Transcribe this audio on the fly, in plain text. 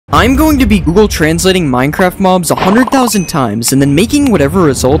I'm going to be Google translating Minecraft mobs 100,000 times and then making whatever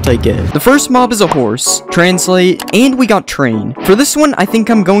result I get. The first mob is a horse, translate, and we got train. For this one, I think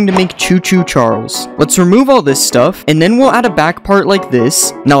I'm going to make Choo Choo Charles. Let's remove all this stuff, and then we'll add a back part like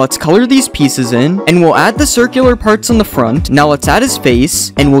this. Now let's color these pieces in, and we'll add the circular parts on the front. Now let's add his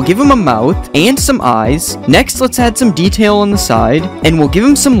face, and we'll give him a mouth and some eyes. Next, let's add some detail on the side, and we'll give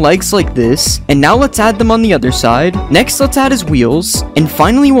him some legs like this. And now let's add them on the other side. Next, let's add his wheels, and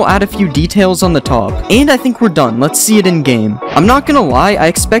finally we'll add a few details on the top. And I think we're done. Let's see it in game. I'm not gonna lie, I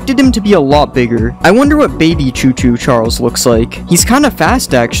expected him to be a lot bigger. I wonder what baby Choo Choo Charles looks like. He's kind of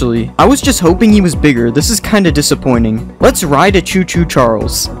fast actually. I was just hoping he was bigger. This is kind of disappointing. Let's ride a Choo Choo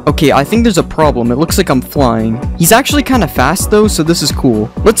Charles. Okay, I think there's a problem. It looks like I'm flying. He's actually kind of fast though, so this is cool.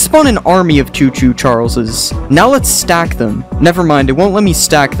 Let's spawn an army of Choo Choo Charleses. Now let's stack them. Never mind, it won't let me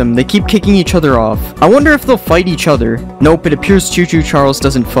stack them. They keep kicking each other off. I wonder if they'll fight each other. Nope, it appears Choo Choo Charles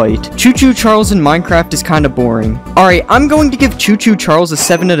doesn't fight. Choo Choo Charles in Minecraft is kind of boring. Alright, I'm going to give Choo Choo Charles a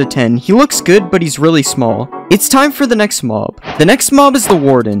 7 out of 10. He looks good, but he's really small. It's time for the next mob. The next mob is the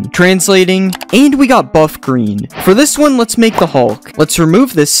Warden, translating, and we got buff green. For this one, let's make the Hulk. Let's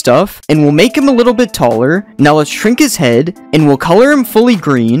remove this stuff, and we'll make him a little bit taller. Now let's shrink his head, and we'll color him fully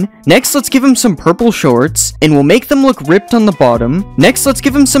green. Next, let's give him some purple shorts, and we'll make them look ripped on the bottom. Next, let's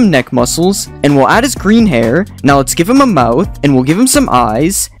give him some neck muscles, and we'll add his green hair. Now let's give him a mouth, and we'll give him some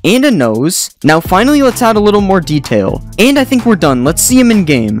eyes, and a nose. Now finally, let's add a little more detail. And I think we're done. Let's see him in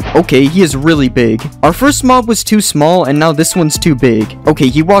game. Okay, he is really big. Our first mob was too small, and now this one's too big. Okay,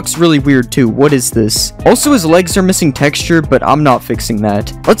 he walks really weird too. What is this? Also, his legs are missing texture, but I'm not fixing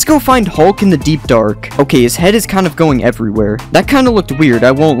that. Let's go find Hulk in the deep dark. Okay, his head is kind of going everywhere. That kind of looked weird,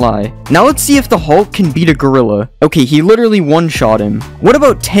 I won't lie. Now let's see if the Hulk can beat a gorilla. Okay, he literally one-shot him. What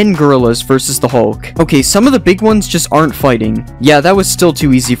about 10 gorillas versus the Hulk? Okay, some of the big ones just aren't fighting. Yeah, that was still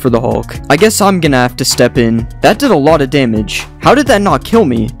too easy for the Hulk. I guess I'm gonna have to step in. That did a lot of damage. How did that not kill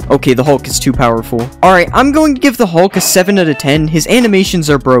me? Okay, the Hulk is too powerful. Alright, I'm going to give the Hulk a 7 out of 10. His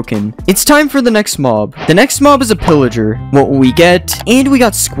animations are broken. It's time for the next mob. The next mob is a pillager. What will we get? And we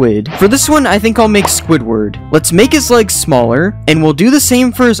got Squid. For this one, I think I'll make Squidward. Let's make his legs smaller, and we'll do the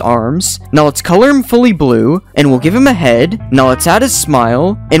same for his arms. Now let's color him fully blue, and we'll give him a head. Now let's add his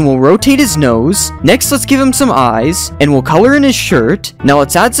smile, and we'll rotate his nose. Next, let's give him some eyes, and we'll color in his shirt. Now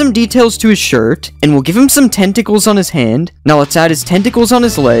let's add some details to his shirt, and we'll give him some tentacles on his hand. Now let's add his tentacles on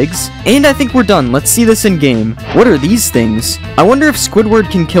his legs, and I think we're done. Let's see this in game. What are these things? I wonder if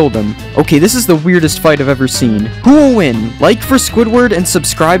Squidward can kill them. Okay, this is the weirdest fight I've ever seen. Who will win? Like for Squidward and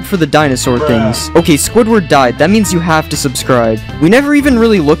subscribe for the dinosaur things. Okay, Squidward died. That means you have to subscribe. We never even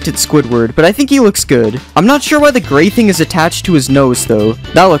really looked at Squidward, but I think he looks good. I'm not sure why the gray thing is attached to his nose, though.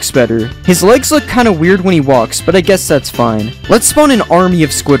 That looks better. His legs look kind of weird when he walks, but I guess that's fine. Let's spawn an army of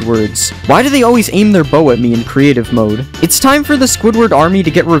Squidwards. Why do they always aim their bow at me in creative mode? It's time for the Squidward army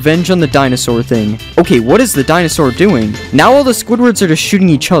to get revenge on the dinosaur thing. Okay, what is the dinosaur doing? Now all the Squidwards are just shooting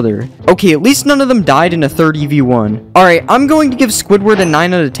each other. Okay, at least none of them died in a 30v1. Alright, I'm going to give Squidward a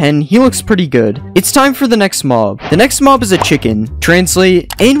 9 out of 10. He looks pretty good. It's time for the next mob. The next mob is a chicken.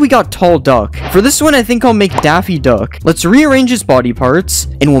 Translate, and we got Tall Duck. For this one, I think I'll make Daffy Duck. Let's rearrange his body parts,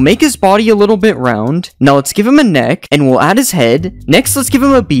 and we'll make his body a little bit round. Now let's give him a neck, and we'll add his head. Next, let's give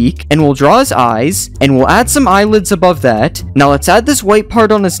him a beak, and we'll draw his eyes, and we'll add some eyelids above that. Now let's add this white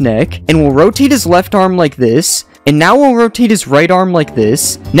part on his neck, and we'll rotate his left arm like this. And now we'll rotate his right arm like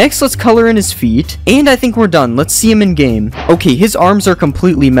this. Next, let's color in his feet. And I think we're done. Let's see him in game. Okay, his arms are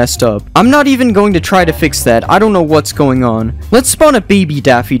completely messed up. I'm not even going to try to fix that. I don't know what's going on. Let's spawn a baby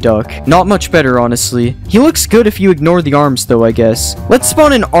Daffy Duck. Not much better, honestly. He looks good if you ignore the arms, though, I guess. Let's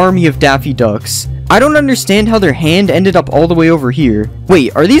spawn an army of Daffy Ducks. I don't understand how their hand ended up all the way over here.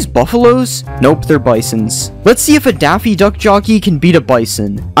 Wait, are these buffaloes? Nope, they're bisons. Let's see if a Daffy Duck jockey can beat a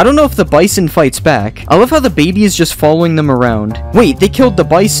bison. I don't know if the bison fights back. I love how the baby is just following them around. Wait, they killed the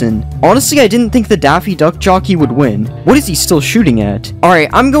bison. Honestly, I didn't think the Daffy Duck jockey would win. What is he still shooting at?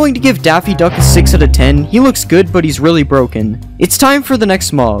 Alright, I'm going to give Daffy Duck a 6 out of 10. He looks good, but he's really broken. It's time for the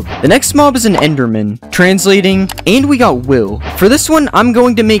next mob. The next mob is an Enderman. Translating, and we got Will. For this one, I'm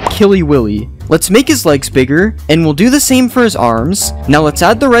going to make Killy Willy. Let's make his legs bigger, and we'll do the same for his arms. Now let's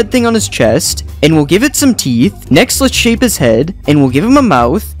add the red thing on his chest, and we'll give it some teeth. Next, let's shape his head, and we'll give him a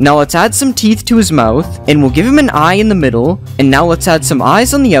mouth. Now let's add some teeth to his mouth, and we'll give him an eye in the middle. And now let's add some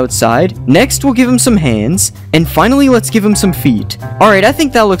eyes on the outside. Next, we'll give him some hands, and finally, let's give him some feet. Alright, I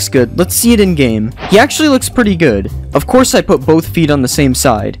think that looks good. Let's see it in game. He actually looks pretty good. Of course I put both feet on the same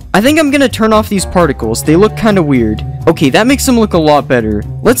side. I think I'm gonna turn off these particles, they look kinda weird. Okay, that makes them look a lot better.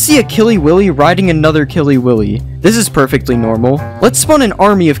 Let's see a Killy Willy riding another Killy Willy. This is perfectly normal. Let's spawn an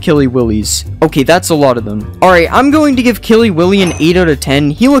army of Killy Willys. Okay, that's a lot of them. Alright, I'm going to give Killy Willy an 8 out of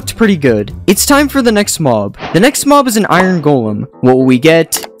 10. He looked pretty good. It's time for the next mob. The next mob is an Iron Golem. What will we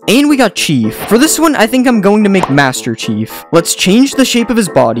get? And we got Chief. For this one, I think I'm going to make Master Chief. Let's change the shape of his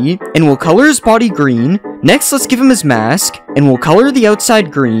body, and we'll color his body green. Next, let's give him his mask, and we'll color the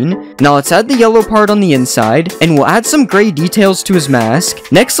outside green. Now let's add the yellow part on the inside, and we'll add some gray details to his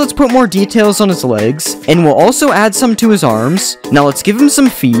mask. Next, let's put more details on his legs, and we'll also add some to his arms. Now let's give him some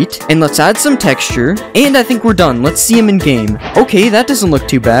feet, and let's add some texture, and I think we're done. Let's see him in game. Okay, that doesn't look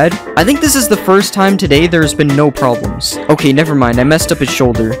too bad. I think this is the first time today there's been no problems. Okay, never mind, I messed up his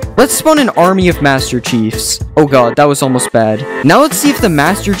shoulder. Let's spawn an army of Master Chiefs. Oh god, that was almost bad. Now let's see if the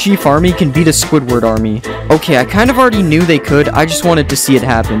Master Chief army can beat a Squidward army. Okay, I kind of already knew they could, I just wanted to see it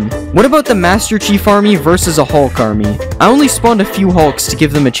happen. What about the Master Chief army versus a Hulk army? I only spawned a few Hulks to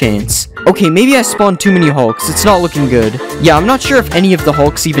give them a chance. Okay, maybe I spawned too many Hulks, it's not looking good. Yeah, I'm not sure if any of the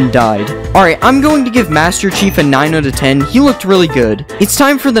Hulks even died. Alright, I'm going to give Master Chief a 9 out of 10, he looked really good. It's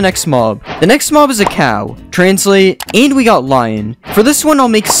time for the next mob. The next mob is a cow. Translate, and we got Lion. For this one, I'll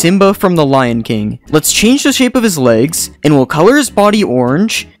make Simba from the Lion King. Let's change the shape of his legs, and we'll color his body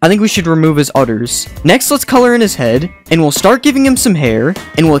orange. I think we should remove his udders. Next, let's color in his head, and we'll start giving him some hair,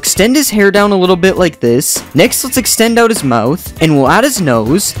 and we'll extend his hair down a little bit like this. Next, let's extend out his mouth, and we'll add his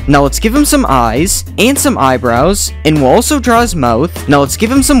nose. Now let's give him some eyes, and some eyebrows, and we'll also draw his mouth. Now let's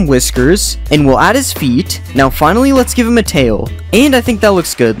give him some whiskers, and we'll add his feet. Now finally, let's give him a tail. And I think that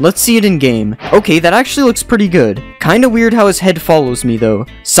looks good. Let's see it in game. Okay, that actually looks pretty good. Kinda weird how his head follows me though.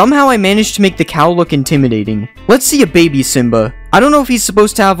 Somehow I managed to make the cow look intimidating. Let's see a baby Simba. I don't know if he's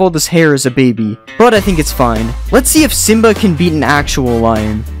supposed to have all this hair as a baby, but I think it's fine. Let's see if Simba can beat an actual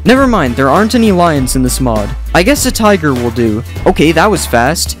lion. Never mind, there aren't any lions in this mod. I guess a tiger will do. Okay, that was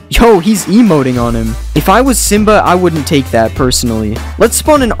fast. Yo, he's emoting on him. If I was Simba, I wouldn't take that personally. Let's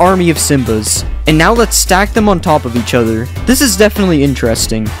spawn an army of Simbas. And now let's stack them on top of each other. This is definitely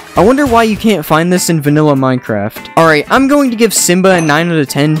interesting. I wonder why you can't find this in vanilla Minecraft. Alright, I'm going to give Simba a 9 out of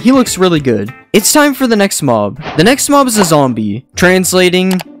 10. He looks really good. It's time for the next mob. The next mob is a zombie.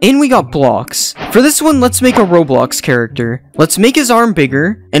 Translating, and we got blocks. For this one, let's make a Roblox character. Let's make his arm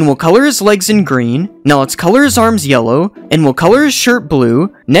bigger, and we'll color his legs in green. Now let's color his arms yellow, and we'll color his shirt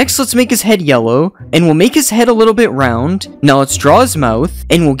blue. Next, let's make his head yellow, and we'll make his head a little bit round. Now let's draw his mouth,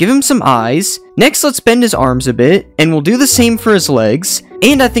 and we'll give him some eyes. Next, let's bend his arms a bit, and we'll do the same for his legs.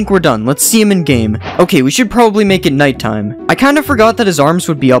 And I think we're done. Let's see him in game. Okay, we should probably make it nighttime. I kind of forgot that his arms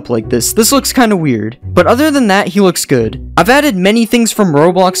would be up like this. This looks kind of weird. But other than that, he looks good. I've added many things from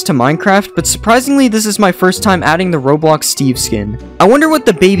Roblox to Minecraft, but surprisingly, this is my first time adding the Roblox Steve skin. I wonder what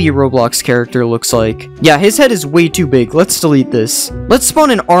the baby Roblox character looks like. Yeah, his head is way too big. Let's delete this. Let's spawn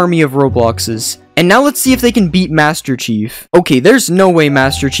an army of Robloxes. And now let's see if they can beat Master Chief. Okay, there's no way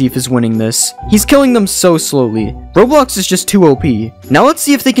Master Chief is winning this. He's killing them so slowly. Roblox is just too OP. Now let's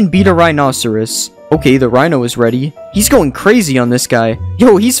see if they can beat a rhinoceros. Okay, the rhino is ready. He's going crazy on this guy.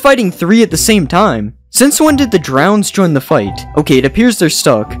 Yo, he's fighting 3 at the same time. Since when did the drowns join the fight? Okay, it appears they're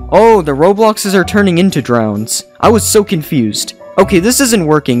stuck. Oh, the Robloxes are turning into drowns. I was so confused. Okay, this isn't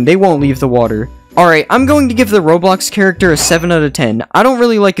working. They won't leave the water. Alright, I'm going to give the Roblox character a 7 out of 10. I don't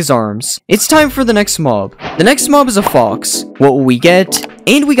really like his arms. It's time for the next mob. The next mob is a fox. What will we get?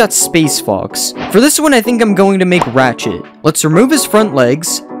 And we got Space Fox. For this one, I think I'm going to make Ratchet. Let's remove his front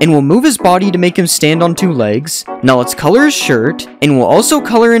legs, and we'll move his body to make him stand on 2 legs. Now let's color his shirt, and we'll also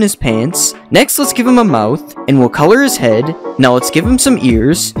color in his pants. Next, let's give him a mouth, and we'll color his head. Now let's give him some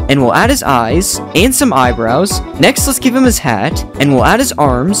ears, and we'll add his eyes, and some eyebrows. Next, let's give him his hat, and we'll add his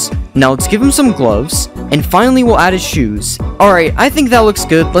arms. Now let's give him some gloves, and finally we'll add his shoes. Alright, I think that looks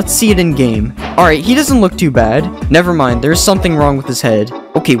good. Let's see it in game. Alright, he doesn't look too bad. Never mind, there's something wrong with his head.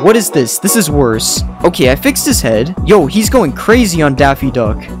 Okay, what is this? This is worse. Okay, I fixed his head. Yo, he's going crazy on Daffy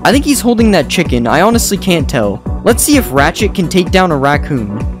Duck. I think he's holding that chicken. I honestly can't tell. Let's see if Ratchet can take down a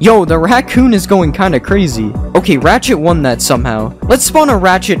raccoon. Yo, the raccoon is going kinda crazy. Okay, Ratchet won that somehow. Let's spawn a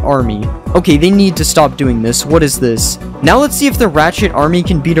Ratchet army. Okay, they need to stop doing this. What is this? Now let's see if the Ratchet army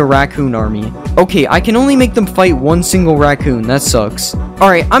can beat a raccoon army. Okay, I can only make them fight 1 single raccoon. That sucks.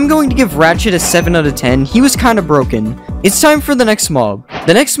 Alright, I'm going to give Ratchet a 7 out of 10. He was kinda broken. It's time for the next mob.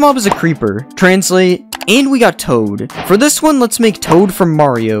 The next mob is a creeper. Translate, and we got Toad. For this one, let's make Toad from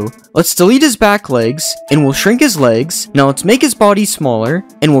Mario. Let's delete his back legs, and we'll shrink his legs. Now let's make his body smaller,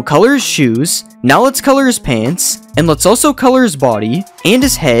 and we'll color his shoes. Now let's color his pants, and let's also color his body, and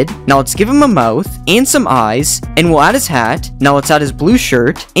his head. Now let's give him a mouth, and some eyes, and we'll add his hat. Now let's add his blue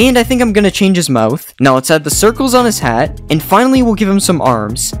shirt, and I think I'm gonna change his mouth. Now let's add the circles on his hat, and finally we'll give him some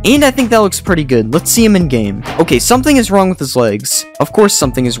arms. And I think that looks pretty good. Let's see him in game. Okay, something is wrong with his legs. Of course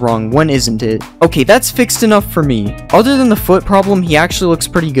something is wrong, when isn't it? Okay, that's fixed enough for me. Other than the foot problem, he actually looks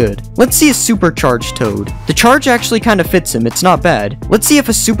pretty good. Let's see a supercharged Toad. The charge actually kind of fits him, it's not bad. Let's see if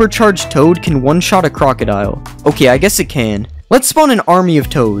a supercharged Toad can one-shot a crocodile. Okay, I guess it can. Let's spawn an army of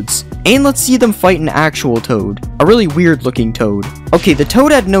toads, and let's see them fight an actual toad. A really weird looking toad. Okay, the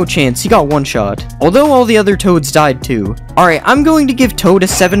toad had no chance, he got one shot. Although all the other toads died too. Alright, I'm going to give Toad a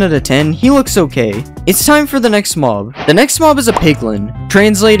 7 out of 10, he looks okay. It's time for the next mob. The next mob is a piglin.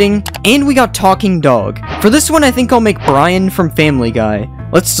 Translating, and we got talking dog. For this one, I think I'll make Brian from Family Guy.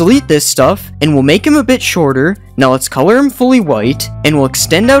 Let's delete this stuff, and we'll make him a bit shorter. Now let's color him fully white, and we'll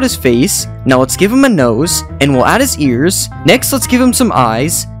extend out his face. Now let's give him a nose, and we'll add his ears. Next, let's give him some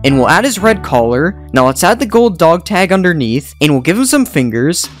eyes, and we'll add his red collar. Now let's add the gold dog tag underneath, and we'll give him some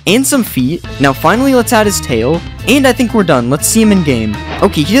fingers, and some feet. Now finally, let's add his tail, and I think we're done. Let's see him in game.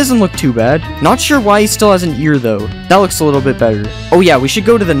 Okay, he doesn't look too bad. Not sure why he still has an ear though. That looks a little bit better. Oh yeah, we should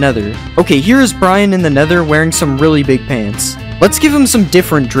go to the nether. Okay, here is Brian in the nether wearing some really big pants. Let's give him some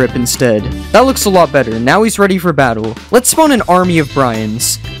different drip instead. That looks a lot better. Now he's ready for battle. Let's spawn an army of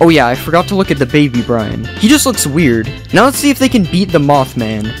Brians. Oh yeah, I forgot to look at the baby Brian. He just looks weird. Now let's see if they can beat the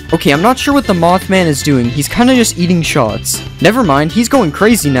Mothman. Okay, I'm not sure what the Mothman is doing. He's kind of just eating shots. Never mind, he's going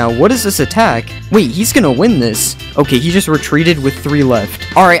crazy now. What is this attack? Wait, he's gonna win this. Okay, he just retreated with 3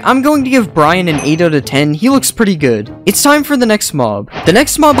 left. Alright, I'm going to give Brian an 8 out of 10. He looks pretty good. It's time for the next mob. The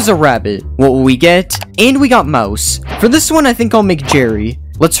next mob is a rabbit. What will we get? And we got mouse. For this one, I think I'll make Jerry.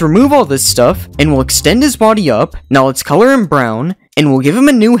 Let's remove all this stuff, and we'll extend his body up. Now let's color him brown, and we'll give him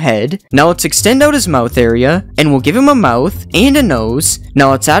a new head. Now let's extend out his mouth area, and we'll give him a mouth and a nose.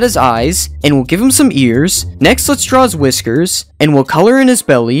 Now let's add his eyes, and we'll give him some ears. Next, let's draw his whiskers, and we'll color in his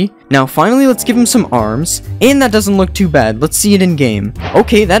belly. Now finally, let's give him some arms, and that doesn't look too bad. Let's see it in game.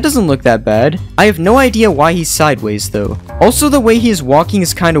 Okay, that doesn't look that bad. I have no idea why he's sideways though. Also, the way he is walking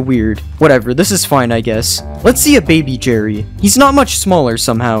is kind of weird. Whatever, this is fine, I guess. Let's see a baby Jerry. He's not much smaller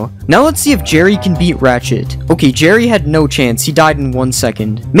somehow. Now let's see if Jerry can beat Ratchet. Okay, Jerry had no chance. He died in 1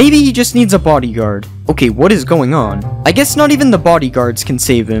 second. Maybe he just needs a bodyguard. Okay, what is going on? I guess not even the bodyguards can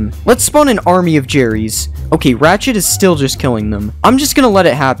save him. Let's spawn an army of Jerrys. Okay, Ratchet is still just killing them. I'm just gonna let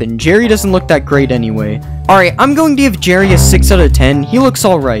it happen. Jerry doesn't look that great anyway. Alright, I'm going to give Jerry a 6 out of 10. He looks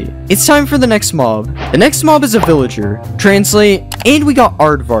alright. It's time for the next mob. The next mob is a villager. Translate, and we got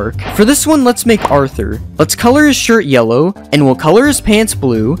Aardvark. For this one, let's make Arthur. Let's color his shirt yellow, and we'll color his pants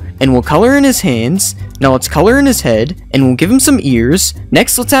blue, and we'll color in his hands. Now let's color in his head, and we'll give him some ears.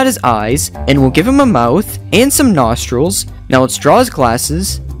 Next, let's add his eyes, and we'll give him a mouth, and some nostrils. Now let's draw his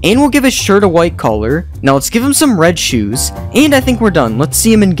glasses, and we'll give his shirt a white collar. Now let's give him some red shoes, and I think we're done. Let's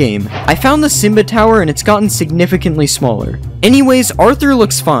see him in game. I found the Simba Tower, and it's gotten significantly smaller. Anyways, Arthur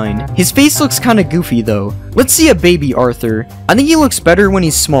looks fine. His face looks kinda goofy though. Let's see a baby Arthur. I think he looks better when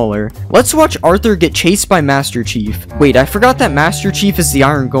he's smaller. Let's watch Arthur get chased by Master Chief. Wait, I forgot that Master Chief is the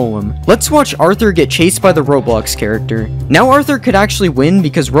Iron Golem. Let's watch Arthur get chased by the Roblox character. Now Arthur could actually win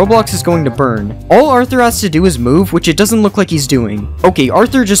because Roblox is going to burn. All Arthur has to do is move, which it doesn't look like he's doing. Okay,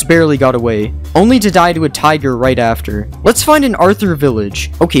 Arthur just barely got away, only to die to a tiger right after. Let's find an Arthur village.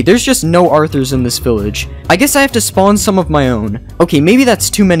 Okay, there's just no Arthurs in this village. I guess I have to spawn some of my own. Okay, maybe that's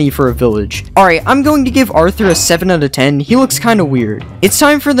too many for a village. Alright, I'm going to give Arthur a 7 out of 10. He looks kinda weird. It's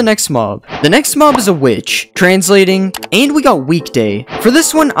time for the next mob. The next mob is a witch. Translating, and we got Weekday. For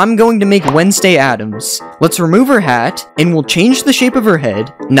this one, I'm going to make Wednesday Addams. Let's remove her hat, and we'll change the shape of her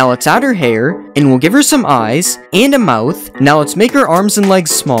head. Now let's add her hair, and we'll give her some eyes, and a mouth. Now let's make her arms and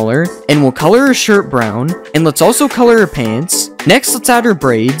legs smaller, and we'll color her shirt brown, and let's also color her pants. Next, let's add her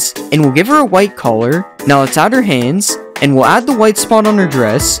braids, and we'll give her a white collar. Now let's add her hands, and we'll add the white spot on her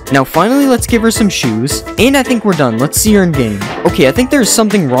dress. Now finally, let's give her some shoes, and I think we're done. Let's see her in game. Okay, I think there's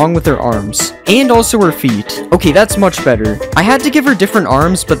something wrong with her arms, and also her feet. Okay, that's much better. I had to give her different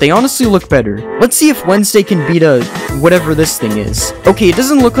arms, but they honestly look better. Let's see if Wednesday can beat whatever this thing is. Okay, it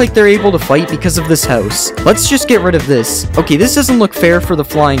doesn't look like they're able to fight because of this house. Let's just get rid of this. Okay, this doesn't look fair for the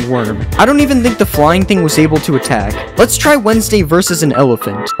flying worm. I don't even think the flying thing was able to attack. Let's try Wednesday versus an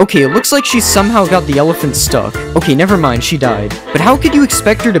elephant. Okay, it looks like she somehow got the elephant stuck. Okay, never mind. mind, she died. But how could you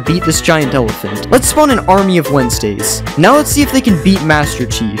expect her to beat this giant elephant? Let's spawn an army of Wednesdays. Now let's see if they can beat Master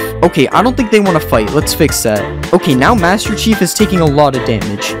Chief. Okay, I don't think they want to fight. Let's fix that. Okay, now Master Chief is taking a lot of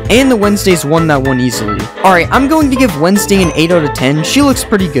damage. And the Wednesdays won that one easily. Alright, I'm going to give Wednesday an 8 out of 10. She looks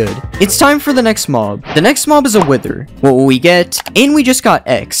pretty good. It's time for the next mob. The next mob is a Wither. What will we get? And we just got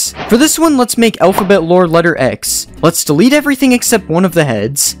X. For this one, let's make alphabet lore letter X. Let's delete everything except one of the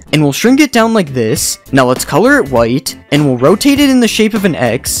heads, and we'll shrink it down like this. Now let's color it white, and we'll rotate it in the shape of an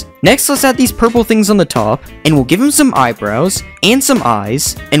X. Next, let's add these purple things on the top, and we'll give him some eyebrows, and some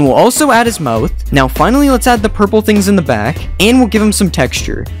eyes, and we'll also add his mouth. Now finally, let's add the purple things in the back, and we'll give him some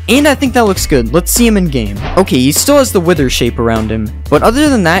texture. And I think that looks good. Let's see him in game. Okay, he still has the wither shape around him, but other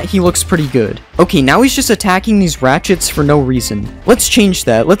than that, he looks pretty good. Okay, now he's just attacking these ratchets for no reason. Let's change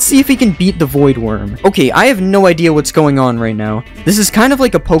that. Let's see if he can beat the void worm. Okay, I have no idea what's going on right now. This is kind of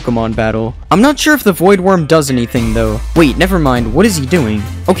like a Pokemon battle. I'm not sure if the void worm does anything though. Wait, never mind. What is he doing?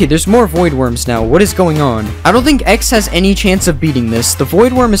 Okay, there's more void worms now. What is going on? I don't think X has any chance of beating this. The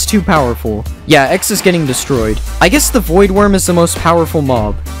void worm is too powerful. Yeah, X is getting destroyed. I guess the void worm is the most powerful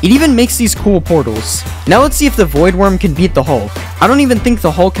mob. It even makes these cool portals. Now let's see if the void worm can beat the Hulk. I don't even think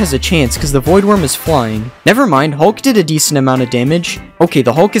the Hulk has a chance because the void worm is flying. Never mind, Hulk did a decent amount of damage. Okay,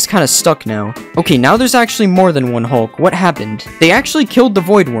 the Hulk is kind of stuck now. Okay, now there's actually more than one Hulk. What happened? They actually killed the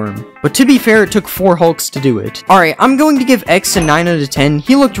void worm. But to be fair, it took 4 Hulks to do it. Alright, I'm going to give X a 9 out of 10.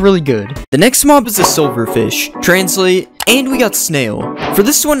 He looked really good. The next mob is a silverfish. Translate, and we got snail. For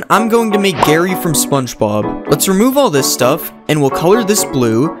this one, I'm going to make Gary from SpongeBob. Let's remove all this stuff, and we'll color this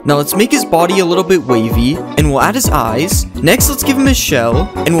blue. Now let's make his body a little bit wavy, and we'll add his eyes. Next, let's give him his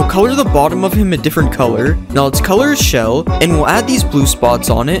shell, and we'll color the bottom of him a different color. Now let's color his shell, and we'll add these blue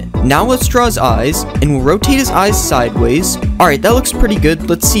spots on it. Now let's draw his eyes, and we'll rotate his eyes sideways. Alright, that looks pretty good.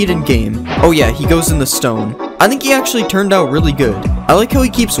 Let's see it in game. Oh yeah, he goes in the stone. I think he actually turned out really good. I like how he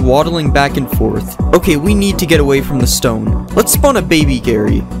keeps waddling back and forth. Okay, we need to get away from the stone. Let's spawn a baby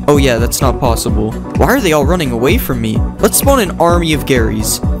Gary. Oh yeah, that's not possible. Why are they all running away from me? Let's spawn an army of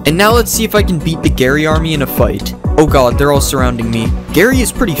Garys. And now let's see if I can beat the Gary army in a fight. Oh god, they're all surrounding me. Gary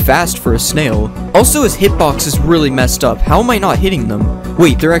is pretty fast for a snail. Also, his hitbox is really messed up. How am I not hitting them?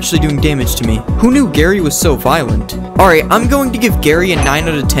 Wait, they're actually doing damage to me. Who knew Gary was so violent? Alright, I'm going to give Gary a 9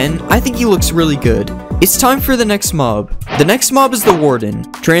 out of 10. I think he looks really good. It's time for the next mob. The next mob is the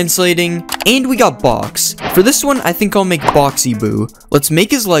Warden. Translating, and we got Box. For this one, I think I'll make Boxy Boo. Let's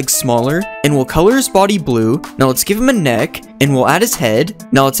make his legs smaller, and we'll color his body blue. Now let's give him a neck, and we'll add his head.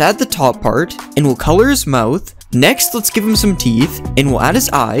 Now let's add the top part, and we'll color his mouth. Next, let's give him some teeth, and we'll add his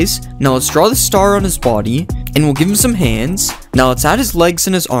eyes. Now let's draw the star on his body, and we'll give him some hands. Now let's add his legs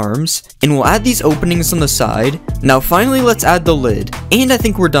and his arms, and we'll add these openings on the side. Now finally, let's add the lid. And I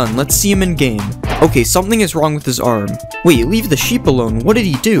think we're done. Let's see him in game. Okay, something is wrong with his arm. Wait, leave the sheep alone. What did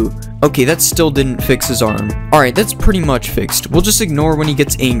he do? Okay, that still didn't fix his arm. Alright, that's pretty much fixed. We'll just ignore when he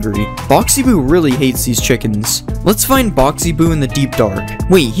gets angry. Boxy Boo really hates these chickens. Let's find Boxy Boo in the deep dark.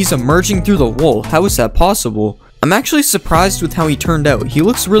 Wait, he's emerging through the wool. How is that possible? I'm actually surprised with how he turned out. He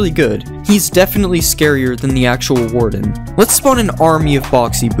looks really good. He's definitely scarier than the actual Warden. Let's spawn an army of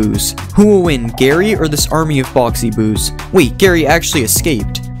Boxy Boos. Who will win, Gary or this army of Boxy Boos? Wait, Gary actually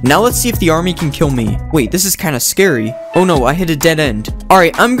escaped. Now let's see if the army can kill me. Wait, this is kind of scary. Oh no, I hit a dead end.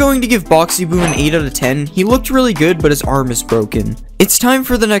 Alright, I'm going to give Boxy Boo an 8 out of 10. He looked really good, but his arm is broken. It's time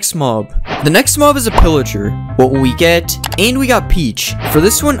for the next mob. The next mob is a pillager. What will we get? And we got Peach. For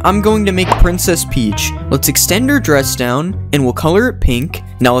this one, I'm going to make Princess Peach. Let's extend her dress down, and we'll color it pink.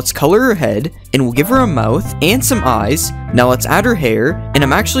 Now let's color her head, and we'll give her a mouth and some eyes. Now let's add her hair, and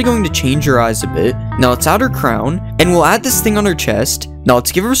I'm actually going to change her eyes a bit. Now let's add her crown, and we'll add this thing on her chest. Now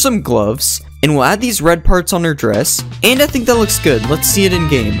let's give her some gloves, and we'll add these red parts on her dress, and I think that looks good. Let's see it in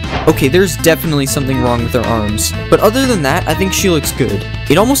game. Okay, there's definitely something wrong with her arms, but other than that, I think she looks good.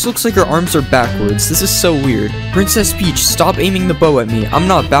 It almost looks like her arms are backwards. This is so weird. Princess Peach, stop aiming the bow at me. I'm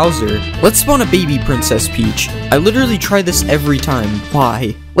not Bowser. Let's spawn a baby Princess Peach. I literally try this every time.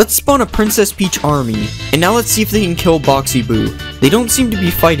 Why? Let's spawn a Princess Peach army, and now let's see if they can kill Boxy Boo. They don't seem to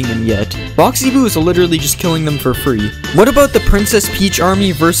be fighting him yet. Boxy Boo is literally just killing them for free. What about the Princess Peach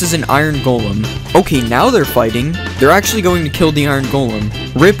army versus an Iron Golem? Okay, now they're fighting. They're actually going to kill the Iron Golem.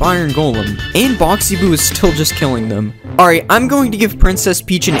 RIP Iron Golem. And Boxy Boo is still just killing them. Alright, I'm going to give Princess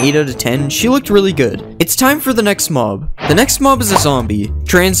Peach an 8 out of 10. She looked really good. It's time for the next mob. The next mob is a zombie.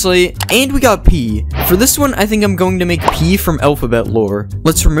 Translate, and we got P. For this one, I think I'm going to make P from alphabet lore.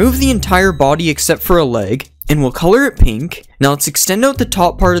 Let's remove the entire body except for a leg, and we'll color it pink. Now let's extend out the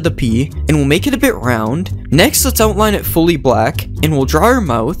top part of the P, and we'll make it a bit round. Next, let's outline it fully black, and we'll draw her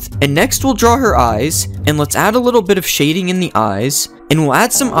mouth. And next, we'll draw her eyes, and let's add a little bit of shading in the eyes. And we'll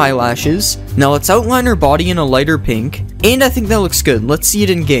add some eyelashes. Now let's outline her body in a lighter pink. And I think that looks good. Let's see it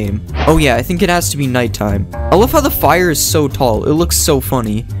in game. Oh yeah, I think it has to be nighttime. I love how the fire is so tall. It looks so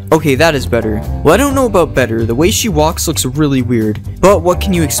funny. Okay, that is better. Well, I don't know about better. The way she walks looks really weird. But what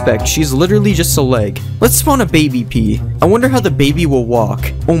can you expect? She's literally just a leg. Let's spawn a baby P. I wonder how the baby will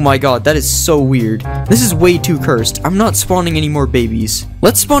walk. Oh my god, that is so weird. This is way too cursed. I'm not spawning any more babies.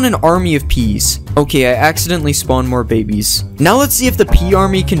 Let's spawn an army of Ps. Okay, I accidentally spawned more babies. Now let's see if the P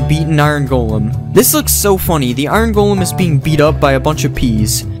army can beat an iron golem. This looks so funny. The iron golem is being beat up by a bunch of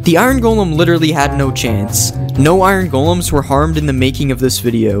Ps. The iron golem literally had no chance. No iron golems were harmed in the making of this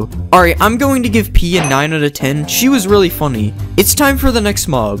video. Alright, I'm going to give P a 9 out of 10. She was really funny. It's time for the next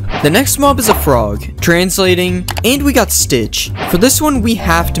mob. The next mob is a frog. Translating, and we got Stitch. For this one, we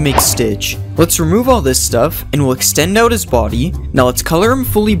have to make Stitch. Let's remove all this stuff, and we'll extend out his body. Now let's color him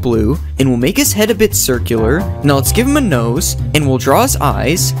fully blue, and we'll make his head a bit circular. Now let's give him a nose, and we'll draw his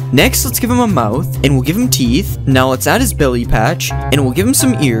eyes. Next, let's give him a mouth, and we'll give him teeth. Now let's add his belly patch, and we'll give him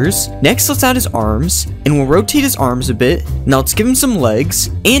some ears. Next, let's add his arms, and we'll rotate his arms a bit. Now let's give him some legs,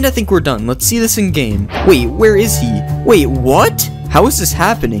 and I think we're done. Let's see this in game. Wait, where is he? Wait, what? How is this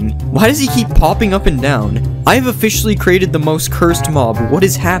happening? Why does he keep popping up and down? I have officially created the most cursed mob. What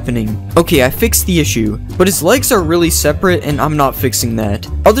is happening? Okay, I fixed the issue, but his legs are really separate and I'm not fixing that.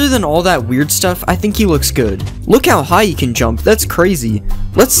 Other than all that weird stuff, I think he looks good. Look how high he can jump. That's crazy.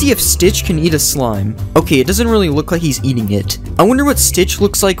 Let's see if Stitch can eat a slime. Okay, it doesn't really look like he's eating it. I wonder what Stitch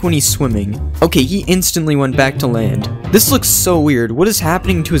looks like when he's swimming. Okay, he instantly went back to land. This looks so weird. What is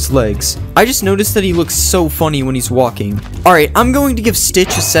happening to his legs? I just noticed that he looks so funny when he's walking. Alright, I'm going to give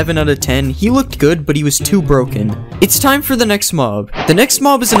Stitch a 7 out of 10. He looked good, but he was too broken. It's time for the next mob. The next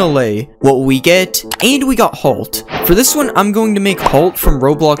mob is an allay. What will we get? And we got Halt. For this one, I'm going to make Halt from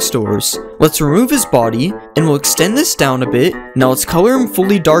Roblox stores. Let's remove his body, and we'll extend this down a bit. Now let's color him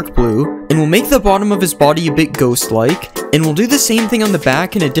fully dark blue, and we'll make the bottom of his body a bit ghost-like. And we'll do the same thing on the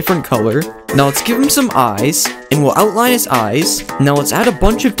back in a different color. Now let's give him some eyes, and we'll outline his eyes. Now let's add a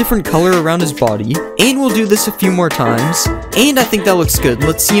bunch of different color around his body, and we'll do this a few more times. And I think that looks good.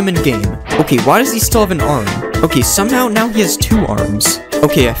 Let's see him in game. Okay, why does he still have an arm? Okay, somehow now he has 2 arms.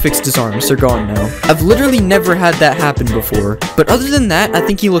 Okay, I fixed his arms. They're gone now. I've literally never had that happen before. But other than that, I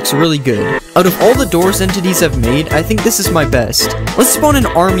think he looks really good. Out of all the doors entities I've made, I think this is my best. Let's spawn an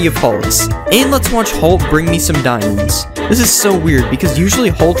army of Halts. And let's watch Halt bring me some diamonds. This is so weird because usually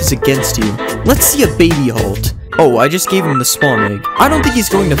Halt is against you. Let's see a baby Halt. Oh, I just gave him the spawn egg. I don't think he's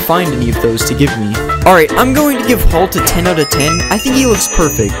going to find any of those to give me. Alright, I'm going to give Halt a 10 out of 10. I think he looks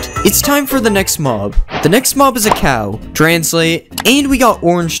perfect. It's time for the next mob. The next mob is a cow. Translate. And we got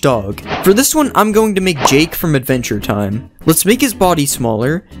Orange Dog. For this one, I'm going to make Jake from Adventure Time. Let's make his body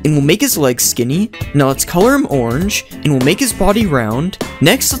smaller, and we'll make his legs skinny. Now let's color him orange, and we'll make his body round.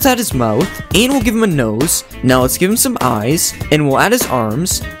 Next, let's add his mouth, and we'll give him a nose. Now let's give him some eyes, and we'll add his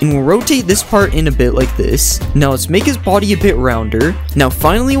arms, and we'll rotate this part in a bit like this. Now let's make his body a bit rounder. Now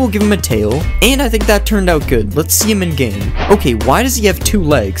finally, we'll give him a tail, and I think that turned out good. Let's see him in game. Okay, why does he have 2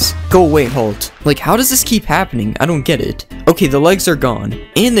 legs? Go away, Halt. Like, how does this keep happening? I don't get it. Okay, the legs are gone,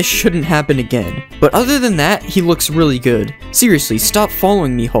 and this shouldn't happen again. But other than that, he looks really good. Seriously, stop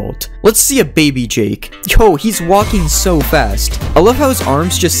following me, Halt. Let's see a baby Jake. Yo, he's walking so fast. I love how his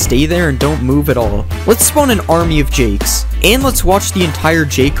arms just stay there and don't move at all. Let's spawn an army of Jakes. And let's watch the entire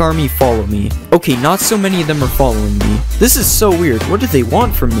Jake army follow me. Okay, not so many of them are following me. This is so weird. What do they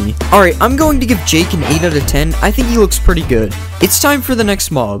want from me? Alright, I'm going to give Jake an 8 out of 10. I think he looks pretty good. It's time for the next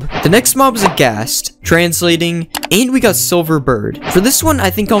mob. The next mob is a Ghast. Translating. And we got Silver Bird. For this one,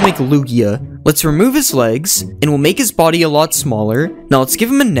 I think I'll make Lugia. Let's remove his legs, and we'll make his body a lot smaller. Now let's give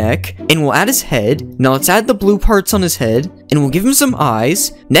him a neck, and we'll add his head. Now let's add the blue parts on his head, and we'll give him some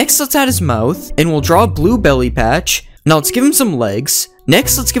eyes. Next, let's add his mouth, and we'll draw a blue belly patch. Now let's give him some legs.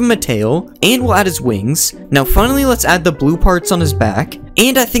 Next, let's give him a tail, and we'll add his wings. Now finally, let's add the blue parts on his back,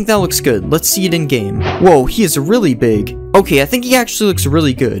 and I think that looks good. Let's see it in game. Whoa, he is really big. Okay, I think he actually looks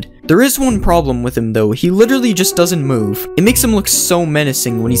really good. There is one problem with him though, he literally just doesn't move. It makes him look so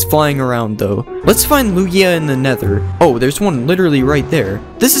menacing when he's flying around though. Let's find Lugia in the nether. Oh, there's one literally right there.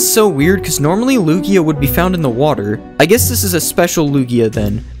 This is so weird because normally Lugia would be found in the water. I guess this is a special Lugia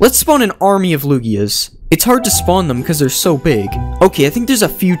then. Let's spawn an army of Lugias. It's hard to spawn them because they're so big. Okay, I think there's a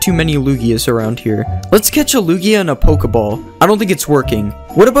few too many Lugias around here. Let's catch a Lugia and a Pokeball. I don't think it's working.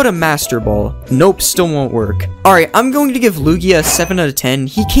 What about a Master Ball? Nope, still won't work. Alright, I'm going to give Lugia a 7 out of 10.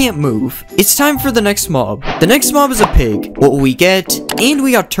 He can't move. It's time for the next mob. The next mob is a pig. What will we get? And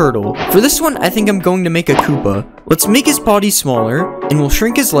we got Turtle. For this one, I think I'm going to make a Koopa. Let's make his body smaller, and we'll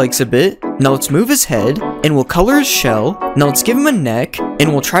shrink his legs a bit. Now let's move his head, and we'll color his shell. Now let's give him a neck,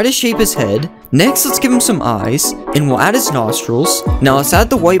 and we'll try to shape his head. Next, let's give him some eyes, and we'll add his nostrils. Now let's add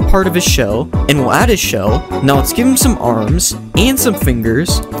the white part of his shell, and we'll add his shell. Now let's give him some arms, and some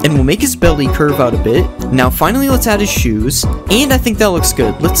fingers, and we'll make his belly curve out a bit. Now finally, let's add his shoes, and I think that looks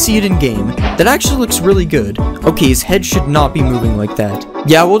good. Let's see it in game. That actually looks really good. Okay, his head should not be moving like that.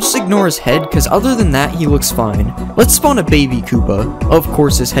 Yeah, we'll just ignore his head, because other than that, he looks fine. Let's spawn a baby Koopa. Of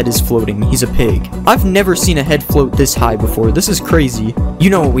course his head is floating, he's a pig. I've never seen a head float this high before, this is crazy. You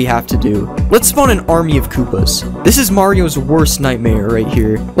know what we have to do. Let's spawn an army of Koopas. This is Mario's worst nightmare right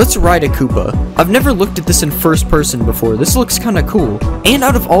here. Let's ride a Koopa. I've never looked at this in first person before, this looks kinda cool. And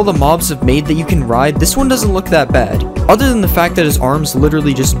out of all the mobs I've made that you can ride, this one doesn't look that bad. Other than the fact that his arms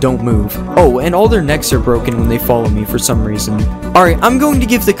literally just don't move. Oh, and all their necks are broken when they follow me for some reason. Alright, I'm going to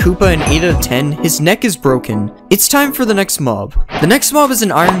give the Koopa an 8 out of 10. His neck is broken. It's time for the next mob. The next mob is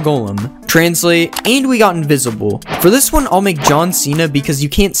an Iron Golem. Translate, and we got Invisible. For this one, I'll make John Cena because you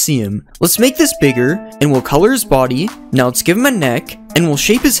can't see him. Let's make this bigger, and we'll color his body. Now let's give him a neck, and we'll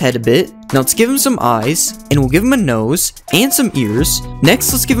shape his head a bit. Now let's give him some eyes, and we'll give him a nose, and some ears.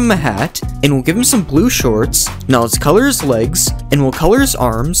 Next, let's give him a hat, and we'll give him some blue shorts. Now let's color his legs, and we'll color his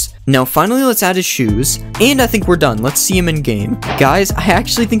arms. Now finally, let's add his shoes, and I think we're done. Let's see him in game. Guys, I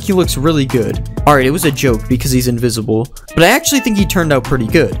actually think he looks really good. Alright, it was a joke because he's invisible, but I actually think he turned out pretty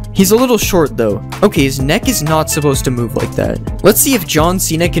good. He's a little short though. Okay, his neck is not supposed to move like that. Let's see if John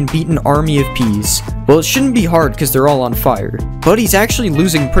Cena can beat an army of peas. Well, it shouldn't be hard because they're all on fire, but he's actually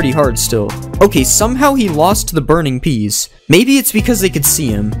losing pretty hard still. Okay, somehow he lost to the burning peas. Maybe it's because they could see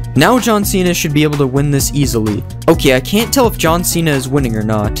him. Now John Cena should be able to win this easily. Okay, I can't tell if John Cena is winning or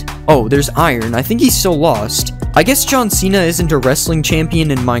not. Oh, there's iron. I think he's still lost. I guess John Cena isn't a wrestling champion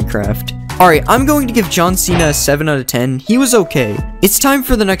in Minecraft. Alright, I'm going to give John Cena a 7 out of 10. He was okay. It's time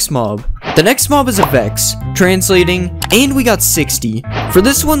for the next mob. The next mob is a Vex. Translating, and we got 60. For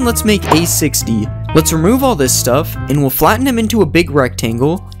this one, let's make a 60. Let's remove all this stuff, and we'll flatten him into a big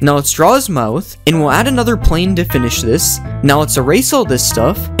rectangle. Now let's draw his mouth, and we'll add another plane to finish this. Now let's erase all this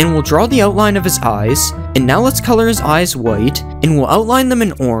stuff, and we'll draw the outline of his eyes. And now let's color his eyes white, and we'll outline them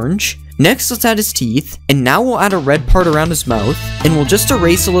in orange. Next, let's add his teeth, and now we'll add a red part around his mouth, and we'll just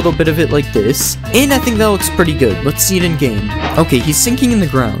erase a little bit of it like this, and I think that looks pretty good. Let's see it in game. Okay, he's sinking in the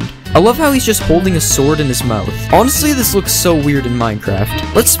ground. I love how he's just holding a sword in his mouth. Honestly, this looks so weird in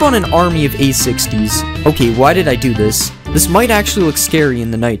Minecraft. Let's spawn an army of A60s. Okay, why did I do this? This might actually look scary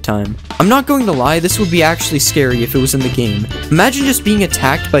in the nighttime. I'm not going to lie, this would be actually scary if it was in the game. Imagine just being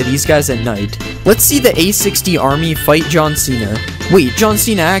attacked by these guys at night. Let's see the A60 army fight John Cena. Wait, John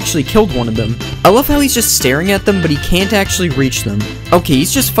Cena actually killed one of them. I love how he's just staring at them, but he can't actually reach them. Okay,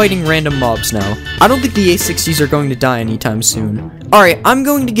 he's just fighting random mobs now. I don't think the A60s are going to die anytime soon. Alright, I'm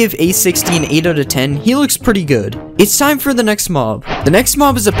going to give A60 an 8 out of 10. He looks pretty good. It's time for the next mob. The next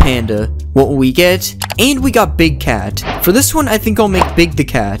mob is a panda. What will we get? And we got Big Cat. For this one, I think I'll make Big the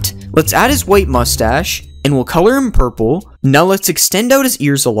Cat. Let's add his white mustache, and we'll color him purple. Now let's extend out his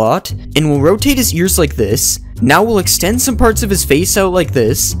ears a lot, and we'll rotate his ears like this. Now we'll extend some parts of his face out like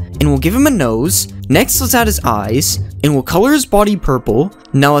this, and we'll give him a nose. Next, let's add his eyes, and we'll color his body purple.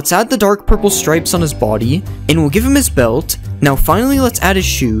 Now let's add the dark purple stripes on his body, and we'll give him his belt. Now finally, let's add his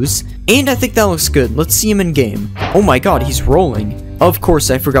shoes, and I think that looks good. Let's see him in game. Oh my god, he's rolling. Of course,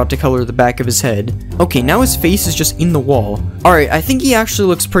 I forgot to color the back of his head. Okay, now his face is just in the wall. Alright, I think he actually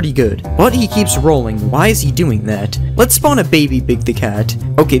looks pretty good. But he keeps rolling. Why is he doing that? Let's spawn a baby Big the Cat.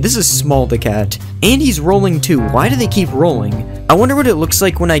 Okay, this is Small the Cat. And he's rolling too. Why do they keep rolling? I wonder what it looks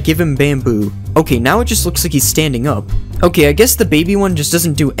like when I give him bamboo. Okay, now it just looks like he's standing up. Okay, I guess the baby one just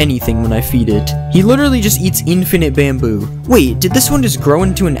doesn't do anything when I feed it. He literally just eats infinite bamboo. Wait, did this one just grow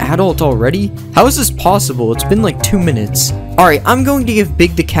into an adult already? How is this possible? It's been like 2 minutes. Alright, I'm going to give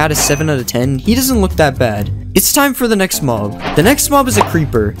Big the Cat a 7 out of 10. He doesn't look that bad. It's time for the next mob. The next mob is a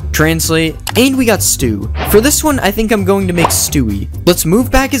creeper. Translate, and we got Stu. For this one, I think I'm going to make Stewie. Let's move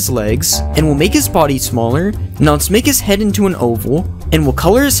back his legs, and we'll make his body smaller. Now let's make his head into an oval, and we'll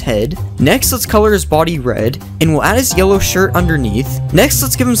color his head. Next, let's color his body red, and we'll add his yellow shirt underneath. Next,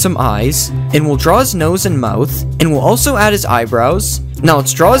 let's give him some eyes, and we'll draw his nose and mouth, and we'll also add his eyebrows. Now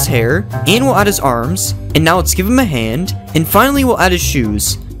let's draw his hair, and we'll add his arms, and now let's give him a hand, and finally we'll add his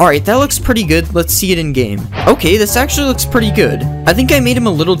shoes. Alright, that looks pretty good. Let's see it in game. Okay, this actually looks pretty good. I think I made him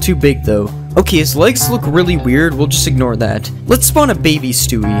a little too big though. Okay, his legs look really weird, we'll just ignore that. Let's spawn a baby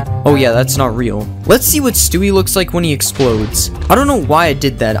Stewie. Oh yeah, that's not real. Let's see what Stewie looks like when he explodes. I don't know why I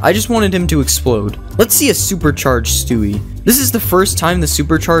did that, I just wanted him to explode. Let's see a supercharged Stewie. This is the first time the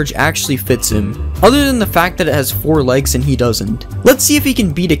supercharge actually fits him, other than the fact that it has 4 legs and he doesn't. Let's see if he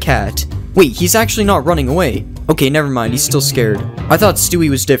can beat a cat. Wait, he's actually not running away. Okay, never mind, he's still scared. I thought Stewie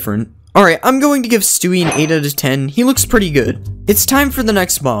was different. Alright, I'm going to give Stewie an 8 out of 10. He looks pretty good. It's time for the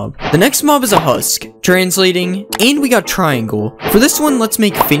next mob. The next mob is a husk. Translating, and we got triangle. For this one, let's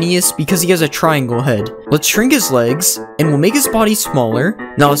make Phineas because he has a triangle head. Let's shrink his legs, and we'll make his body smaller.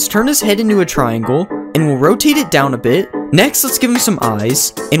 Now let's turn his head into a triangle, and we'll rotate it down a bit. Next, let's give him some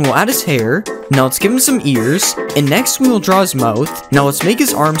eyes, and we'll add his hair. Now let's give him some ears, and next we will draw his mouth. Now let's make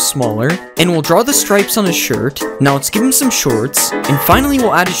his arms smaller, and we'll draw the stripes on his shirt. Now let's give him some shorts, and finally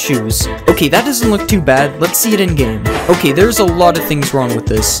we'll add his shoes. Okay, that doesn't look too bad, let's see it in game. Okay, there's a lot of things wrong with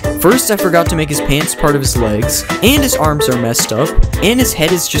this. First, I forgot to make his pants part of his legs, and his arms are messed up, and his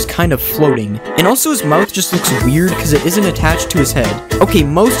head is just kind of floating. And also his mouth just looks weird because it isn't attached to his head. Okay,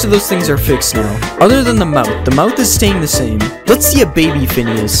 most of those things are fixed now. Other than the mouth is staying the same. Let's see a baby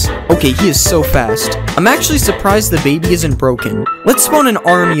Phineas. Okay, he is so fast. I'm actually surprised the baby isn't broken. Let's spawn an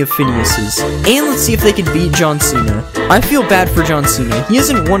army of Phineases, and let's see if they can beat John Cena. I feel bad for John Cena. He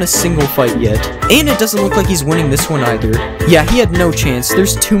hasn't won a single fight yet, and it doesn't look like he's winning this one either. Yeah, he had no chance.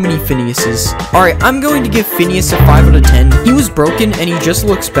 There's too many Phineases. Alright, I'm going to give Phineas a 5 out of 10. He was broken, and he just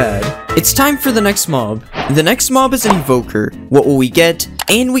looks bad. It's time for the next mob. The next mob is an evoker. What will we get?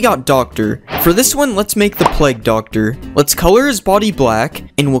 And we got Doctor. For this one, let's make the Plague Doctor. Let's color his body black,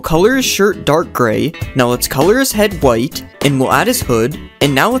 and we'll color his shirt dark gray. Now let's color his head white, and we'll add his hood.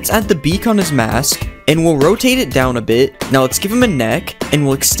 And now let's add the beak on his mask, and we'll rotate it down a bit. Now let's give him a neck, and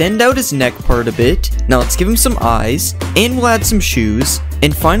we'll extend out his neck part a bit. Now let's give him some eyes, and we'll add some shoes.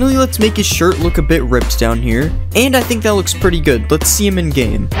 And finally, let's make his shirt look a bit ripped down here. And I think that looks pretty good. Let's see him in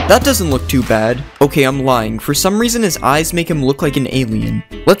game. That doesn't look too bad. Okay, I'm lying. For some reason, his eyes make him look like an alien.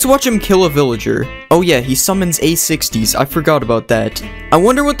 Let's watch him kill a villager. Oh yeah, he summons A60s. I forgot about that. I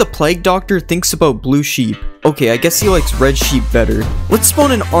wonder what the Plague Doctor thinks about blue sheep. Okay, I guess he likes red sheep better. Let's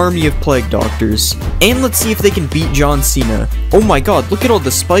spawn an army of Plague Doctors. And let's see if they can beat John Cena. Oh my god, look at all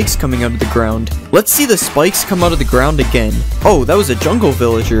the spikes coming out of the ground. Let's see the spikes come out of the ground again. Oh, that was a jungle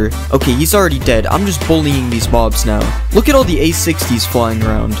villager. Okay, he's already dead. I'm just bullying these mobs now. Look at all the A60s flying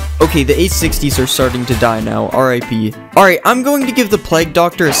around. Okay, the A60s are starting to die now. RIP. Alright, I'm going to give the Plague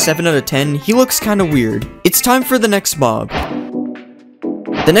Doctor a 7 out of 10. He looks kinda weird. It's time for the next mob.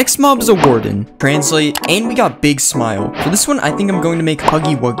 The next mob is a warden. Translate, and we got Big Smile. For this one, I think I'm going to make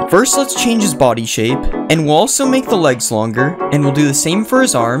Huggy Wuggy. First, let's change his body shape, and we'll also make the legs longer, and we'll do the same for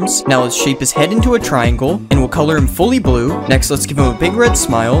his arms. Now let's shape his head into a triangle, and we'll color him fully blue. Next, let's give him a big red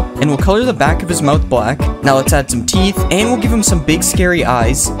smile, and we'll color the back of his mouth black. Now let's add some teeth, and we'll give him some big scary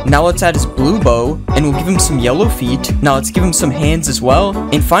eyes. Now let's add his blue bow, and we'll give him some yellow feet. Now let's give him some hands as well,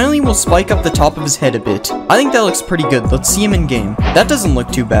 and finally we'll spike up the top of his head a bit. I think that looks pretty good. Let's see him in game. That doesn't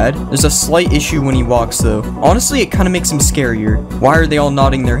look too bad. There's a slight issue when he walks though. Honestly, it kind of makes him scarier. Why are they all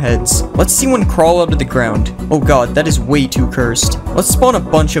nodding their heads? Let's see one crawl out of the ground. Oh god, that is way too cursed. Let's spawn a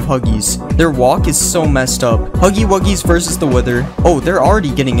bunch of Huggies. Their walk is so messed up. Huggy Wuggies versus the Wither. Oh, they're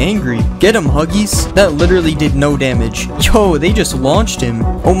already getting angry. Get him, Huggies. That literally did no damage. Yo, they just launched him.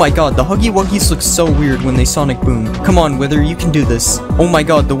 Oh my god, the Huggy Wuggies look so weird when they Sonic Boom. Come on, Wither, you can do this. Oh my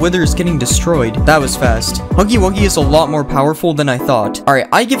god, the Wither is getting destroyed. That was fast. Huggy Wuggy is a lot more powerful than I thought. Alright,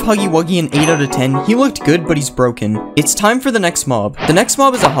 I give Huggy Wuggy an 8 out of 10. He looked good, but he's broken. It's time for the next mob. The next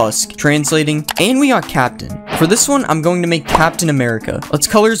mob is a husk. Translating, and we got Captain. For this one, I'm going to make Captain America. Let's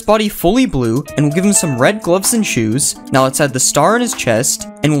color his body fully blue, and we'll give him some red gloves and shoes. Now let's add the star on his chest,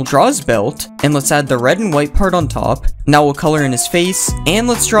 and we'll draw his belt, and let's add the red and white part on top. Now we'll color in his face, and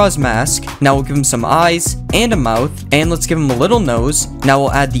let's draw his mask. Now we'll give him some eyes, and a mouth, and let's give him a little nose. Now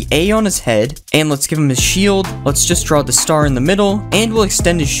we'll add the A on his head, and let's give him his shield. Let's just draw the star in the middle, and we'll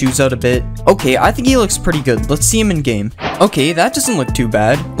extend his shoes out a bit. Okay, I think he looks pretty good. Let's see him in game. Okay, that doesn't look too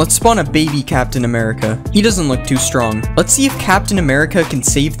bad. Let's spawn a baby Captain America. He doesn't look too strong. Let's see if Captain America can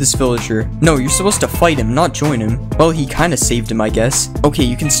save this villager. No, you're supposed to fight him, not join him. Well, he kinda saved him, I guess. Okay,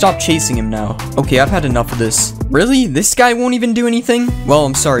 you can stop chasing him now. Okay, I've had enough of this. Really? This guy won't even do anything? Well,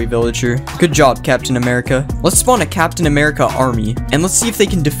 I'm sorry, villager. Good job, Captain America. Let's spawn a Captain America army, and let's see if they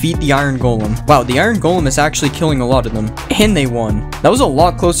can defeat the Iron Golem. Wow, the Iron Golem is actually killing a lot of them. And they won. That was a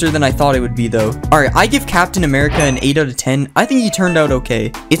lot closer than I thought it would be, though. Alright, I give Captain America an 8 out of 10. I think he turned out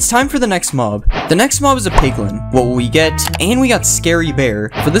okay. It's time for the next mob. The next mob is a piglin. What will we get? And we got Scary Bear.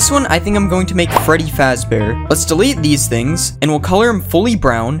 For this one, I think I'm going to make Freddy Fazbear. Let's delete these things, and we'll color him fully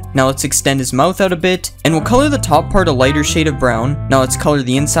brown. Now let's extend his mouth out a bit, and we'll color the top part a lighter shade of brown. Now let's color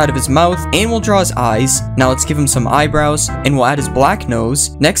the inside of his mouth, and we'll draw his eyes. Now let's give him some eyebrows, and we'll add his black nose.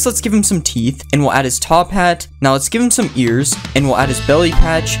 Next, let's give him some teeth, and we'll add his top hat. Now let's give him some ears, and we'll add his belly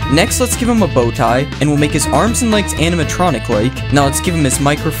patch. Next, let's give him a bow tie, and we'll make his arms and legs animatronic-like. Now let's give him his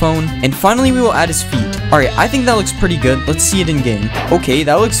microphone, and finally we will add his feet. Alright, I think that looks pretty good. Let's see it in game. Okay,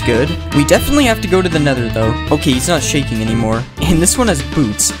 that looks good. We definitely have to go to the nether though. Okay, he's not shaking anymore. And this one has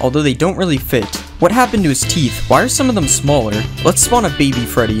boots, although they don't really fit. What happened to his teeth? Why are some of them smaller? Let's spawn a baby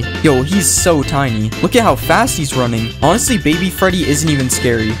Freddy. Yo, he's so tiny. Look at how fast he's running. Honestly, baby Freddy isn't even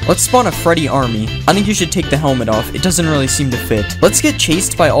scary. Let's spawn a Freddy army. I think you should take the helmet off. It doesn't really seem to fit. Let's get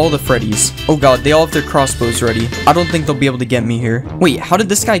chased by all the Freddys. Oh god, they all have their crossbows ready. I don't think they'll be able to get me here. Wait, how did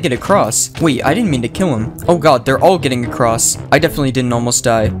this guy get across? Wait, I didn't mean to kill him. Oh god, they're all getting across. I definitely didn't almost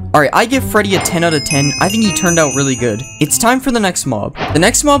die. Alright, I give Freddy a 10 out of 10. I think he turned out really good. It's time for the next mob. The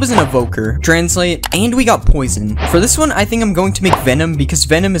next mob is an evoker. Translate. And we got poison. For this one, I think I'm going to make Venom because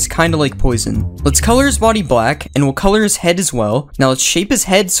Venom is kind of like poison. Let's color his body black, and we'll color his head as well. Now let's shape his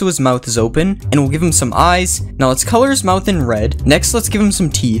head so his mouth is open, and we'll give him some eyes. Now let's color his mouth in red. Next, let's give him some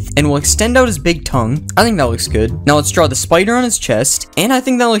teeth, and we'll extend out his big tongue. I think that looks good. Now let's draw the spider on his chest, and I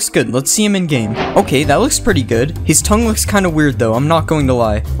think that looks good. Let's see him in game. Okay, that looks pretty good. His tongue looks kind of weird though, I'm not going to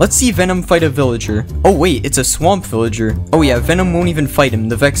lie. Let's see Venom fight a villager. Oh wait, it's a swamp villager. Oh yeah, Venom won't even fight him.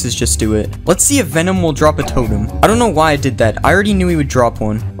 The Vexes just do it. Let's see if Venom will drop a totem. I don't know why I did that. I already knew he would drop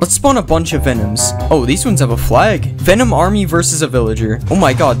one. Let's spawn a bunch of Venoms. Oh, these ones have a flag. Venom army versus a villager. Oh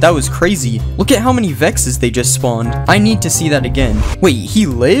my god, that was crazy. Look at how many Vexes they just spawned. I need to see that again. Wait, he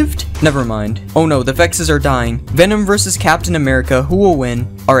lived? Never mind. Oh no, the Vexes are dying. Venom versus Captain America. Who will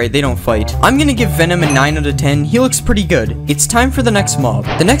win? Alright, they don't fight. I'm gonna give Venom a 9 out of 10. He looks pretty good. It's time for the next mob.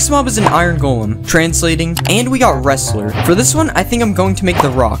 The next mob is an Iron Golem. Translating. And we got Wrestler. For this one, I think I'm going to make The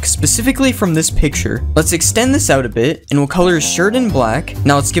Rock, specifically from this picture. Let's extend this out a bit, and we'll color his shirt in black.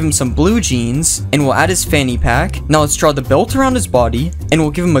 Now let's give him some blue jeans, and we'll add his fanny pack. Now let's draw the belt around his body, and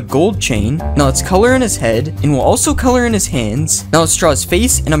we'll give him a gold chain. Now let's color in his head, and we'll also color in his hands. Now let's draw his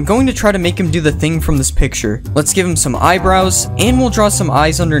face, and I'm going to try to make him do the thing from this picture. Let's give him some eyebrows, and we'll draw some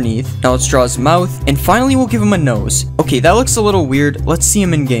eyes underneath. Now let's draw his mouth, and finally we'll give him a nose. Okay, that looks a little weird. Let's see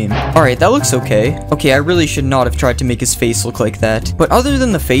him in game. Alright, that looks okay. Okay, I really should not have tried to make his face look like that. But other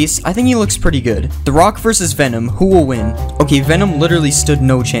than the face, I think he looks pretty good. The Rock versus Venom, who will win? Okay, Venom literally stood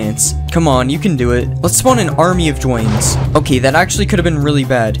no chance. Come on, you can do it. Let's spawn an army of Dwaynes. Okay, that actually could have been really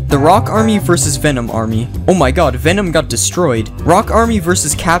bad. The Rock army versus Venom army. Oh my god, Venom got destroyed. Rock army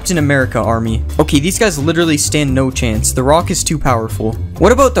versus Captain America army. Okay, these guys literally stand no chance. The Rock is too powerful.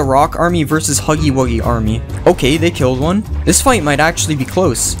 What about the Rock army versus Huggy Wuggy army? Okay, they killed one. This fight might actually be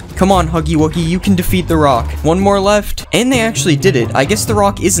close. Come on, Huggy Wuggy, you can defeat The Rock. One more left. And they actually did it. I guess The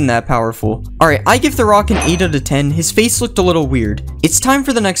Rock isn't that powerful. Alright, I give The Rock an 8 out of 10. His face looked a little weird. It's time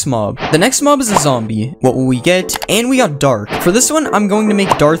for the next mob. The next mob is a zombie. What will we get? And we got Dark. For this one, I'm going to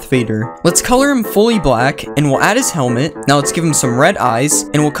make Darth Vader. Let's color him fully black, and we'll add his helmet. Now let's give him some red eyes,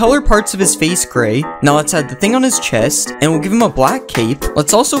 and we'll color parts of his face gray. Now let's add the thing on his chest, and we'll give him a black cape.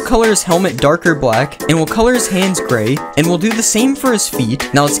 Let's also color his helmet darker black, and we'll color his hands gray, and we'll do the same for his feet.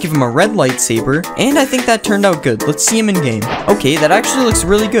 Now let's give him a red lightsaber, and I think that turned out good. Let's see him in game. Okay, that actually looks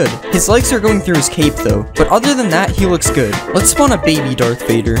really good. His legs are going through his cape though, but other than that, he looks good. Let's spawn a baby Darth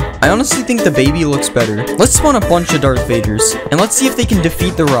Vader. I honestly think the baby looks better. Let's spawn a bunch of Darth Vaders, and let's see if they can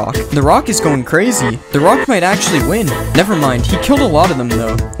defeat The Rock. The Rock is going crazy. The Rock might actually win. Never mind, he killed a lot of them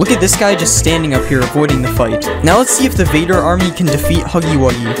though. Look at this guy just standing up here avoiding the fight. Now let's see if the Vader army can defeat Huggy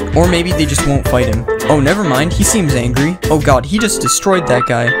Wuggy, or maybe they just won't fight him. Oh, never mind, he seems angry. Oh god, he just destroyed that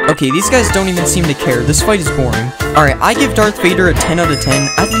guy. Okay, these guys don't even seem to care. This fight is boring. Alright, I give Darth Vader a 10 out of 10.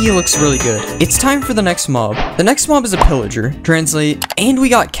 I think he looks really good. It's time for the next mob. The next mob is a pillager. Translate. And we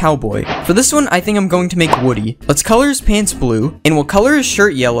got Cowboy. For this one, I think I'm going to make Woody. Let's color his pants blue, and we'll color his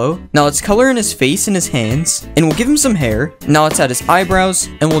shirt yellow. Now let's color in his face and his hands, and we'll give him some hair. Now let's add his eyebrows,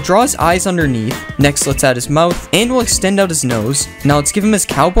 and we'll draw his eyes underneath. Next, let's add his mouth, and we'll extend out his nose. Now let's give him his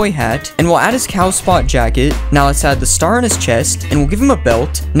cowboy hat, and we'll add his cow spot jacket. Now let's add the star on his chest, and we'll give him a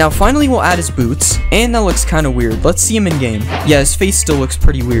belt. Now finally, we'll add his boots, and that looks kind of weird. Let's see him in game. Yeah, his face still looks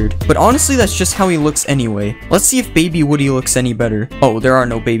pretty weird, but honestly, that's just how he looks anyway. Let's see if baby Woody looks any better. Oh, there are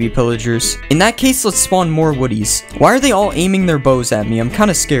no baby pillagers. In that case, let's spawn more Woodies. Why are they all aiming their bows at me? I'm kind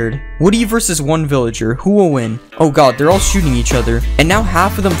of scared. Woody versus one villager. Who will win? Oh god, they're all shooting each other. And now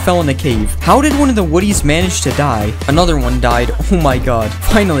half of them fell in a cave. How did one of the Woodies manage to die? Another one died. Oh my god.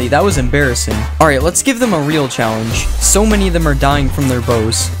 Finally, that was embarrassing. Alright, let's give them a real challenge. So many of them are dying from their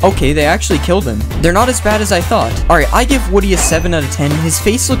bows. Okay, they actually killed him. They're not as bad as I thought. Alright, I give Woody a 7 out of 10. His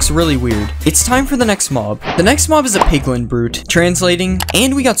face looks really weird. It's time for the next mob. The next mob is a piglin brute. Translating,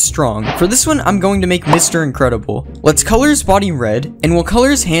 and we got strong. For this one, I'm going to make Mr. Incredible. Let's color his body red, and we'll color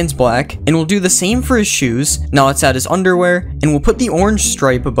his hands black, and we'll do the same for his shoes. Now let's add his underwear, and we'll put the orange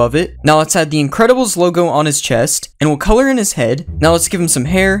stripe above it. Now let's add the Incredibles logo on his chest, and we'll color in his head. Now let's give him some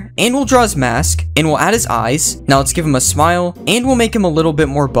hair, and we'll draw his mask, and we'll add his eyes. Now let's give him a smile, and we'll make him a little bit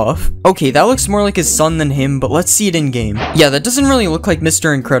more buff. Okay, that looks more like his son than him, but let's see it in game. Yeah, that doesn't really look like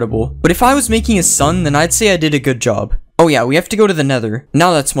Mr. Incredible, but if I was making his son, then I'd say I did a good job. Oh yeah, we have to go to the Nether.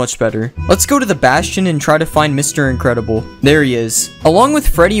 Now that's much better. Let's go to the Bastion and try to find Mr. Incredible. There he is. Along with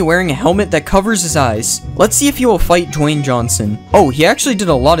Freddy wearing a helmet that covers his eyes. Let's see if he will fight Dwayne Johnson. Oh, he actually did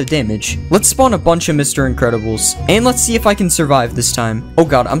a lot of damage. Let's spawn a bunch of Mr. Incredibles. And let's see if I can survive this time. Oh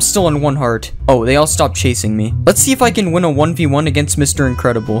god, I'm still on 1 heart. Oh, they all stopped chasing me. Let's see if I can win a 1v1 against Mr.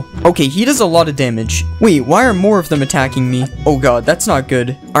 Incredible. Okay, he does a lot of damage. Wait, why are more of them attacking me? Oh god, that's not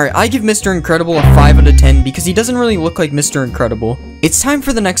good. Alright, I give Mr. Incredible a 5 out of 10 because he doesn't really look like Mr. Incredible. It's time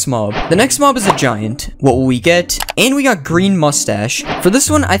for the next mob. The next mob is a giant. What will we get? And we got green mustache. For this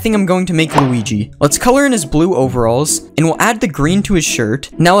one, I think I'm going to make Luigi. Let's color in his blue overalls, and we'll add the green to his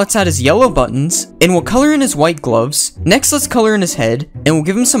shirt. Now let's add his yellow buttons, and we'll color in his white gloves. Next, let's color in his head, and we'll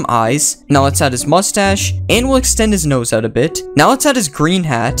give him some eyes. Now let's add his mustache, and we'll extend his nose out a bit. Now let's add his green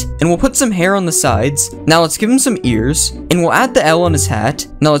hat, and we'll put some hair on the sides. Now let's give him some ears, and we'll add the L on his hat.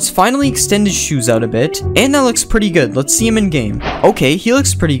 Now let's finally extend his shoes out a bit, and that looks pretty good. Let's see him in game. Okay, he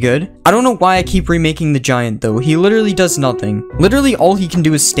looks pretty good. I don't know why I keep remaking the giant though. He literally does nothing. Literally all he can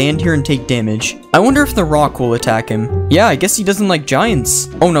do is stand here and take damage. I wonder if the rock will attack him. Yeah, I guess he doesn't like giants.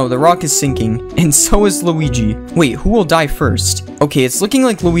 Oh no, the rock is sinking. And so is Luigi. Wait, who will die first? Okay, it's looking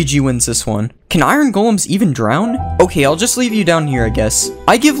like Luigi wins this one. Can iron golems even drown? Okay, I'll just leave you down here, I guess.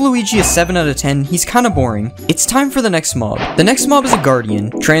 I give Luigi a 7 out of 10. He's kind of boring. It's time for the next mob. The next mob is a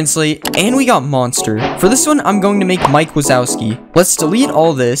guardian. Translate, and we got monster. For this one, I'm going to make Mike Wazowski. Let's delete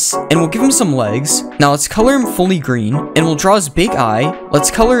all this, and we'll give him some legs. Now let's color him fully green, and we'll draw his big eye. Let's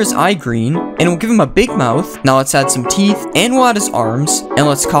color his eye green, and we'll give him a big mouth. Now let's add some teeth, and we'll add his arms, and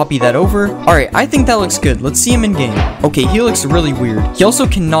let's copy that over. Alright, I think that looks good. Let's see him in game. Okay, he looks really weird. He also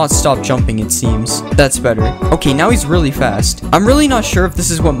cannot stop jumping, it seems. That's better. Okay, now he's really fast. I'm really not sure if this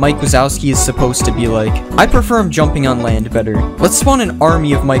is what Mike Wazowski is supposed to be like. I prefer him jumping on land better. Let's spawn an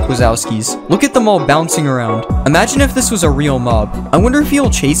army of Mike Wazowskis. Look at them all bouncing around. Imagine if this was a real mob. I wonder if he'll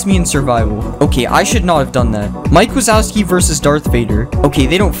chase me in survival. Okay, I should not have done that. Mike Wazowski versus Darth Vader. Okay,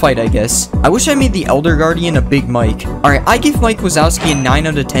 they don't fight, I guess. I wish I made the Elder Guardian a big Mike. Alright, I give Mike Wazowski a 9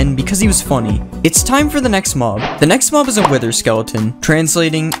 out of 10 because he was funny. It's time for the next mob. The next mob is a wither skeleton.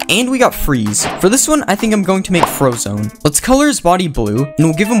 Translating, and we got freeze. For this one, I think I'm going to make Frozone. Let's color his body blue, and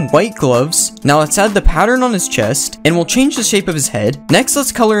we'll give him white gloves. Now let's add the pattern on his chest, and we'll change the shape of his head. Next,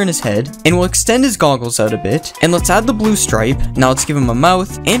 let's color in his head, and we'll extend his goggles out a bit. And let's add the blue stripe. Now let's give him a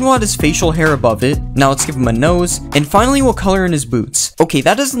mouth, and we'll add his facial hair above it. Now let's give him a nose, and finally we'll color in his boots. Okay,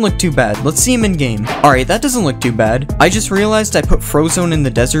 that doesn't look too bad. Let's see him in game. Alright, that doesn't look too bad. I just realized I put Frozone in the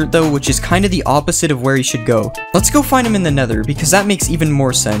desert though, which is kind of the opposite of where he should go. Let's go find him in the Nether, because that makes even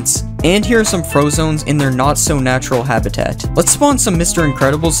more sense. And here are some Frozones in their not so natural habitat. Let's spawn some Mr.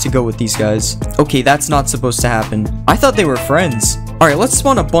 Incredibles to go with these guys. Okay, that's not supposed to happen. I thought they were friends. Alright, let's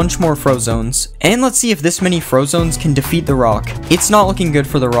spawn a bunch more Frozones. And let's see if this many Frozones can defeat the rock. It's not looking good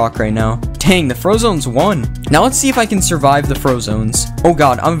for the rock right now. Dang, the Frozones won. Now let's see if I can survive the Frozones. Oh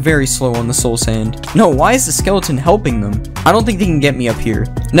god, I'm very slow on the soul sand. No, why is the skeleton helping them? I don't think they can get me up here.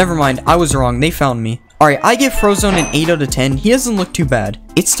 Never mind, I was wrong, they found me. Alright, I give Frozone an 8 out of 10. He doesn't look too bad.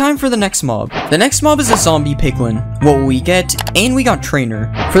 It's time for the next mob. The next mob is a zombie piglin. What will we get? And we got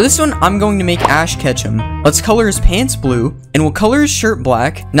trainer. For this one, I'm going to make Ash Ketchum. Let's color his pants blue, and we'll color his shirt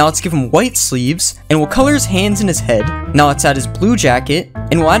black. Now let's give him white sleeves, and we'll color his hands and his head. Now let's add his blue jacket,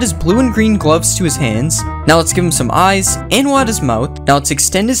 and we'll add his blue and green gloves to his hands. Now let's give him some eyes, and we'll add his mouth. Now let's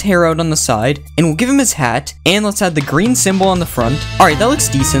extend his hair out on the side, and we'll give him his hat, and let's add the green symbol on the front. Alright, that looks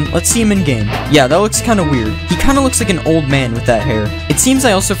decent. Let's see him in game. Yeah, that looks kind of weird. He kind of looks like an old man with that hair. It seems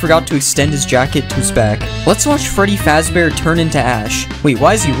I also forgot to extend his jacket to his back. Let's watch Freddy Fazbear turn into Ash. Wait,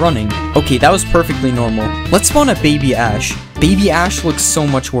 why is he running? Okay, that was perfectly normal. Let's spawn a baby Ash. Baby Ash looks so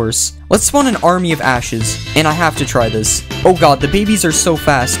much worse. Let's spawn an army of Ashes, and I have to try this. Oh god, the babies are so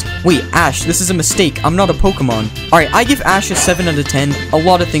fast. Wait, Ash, this is a mistake. I'm not a Pokemon. Alright, I give Ash a 7 out of 10. A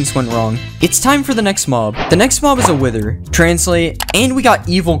lot of things went wrong. It's time for the next mob. The next mob is a Wither. Translate, and we got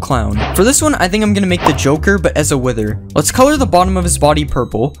Evil Clown. For this one, I think I'm gonna make the Joker, but as a Wither. Let's color the bottom of his body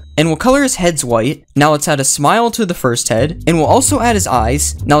purple, and we'll color his heads white. Now let's add a smile to the first head, and we'll also add his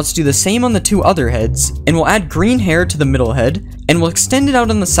eyes. Now let's do the same on the 2 other heads, and we'll add green hair to the middle head, and we'll extend it out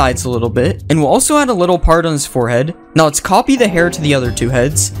on the sides a little bit, and we'll also add a little part on his forehead. Now let's copy the hair to the other 2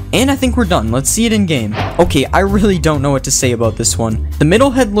 heads, and I think we're done. Let's see it in game. Okay, I really don't know what to say about this one. The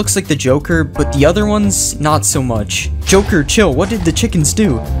middle head looks like the Joker, but the other ones, not so much. Joker, chill, what did the chickens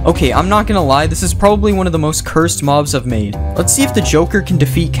do? Okay, I'm not gonna lie, this is probably one of the most cursed mobs I've made. Let's see if the Joker can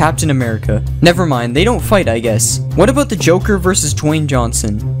defeat Captain America. Never mind, they don't fight, I guess. What about the Joker versus Dwayne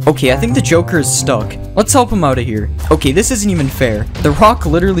Johnson? Okay, I think the Joker is stuck. Let's help him out of here. Okay, this isn't even fair. The Rock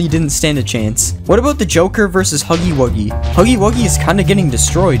literally didn't stand a chance. What about the Joker versus Huggy Wuggy? Huggy Wuggy is kinda getting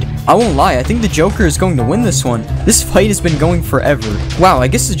destroyed. I won't lie, I think the Joker is going to win this one. This fight has been going forever. Wow, I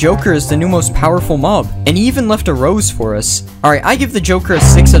guess the Joker is the new most powerful mob. And he even left a rose for us. Alright, I give the Joker a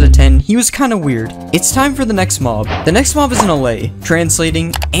 6 out of 10. He was kinda weird. It's time for the next mob. The next mob is an LA.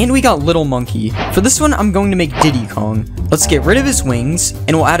 Translating, and we got Little Monkey. For this one, I'm going to make Diddy Kong. Let's get rid of his wings,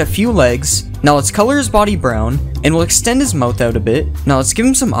 and we'll add a few legs. Now let's color his body brown, and we'll extend his mouth out a bit. Now let's give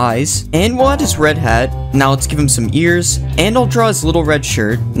him some eyes, and we'll add his red hat. Now let's give him some ears, and I'll draw his little red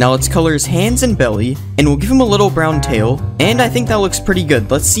shirt. Now let's color his hands and belly, and we'll give him a little brown tail, and I think that looks pretty good.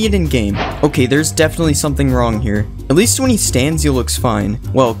 Let's see it in game. Okay, there's definitely something wrong here. At least when he stands, he looks fine.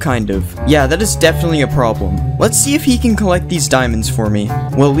 Well, kind of. Yeah, that is definitely a problem. Let's see if he can collect these diamonds for me.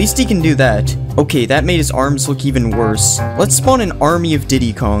 Well, at least he can do that. Okay, that made his arms look even worse. Let's spawn an army of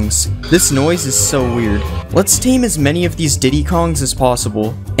Diddy Kongs. This noise is so weird. Let's tame as many of these Diddy Kongs as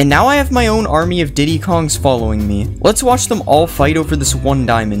possible. And now I have my own army of Diddy Kongs following me. Let's watch them all fight over this one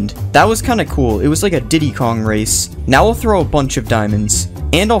diamond. That was kinda cool. It was like a Diddy Kong race. Now I'll throw a bunch of diamonds.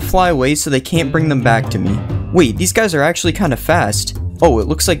 And I'll fly away so they can't bring them back to me. Wait, these guys are actually kinda fast. Oh, it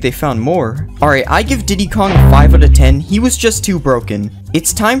looks like they found more. Alright, I give Diddy Kong a 5 out of 10. He was just too broken.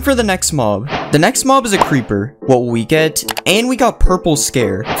 It's time for the next mob. The next mob is a creeper. What will we get? And we got Purple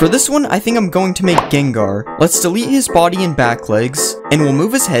Scare. For this one, I think I'm going to make Gengar. Let's delete his body and back legs, and we'll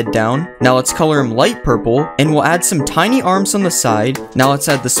move his head down. Now let's color him light purple, and we'll add some tiny arms on the side. Now let's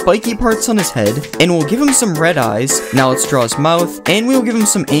add the spiky parts on his head, and we'll give him some red eyes. Now let's draw his mouth, and we'll give him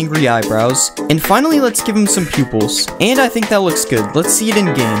some angry eyebrows. And finally, let's give him some pupils. And I think that looks good. Let's see it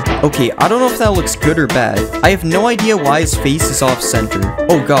in game. Okay, I don't know if that looks good or bad. I have no idea why his face is off center.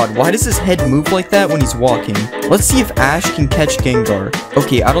 Oh god, why does his head move like that when he's walking? Let's see if Ash can catch Gengar.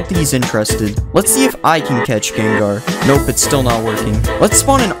 Okay, I don't think he's interested. Let's see if I can catch Gengar. Nope, it's still not working. Let's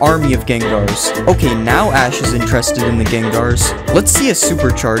spawn an army of Gengars. Okay, now Ash is interested in the Gengars. Let's see a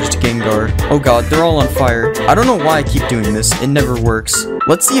supercharged Gengar. Oh god, they're all on fire. I don't know why I keep doing this. It never works.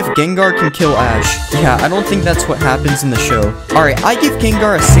 Let's see if Gengar can kill Ash. Yeah, I don't think that's what happens in the show. Alright, I give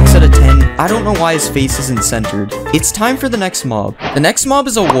Gengar a 6 out of 10. I don't know why his face isn't centered. It's time for the next mob. The next mob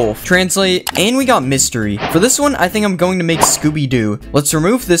is a wolf. Translate, and we got Mystery. For this one, I think I'm going to make Scooby-Doo. Let's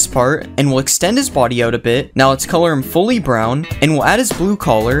remove this part, and we'll extend his body out a bit. Now let's color him fully brown, and we'll add his blue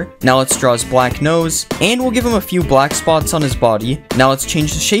collar. Now let's draw his black nose, and we'll give him a few black spots on his body. Now let's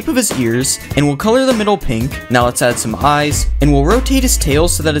change the shape of his ears, and we'll color the middle pink. Now let's add some eyes, and we'll rotate his tail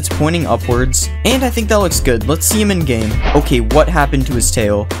so that it's pointing upwards. And I think that looks good. Let's see him in game. Okay, what happened to his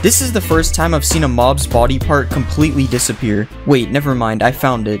tail? This is the first time I've seen a mob's body part completely disappear. Wait, never mind, I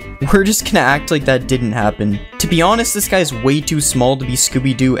found it. We're just gonna act like that didn't happen. To be honest, this guy's way too small to be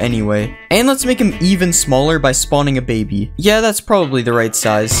Scooby-Doo anyway. And let's make him even smaller by spawning a baby. Yeah, that's probably the right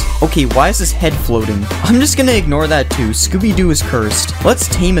size. Okay, why is his head floating? I'm just gonna ignore that too. Scooby-Doo is cursed. Let's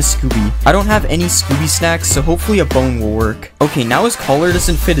tame a Scooby. I don't have any Scooby snacks, so hopefully a bone will work. Okay, now his collar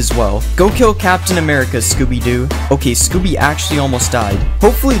doesn't fit as well. Go kill Captain America, Scooby-Doo. Okay, Scooby actually almost died.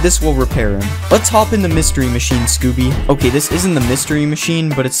 Hopefully this will repair him. Let's hop in the mystery machine, Scooby. Okay, this isn't the mystery machine,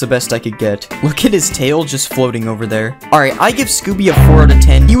 but it's the best I could get. Look at his tail just floating over there. Alright, I give Scooby a 4 out of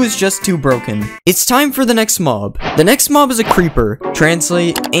 10. He was just too broken. It's time for the next mob. The next mob is a creeper.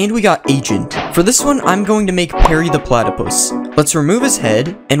 Translate, and we got Agent. For this one, I'm going to make Perry the Platypus. Let's remove his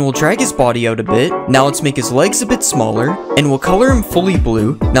head, and we'll drag his body out a bit. Now let's make his legs a bit smaller, and we'll color him fully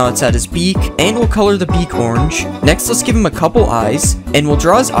blue. Now let's add his beak, and we'll color the beak orange. Next, let's give him a couple eyes, and we'll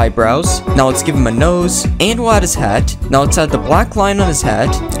draw his eyebrows. Now let's give him a nose, and we'll add his hat. Now let's add the black line on his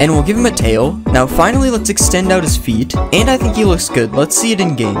hat, and we'll give him a tail. Now finally, let's extend out his feet, paint, and I think he looks good. Let's see it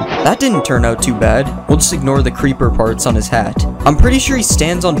in game. That didn't turn out too bad. We'll just ignore the creeper parts on his hat. I'm pretty sure he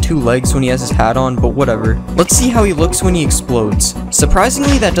stands on 2 legs when he has his hat on, but whatever. Let's see how he looks when he explodes.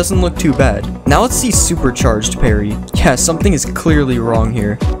 Surprisingly, that doesn't look too bad. Now let's see supercharged parry. Yeah, something is clearly wrong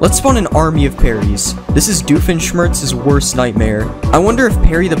here. Let's spawn an army of parries. This is Doofenshmirtz's worst nightmare. I wonder if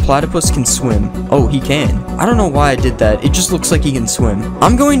Perry the Platypus can swim. Oh, he can. I don't know why I did that. It just looks like he can swim.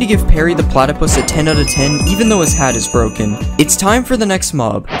 I'm going to give Perry the Platypus a 10 out of 10, even though his hat is broken. It's time for the next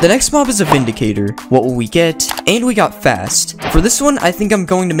mob. The next mob is a Vindicator. What will we get? And we got Fast. For this one, I think I'm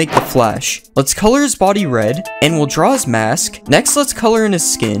going to make the Flash. Let's color his body red, and we'll draw his mask. Next, let's color in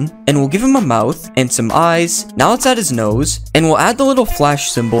his skin, and we'll give him a mouth and some eyes. Now let's add his nose, and we'll add the little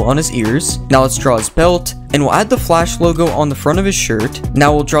Flash symbol on his ears. Now let's draw his belt, and we'll add the Flash logo on the front of his shirt.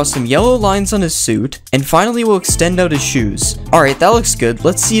 Now we'll draw some yellow lines on his suit, and finally we'll extend out his shoes. Alright, that looks good.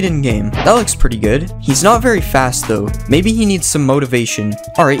 Let's see it in game. That looks pretty good. He's not very fast though. Maybe he needs some motivation.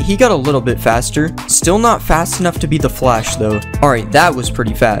 Alright, he got a little bit faster. Still not fast enough to be the Flash though. Alright, that was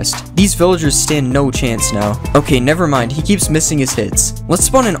pretty fast. These villagers stand no chance now. Okay, never mind. He keeps missing his hits. Let's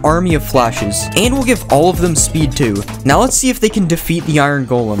spawn an army of Flashes, and we'll give all of them speed too. Now let's see if they can defeat the Iron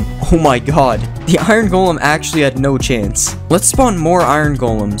Golem. Oh my god. The Iron Golem actually had no chance. Let's spawn more Iron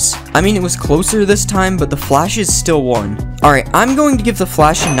Golems. I mean, it was closer this time, but the Flashes still won. Alright, I'm going to give the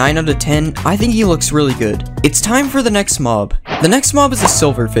Flash a 9 out of 10. I think he looks really good. It's time for the next mob. The next mob is a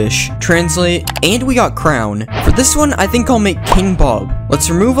Silverfish. Translate, and we got Crown. For this one, I think I'll make King Bob. Let's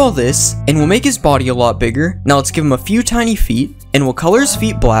remove all this, and we'll make his body a lot bigger. Now let's give him a few tiny feet, and we'll color his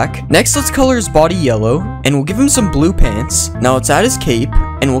feet black. Next, let's color his body yellow, and we'll give him some blue pants. Now let's add his cape,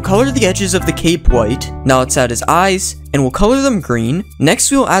 and we'll color the edges of the cape white. Now let's add his eyes, and we'll color them green. Next,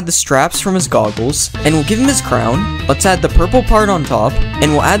 we'll add the straps from his goggles, and we'll give him his crown. Let's add the purple part on top,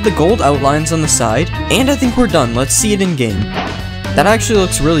 and we'll add the gold outlines on the side, and I think we're done. Let's see it in game. That actually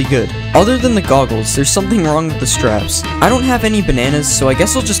looks really good. Other than the goggles, there's something wrong with the straps. I don't have any bananas, so I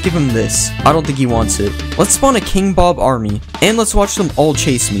guess I'll just give him this. I don't think he wants it. Let's spawn a King Bob army, and let's watch them all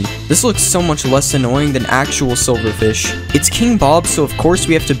chase me. This looks so much less annoying than actual Silverfish. It's King Bob, so of course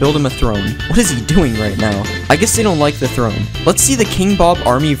we have to build him a throne. What is he doing right now? I guess they don't like the throne. Let's see the King Bob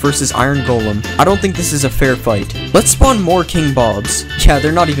army versus Iron Golem. I don't think this is a fair fight. Let's spawn more King Bobs. Yeah,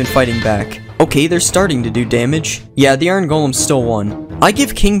 they're not even fighting back. Okay, they're starting to do damage. Yeah, the Iron Golem still won. I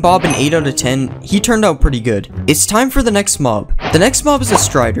give King Bob an 8 out of 10. He turned out pretty good. It's time for the next mob. The next mob is a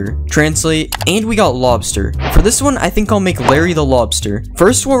Strider. Translate, and we got Lobster. For this one, I think I'll make Larry the Lobster.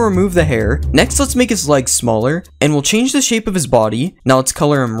 First, we'll remove the hair. Next, let's make his legs smaller, and we'll change the shape of his body. Now let's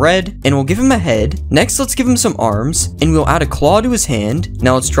color him red, and we'll give him a head. Next, let's give him some arms, and we'll add a claw to his hand.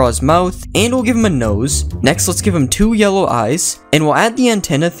 Now let's draw his mouth, and we'll give him a nose. Next, let's give him 2 yellow eyes, and we'll add the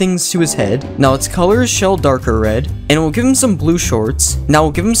antenna things to his head. Now let's color his shell darker red, and we'll give him some blue shorts. Now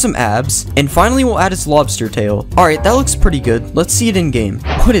we'll give him some abs, and finally we'll add his lobster tail. Alright, that looks pretty good. Let's see it in game.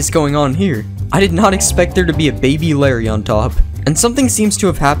 What is going on here? I did not expect there to be a baby Larry on top. And something seems to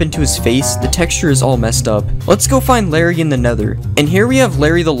have happened to his face. The texture is all messed up. Let's go find Larry in the nether. And here we have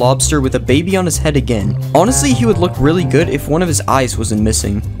Larry the Lobster with a baby on his head again. Honestly, he would look really good if one of his eyes wasn't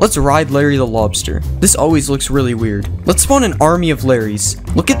missing. Let's ride Larry the Lobster. This always looks really weird. Let's spawn an army of Larrys.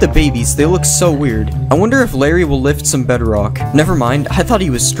 Look at the babies, they look so weird. I wonder if Larry will lift some bedrock. Never mind, I thought he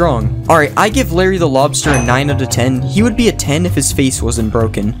was strong. Alright, I give Larry the Lobster a 9 out of 10. He would be a 10 if his face wasn't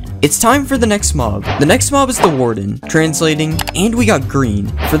broken. It's time for the next mob. The next mob is the Warden. Translating, and we got Green.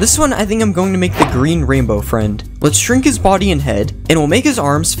 For this one, I think I'm going to make the Green Rainbow Friend. Let's shrink his body and head, and we'll make his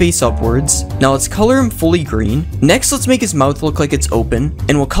arms face upwards. Now let's color him fully green. Next, let's make his mouth look like it's open,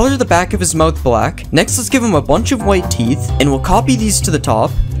 and we'll color the back of his mouth black. Next, let's give him a bunch of white teeth, and we'll copy these to the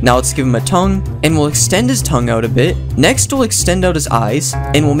top. Now let's give him a tongue, and we'll extend his tongue out a bit. Next, we'll extend out his eyes,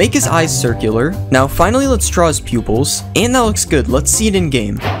 and we'll make his eyes circular. Now finally, let's draw his pupils, and that looks good. Let's see it in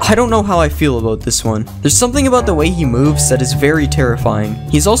game. I don't know how I feel about this one. There's something about the way he moves that is very terrifying.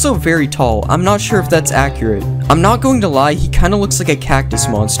 He's also very tall. I'm not sure if that's accurate. I'm not going to lie, he kind of looks like a cactus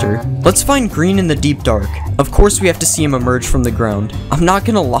monster. Let's find Green in the deep dark. Of course we have to see him emerge from the ground. I'm not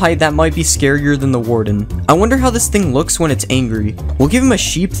gonna lie, that might be scarier than the Warden. I wonder how this thing looks when it's angry. We'll give him a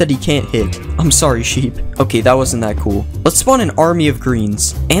sheep that he can't hit. I'm sorry, sheep. Okay, that wasn't that cool. Let's spawn an army of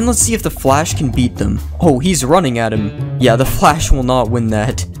greens, and let's see if the Flash can beat them. Oh, he's running at him. Yeah, the Flash will not win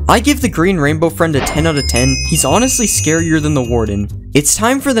that. I give the Green Rainbow Friend a 10 out of 10. He's honestly scarier than the Warden. It's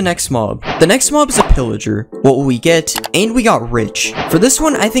time for the next mob. The next mob is a Pillager. What will we get? And we got Rich. For this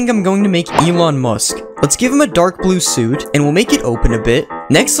one, I think I'm going to make Elon Musk. Let's give him a dark blue suit, and we'll make it open a bit.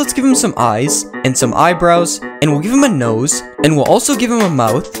 Next, let's give him some eyes, and some eyebrows, and we'll give him a nose, and we'll also give him a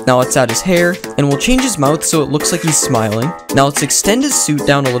mouth. Now let's add his hair, and we'll change his mouth so it looks like he's smiling. Now let's extend his suit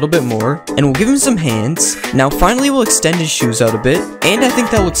down a little bit more, and we'll give him some hands. Now finally we'll extend his shoes out a bit, and I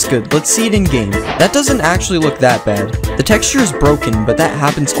think that looks good. Let's see it in game. That doesn't actually look that bad. The texture is broken, but that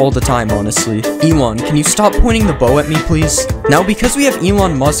happens all the time, honestly. Elon, can you stop pointing the bow at me, please? Now because we have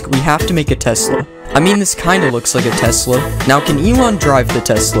Elon Musk, we have to make a Tesla. I mean, this kinda looks like a Tesla. Now, can Elon drive the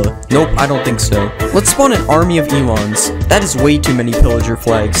Tesla? Nope, I don't think so. Let's spawn an army of Elons. That is way too many pillager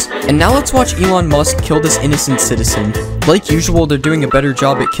flags. And now let's watch Elon Musk kill this innocent citizen. Like usual, they're doing a better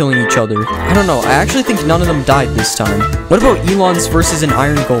job at killing each other. I don't know, I actually think none of them died this time. What about Elon's versus an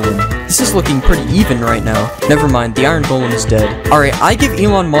Iron Golem? This is looking pretty even right now. Never mind, the Iron Golem is dead. Alright, I give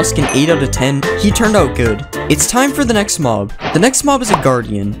Elon Musk an 8 out of 10. He turned out good. It's time for the next mob. The next mob is a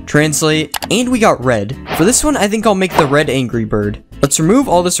Guardian. Translate, and we got red. For this one, I think I'll make the red Angry Bird. Let's remove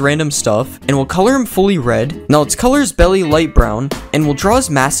all this random stuff, and we'll color him fully red. Now let's color his belly light brown, and we'll draw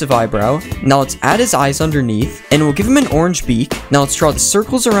his massive eyebrow. Now let's add his eyes underneath, and we'll give him an orange beak. Now let's draw the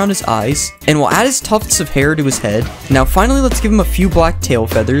circles around his eyes, and we'll add his tufts of hair to his head. Now finally, let's give him a few black tail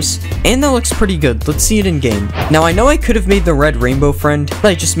feathers, and that looks pretty good. Let's see it in game. Now I know I could have made the red rainbow friend, but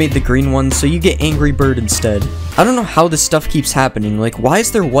I just made the green one, so you get Angry Bird instead. I don't know how this stuff keeps happening. Like, why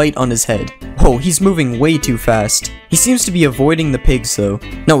is there white on his head? Whoa, he's moving way too fast. He seems to be avoiding the pigs though.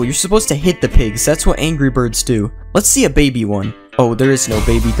 No, you're supposed to hit the pigs. That's what Angry Birds do. Let's see a baby one. Oh, there is no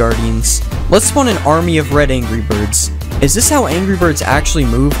baby Guardians. Let's spawn an army of red Angry Birds. Is this how Angry Birds actually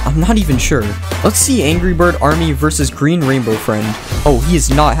move? I'm not even sure. Let's see Angry Bird army versus green rainbow friend. Oh, he is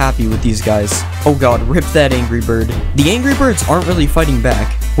not happy with these guys. Oh god, rip that Angry Bird. The Angry Birds aren't really fighting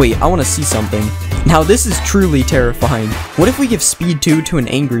back. Wait, I want to see something. Now this is truly terrifying. What if we give speed 2 to an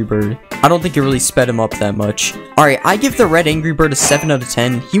Angry Bird? I don't think it really sped him up that much. Alright, I give the red Angry Bird a 7 out of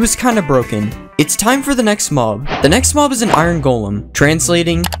 10. He was kinda broken. It's time for the next mob. The next mob is an Iron Golem.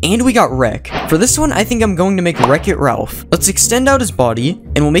 Translating, and we got Wreck. For this one, I think I'm going to make Wreck-It Ralph. Let's extend out his body,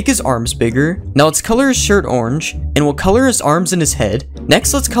 and we'll make his arms bigger. Now let's color his shirt orange, and we'll color his arms and his head.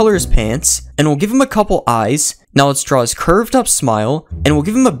 Next, let's color his pants, and we'll give him a couple eyes. Now let's draw his curved up smile, and we'll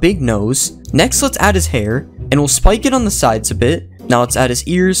give him a big nose. Next, let's add his hair, and we'll spike it on the sides a bit. Now let's add his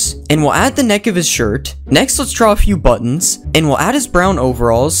ears, and we'll add the neck of his shirt. Next, let's draw a few buttons, and we'll add his brown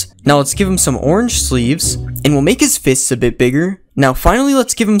overalls. Now let's give him some orange sleeves, and we'll make his fists a bit bigger. Now finally,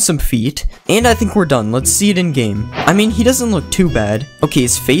 let's give him some feet, and I think we're done. Let's see it in game. I mean, he doesn't look too bad. Okay,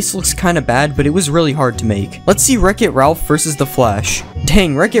 his face looks kinda bad, but it was really hard to make. Let's see Wreck-It Ralph versus the Flash.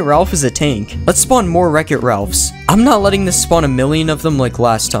 Dang, Wreck-It Ralph is a tank. Let's spawn more Wreck-It Ralphs. I'm not letting this spawn a million of them like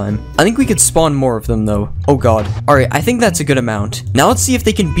last time. I think we could spawn more of them though. Oh god. Alright, I think that's a good amount. Now let's see if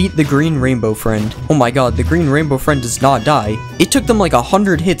they can beat the green rainbow friend. Oh my god, the green rainbow friend does not die. It took them like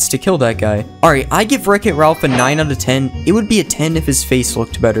 100 hits to kill that guy. Alright, I give Wreck-It Ralph a 9 out of 10. It would be a 10 if his face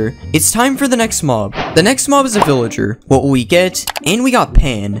looked better. It's time for the next mob. The next mob is a villager. What will we get? And we got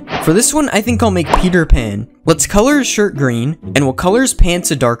Pan. For this one, I think I'll make Peter Pan. Let's color his shirt green, and we'll color his pants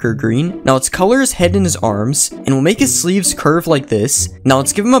a darker green. Now let's color his head and his arms, and we'll make his sleeves curve like this. Now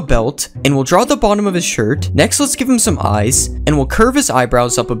let's give him a belt, and we'll draw the bottom of his shirt. Next, let's give him some eyes, and we'll curve his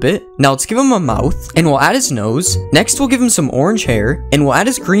eyebrows up a bit. Now let's give him a mouth, and we'll add his nose. Next, we'll give him some orange hair, and we'll add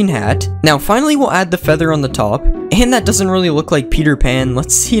his green hat. Now finally, we'll add the feather on the top. And that doesn't really look like Peter Pan.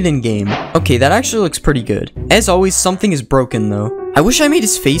 Let's see it in game. Okay, that actually looks pretty good. As always, something is broken though. I wish I made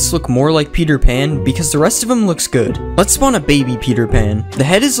his face look more like Peter Pan because the rest of him looks good. Let's spawn a baby Peter Pan. The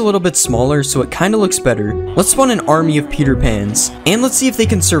head is a little bit smaller, so it kinda looks better. Let's spawn an army of Peter Pans. And let's see if they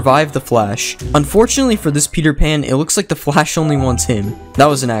can survive the Flash. Unfortunately for this Peter Pan, it looks like the Flash only wants him. That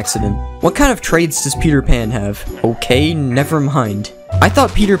was an accident. What kind of traits does Peter Pan have? Okay, never mind. I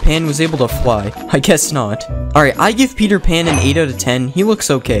thought Peter Pan was able to fly. I guess not. Alright, I give Peter Pan an 8 out of 10. He looks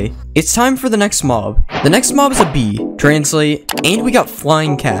okay. It's time for the next mob. The next mob is a bee. Translate, and we got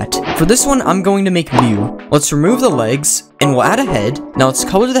Flying Cat. For this one, I'm going to make Mew. Let's remove the legs, and we'll add a head. Now let's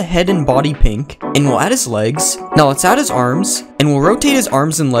color the head and body pink, and we'll add his legs. Now let's add his arms, and we'll rotate his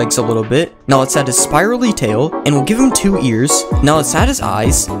arms and legs a little bit. Now let's add his spirally tail, and we'll give him 2 ears. Now let's add his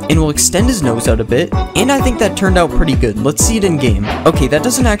eyes, and we'll extend his nose out a bit. And I think that turned out pretty good. Let's see it in game. Okay, that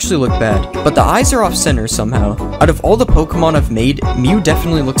doesn't actually look bad, but the eyes are off center somehow. Out of all the Pokemon I've made, Mew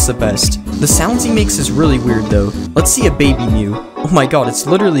definitely looks the best. The sounds he makes is really weird though. Let's see a baby Mew. Oh my god, it's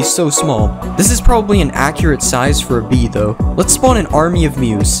literally so small. This is probably an accurate size for a bee though. Let's spawn an army of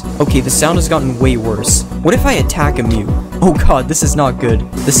Mews. Okay, the sound has gotten way worse. What if I attack a Mew? Oh god, this is not good.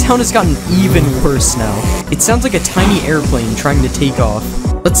 The sound has gotten even worse now. It sounds like a tiny airplane trying to take off.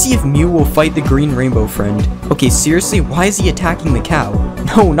 Let's see if Mew will fight the green rainbow friend. Okay, seriously, why is he attacking the cow?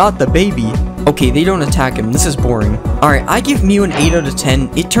 No, not the baby. Okay, they don't attack him. This is boring. Alright, I give Mew an 8 out of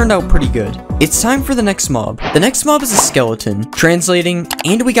 10. It turned out pretty good. It's time for the next mob. The next mob is a skeleton. Translating,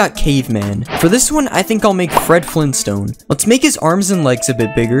 and we got Caveman. For this one, I think I'll make Fred Flintstone. Let's make his arms and legs a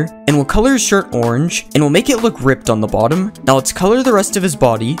bit bigger, and we'll color his shirt orange, and we'll make it look ripped on the bottom. Now let's color the rest of his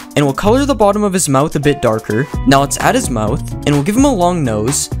body, and we'll color the bottom of his mouth a bit darker. Now let's add his mouth, and we'll give him a long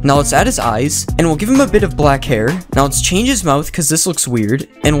nose. Now let's add his eyes, and we'll give him a bit of black hair. Now let's change his mouth because this looks weird,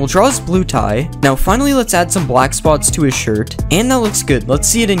 and we'll draw his blue tie. Now finally let's add some black spots to his shirt, and that looks good. Let's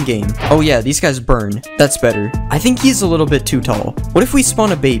see it in game. Oh yeah, these guys burn. That's better. I think he's a little bit too tall. What if we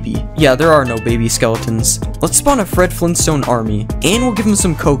spawn a baby? Yeah, there are no baby skeletons. Let's spawn a Fred Flintstone army, and we'll give him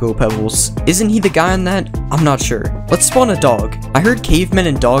some Cocoa Pebbles. Isn't he the guy on that? I'm not sure. Let's spawn a dog. I heard cavemen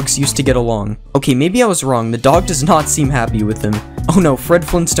and dogs used to get along. Okay, maybe I was wrong. The dog does not seem happy with him. Oh no, Fred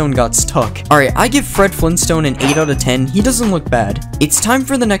Flintstone got stuck. Alright, I give Fred Flintstone an 8 out of 10. He doesn't look bad. It's time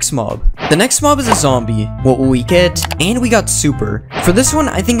for the next mob. The next mob is a zombie. What will we get? And we got Super. For this one,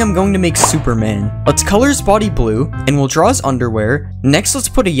 I think I'm going to make Superman. Let's color his body blue, and we'll draw his underwear. Next, let's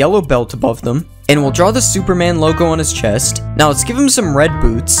put a yellow belt above them, and we'll draw the Superman logo on his chest. Now let's give him some red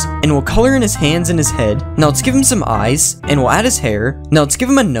boots, and we'll color in his hands and his head. Now let's give him some eyes, and we'll add his hair. Now let's give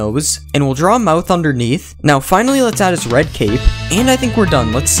him a nose, and we'll draw a mouth underneath. Now finally let's add his red cape, and I think we're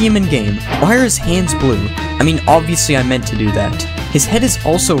done. Let's see him in game. Why are his hands blue? I mean, obviously I meant to do that. His head is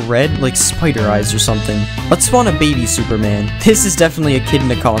also red, like spider eyes or something. Let's spawn a baby Superman. This is definitely a kid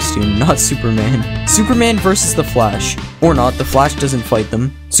in a costume, not Superman. Superman versus the Flash. Or not, the Flash doesn't fight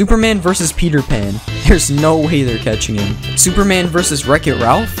them. Superman versus Peter Pan. There's no way they're catching him. Superman versus Wreck-It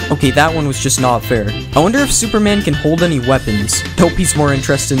Ralph? Okay, that one was just not fair. I wonder if Superman can hold any weapons. Nope, he's more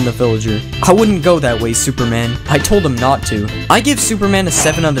interested in the villager. I wouldn't go that way, Superman. I told him not to. I give Superman a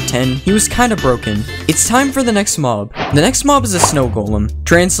 7 out of 10. He was kinda broken. It's time for the next mob. The next mob is a snow golem.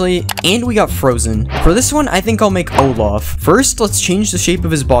 Translate, and we got Frozen. For this one, I think I'll make Olaf. First, let's change the shape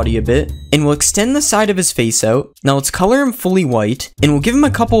of his body a bit, and we'll extend the side of his face out. Now let's color him fully white, and we'll give him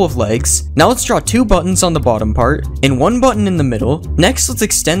a couple of legs. Now let's draw 2 buttons on the bottom part, and 1 button in the middle. Next, let's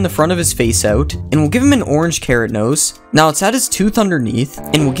extend the front of his face out, and we'll give him an orange carrot nose. Now let's add his tooth underneath,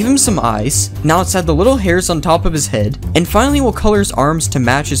 and we'll give him some eyes. Now let's add the little hairs on top of his head, and finally we'll color his arms to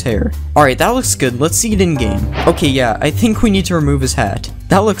match his hair. Alright, that looks good. Let's see it in game. Okay, yeah, I think we need to remove his hat.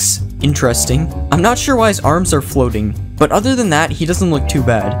 That looks interesting. I'm not sure why his arms are floating, but other than that, he doesn't look too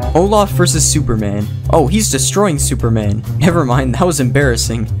bad. Olaf versus Superman. Oh, he's destroying Superman. Never mind, that was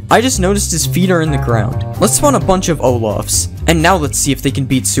embarrassing. I just noticed his feet are in the ground. Let's spawn a bunch of Olafs. And now let's see if they can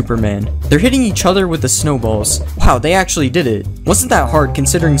beat Superman. They're hitting each other with the snowballs. Wow, they actually did it. Wasn't that hard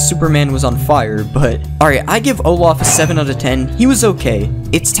considering Superman was on fire, but... Alright, I give Olaf a 7 out of 10. He was okay.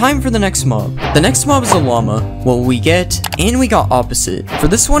 It's time for the next mob. The next mob is a llama. What will we get? And we got opposite. For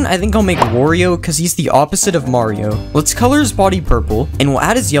this one, I think I'll make Wario because he's the opposite of Mario. Let's color his body purple, and we'll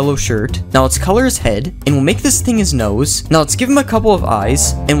add his yellow shirt. Now let's color his head, and we'll make this thing his nose. Now let's give him a couple of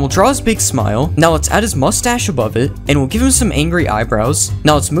eyes, and we'll draw his big smile. Now let's add his mustache above it, and we'll give him some angry eyebrows.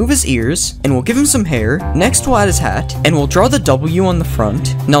 Now let's move his ears, and we'll give him some hair. Next we'll add his hat, and we'll draw the W on the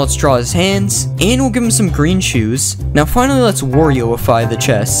front. Now let's draw his hands, and we'll give him some green shoes. Now finally let's Wario-ify the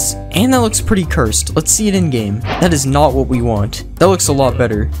chests. And that looks pretty cursed. Let's see it in game. That is not what we want. That looks a lot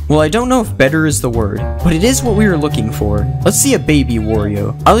better. Well, I don't know if better is the word, but it is what we were looking for. Let's see a baby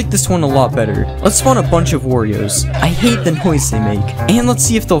Wario. I like this one a lot better. Let's spawn a bunch of Warios. I hate the noise they make. And let's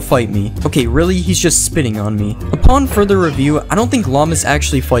see if they'll fight me. Okay, really? He's just spitting on me. Upon further review, I don't think llamas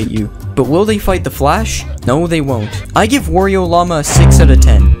actually fight you. But will they fight the Flash? No, they won't. I give Wario Llama a 6 out of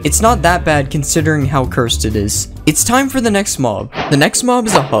 10. It's not that bad considering how cursed it is. It's time for the next mob. The next mob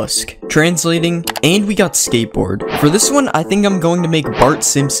is a husk. Translating, and we got skateboard. For this one, I think I'm going to make Bart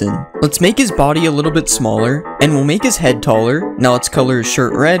Simpson. Let's make his body a little bit smaller, and we'll make his head taller. Now let's color his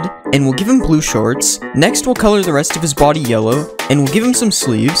shirt red, and we'll give him blue shorts. Next, we'll color the rest of his body yellow, and we'll give him some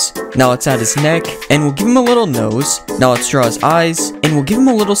sleeves. Now let's add his neck, and we'll give him a little nose. Now let's draw his eyes, and we'll give him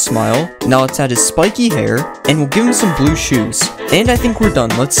a little smile. Now let's add his spiky hair, and we'll give him some blue shoes. And I think we're done.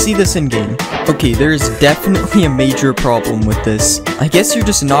 Let's see this in game. Okay, there is definitely a major problem with this. I guess you're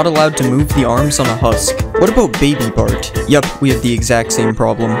just not allowed to move the arms on a husk. What about Baby Bart? Yup, we have the exact same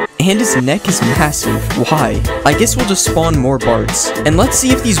problem. And his neck is massive. Why? I guess we'll just spawn more Barts. And let's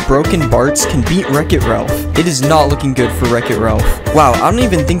see if these broken Barts can beat Wreck-It Ralph. It is not looking good for Wreck-It Ralph. Wow, I don't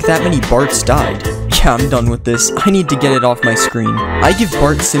even think that many Barts died. Yeah, I'm done with this. I need to get it off my screen. I give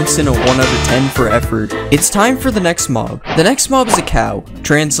Bart Simpson a 1 out of 10 for effort. It's time for the next mob. The next mob is a cow.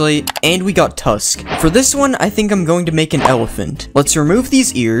 Translate, and we got tusk. For this one, I think I'm going to make an elephant. Let's remove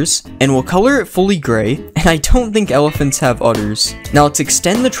these ears, and we'll color it fully gray, and I don't think elephants have udders. Now let's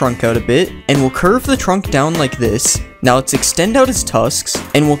extend the trunk out a bit, and we'll curve the trunk down like this. Now let's extend out his tusks,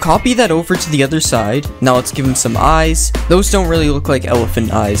 and we'll copy that over to the other side. Now let's give him some eyes. Those don't really look like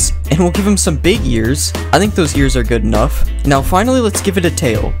elephant eyes. And we'll give him some big ears. I think those ears are good enough. Now finally, let's give it a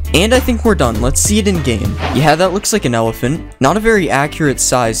tail. And I think we're done. Let's see it in game. Yeah, that looks like an elephant. Not a very accurate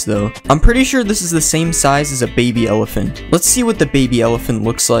size though. I'm pretty sure this is the same size as a baby elephant. Let's see what the baby elephant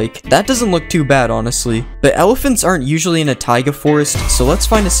looks like. That doesn't look too bad, honestly. But elephants aren't usually in a taiga forest, so let's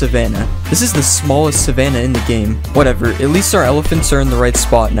find a savanna. This is the smallest savanna in the game. Whatever. At least our elephants are in the right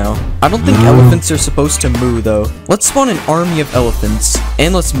spot now. I don't think elephants are supposed to moo though. Let's spawn an army of elephants,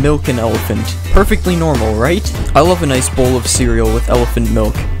 and let's milk an elephant. Perfectly normal, right? I love a nice bowl of cereal with elephant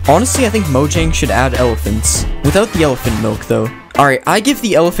milk. Honestly, I think Mojang should add elephants. Without the elephant milk though. Alright, I give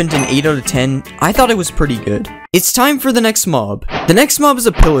the elephant an 8 out of 10. I thought it was pretty good. It's time for the next mob. The next mob is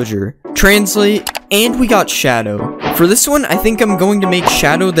a pillager. Translate, and we got Shadow. For this one, I think I'm going to make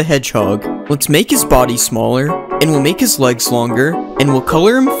Shadow the Hedgehog. Let's make his body smaller, and we'll make his legs longer, and we'll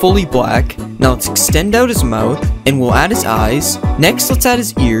color him fully black. Now let's extend out his mouth, and we'll add his eyes. Next, let's add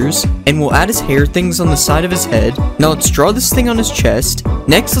his ears, and we'll add his hair things on the side of his head. Now let's draw this thing on his chest.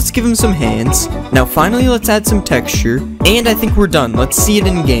 Next, let's give him some hands. Now finally, let's add some texture, and I think we're done. Let's see it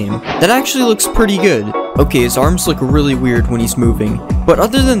in game. That actually looks pretty good. Okay, his arms look really weird when he's moving, but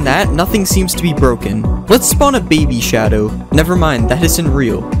other than that, nothing seems to be broken. Let's spawn a baby shadow. Never mind, that isn't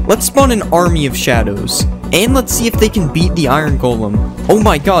real. Let's spawn an army of shadows. And let's see if they can beat the Iron Golem. Oh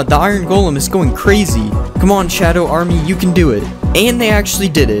my god, the Iron Golem is going crazy. Come on, Shadow Army, you can do it. And they actually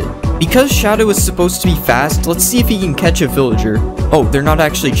did it. Because Shadow is supposed to be fast, let's see if he can catch a villager. Oh, they're not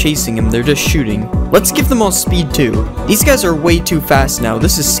actually chasing him, they're just shooting. Let's give them all speed too. These guys are way too fast now,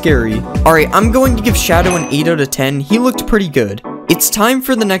 this is scary. Alright, I'm going to give Shadow an 8 out of 10, he looked pretty good. It's time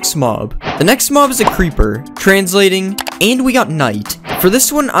for the next mob. The next mob is a creeper. Translating, and we got Knight. For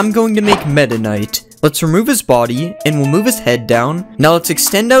this one, I'm going to make Meta Knight. Let's remove his body, and we'll move his head down. Now let's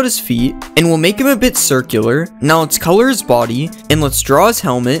extend out his feet, and we'll make him a bit circular. Now let's color his body, and let's draw his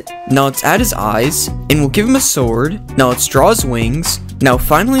helmet. Now let's add his eyes, and we'll give him a sword. Now let's draw his wings. Now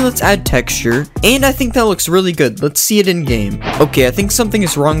finally, let's add texture, and I think that looks really good. Let's see it in game. Okay, I think something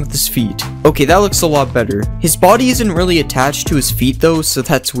is wrong with his feet. Okay, that looks a lot better. His body isn't really attached to his feet though, so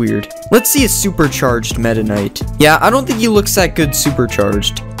that's weird. Let's see a supercharged Meta Knight. Yeah, I don't think he looks that good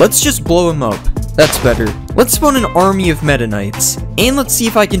supercharged. Let's just blow him up. That's better. Let's spawn an army of Meta Knights, and let's see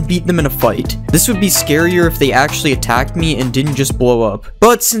if I can beat them in a fight. This would be scarier if they actually attacked me and didn't just blow up.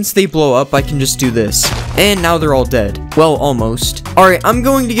 But since they blow up, I can just do this. And now they're all dead. Well, almost. Alright, I'm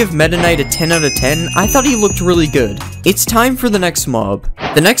going to give Meta Knight a 10 out of 10. I thought he looked really good. It's time for the next mob.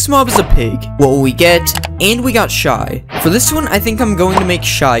 The next mob is a pig. What will we get? And we got Shy. For this one, I think I'm going to make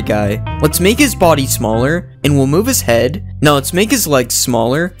Shy Guy. Let's make his body smaller, and we'll move his head. Now let's make his legs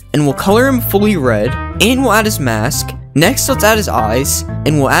smaller, and we'll color him fully red, and we'll add his mask. Next, let's add his eyes,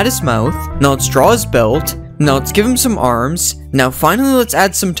 and we'll add his mouth. Now let's draw his belt. Now let's give him some arms. Now finally, let's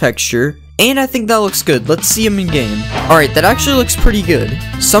add some texture. And I think that looks good. Let's see him in game. Alright, that actually looks pretty good.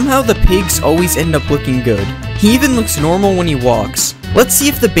 Somehow the pigs always end up looking good. He even looks normal when he walks. Let's see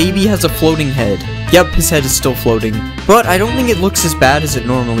if the baby has a floating head. Yep, his head is still floating. But I don't think it looks as bad as it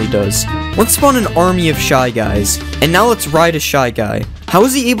normally does. Let's spawn an army of Shy Guys. And now let's ride a Shy Guy. How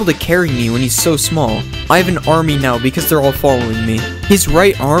is he able to carry me when he's so small? I have an army now because they're all following me. His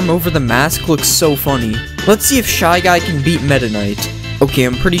right arm over the mask looks so funny. Let's see if Shy Guy can beat Meta Knight. Okay,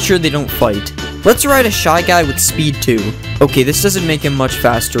 I'm pretty sure they don't fight. Let's ride a Shy Guy with speed too. Okay, this doesn't make him much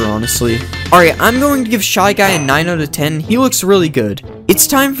faster, honestly. Alright, I'm going to give Shy Guy a 9 out of 10. He looks really good. It's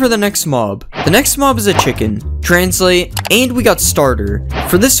time for the next mob. The next mob is a chicken. Translate, and we got Starter.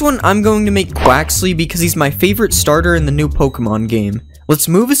 For this one, I'm going to make Quaxley because he's my favorite starter in the new Pokemon game. Let's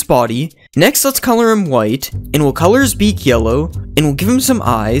move his body. Next, let's color him white, and we'll color his beak yellow, and we'll give him some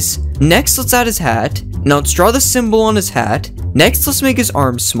eyes. Next, let's add his hat. Now let's draw the symbol on his hat. Next, let's make his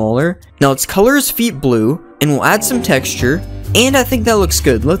arms smaller. Now let's color his feet blue, and we'll add some texture. And I think that looks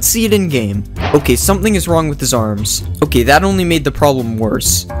good. Let's see it in game. Okay, something is wrong with his arms. Okay, that only made the problem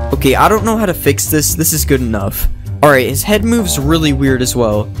worse. Okay, I don't know how to fix this. This is good enough. Alright, his head moves really weird as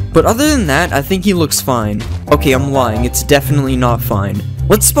well. But other than that, I think he looks fine. Okay, I'm lying. It's definitely not fine.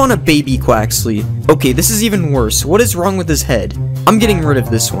 Let's spawn a baby Quaxley. Okay, this is even worse. What is wrong with his head? I'm getting rid of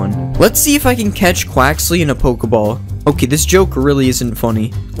this one. Let's see if I can catch Quaxley in a Pokeball. Okay, this joke really isn't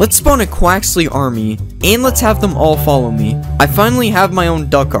funny. Let's spawn a Quaxley army, and let's have them all follow me. I finally have my own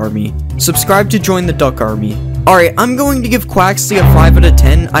duck army. Subscribe to join the duck army. Alright, I'm going to give Quaxley a 5 out of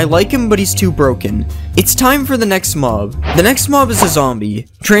 10. I like him, but he's too broken. It's time for the next mob. The next mob is a zombie.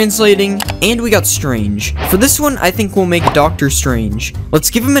 Translating, and we got Strange. For this one, I think we'll make Doctor Strange.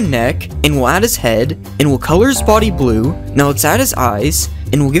 Let's give him a neck, and we'll add his head, and we'll color his body blue. Now let's add his eyes,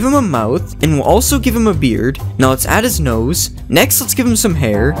 and we'll give him a mouth, and we'll also give him a beard. Now let's add his nose. Next, let's give him some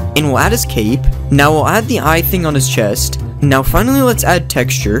hair, and we'll add his cape. Now we'll add the eye thing on his chest. Now finally let's add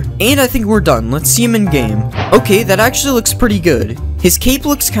texture, and I think we're done. Let's see him in game. Okay, that actually looks pretty good. His cape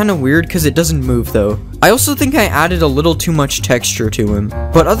looks kinda weird because it doesn't move though. I also think I added a little too much texture to him,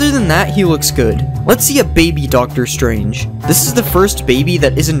 but other than that, he looks good. Let's see a baby Doctor Strange. This is the first baby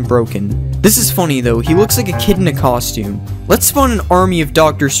that isn't broken. This is funny though, he looks like a kid in a costume. Let's spawn an army of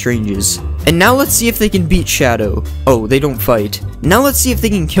Doctor Stranges. And now let's see if they can beat Shadow. Oh, they don't fight. Now let's see if they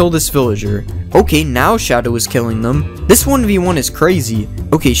can kill this villager. Okay, now Shadow is killing them. This 1v1 is crazy.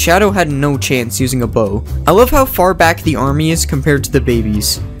 Okay, Shadow had no chance using a bow. I love how far back the army is compared to the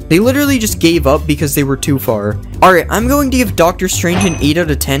babies. They literally just gave up because they were too far. Alright, I'm going to give Doctor Strange an 8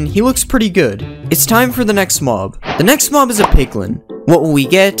 out of 10. He looks pretty good. It's time for the next mob. The next mob is a piglin. What will we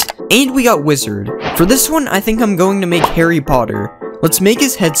get? And we got Wizard. For this one, I think I'm going to make Harry Potter. Let's make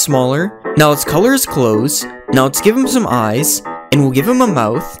his head smaller. Now let's color his clothes. Now let's give him some eyes. And we'll give him a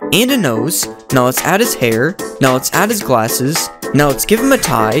mouth and a nose. Now let's add his hair. Now let's add his glasses. Now let's give him a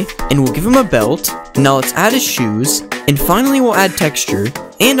tie. And we'll give him a belt. Now let's add his shoes. And finally we'll add texture.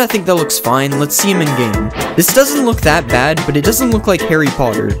 And I think that looks fine. Let's see him in game. This doesn't look that bad, but it doesn't look like Harry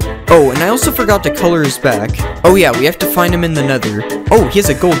Potter. Oh, and I also forgot to color his back. Oh yeah, we have to find him in the nether. Oh, he has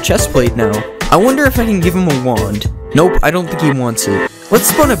a gold chestplate now. I wonder if I can give him a wand. Nope, I don't think he wants it. Let's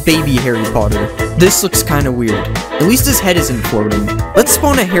spawn a baby Harry Potter. This looks kinda weird. At least his head isn't floating. Let's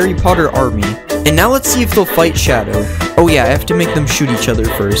spawn a Harry Potter army. And now let's see if they'll fight Shadow. Oh yeah, I have to make them shoot each other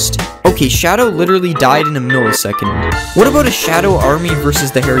first. Okay, Shadow literally died in a millisecond. What about a Shadow army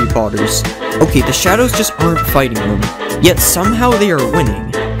versus the Harry Potters? Okay, the Shadows just aren't fighting them. Yet somehow they are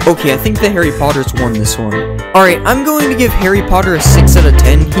winning. Okay, I think the Harry Potters won this one. Alright, I'm going to give Harry Potter a 6 out of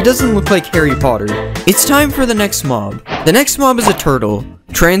 10. He doesn't look like Harry Potter. It's time for the next mob. The next mob is a turtle.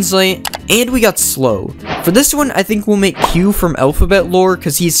 Translate, and we got slow. For this one, I think we'll make Q from alphabet lore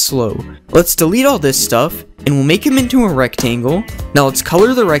because he's slow. Let's delete all this stuff, and we'll make him into a rectangle. Now let's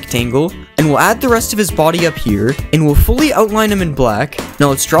color the rectangle, and we'll add the rest of his body up here, and we'll fully outline him in black. Now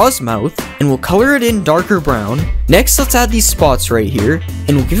let's draw his mouth, and we'll color it in darker brown. Next, let's add these spots right here,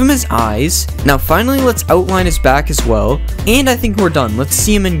 and we'll give him his eyes. Now finally, let's outline his back as well, and I think we're done. Let's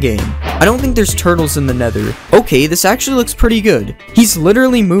see him in game. I don't think there's turtles in the nether. Okay, this actually looks pretty good. He's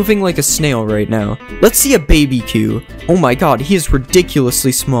literally moving like a snail right now. Let's see a baby Q. Oh my god, he is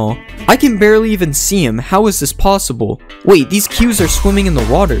ridiculously small. I can barely even see him. How is this possible? Wait, these Qs are swimming in the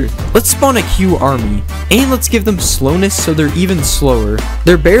water. Let's spawn a Q army. And let's give them slowness so they're even slower.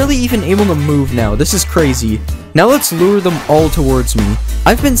 They're barely even able to move now. This is crazy. Now let's lure them all towards me.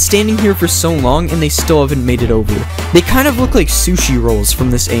 I've been standing here for so long and they still haven't made it over. They kind of look like sushi rolls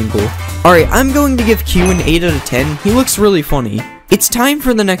from this angle. Alright, I'm going to give Q an 8 out of 10. He looks really funny. It's time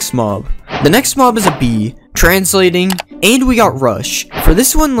for the next mob. The next mob is a bee. Translating, and we got Rush. For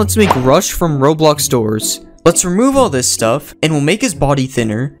this one, let's make Rush from Roblox doors. Let's remove all this stuff, and we'll make his body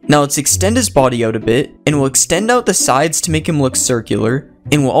thinner. Now let's extend his body out a bit, and we'll extend out the sides to make him look circular.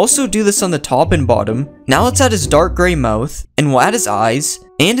 And we'll also do this on the top and bottom. Now let's add his dark gray mouth, and we'll add his eyes,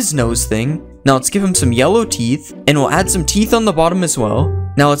 and his nose thing. Now let's give him some yellow teeth, and we'll add some teeth on the bottom as well.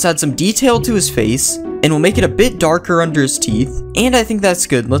 Now let's add some detail to his face, and we'll make it a bit darker under his teeth. And I think that's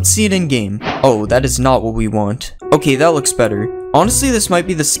good. Let's see it in game. Oh, that is not what we want. Okay, that looks better. Honestly, this might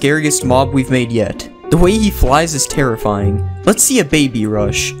be the scariest mob we've made yet. The way he flies is terrifying. Let's see a baby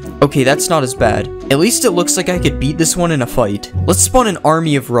Rush. Okay, that's not as bad. At least it looks like I could beat this one in a fight. Let's spawn an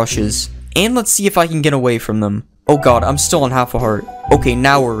army of Rushes. And let's see if I can get away from them. Oh god, I'm still on half a heart. Okay,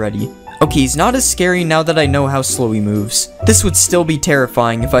 now we're ready. Okay, he's not as scary now that I know how slow he moves. This would still be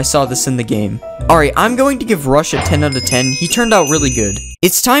terrifying if I saw this in the game. Alright, I'm going to give Rush a 10 out of 10. He turned out really good.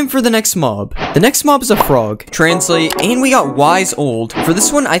 It's time for the next mob. The next mob is a frog. Translate, and we got Wise Old. For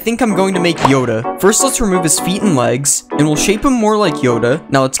this one, I think I'm going to make Yoda. First, let's remove his feet and legs, and we'll shape him more like Yoda.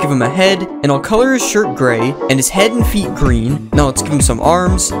 Now let's give him a head, and I'll color his shirt gray, and his head and feet green. Now let's give him some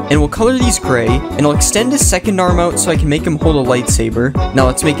arms, and we'll color these gray, and I'll extend his second arm out so I can make him hold a lightsaber. Now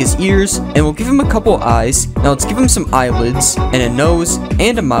let's make his ears, and we'll give him a couple eyes. Now let's give him some eyelids, and a nose,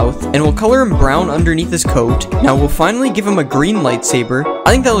 and a mouth, and we'll color him brown underneath his coat. Now we'll finally give him a green lightsaber,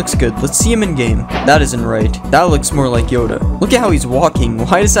 I think that looks good. Let's see him in game. That isn't right. That looks more like Yoda. Look at how he's walking.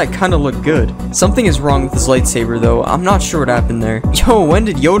 Why does that kind of look good? Something is wrong with his lightsaber though. I'm not sure what happened there. Yo, when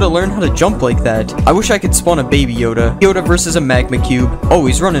did Yoda learn how to jump like that? I wish I could spawn a baby Yoda. Yoda versus a magma cube. Oh,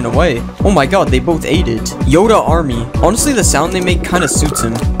 he's running away. Oh my god, they both ate it. Yoda army. Honestly, the sound they make kind of suits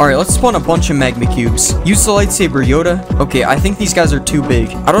him. Alright, let's spawn a bunch of magma cubes. Use the lightsaber Yoda. Okay, I think these guys are too big.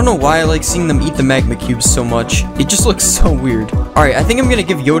 I don't know why I like seeing them eat the magma cubes so much. It just looks so weird. Alright, I think I'm gonna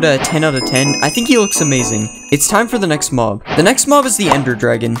give Yoda a 10 out of 10. I think he looks amazing. It's time for the next mob. The next mob is the Ender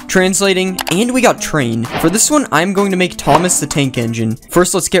Dragon. Translating, and we got Train. For this one, I'm going to make Thomas the Tank Engine.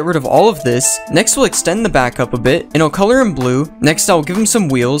 First, let's get rid of all of this. Next, we'll extend the back up a bit, and I'll color him blue. Next, I'll give him some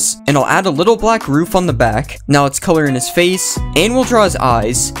wheels, and I'll add a little black roof on the back. Now let's color in his face, and we'll draw his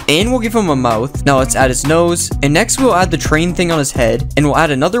eyes, and we'll give him a mouth. Now let's add his nose, and next we'll add the train thing on his head, and we'll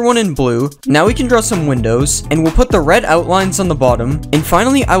add another one in blue. Now we can draw some windows, and we'll put the red outlines on the bottom, and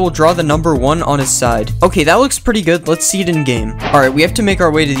finally I will draw the number 1 on his side. Okay, that looks pretty good. Let's see it in game. Alright, we have to make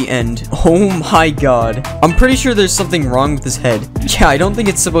our way to the end. Oh my god. I'm pretty sure there's something wrong with his head. Yeah, I don't think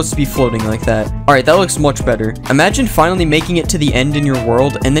it's supposed to be floating like that. Alright, that looks much better. Imagine finally making it to the end in your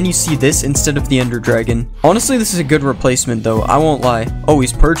world, and then you see this instead of the Ender Dragon. Honestly, this is a good replacement though, I won't lie. Oh,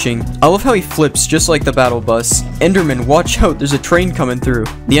 he's perching. I love how he flips just like the battle bus. Enderman, watch out, there's a train coming through.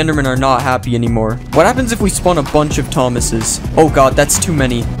 The Endermen are not happy anymore. What happens if we spawn a bunch of Thomases? Oh god, that's too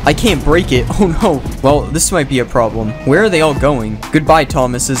many. I can't break it. Oh no. Well, this might be a problem. Where are they all going? Goodbye,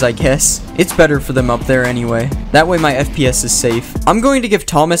 Thomases, I guess. It's better for them up there anyway. That way my FPS is safe. I'm going to give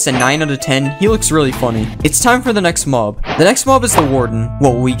Thomas a 9 out of 10. He looks really funny. It's time for the next mob. The next mob is the Warden.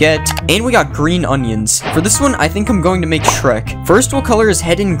 What will we get? And we got green onions. For this one, I think I'm going to make Shrek. First, we'll color his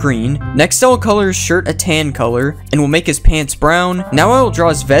head in green. Next, I'll color his shirt a tan color. And we'll make his pants brown. Now I will draw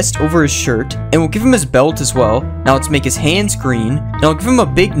his vest over his shirt. And we'll give him his belt as well. Now let's make his hands green. And I'll give him a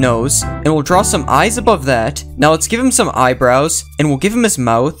big nose. And we'll draw some eyes above that. Now let's give him some eyebrows. And we'll give him his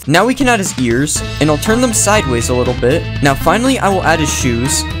mouth. Now we can add his ears. And I'll turn them sideways a little bit. Now finally, I will add his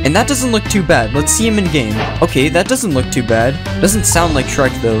shoes. And that doesn't look too bad. Let's see him in game. Okay, that doesn't look too bad. Doesn't sound like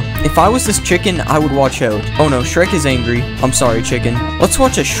Shrek though. If I was this chicken, I would watch out. Oh no, Shrek is angry. I'm sorry, chicken. Let's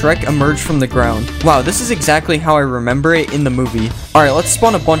watch a Shrek emerge from the ground. Wow, this is exactly how I remember it in the movie. Alright, let's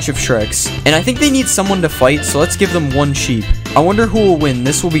spawn a bunch of Shreks. And I think they need someone to fight, so let's give them one sheep. I wonder who will win.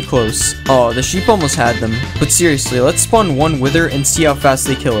 This will be close. Oh, the sheep almost had them. But seriously, let's spawn one wither and see how fast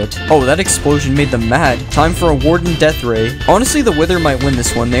they kill it. Oh, that explosion made them mad. Time for a Warden Death Ray. Honestly, the wither might win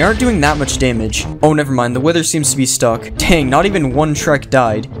this one. They aren't doing that much damage. Oh, never mind. The wither seems to be stuck. Dang, not even one Shrek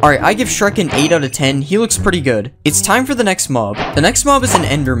died. Alright, I give Shrek an 8 out of 10. He looks pretty good. It's time for the next mob. The next mob is an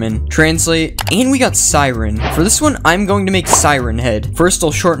Enderman. Translate, and we got Siren. For this one, I'm going to make Siren Head. First,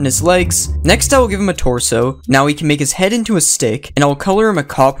 I'll shorten his legs. Next, I will give him a torso. Now we can make his head into a stick, and I'll color him a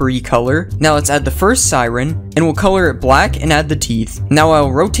coppery color. Now let's add the first Siren, and we'll color it black and add the teeth. Now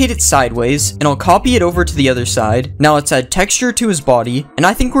I'll rotate it sideways, and I'll copy it over to the other side. Now let's add texture to his body, and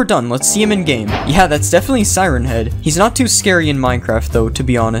I think we're done. Let's see him in game. Yeah, that's definitely Siren Head. He's not too scary in Minecraft though, to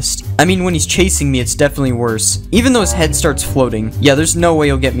be honest. I mean, when he's chasing me, it's definitely worse. Even though his head starts floating. Yeah, there's no way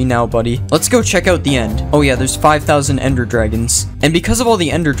you'll get me now, buddy. Let's go check out the end. Oh yeah, there's 5,000 Ender Dragons. And because of all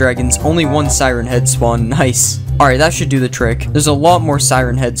the Ender Dragons, only one Siren Head spawned. Nice. Alright, that should do the trick. There's a lot more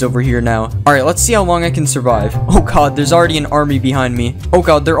Siren Heads over here now. Alright, let's see how long I can survive. Oh god, there's already an army behind me. Oh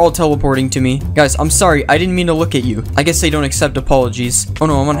god, they're all teleporting to me. Guys, I'm sorry, I didn't mean to look at you. I guess they don't accept apologies. Oh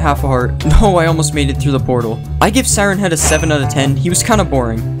no, I'm on half a heart. No, I almost made it through the portal. I give Siren Head a 7 out of 10. He was kind of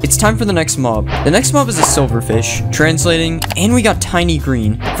boring. It's time for the next mob. The next mob is a silverfish. Translating, and we got Tiny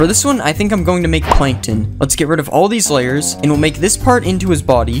Green. For this one, I think I'm going to make Plankton. Let's get rid of all these layers, and we'll make this part into his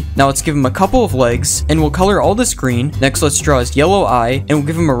body. Now let's give him a couple of legs, and we'll color all this green. Next, let's draw his yellow eye, and we'll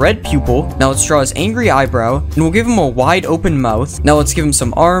give him a red pupil. Now let's draw his angry eyebrow, and we'll give him a wide open mouth. Now let's give him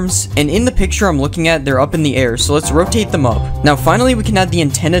some arms, and in the picture I'm looking at, they're up in the air, so let's rotate them up. Now finally, we can add the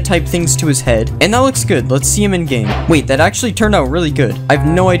antenna type things to his head, and that looks good. Let's see him in game. Wait, that actually turned out really good. I have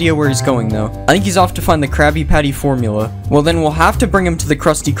no idea where he's going though. I think he's off to find the Krabby Patty formula. Well then, we'll have to bring him to the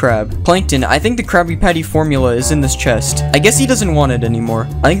Krusty Krab. Plankton, I think the Krabby Patty formula is in this chest. I guess he doesn't want it anymore.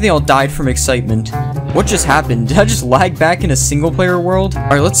 I think they all died from excitement. What just happened? Did I just lag back in a single player world?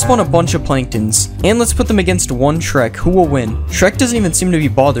 Alright, let's spawn a bunch of Planktons. And let's put them against one Shrek. Who will win? Shrek doesn't even seem to be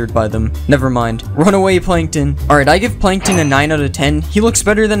bothered by them. Never mind. Run away, Plankton. Alright, I give Plankton a 9 out of 10. He looks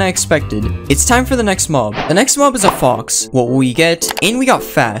better than I expected. It's time for the next mob. The next mob is a fox. What will we get? And we got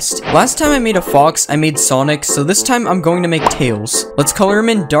Fast. Last time I made a fox, I made Sonic, so this time I'm going to make Tails. Let's color him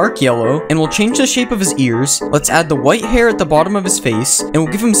in dark yellow, and we'll change the shape of his ears. Let's add the white hair at the bottom of his face, and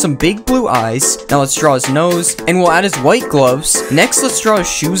we'll give him some big blue eyes. Now let's draw his nose, and we'll add his white gloves. Next, let's draw his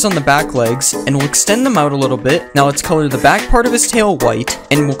shoes on the back legs, and we'll extend them out a little bit. Now let's color the back part of his tail white,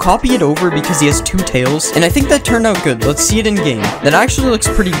 and we'll copy it over because he has 2 tails, and I think that turned out good. Let's see it in game. That actually looks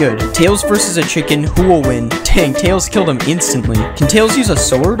pretty good. Tails versus a chicken, who will win? Dang, Tails killed him instantly. Can Tails use a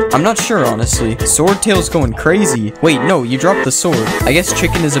sword? I'm not sure, honestly. Sword Tails going crazy. Wait, no, you dropped the sword. I guess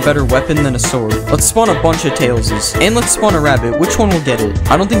chicken is a better weapon than a sword. Let's spawn a bunch of Tailses, and let's spawn a rabbit. Which one will get it?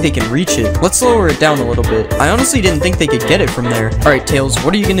 I don't think they can reach it. Let's lower it down a little bit. I honestly didn't think they could get it from there. Alright, Tails,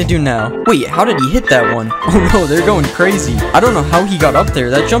 what are you gonna do now? Wait, how did he hit that one? Oh no, they're going crazy. I don't know how he got up there.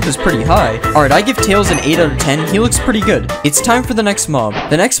 That jump is pretty high. Alright, I give Tails an 8 out of 10. He looks pretty good. It's time for the next mob.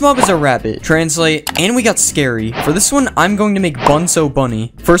 The next mob is a rabbit. Translate, and we got scary. For this one, I'm going to make Bunso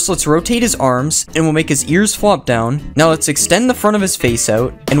Bunny. First, let's rotate his arms, and we'll make his ears flop down. Now let's extend the front of his face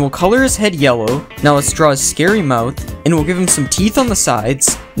out, and we'll color his head yellow. Now let's draw his scary mouth, and we'll give him some teeth on the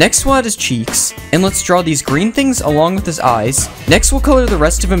sides. Next, we'll add his cheeks, and let's draw these green things along with his eyes. Next, we'll color the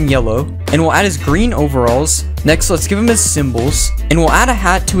rest of him yellow, and we'll add his green overalls. Next, let's give him his symbols, and we'll add a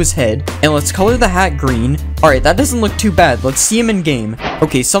hat to his head, and let's color the hat green. Alright, that doesn't look too bad. Let's see him in game.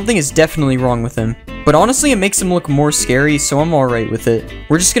 Okay, something is definitely wrong with him. But honestly, it makes him look more scary, so I'm alright with it.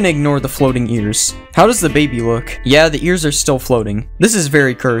 We're just gonna ignore the floating ears. How does the baby look? Yeah, the ears are still floating. This is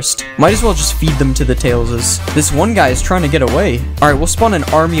very cursed. Might as well just feed them to the Tailses. This one guy is trying to get away. Alright, we'll spawn an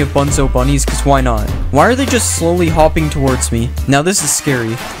army of Bunso Bunnies, because why not? Why are they just slowly hopping towards me? Now this is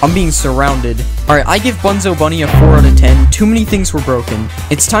scary. I'm being surrounded. Alright, I give Bunso Bunny a 4 out of 10. Too many things were broken.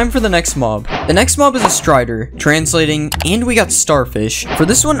 It's time for the next mob. The next mob is a Strider. Translating, and we got Starfish. For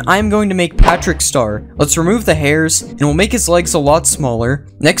this one, I'm going to make Patrick Star. Let's remove the hairs, and we'll make his legs a lot smaller.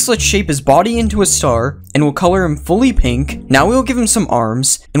 Next, let's shape his body into a star, and we'll color him fully pink. Now we'll give him some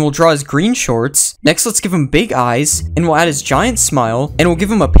arms, and we'll draw his green shorts. Next, let's give him big eyes, and we'll add his giant smile, and we'll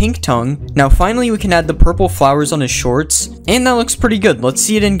give him a pink tongue. Now finally, we can add the purple flowers on his shorts, and that looks pretty good. Let's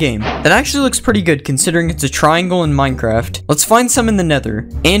see it in game. That actually looks pretty good considering it's a triangle in Minecraft. Let's find some in the nether.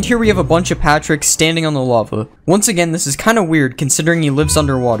 And here we have a bunch of Patricks standing on the lava. Once again, this is kind of weird considering he lives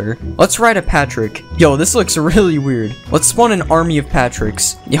underwater. Let's ride a Patrick. Yo, this looks really weird. Let's spawn an army of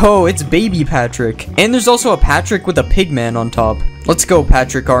Patricks. Yo, it's baby Patrick. And there's also a Patrick with a pig man on top. Let's go,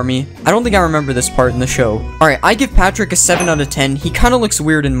 Patrick Army. I don't think I remember this part in the show. Alright, I give Patrick a 7 out of 10. He kind of looks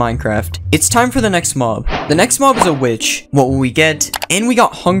weird in Minecraft. It's time for the next mob. The next mob is a witch. What will we get? And we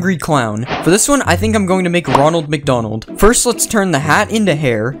got Hungry Clown. For this one, I think I'm going to make Ronald McDonald. First, let's turn the hat into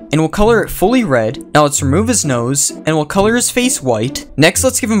hair, and we'll color it fully red. Now let's remove his nose, and we'll color his face white. Next,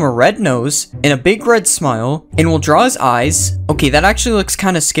 let's give him a red nose, and a big red smile, and we'll draw his eyes. Okay, that actually looks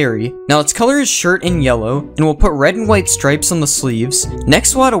kind of scary. Now let's color his shirt in yellow, and we'll put red and white stripes on the sleeves.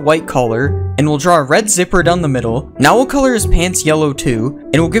 Next, we'll add a white collar, and we'll draw a red zipper down the middle. Now we'll color his pants yellow too,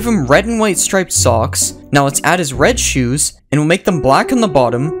 and we'll give him red and white striped socks. Now let's add his red shoes, and we'll make them black on the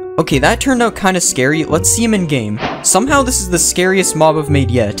bottom. Okay, that turned out kind of scary. Let's see him in game. Somehow this is the scariest mob I've made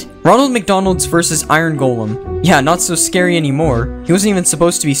yet. Ronald McDonald's versus Iron Golem. Yeah, not so scary anymore. He wasn't even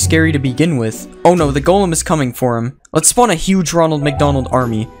supposed to be scary to begin with. Oh no, the golem is coming for him. Let's spawn a huge Ronald McDonald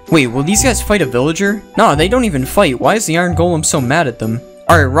army. Wait, will these guys fight a villager? Nah, they don't even fight. Why is the Iron Golem so mad at them?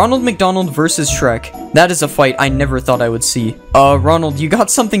 Alright, Ronald McDonald versus Shrek. That is a fight I never thought I would see. Ronald, you got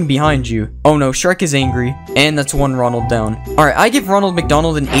something behind you. Oh no, Shrek is angry. And that's one Ronald down. Alright, I give Ronald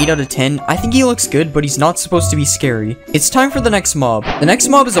McDonald an 8 out of 10. I think he looks good, but he's not supposed to be scary. It's time for the next mob. The next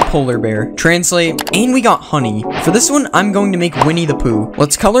mob is a polar bear. Translate, and we got Honey. For this one, I'm going to make Winnie the Pooh.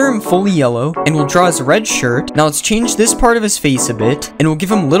 Let's color him fully yellow, and we'll draw his red shirt. Now let's change this part of his face a bit, and we'll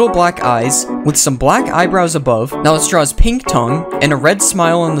give him little black eyes with some black eyebrows above. Now let's draw his pink tongue and a red smile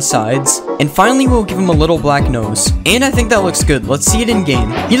on the sides. And finally, we'll give him a little black nose. And I think that looks good. Let's see it in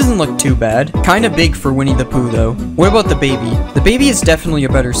game. He doesn't look too bad. Kinda big for Winnie the Pooh though. What about the baby? The baby is definitely a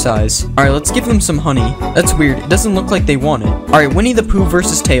better size. Alright, let's give him some honey. That's weird. It doesn't look like they want it. Alright, Winnie the Pooh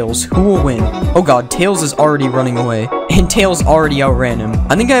versus Tails. Who will win? Oh god, Tails is already running away. And Tails already outran him.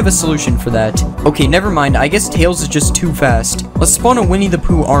 I think I have a solution for that. Okay, never mind. I guess Tails is just too fast. Let's spawn a Winnie the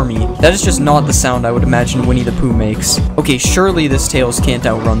Pooh army. That is just not the sound I would imagine Winnie the Pooh makes. Okay, surely this Tails can't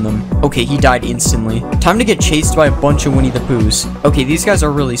outrun them. Okay, he died instantly. Time to get chased by a bunch of Winnie the Poohs. Okay, these guys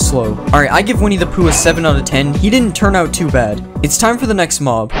are really slow. Alright, I give Winnie the Pooh a 7 out of 10. He didn't turn out too bad. It's time for the next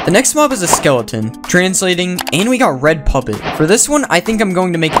mob. The next mob is a skeleton. Translating, and we got Red Puppet. For this one, I think I'm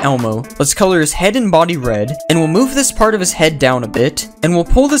going to make Elmo. Let's color his head and body red, and we'll move this part of his head down a bit, and we'll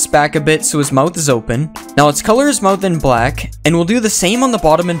pull this back a bit so his mouth is open. Now let's color his mouth in black, and we'll do the same on the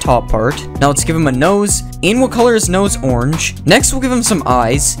bottom and top part. Now let's give him a nose, and we'll color his nose orange. Next, we'll give him some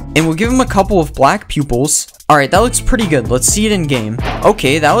eyes, and we'll give him a couple of black pupils. Alright, that looks pretty good. Let's see it in game.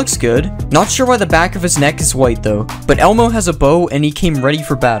 Okay, that looks good. Not sure why the back of his neck is white though, but Elmo has a bow and he came ready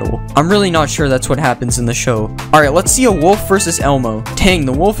for battle. I'm really not sure that's what happens in the show. Alright, let's see a wolf versus Elmo. Dang,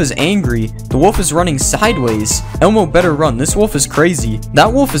 the wolf is angry. The wolf is running sideways. Elmo better run. This wolf is crazy.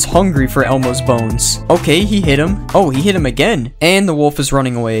 That wolf is hungry for Elmo's bones. Okay, he hit him. Oh, he hit him again. And the wolf is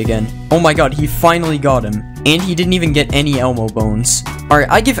running away again. Oh my god, he finally got him. And he didn't even get any Elmo bones. Alright,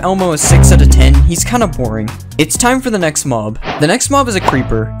 I give Elmo a 6 out of 10. He's kind of boring. It's time for the next mob. The next mob is a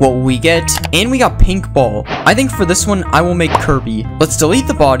creeper. What will we get? And we got pink ball. I think for this one, I will make Kirby. Let's delete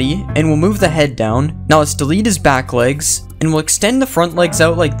the body, and we'll move the head down. Now let's delete his back legs, and we'll extend the front legs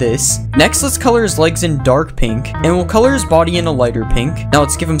out like this. Next, let's color his legs in dark pink, and we'll color his body in a lighter pink. Now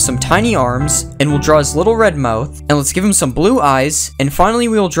let's give him some tiny arms, and we'll draw his little red mouth, and let's give him some blue eyes, and finally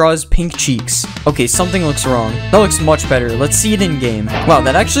we will draw his pink cheeks. Okay, something looks wrong. That looks much better. Let's see it in game. Wow,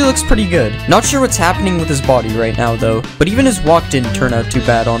 that actually looks pretty good. Not sure what's happening with his body right now though, but even his walk didn't turn out too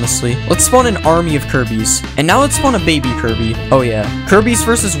bad, honestly. Let's spawn an army of Kirbys, and now let's spawn a baby Kirby. Oh yeah, Kirbys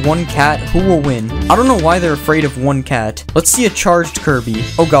versus one cat. Who will win? I don't know why they're afraid of one cat. Let's see a charged Kirby.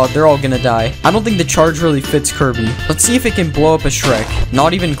 Oh god, they're all gonna die. I don't think the charge really fits Kirby. Let's see if it can blow up a Shrek.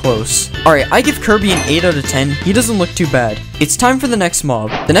 Not even close. Alright, I give Kirby an 8 out of 10. He doesn't look too bad. It's time for the next mob.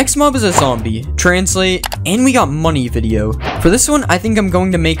 The next mob is a zombie. Translate, and we got money video. For this one, I think I'm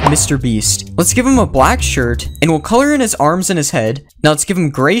going to make Mr. Beast. Let's give him a black shirt, and we'll color in his arms and his head. Now let's give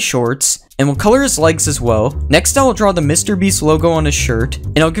him gray shorts, and we'll color his legs as well. Next, I will draw the Mr. Beast logo on his shirt,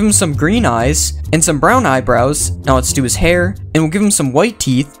 and I'll give him some green eyes and some brown eyebrows. Now let's do his hair, and we'll give him some white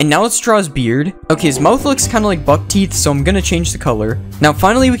teeth, and now let's draw his beard. Okay, his mouth looks kind of like buck teeth, so I'm gonna change the color. Now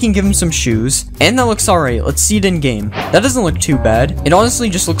finally we can give him some shoes, and that looks alright. Let's see it in game. That doesn't look too bad. It honestly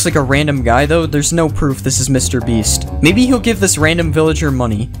just looks like a random guy though. There's no proof this is Mr. Beast. Maybe he'll give this random villager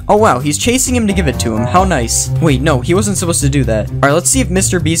money. Oh wow, he's chasing him to give it to him. How nice. Wait, no, he wasn't supposed to do that. Alright, let's see if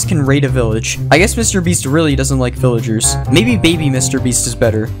Mr. Beast can raid a village. I guess Mr. Beast really doesn't like villagers. Maybe baby Mr. Beast is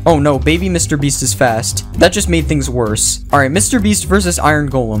better. Oh no, baby Mr. Beast is fast. That just made things worse. Alright, Mr. Beast versus Iron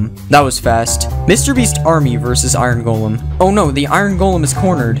Golem. That was fast. Mr. Beast army versus Iron Golem. Oh no, the Iron Golem is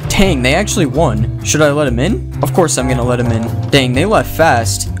cornered. Dang, they actually won. Should I let him in? Of course I'm gonna let him in. Dang, they left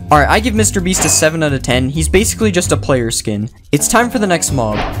fast. Alright, I give Mr. Beast a 7 out of 10. He's basically just a player skin. It's time for the next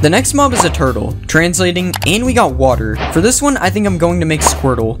mob. The next mob is a turtle. Translating, and we got water. For this one, I think I'm going to make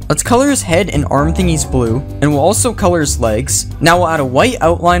Squirtle. Let's color his head and arm thingies blue, and we'll also color his legs. Now we'll add a white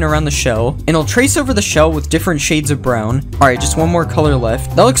outline around the shell, and I'll trace over the shell with different shades of brown. Alright, just one more color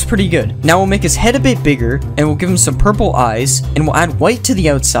left. That looks pretty good. Now we'll make his head a bit bigger, and we'll give him some purple eyes, and we'll add white to the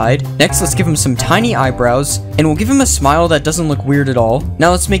outside. Next, let's give him some tiny eyebrows, and we'll give him a smile that doesn't look weird at all.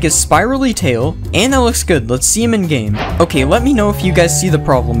 Now let's make his spirally tail, and that looks good. Let's see him in game. Okay, let me know if you guys see the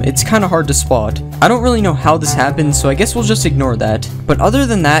problem. It's kind of hard to spot. I don't really know how this happened, so I guess we'll just ignore that. But other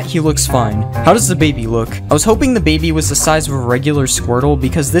than that, he looks fine. How does the baby look? I was hoping the baby was the size of a regular Squirtle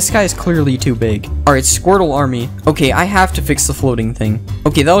because this guy is clearly too big. Alright, Squirtle army. Okay, I have to fix the floating thing.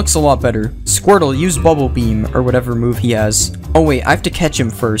 Okay, that looks a lot better. Squirtle, use Bubble Beam, or whatever move he has. Oh wait, I have to catch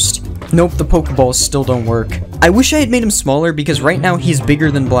him first. Nope, the Pokeballs still don't work. I wish I had made him smaller because right now he's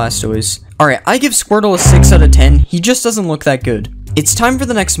bigger than Blastoise. Alright, I give Squirtle a 6 out of 10. He just doesn't look that good. It's time for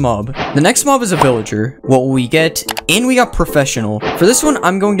the next mob. The next mob is a villager. What will we get? And we got professional. For this one,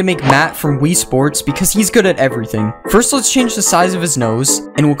 I'm going to make Matt from Wii Sports because he's good at everything. First, let's change the size of his nose,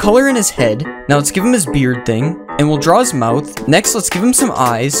 and we'll color in his head. Now let's give him his beard thing, and we'll draw his mouth. Next, let's give him some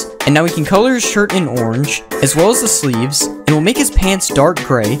eyes, and now we can color his shirt in orange, as well as the sleeves, and we'll make his pants dark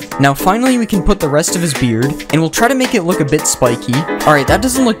gray. Now finally, we can put the rest of his beard, and we'll try to make it look a bit spiky. Alright, that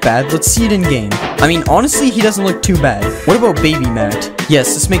doesn't look bad. Let's see it in game. I mean, honestly, he doesn't look too bad. What about baby Matt?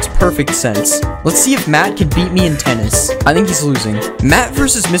 Yes, this makes perfect sense. Let's see if Matt can beat me in tennis. I think he's losing. Matt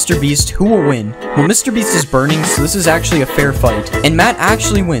versus Mr. Beast, who will win? Well, Mr. Beast is burning, so this is actually a fair fight. And Matt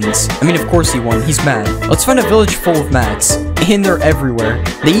actually wins. I mean, of course he won. He's mad. Let's find a village full of Matts. And they're everywhere.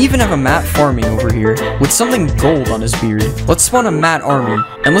 They even have a Matt farming over here, with something gold on his beard. Let's spawn a Matt army,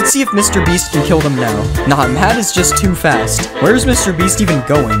 and let's see if Mr. Beast can kill them now. Nah, Matt is just too fast. Where's Mr. Beast even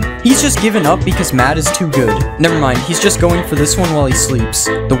going? He's just given up because Matt is too good. Never mind, he's just going for this one while he sleeps.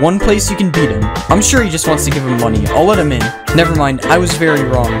 The one place you can beat him. I'm sure he just wants to give him money. I'll let him in. Never mind, I was very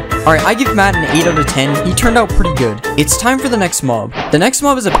wrong. Alright, I give Matt an 8 out of 10. He turned out pretty good. It's time for the next mob. The next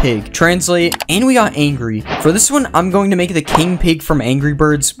mob is a pig. Translate, and we got angry. For this one, I'm going to make the king pig from Angry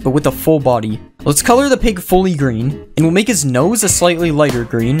Birds, but with a full body. Let's color the pig fully green, and we'll make his nose a slightly lighter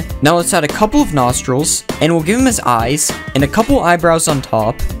green. Now let's add a couple of nostrils, and we'll give him his eyes, and a couple eyebrows on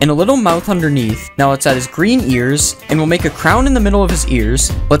top, and a little mouth underneath. Now let's add his green ears, and we'll make a crown in the middle of his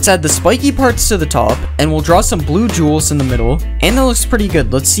ears. Let's add the spiky parts to the top, and we'll draw some blue jewels in the middle, and that looks pretty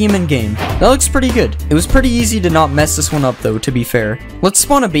good. Let's see him in game. That looks pretty good. It was pretty easy to not mess this one up though, to be fair. Let's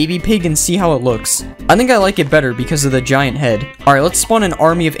spawn a baby pig and see how it looks. I think I like it better because of the giant head. Alright, let's spawn an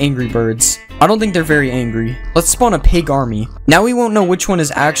army of angry birds. I don't think they're very angry. Let's spawn a pig army. Now we won't know which one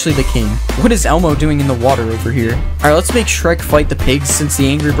is actually the king. What is Elmo doing in the water over here? Alright, let's make Shrek fight the pigs since the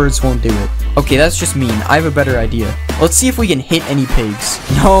angry birds won't do it. Okay, that's just mean. I have a better idea. Let's see if we can hit any pigs.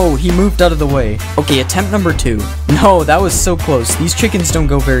 No, he moved out of the way. Okay, attempt number 2. No, that was so close. These chickens don't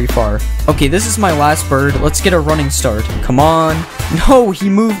go very far. Okay, this is my last bird. Let's get a running start. Come on. No, he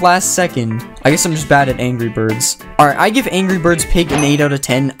moved last second. I guess I'm just bad at Angry Birds. Alright, I give Angry Birds Pig an 8 out of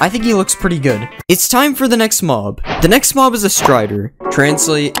 10. I think he looks pretty good. It's time for the next mob. The next mob is a Strider.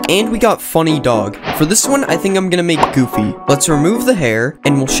 Translate, and we got Funny Dog. For this one, I think I'm gonna make Goofy. Let's remove the hair,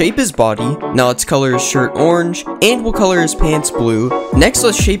 and we'll shape his body. Now let's color his shirt orange, and we'll color his pants blue. Next,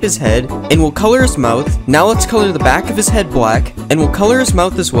 let's shape his head, and we'll color his mouth. Now let's color the back of his head black, and we'll color his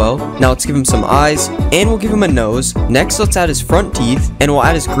mouth as well. Now let's give him some eyes, and we'll give him a nose. Next, let's add his front teeth, and we'll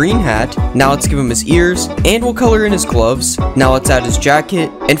add his green hat. Now let's give him his ears, and we'll color in his gloves. Now let's add his jacket,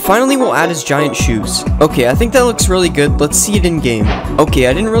 and finally we'll add his giant shoes. Okay, I think that looks really good. Let's see it in game. Okay,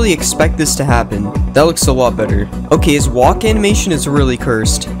 I didn't really expect this to happen. That looks a lot better. Okay, his walk animation is really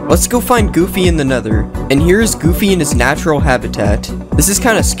cursed. Let's go find Goofy in the Nether. And here is Goofy in his natural habitat. This is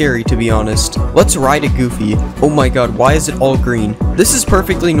kind of scary, to be honest. Let's ride a Goofy. Oh my god, why is it all green? This is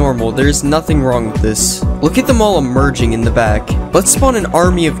perfectly normal. There is nothing wrong with this. Look at them all emerging in the back. Let's spawn an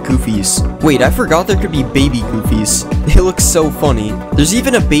army of Goofies. Wait, I forgot there could be baby Goofies. They look so funny. There's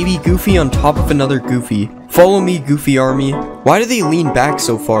even a baby Goofy on top of another Goofy. Follow me, Goofy Army. Why do they lean back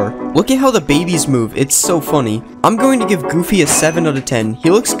so far? Look at how the babies move. It's so funny. I'm going to give Goofy a 7 out of 10. He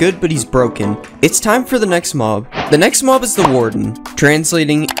looks good, but he's broken. It's time for the next mob. The next mob is the Warden.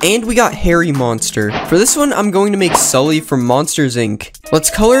 Translating, and we got Hairy Monster. For this one, I'm going to make Sully from Monsters Inc. Let's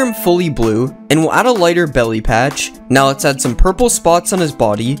color him fully blue, and we'll add a lighter belly patch. Now let's add some purple spots on his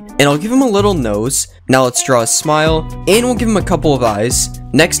body, and I'll give him a little nose. Now let's draw a smile, and we'll give him a couple of eyes.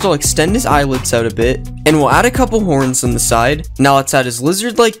 Next, I'll extend his eyelids out a bit, and we'll add a couple horns on the side. Now let's add his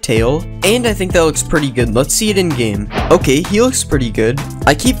lizard-like tail, and I think that looks pretty good. Let's see it in game. Okay, he looks pretty good.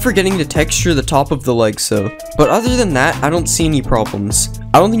 I keep forgetting to texture the top of the legs though, but other than that, I don't see any problems.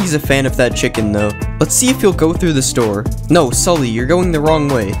 I don't think he's a fan of that chicken though. Let's see if he'll go through the store. No, Sully, you're going the wrong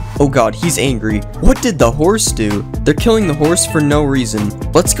way. Oh god, he's angry. What did the horse do? They're killing the horse for no reason.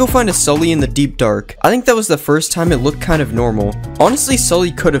 Let's go find a Sully in the deep dark. I think that was the first time it looked kind of normal. Honestly,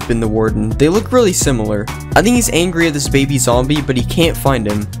 Sully could have been the Warden. They look really similar. I think he's angry at this baby zombie, but he can't find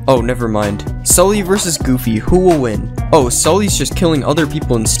him. Oh, never mind. Sully versus Goofy, who will win? Oh, Sully's just killing other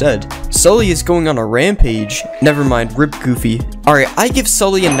people instead. Sully is going on a rampage. Never mind, rip Goofy. Alright, I give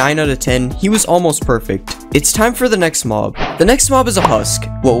Sully a 9 out of 10. He was almost perfect. It's time for the next mob. The next mob is a Husk.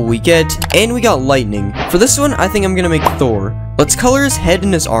 What will we get? And we got Lightning. For this one, I think I'm gonna make Thor. Let's color his head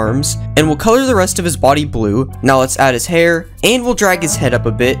and his arms, and we'll color the rest of his body blue. Now let's add his hair, and we'll drag his head up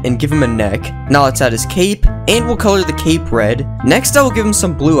a bit and give him a neck. Now let's add his cape, and we'll color the cape red. Next, I will give him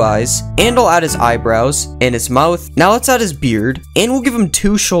some blue eyes, and I'll add his eyebrows and his mouth. Now let's add his beard, and we'll give him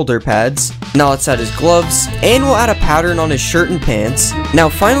 2 shoulder pads. Now let's add his gloves, and we'll add a pattern on his shirt and pants. Now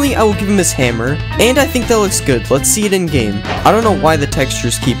finally, I will give him his hammer, and I think that looks good. Let's see it in game. I don't know why the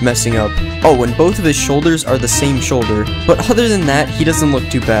textures keep messing up. Oh, and both of his shoulders are the same shoulder, but other than that, he doesn't look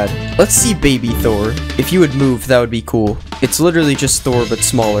too bad. Let's see baby Thor. If you would move, that would be cool. It's literally just Thor, but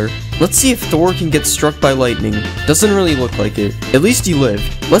smaller. Let's see if Thor can get struck by lightning. Doesn't really look like it. At least he lived.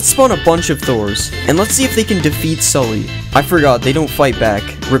 Let's spawn a bunch of Thors, and let's see if they can defeat Sully. I forgot, they don't fight back.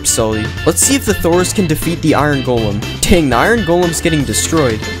 Rip Sully. Let's see if the Thors can defeat the Iron Golem. Dang, the Iron Golem's getting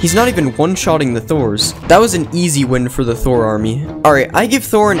destroyed. He's not even one-shotting the Thors. That was an easy win for the Thor army. Alright, I give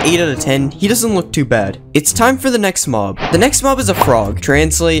Thor an 8 out of 10. He doesn't look too bad. It's time for the next mob. The next mob is a frog.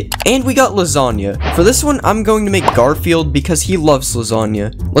 Translate, and we got Lasagna. For this one, I'm going to make Garfield because he loves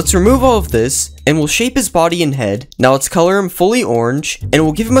lasagna. Let's remove all of this, and we'll shape his body and head. Now let's color him fully orange, and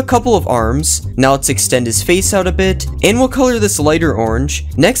we'll give him a couple of arms. Now let's extend his face out a bit, and we'll color this lighter orange.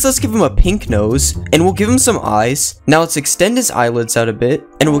 Next, let's give him a pink nose, and we'll give him some eyes. Now let's extend his eyelids out a bit,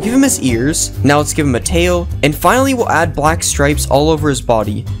 and we'll give him his ears. Now let's give him a tail, and finally we'll add black stripes all over his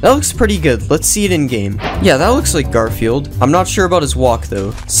body. That looks pretty good. Let's see it in game. Yeah, that looks like Garfield. I'm not sure about his walk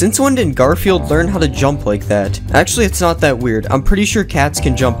though. Since when did Garfield learn how to jump like that? Actually, it's not that weird. I'm pretty sure cats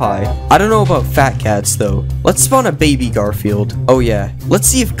can jump high. I don't know about fat cats though. Let's spawn a baby Garfield. Oh yeah, let's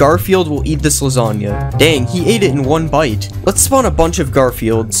see if Garfield will eat this lasagna. Dang, he ate it in one bite. Let's spawn a bunch of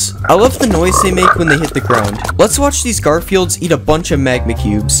Garfields. I love the noise they make when they hit the ground. Let's watch these Garfields eat a bunch of magma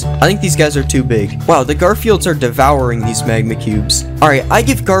cubes. I think these guys are too big. Wow, the Garfields are devouring these magma cubes. Alright, I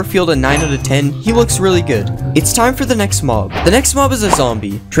give Garfield a 9 out of 10. He looks really good. It's time for the next mob. The next mob is a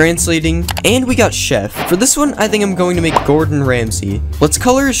zombie. Translating, and we got Chef. For this one, I think I'm going to make Gordon Ramsay. Let's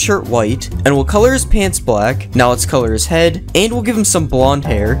color his shirt white, and we'll color his pants black. Now let's color his head, and we'll give him some blonde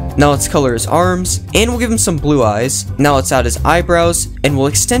hair. Now let's color his arms, and we'll give him some blue eyes. Now let's add his eyebrows, and we'll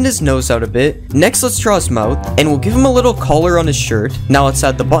extend his nose out a bit. Next, let's draw his mouth, and we'll give him a little collar on his shirt. Now let's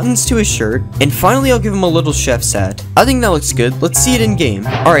add the buttons to his shirt, and finally I'll give him a little chef's hat. I think that looks good. Let's see it in game.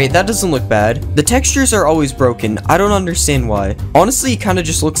 Alright, that doesn't look bad. The textures are always broken. I don't understand why. Honestly, he kind of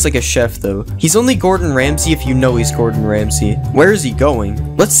just looks like a chef though. He's only Gordon Ramsay if you know he's Gordon Ramsay. Where is he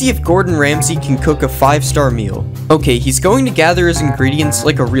going? Let's see if Gordon Ramsay can cook a 5-star meal. Okay, he's going to gather his ingredients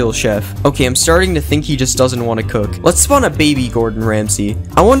like a real chef. Okay, I'm starting to think he just doesn't want to cook. Let's spawn a baby Gordon Ramsay.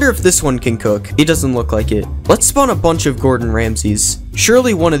 I wonder if this one can cook. It doesn't look like it. Let's spawn a bunch of Gordon Ramsays.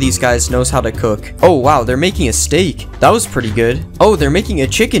 Surely one of these guys knows how to cook. Oh wow, they're making a steak. That was pretty good. Oh, they're making a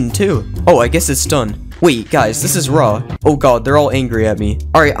chicken too. Oh, I guess it's done. Wait, guys, this is raw. Oh god, they're all angry at me.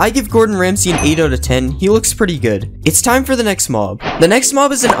 Alright, I give Gordon Ramsay an 8 out of 10. He looks pretty good. It's time for the next mob. The next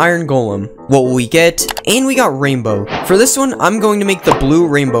mob is an iron golem. What will we get? And we got rainbow. For this one, I'm going to make the blue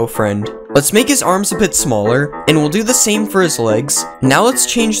rainbow friend. Let's make his arms a bit smaller, and we'll do the same for his legs. Now let's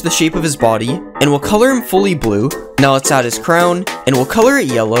change the shape of his body, and we'll color him fully blue. Now let's add his crown, and we'll color it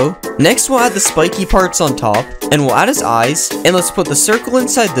yellow. Next we'll add the spiky parts on top, and we'll add his eyes, and let's put the circle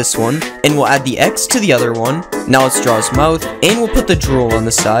inside this one, and we'll add the X to the other one. Now let's draw his mouth, and we'll put the drool on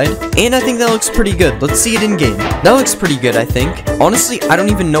the side, and I think that looks pretty good. Let's see it in game. That looks pretty good, I think. Honestly, I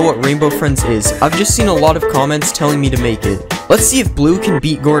don't even know what Rainbow Friends is. I've just seen a lot of comments telling me to make it. Let's see if Blue can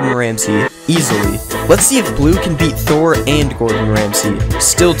beat Gordon Ramsay easily. Let's see if Blue can beat Thor and Gordon Ramsay.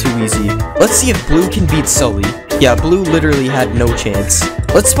 Still too easy. Let's see if Blue can beat Sully. Yeah, Blue literally had no chance.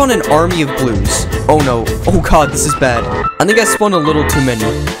 Let's spawn an army of blues. Oh no. Oh god, this is bad. I think I spawned a little too many.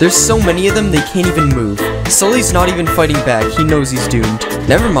 There's so many of them, they can't even move. Sully's not even fighting back. He knows he's doomed.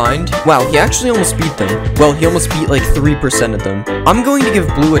 Never mind. Wow, he actually almost beat them. Well, he almost beat like 3% of them. I'm going to give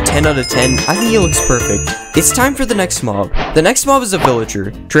Blue a 10 out of 10. I think he looks perfect. It's time for the next mob. The next mob is a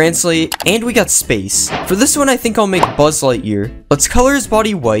villager. Translate, and we got space. For this one, I think I'll make Buzz Lightyear. Let's color his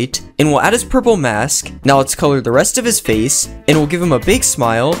body white, and we'll add his purple mask. Now let's color the rest of his face, and we'll give him a big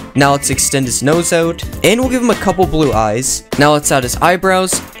smile. Now let's extend his nose out, and we'll give him a couple blue eyes. Now let's add his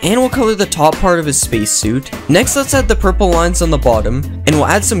eyebrows, and we'll color the top part of his spacesuit. Next, let's add the purple lines on the bottom, and we'll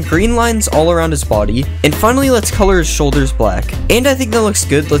add some green lines all around his body. And finally, let's color his shoulders black. And I think that looks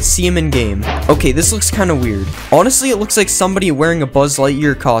good. Let's see him in game. Okay, this looks kind of weird. Honestly, it looks like somebody wearing a Buzz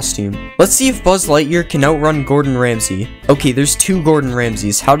Lightyear costume. Let's see if Buzz Lightyear can outrun Gordon Ramsay. Okay, there's 2 Gordon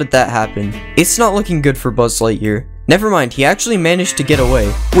Ramsays. How did that happen? It's not looking good for Buzz Lightyear. Never mind, he actually managed to get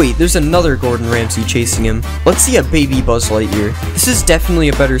away. Wait, there's another Gordon Ramsay chasing him. Let's see a baby Buzz Lightyear. This is definitely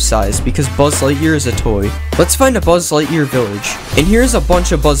a better size because Buzz Lightyear is a toy. Let's find a Buzz Lightyear village. And here's a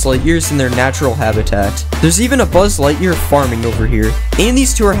bunch of Buzz Lightyears in their natural habitat. There's even a Buzz Lightyear farming over here. And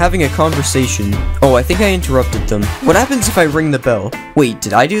these two are having a conversation. Oh, I think I interrupted them. What happens if I ring the bell? Wait,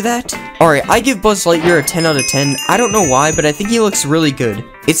 did I do that? Alright, I give Buzz Lightyear a 10 out of 10. I don't know why, but I think he looks really good.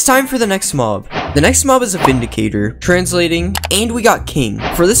 It's time for the next mob. The next mob is a Vindicator. Translating, and we got King.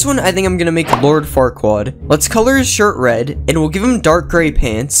 For this one, I think I'm gonna make Lord Farquaad. Let's color his shirt red, and we'll give him dark gray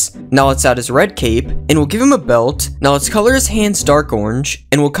pants. Now let's add his red cape, and we'll give him a belt. Now let's color his hands dark orange,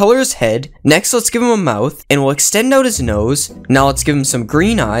 and we'll color his head. Next, let's give him a mouth, and we'll extend out his nose. Now let's give him some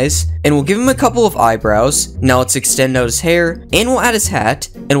green eyes, and we'll give him a couple of eyebrows. Now let's extend out his hair, and we'll add his hat,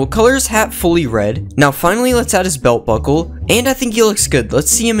 and we'll color his hat fully red. Now finally, let's add his belt buckle, and I think he looks good.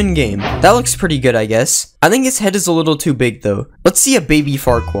 Let's see him in game. That looks pretty good, I guess. I think his head is a little too big though. Let's see a baby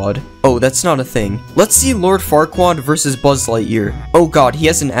Farquaad. Oh, that's not a thing. Let's see Lord Farquaad versus Buzz Lightyear. Oh god, he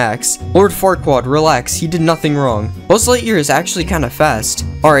has an axe. Lord Farquaad, relax, he did nothing wrong. Buzz Lightyear is actually kind of fast.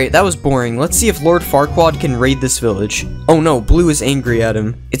 Alright, that was boring. Let's see if Lord Farquaad can raid this village. Oh no, Blue is angry at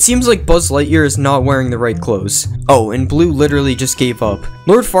him. It seems like Buzz Lightyear is not wearing the right clothes. Oh, and Blue literally just gave up.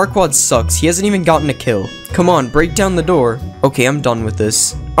 Lord Farquaad sucks, he hasn't even gotten a kill. Come on, break down the door. Okay, I'm done with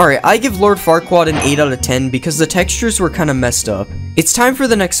this. Alright, I give Lord Farquaad an 8 out of 10 because the textures were kind of messed up. It's time for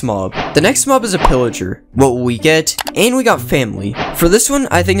the next mob. The next mob is a pillager. What will we get? And we got family. For this one,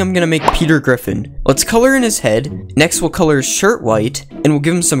 I think I'm gonna make Peter Griffin. Let's color in his head. Next, we'll color his shirt white, and we'll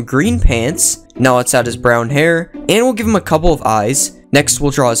give him some green pants. Now let's add his brown hair, and we'll give him a couple of eyes. Next,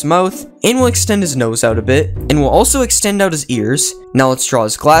 we'll draw his mouth, and we'll extend his nose out a bit, and we'll also extend out his ears. Now let's draw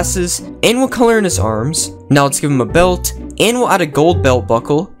his glasses, and we'll color in his arms. Now let's give him a belt, and we'll add a gold belt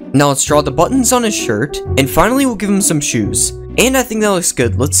buckle. Now let's draw the buttons on his shirt, and finally we'll give him some shoes. And I think that looks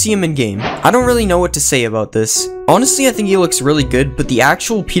good. Let's see him in game. I don't really know what to say about this. Honestly, I think he looks really good, but the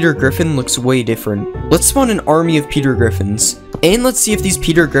actual Peter Griffin looks way different. Let's spawn an army of Peter Griffins. And let's see if these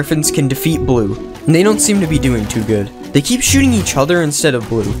Peter Griffins can defeat Blue. And they don't seem to be doing too good. They keep shooting each other instead of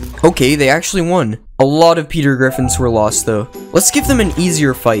Blue. Okay, they actually won. A lot of Peter Griffins were lost though. Let's give them an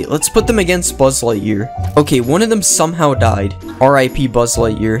easier fight. Let's put them against Buzz Lightyear. Okay, one of them somehow died. RIP Buzz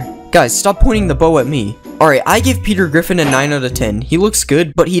Lightyear. Guys, stop pointing the bow at me. Alright, I give Peter Griffin a 9 out of 10. He looks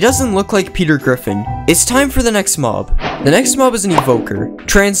good, but he doesn't look like Peter Griffin. It's time for the next mob. The next mob is an evoker.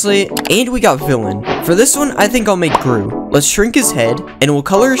 Translate, and we got villain. For this one, I think I'll make Gru. Let's shrink his head, and we'll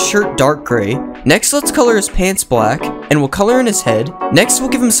color his shirt dark gray. Next, let's color his pants black, and we'll color in his head. Next, we'll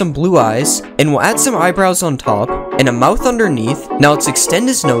give him some blue eyes, and we'll add some eyebrows on top, and a mouth underneath. Now let's extend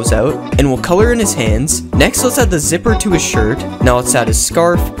his nose out, and we'll color in his hands. Next, let's add the zipper to his shirt. Now let's add his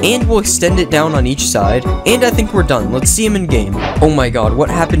scarf, and we'll extend it down on each side. And I think we're done. Let's see him in game. Oh my god, what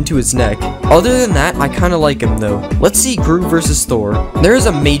happened to his neck? Other than that, I kinda like him though. Let's see Gru versus Thor. There is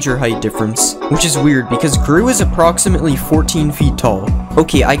a major height difference, which is weird because Gru is approximately 14 feet tall.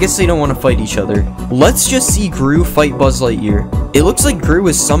 Okay, I guess they don't want to fight each other. Let's just see Gru fight Buzz Lightyear. It looks like Gru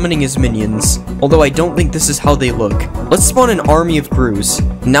is summoning his minions, although I don't think this is how they look. Let's spawn an army of Grus.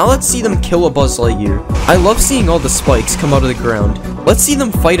 Now let's see them kill a Buzz Lightyear. I love seeing all the spikes come out of the ground. Let's see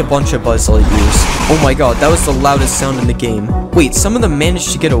them fight a bunch of Buzz Lightyears. Oh my god, that was the loudest sound in the game. Wait, some of them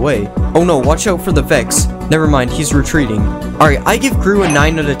managed to get away. Oh no, watch out for the Vex. Never mind, he's retreating. Alright, I give Gru a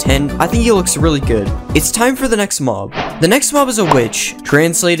 9 out of 10. I think he looks really good. It's time for the next mob. The next mob is a witch.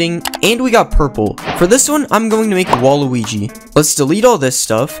 Translating, and we got purple. For this one, I'm going to make Waluigi. Let's delete all this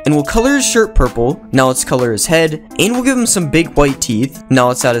stuff, and we'll color his shirt purple. Now let's color his head, and we'll give him some big white teeth. Now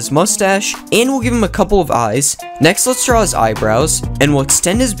let's add his mustache, and we'll give him a couple of eyes. Next, let's draw his eyebrows, and we'll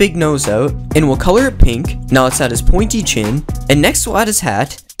extend his big nose out, and we'll color it pink. Now let's add his pointy chin, and next we'll add his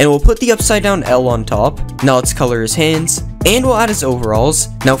hat, and we'll put the upside down L on top. Now let's color his hands, and we'll add his overalls.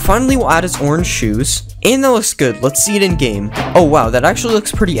 Now finally we'll add his orange shoes. And that looks good. Let's see it in game. Oh wow, that actually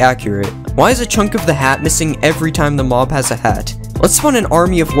looks pretty accurate. Why is a chunk of the hat missing every time the mob has a hat? Let's spawn an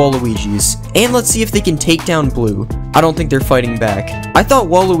army of Waluigis, and let's see if they can take down Blue. I don't think they're fighting back. I thought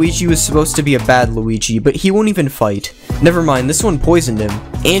Waluigi was supposed to be a bad Luigi, but he won't even fight. Never mind, this one poisoned him,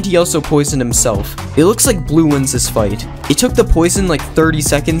 and he also poisoned himself. It looks like Blue wins this fight. It took the poison like 30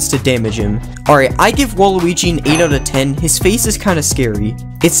 seconds to damage him. Alright, I give Waluigi an 8 out of 10. His face is kinda scary.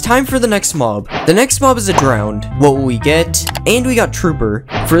 It's time for the next mob. The next mob is a drowned. What will we get? And we got Trooper.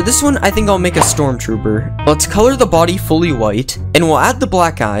 For this one, I think I'll make a Stormtrooper. Let's color the body fully white, and we'll add the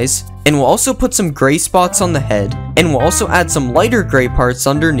black eyes, and we'll also put some gray spots on the head, and we'll also add some lighter gray parts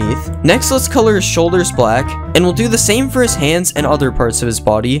underneath. Next, let's color his shoulders black, and we'll do the same for his hands and other parts of his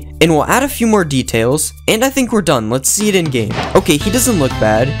body, and we'll add a few more details, and I think we're done. Let's see it in game. Okay, he doesn't look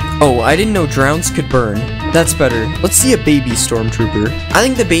bad. Oh, I didn't know drowns could burn. That's better. Let's see a baby Stormtrooper. I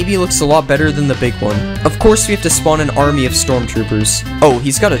think the baby looks a lot better than the big one. Of course, we have to spawn an army of Stormtroopers. Oh,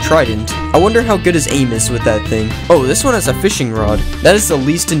 he's got a trident. I wonder how good his aim is with that thing. Oh, this one has a fishing rod. That is the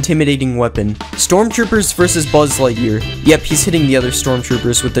least intimidating weapon. Stormtroopers versus Buzz Lightyear. Yep, he's hitting the other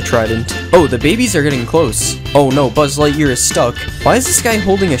Stormtroopers with the trident. Oh, the babies are getting close. Oh no, Buzz Lightyear is stuck. Why is this guy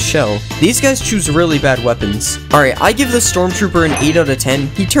holding a shell? These guys choose really bad weapons. Alright, I give the Stormtrooper an 8 out of 10.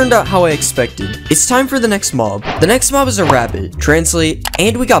 He turned out how I expected. It's time for the next mob. The next mob is a rabbit. Translate,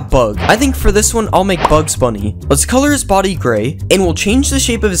 and we got Bug. I think for this one, I'll make Bugs Bunny. Let's color his body gray, and we'll change the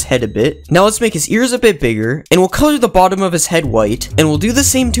shape of his head a bit. Now let's make his ears a bit bigger, and we'll color the bottom of his head white, and we'll do the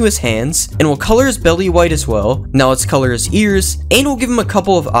same to his hands, and we'll color his belly white as well. Now let's color his ears, and we'll give him a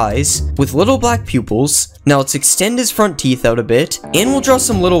couple of eyes with little black pupils. Now let's extend his front teeth out a bit, and we'll draw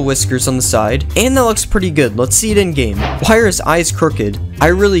some little whiskers on the side, and that looks pretty good. Let's see it in game. Why are his eyes crooked? I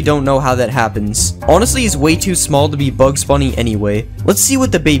really don't know how that happens. Honestly, he's way too small to be Bugs Bunny anyway. Let's see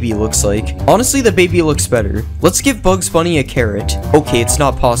what the baby looks like. Honestly, the baby looks better. Let's give Bugs Bunny a carrot. Okay, it's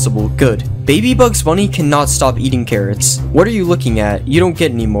not possible. Good. Baby Bugs Bunny cannot stop eating carrots. What are you looking at? You don't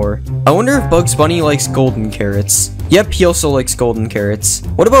get any more. I wonder if Bugs Bunny likes golden carrots. Yep, he also likes golden carrots.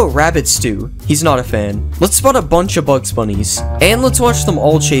 What about Rabbit Stew? He's not a fan. Let's spot a bunch of Bugs Bunnies. And let's watch them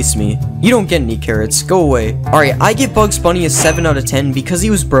all chase me. You don't get any carrots. Go away. Alright, I give Bugs Bunny a 7 out of 10 because he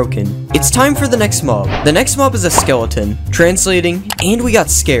was broken. It's time for the next mob. The next mob is a skeleton. Translating, and we got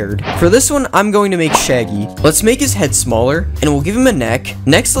scared. For this one, I'm going to make Shaggy. Let's make his head smaller, and we'll give him a neck.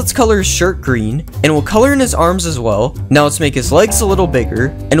 Next, let's color his shirt green, and we'll color in his arms as well. Now let's make his legs a little bigger,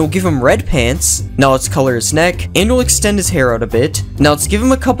 and we'll give him red pants. Now let's color his neck, and we'll extend his hair out a bit. Now let's give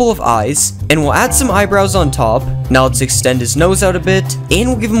him a couple of eyes, and we'll add some eyebrows on top. Now let's extend his nose out a bit, and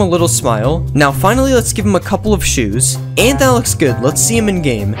we'll give him a little smile. Now finally, let's give him a couple of shoes, and that looks good. Let's see him in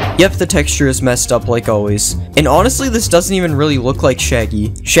game. Yep, the texture is messed up like always. And honestly, this doesn't even really look like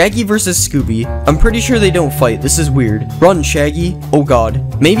Shaggy. Shaggy versus Scooby. I'm pretty sure they don't fight. This is weird. Run, Shaggy. Oh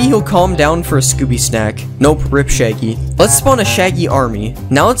god. Maybe he'll calm down for a Scooby snack. Nope, rip Shaggy. Let's spawn a Shaggy army.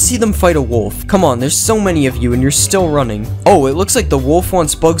 Now let's see them fight a wolf. Come on, there's so many of you and you're still running. Oh, it looks like the wolf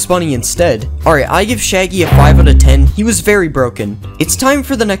wants Bugs Bunny instead. Alright, I give Shaggy a 5 out of 10. He was very broken. It's time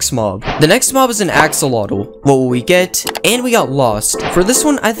for the next mob. The next mob is an axolotl. What will we get? And we got lost. For this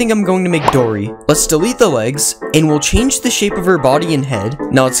one, I think I'm going to make Dory. Let's delete the legs, and we'll change the shape of her body and head.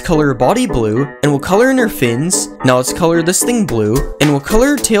 Now let's color her body blue, and we'll color in her fins. Now let's color this thing blue, and we'll color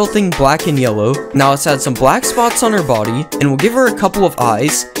her tail thing black and yellow. Now let's add some black spots on her body, and we'll give her a couple of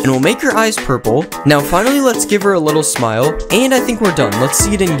eyes, and we'll make her eyes purple. Now finally, let's give her a little smile, and I think we're done. Let's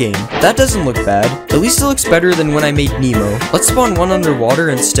see it in game. That doesn't look bad. At least it looks better than when I made Nemo. Let's spawn one underwater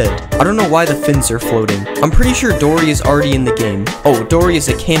instead. I don't know why the fins are floating. I'm pretty sure Dory is already in the game. Oh, Dory is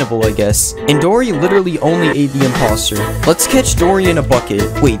a cannibal, I guess. And Dory literally only ate the imposter. Let's catch Dory in a bucket.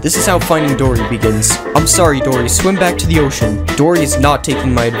 Wait, this is how Finding Dory begins. I'm sorry, Dory, swim back to the ocean. Dory is not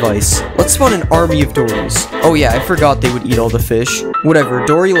taking my advice. Let's spawn an army of Dorys. Oh yeah, I forgot they would eat all the fish. Whatever,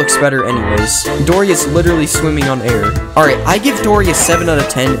 Dory looks better anyways. Dory is literally swimming on air. Alright, I give Dory a 7 out of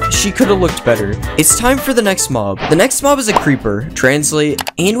 10. She could have looked better. It's time for the next mob. The next mob is a creeper. Translate,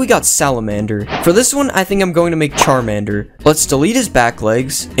 and we got Salamander. For this one, I think I'm going to make Charmander. Let's delete his back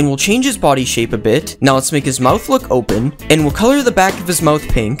legs, and we'll change his body shape a bit. Now let's make his mouth look open, and we'll color the back of his mouth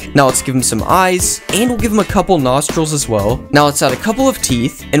pink. Now let's give him some eyes, and we'll give him a couple nostrils as well. Now let's add a couple of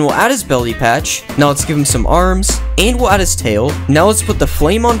teeth, and we'll add his belly patch. Now let's give him some arms, and we'll add his tail. Now let's put the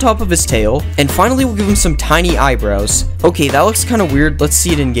flame on top of his tail, and finally we'll give him some tiny eyebrows. Okay, that looks kind of weird. Let's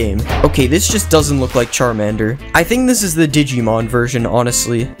see it in game. Okay, this just doesn't look like Charmander. I think this is the Digimon version,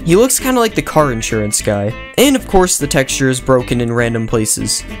 honestly. He looks kind of like the car insurance guy. And of course, the texture is broken in random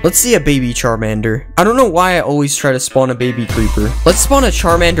places. Let's see a baby Charmander. I don't know why I always try to spawn a baby creeper. Let's spawn a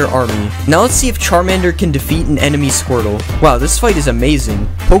Charmander army. Now let's see if Charmander can defeat an enemy Squirtle. Wow, this fight is amazing.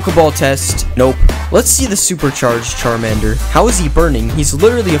 Pokeball test. Nope. Let's see the supercharged Charmander. How is he burning? He's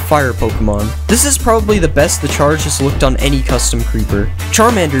literally a fire Pokemon. This is probably the best the charge has looked on any custom creeper.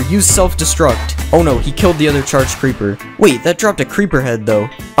 Charmander, use self-destruct. Oh no, he killed the other charged creeper. Wait, that dropped a creeper head though.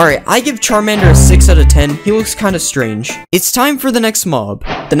 Alright, I give Charmander a 6 out of 10. He looks kinda strange. It's time for the next mob.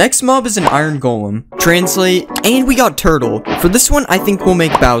 The next mob is an Iron Golem. Translate, and we got Turtle. For this one, I think we'll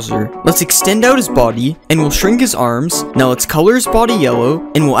make Bowser. Let's extend out his body, and we'll shrink his arms. Now let's color his body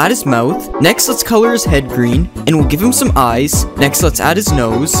yellow, and we'll add his mouth. Next, let's color his head green, and we'll give him some eyes. Next, let's add his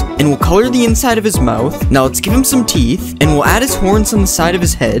nose, and we'll color the inside of his mouth. Now let's give him some teeth, and we'll add his horns on the side of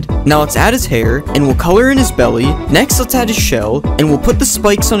his head. Now let's add his hair, and we'll color in his belly. Next, let's add his shell, and we'll put the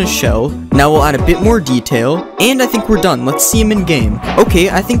spikes on his shell. Now we'll add a bit more detail, and I think we're done. Let's see him in game. Okay,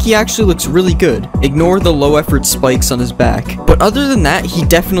 I think he actually looks really good. Ignore the low effort spikes on his back. But other than that, he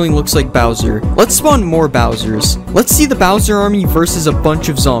definitely looks like Bowser. Let's spawn more Bowsers. Let's see the Bowser army versus a bunch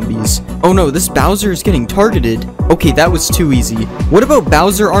of zombies. Oh no, this Bowser is getting targeted. Okay, that was too easy. What about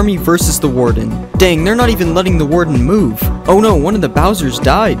Bowser army versus the Warden? Dang, they're not even letting the Warden move. Oh no, one of the Bowsers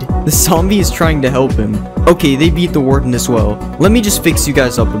died. The zombie is trying to help him. Okay, they beat the Warden as well. Let me just fix you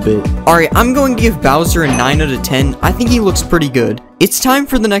guys up a bit. Alright, I'm going to give Bowser a 9 out of 10. I think he looks pretty good. It's time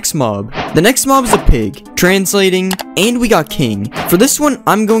for the next mob. The next mob is a pig. Translating, and we got King. For this one,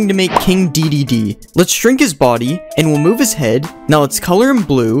 I'm going to make King DDD. Let's shrink his body, and we'll move his head. Now let's color him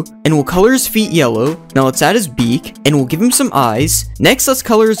blue, and we'll color his feet yellow. Now let's add his beak, and we'll give him some eyes. Next, let's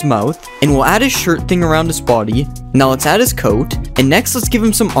color his mouth, and we'll add his shirt thing around his body. Now let's add his coat, and next let's give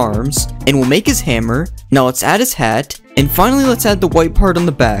him some arms, and we'll make his hammer. Now let's add his hat, and finally let's add the white part on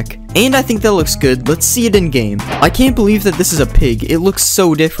the back. And I think that looks good. Let's see it in game. I can't believe that this is a pig. It looks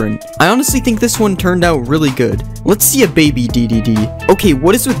so different. I honestly think this one turned out really good. Let's see a baby DDD. Okay,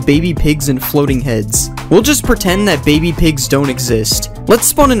 what is with baby pigs and floating heads? We'll just pretend that baby pigs don't exist. Let's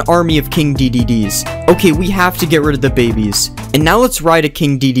spawn an army of King DDDs. Okay, we have to get rid of the babies. And now let's ride a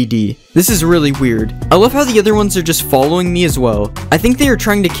King DDD. This is really weird. I love how the other ones are just following me as well. I think they are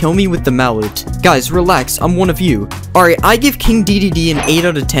trying to kill me with the mallet. Guys, relax, I'm one of you. Alright, I give King DDD an 8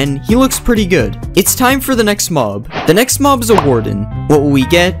 out of 10. He looks pretty good. It's time for the next mob. The next mob is a warden. What will we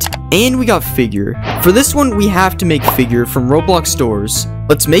get? And we got figure. For this one, we have to make figure from Roblox stores.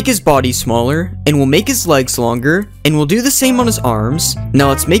 Let's make his body smaller, and we'll make his legs longer, and we'll do the same on his arms. Now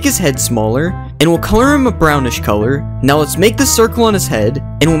let's make his head smaller, and we'll color him a brownish color. Now let's make the circle on his head,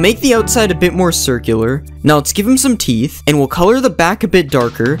 and we'll make the outside a bit more circular. Now let's give him some teeth, and we'll color the back a bit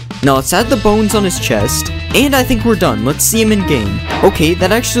darker. Now let's add the bones on his chest, and I think we're done. Let's see him in game. Okay,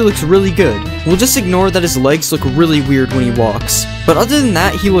 that actually looks really good. We'll just ignore that his legs look really weird when he walks. But other than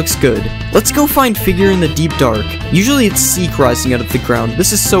that, he looks good. Let's go find figure in the deep dark. Usually it's Seek rising out of the ground.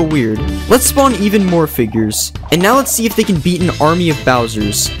 This is so weird. Let's spawn even more figures. And now let's see if they can beat an army of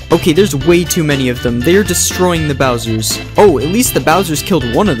Bowsers. Okay, there's way too many of them. They are destroying the Bowsers. Oh, at least the Bowsers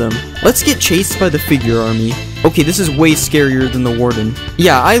killed one of them. Let's get chased by the figure army. Okay, this is way scarier than the warden.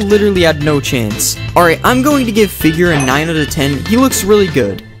 Yeah, I literally had no chance. Alright, I'm going to give figure a 9 out of 10. He looks really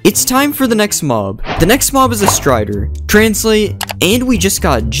good. It's time for the next mob. The next mob is a Strider. Translate, and we just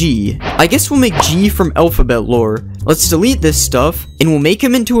got G. I guess we'll make G from alphabet lore. Let's delete this stuff, and we'll make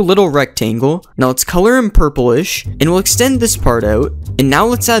him into a little rectangle. Now let's color him purplish, and we'll extend this part out. And now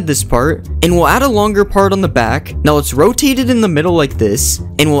let's add this part, and we'll add a longer part on the back. Now let's rotate it in the middle like this,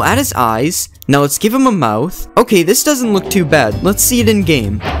 and we'll add his eyes. Now let's give him a mouth. Okay, this doesn't look too bad. Let's see it in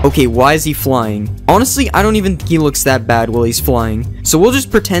game. Okay, why is he flying? Honestly, I don't even think he looks that bad while he's flying. So we'll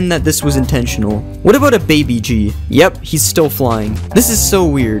just pretend that this was intentional. What about a baby G? Yep, he's still flying. This is so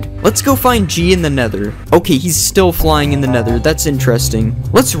weird. Let's go find G in the nether. Okay, he's still flying in the nether. That's interesting.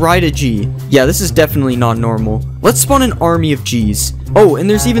 Let's ride a G. Yeah, this is definitely not normal. Let's spawn an army of Gs. Oh, and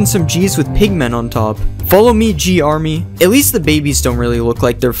there's even some Gs with pigmen on top. Follow me, G army. At least the babies don't really look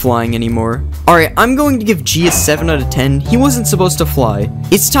like they're flying anymore. Alright, I'm going to give G a 7 out of 10. He wasn't supposed to fly.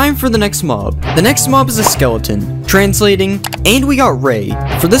 It's time for the next mob. The next mob is a skeleton. Translating, and we got Ray.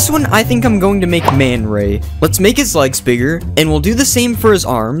 For this one, I think I'm going to make Man Ray. Let's make his legs bigger, and we'll do the same for his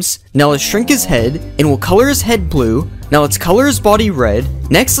arms. Now let's shrink his head, and we'll color his head blue. Now let's color his body red.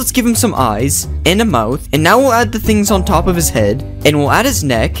 Next, let's give him some eyes and a mouth. And now we'll add the things on top of his head. And we'll add his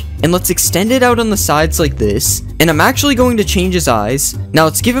neck. And let's extend it out on the sides like this. And I'm actually going to change his eyes. Now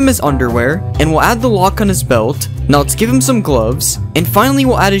let's give him his underwear. And we'll add the lock on his belt. Now let's give him some gloves. And finally,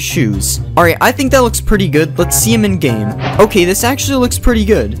 we'll add his shoes. Alright, I think that looks pretty good. Let's see him in game. Okay, this actually looks pretty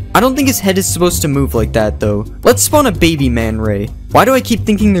good. I don't think his head is supposed to move like that, though. Let's spawn a baby Man Ray. Why do I keep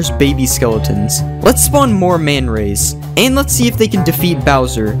thinking there's baby skeletons? Let's spawn more Man Rays. And let's see if they can defeat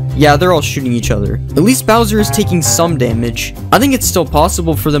Bowser. Yeah, they're all shooting each other. At least Bowser is taking some damage. I think it's still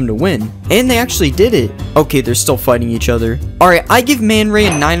possible for them to win. And they actually did it. Okay, they're still fighting each other. Alright, I give Man Ray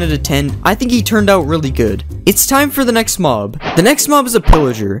a 9 out of 10. I think he turned out really good. It's time for the next mob. The next mob is a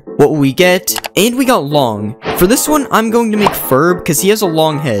pillager. What will we get? And we got Long. For this one, I'm going to make Furb because he has a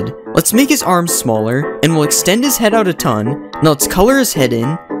long head. Let's make his arms smaller, and we'll extend his head out a ton. Now let's color his head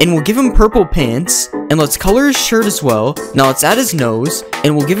in, and we'll give him purple pants, and let's color his shirt as well. Now let's add his nose,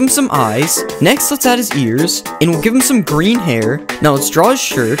 and we'll give him some eyes. Next, let's add his ears, and we'll give him some green hair. Now let's draw his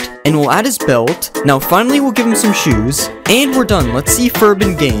shirt, and we'll add his belt. Now finally, we'll give him some shoes, and we're done. Let's see Furb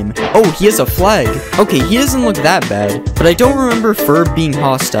in game. Oh, he has a flag. Okay, he doesn't look that bad, but I don't remember Furb being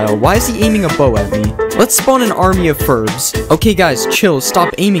hostile. Why is he aiming a bow at me? Let's spawn an army of Furbs. Okay guys, chill,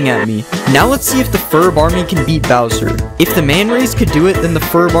 stop aiming at me. Now let's see if the Furb army can beat Bowser. If the Man Rays could do it, then the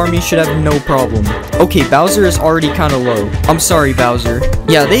Furb army should have no problem. Okay, Bowser is already kinda low. I'm sorry, Bowser.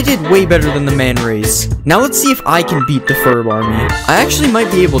 Yeah, they did way better than the Man Rays. Now let's see if I can beat the Furb army. I actually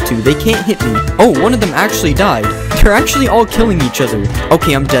might be able to. They can't hit me. Oh, one of them actually died. They're actually all killing each other.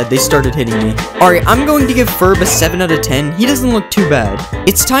 Okay, I'm dead. They started hitting me. Alright, I'm going to give Furb a 7 out of 10. He doesn't look too bad.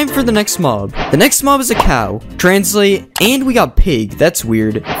 It's time for the next mob. The next mob is a cow. Translate, and we got Pig. That's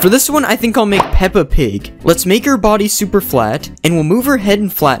weird. For this one, I think I'll make Peppa Pig. Let's make her body super flat, and we'll move her head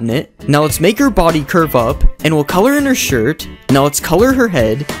and flatten it. Now let's make her body curve up, and we'll color in her shirt. Now let's color her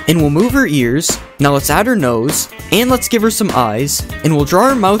head, and we'll move her ears. Now let's add her nose, and let's give her some eyes, and we'll draw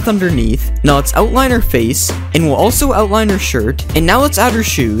her mouth underneath. Now let's outline her face, and we'll also outline her shirt. And now let's add her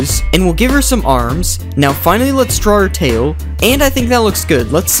shoes, and we'll give her some arms. Now finally, let's draw her tail, and I think that looks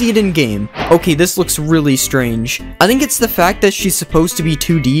good. Let's see it in game. Okay, this looks really strange. I think it's the fact that she's supposed to be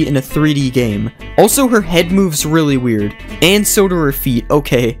 2D in a 3D game. Also, her head moves really weird, and so do her feet.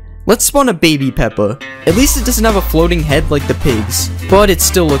 Okay. Let's spawn a baby Peppa. At least it doesn't have a floating head like the pigs, but it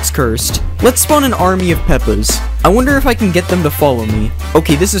still looks cursed. Let's spawn an army of Peppas. I wonder if I can get them to follow me.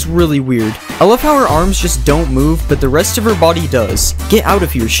 Okay, this is really weird. I love how her arms just don't move, but the rest of her body does. Get out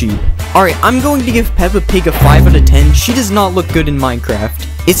of here, sheep. Alright, I'm going to give Peppa Pig a 5 out of 10. She does not look good in Minecraft.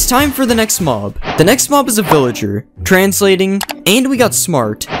 It's time for the next mob. The next mob is a villager. Translating, and we got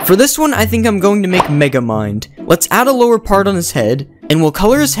smart. For this one, I think I'm going to make Megamind. Let's add a lower part on his head, and we'll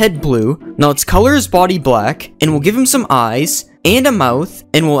color his head blue. Now let's color his body black, and we'll give him some eyes, and a mouth,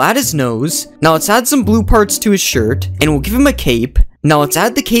 and we'll add his nose. Now let's add some blue parts to his shirt, and we'll give him a cape. Now let's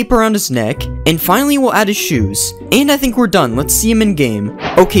add the cape around his neck, and finally we'll add his shoes. And I think we're done. Let's see him in game.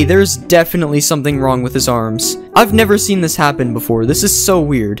 Okay, there's definitely something wrong with his arms. I've never seen this happen before. This is so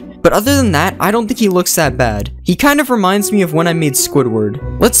weird. But other than that, I don't think he looks that bad. He kind of reminds me of when I made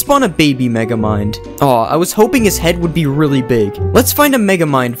Squidward. Let's spawn a baby Megamind. Aw, I was hoping his head would be really big. Let's find a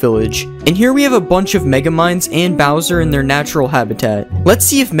Megamind village. And here we have a bunch of Megaminds and Bowser in their natural habitat. Let's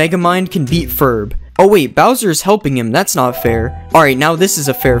see if Megamind can beat Ferb. Oh wait, Bowser's helping him, that's not fair. Alright, now this is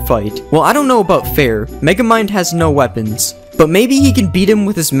a fair fight. Well, I don't know about fair. Megamind has no weapons. But maybe he can beat him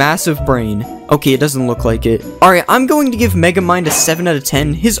with his massive brain. Okay, it doesn't look like it. Alright, I'm going to give Megamind a 7 out of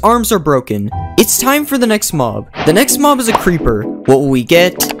 10. His arms are broken. It's time for the next mob. The next mob is a creeper. What will we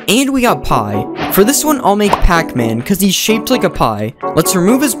get? And we got pie. For this one, I'll make Pac-Man, because he's shaped like a pie. Let's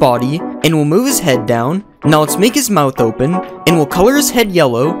remove his body, and we'll move his head down. Now let's make his mouth open, and we'll color his head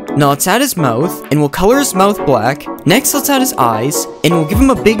yellow. Now let's add his mouth, and we'll color his mouth black. Next, let's add his eyes, and we'll give him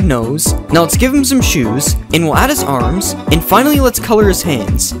a big nose. Now let's give him some shoes, and we'll add his arms, and finally let's color his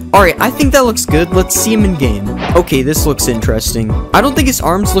hands. Alright, I think that looks good. Let's see him in game. Okay, this looks interesting. I don't think his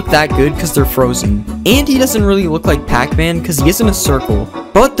arms look that good because they're frozen. And he doesn't really look like Pac-Man because he isn't a circle.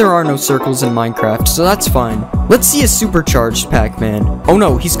 But there are no circles in Minecraft, so that's fine. Let's see a supercharged Pac-Man. Oh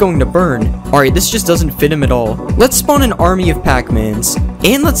no, he's going to burn. Alright, this just doesn't fit him at all. Let's spawn an army of Pac-Mans.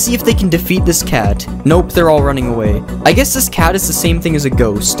 And let's see if they can defeat this cat. Nope, they're all running away. I guess this cat is the same thing as a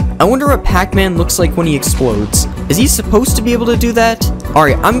ghost. I wonder what Pac-Man looks like when he explodes. Is he supposed to be able to do that?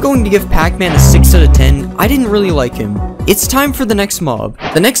 Alright, I'm going to give Pac-Man a 6 out of 10. I didn't really like him. It's time for the next mob.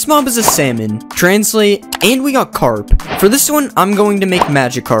 The next mob is a salmon. Translate, and we got carp. For this one, I'm going to make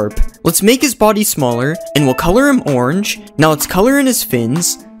Magikarp. Let's make his body smaller, and we'll color him orange. Now let's color in his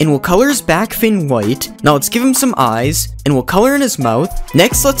fins, and we'll color his back fin white. Now let's give him some eyes, and we'll color in his mouth.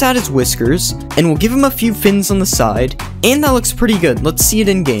 Next, let's add his whiskers, and we'll give him a few fins on the side. And that looks pretty good. Let's see it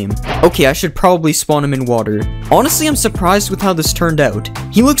in game. Okay, I should probably spawn him in water. Honestly, I'm surprised with how this turned out.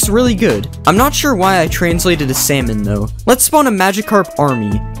 He looks really good. I'm not sure why I translated a salmon though. Let's spawn a Magikarp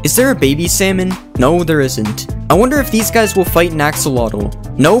army. Is there a baby salmon? No, there isn't. I wonder if these guys will fight an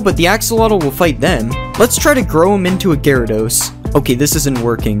axolotl. No, but the axolotl will fight them. Let's try to grow him into a Gyarados. Okay, this isn't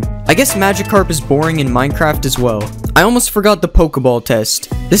working. I guess Magikarp is boring in Minecraft as well. I almost forgot the Pokeball test.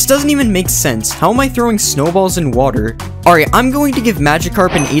 This doesn't even make sense. How am I throwing snowballs in water? Alright, I'm going to give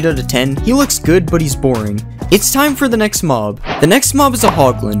Magikarp an 8 out of 10. He looks good, but he's boring. It's time for the next mob. The next mob is a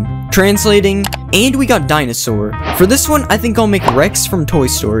Hoglin. Translating, and we got Dinosaur. For this one, I think I'll make Rex from Toy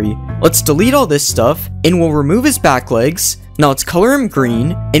Story. Let's delete all this stuff, and we'll remove his back legs. Now let's color him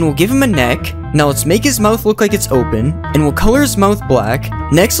green, and we'll give him a neck. Now let's make his mouth look like it's open, and we'll color his mouth black.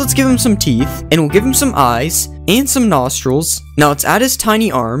 Next, let's give him some teeth, and we'll give him some eyes, and some nostrils. Now let's add his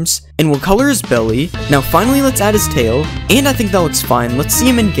tiny arms, and we'll color his belly. Now finally, let's add his tail, and I think that looks fine. Let's see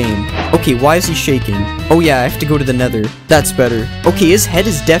him in game. Okay, why is he shaking? Oh yeah, I have to go to the nether. That's better. Okay, his head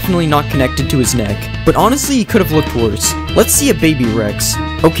is definitely not connected to his neck, but honestly, he could have looked worse. Let's see a baby Rex.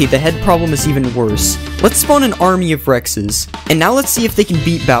 Okay, the head problem is even worse. Let's spawn an army of Rexes, and now let's see if they can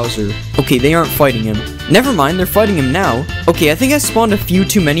beat Bowser. Okay, they aren't fighting him. Never mind, they're fighting him now. Okay, I think I spawned a few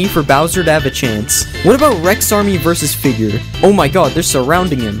too many for Bowser to have a chance. What about Rex Army versus Figure? Oh my god, they're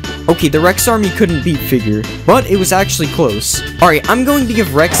surrounding him. Okay, the Rex Army couldn't beat Figure, but it was actually close. Alright, I'm going to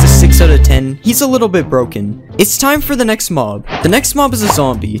give Rex a 6 out of 10. He's a little bit broken. It's time for the next mob. The next mob is a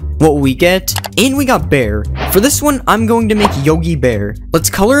zombie. What will we get? And we got Bear. For this one, I'm going to make Yogi Bear. Let's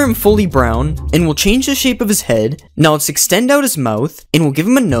color him fully brown, and we'll change the shape of his head. Now let's extend out his mouth, and we'll give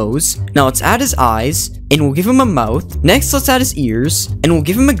him a nose. Now let's add his eyes, and we'll give him a mouth. Next, let's add his ears, and we'll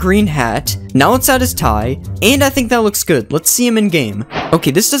give him a green hat. Now let's add his tie, and I think that looks good. Let's see him in game.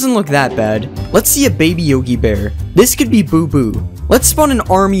 Okay, this doesn't look that bad. Let's see a baby Yogi Bear. This could be Boo Boo. Let's spawn an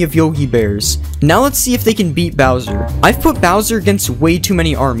army of Yogi Bears. Now let's see if they can beat Bowser. I've put Bowser against way too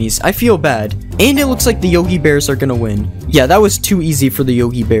many armies. I feel bad. And it looks like the Yogi Bears are gonna win. Yeah, that was too easy for the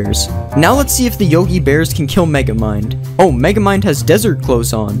Yogi Bears. Now let's see if the Yogi Bears can kill Megamind. Oh, Megamind has desert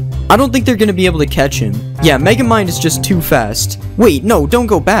clothes on. I don't think they're gonna be able to catch him. Yeah, Megamind is just too fast. Wait, no, don't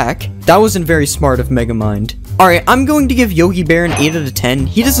go back. That wasn't very smart of Megamind. Alright, I'm going to give Yogi Bear an 8 out of 10.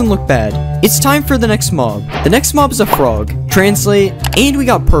 He doesn't look bad. It's time for the next mob. The next mob is a frog. Translate, and we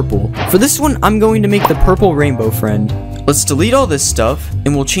got purple. For this one, I'm going to make the purple rainbow friend. Let's delete all this stuff,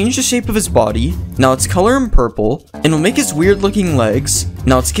 and we'll change the shape of his body. Now let's color him purple, and we'll make his weird looking legs.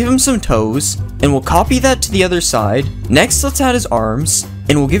 Now let's give him some toes, and we'll copy that to the other side. Next, let's add his arms,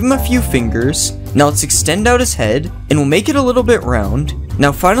 and we'll give him a few fingers. Now let's extend out his head, and we'll make it a little bit round.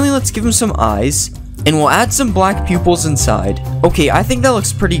 Now finally, let's give him some eyes, and we'll add some black pupils inside. Okay, I think that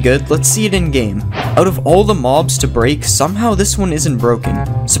looks pretty good. Let's see it in game. Out of all the mobs to break, somehow this one isn't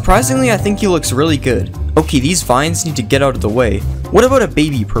broken. Surprisingly, I think he looks really good. Okay, these vines need to get out of the way. What about a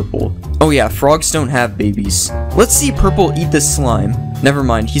baby purple? Oh yeah, frogs don't have babies. Let's see purple eat this slime. Never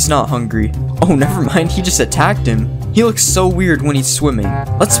mind, he's not hungry. Oh, never mind, he just attacked him. He looks so weird when he's swimming.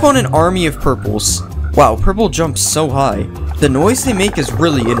 Let's spawn an army of purples. Wow, purple jumps so high. The noise they make is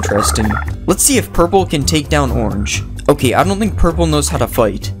really interesting. Let's see if purple can take down orange. Okay, I don't think purple knows how to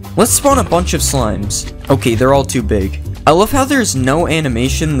fight. Let's spawn a bunch of slimes. Okay, they're all too big. I love how there's no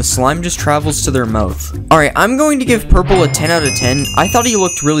animation, the slime just travels to their mouth. Alright, I'm going to give purple a 10 out of 10. I thought he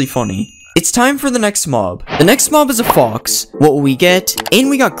looked really funny. It's time for the next mob. The next mob is a fox. What will we get? And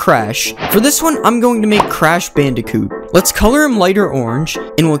we got Crash. For this one, I'm going to make Crash Bandicoot. Let's color him lighter orange,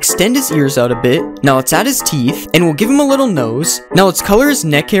 and we'll extend his ears out a bit. Now let's add his teeth, and we'll give him a little nose. Now let's color his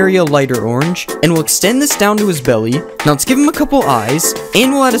neck area lighter orange, and we'll extend this down to his belly. Now let's give him a couple eyes,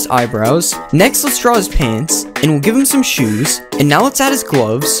 and we'll add his eyebrows. Next, let's draw his pants, and we'll give him some shoes. And now let's add his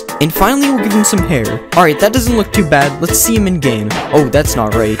gloves, and finally we'll give him some hair. Alright, that doesn't look too bad. Let's see him in game. Oh, that's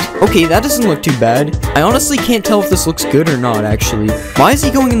not right. Okay, that doesn't look too bad. I honestly can't tell if this looks good or not, actually. Why is he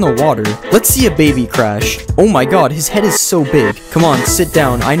going in the water? Let's see a baby Crash. Oh my god, his head is so big. Come on, sit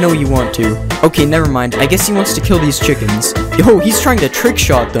down. I know you want to. Okay, never mind. I guess he wants to kill these chickens. Yo, he's trying to trick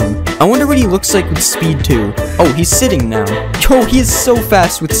shot them. I wonder what he looks like with speed 2. Oh, he's sitting now. Yo, he is so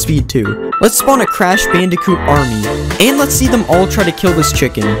fast with speed 2. Let's spawn a Crash Bandicoot army. And let's see them all try to kill this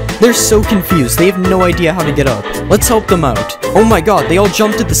chicken. They're so confused. They have no idea how to get up. Let's help them out. Oh my god, they all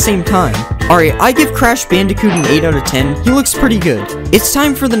jumped at the same time. Alright, I give Crash Bandicoot an 8 out of 10. He looks pretty good. It's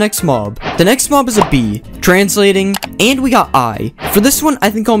time for the next mob. The next mob is a bee. Translating, and we got eye. For this one, I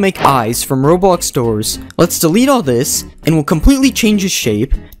think I'll make eyes from Roblox doors. Let's delete all this, and we'll completely change his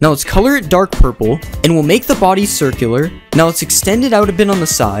shape. Now let's color it dark purple, and we'll make the body circular. Now let's extend it out a bit on the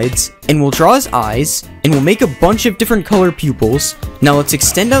sides, and we'll draw his eyes, and we'll make a bunch of different color pupils. Now let's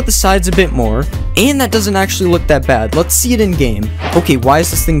extend out the sides a bit more, and that doesn't actually look that bad. Let's see it in game. Okay, why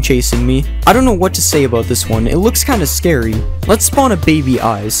is this thing chasing me? I don't know what to say about this one. It looks kind of scary. Let's spawn a baby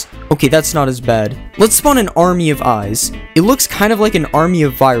eyes. Okay, that's not as bad. Let's spawn an army of eyes. It looks kind of like an army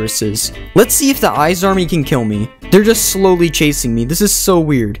of viruses. Let's see if the eyes army can kill me. They're just slowly chasing me. This is so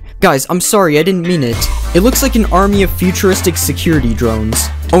weird. Guys, I'm sorry, I didn't mean it. It looks like an army of futuristic security drones.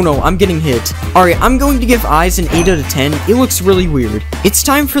 Oh no, I'm getting hit. Alright, I'm going to give eyes an 8 out of 10. It looks really weird. It's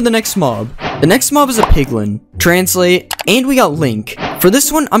time for the next mob. The next mob is a piglin. Translate, and we got Link. For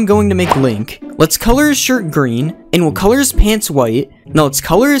this one, I'm going to make Link. Let's color his shirt green, and we'll color his pants white. Now let's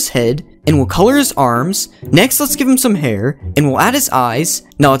color his head, and we'll color his arms. Next, let's give him some hair, and we'll add his eyes.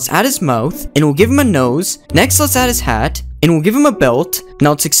 Now let's add his mouth, and we'll give him a nose. Next, let's add his hat, and we'll give him a belt.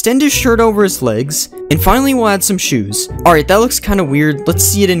 Now let's extend his shirt over his legs, and finally we'll add some shoes. Alright, that looks kind of weird. Let's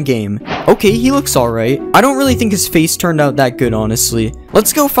see it in game. Okay, he looks alright. I don't really think his face turned out that good, honestly.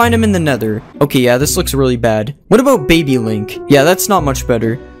 Let's go find him in the nether. Okay, yeah, this looks really bad. What about baby Link? Yeah, that's not much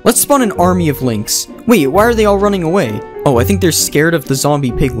better. Let's spawn an army of Links. Wait, why are they all running away? Oh, I think they're scared of the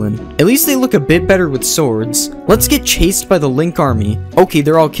zombie piglin. At least they look a bit better with swords. Let's get chased by the Link army. Okay,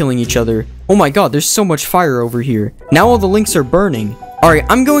 they're all killing each other. Oh my god, there's so much fire over here. Now all the Links are burning. Alright,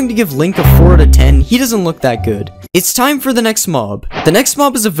 I'm going to give Link a 4 out of 10. He doesn't look that good. It's time for the next mob. The next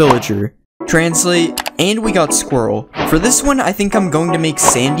mob is a villager. Translate, and we got Squirrel. For this one, I think I'm going to make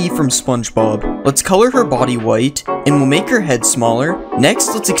Sandy from SpongeBob. Let's color her body white, and we'll make her head smaller.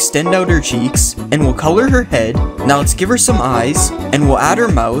 Next, let's extend out her cheeks, and we'll color her head. Now let's give her some eyes, and we'll add her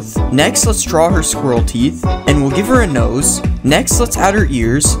mouth. Next, let's draw her squirrel teeth, and we'll give her a nose. Next, let's add her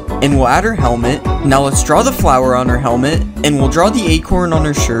ears, and we'll add her helmet. Now let's draw the flower on her helmet, and we'll draw the acorn on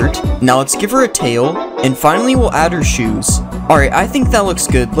her shirt. Now let's give her a tail, and finally we'll add her shoes. Alright, I think that looks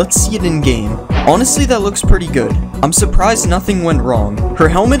good. Let's see it in game. Honestly, that looks pretty good. I'm surprised nothing went wrong. Her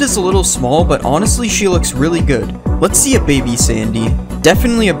helmet is a little small, but honestly, she looks really good. Let's see a baby Sandy.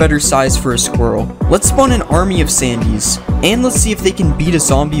 Definitely a better size for a squirrel. Let's spawn an army of Sandys. And let's see if they can beat a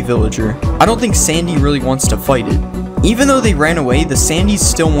zombie villager. I don't think Sandy really wants to fight it. Even though they ran away, the Sandys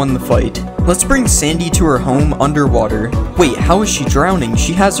still won the fight. Let's bring Sandy to her home underwater. Wait, how is she drowning?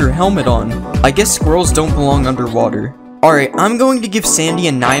 She has her helmet on. I guess squirrels don't belong underwater. Alright, I'm going to give Sandy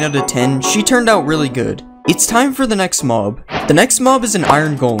a 9 out of 10. She turned out really good. It's time for the next mob. The next mob is an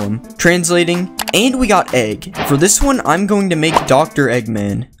iron golem. Translating, and we got egg. For this one, I'm going to make Dr.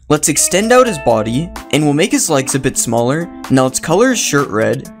 Eggman. Let's extend out his body, and we'll make his legs a bit smaller. Now let's color his shirt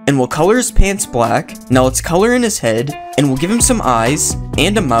red, and we'll color his pants black. Now let's color in his head, and we'll give him some eyes,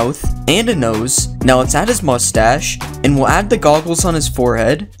 and a mouth, and a nose. Now let's add his mustache, and we'll add the goggles on his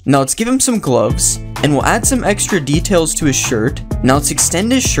forehead. Now let's give him some gloves, and we'll add some extra details to his shirt. Now let's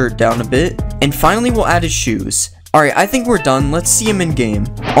extend his shirt down a bit, and finally we'll add his shoes. Alright, I think we're done. Let's see him in game.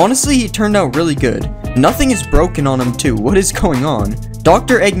 Honestly, he turned out really good. Nothing is broken on him too. What is going on?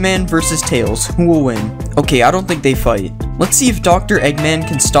 Dr. Eggman versus Tails. Who will win? Okay, I don't think they fight. Let's see if Dr. Eggman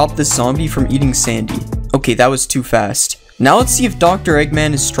can stop this zombie from eating Sandy. Okay, that was too fast. Now let's see if Dr.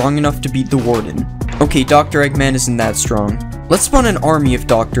 Eggman is strong enough to beat the Warden. Okay, Dr. Eggman isn't that strong. Let's spawn an army of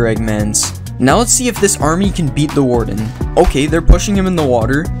Dr. Eggmans. Now let's see if this army can beat the Warden. Okay, they're pushing him in the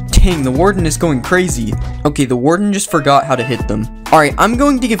water. Dang, the Warden is going crazy. Okay, the Warden just forgot how to hit them. Alright, I'm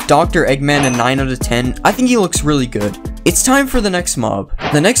going to give Dr. Eggman a 9 out of 10. I think he looks really good. It's time for the next mob.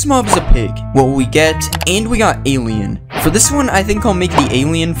 The next mob is a pig. What will we get? And we got Alien. For this one, I think I'll make the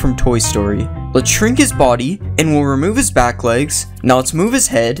alien from Toy Story. Let's shrink his body, and we'll remove his back legs. Now let's move his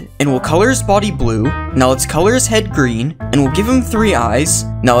head, and we'll color his body blue. Now let's color his head green, and we'll give him 3 eyes.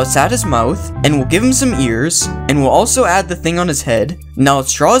 Now let's add his mouth, and we'll give him some ears, and we'll also add the thing on his head. Now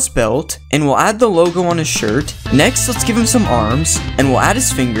let's draw his belt, and we'll add the logo on his shirt. Next, let's give him some arms, and we'll add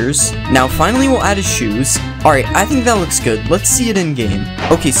his fingers. Now finally, we'll add his shoes. Alright, I think that looks good. Let's see it in game.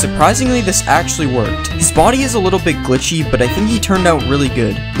 Okay, surprisingly, this actually worked. His body is a little bit glitchy, but I think he turned out really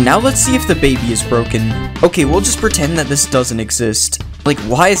good. Now let's see if the baby is broken. Okay, we'll just pretend that this doesn't exist. Like,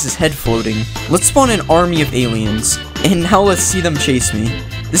 why is his head floating? Let's spawn an army of aliens. And now let's see them chase me.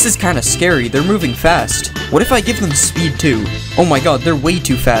 This is kinda scary, they're moving fast. What if I give them speed too? Oh my god, they're way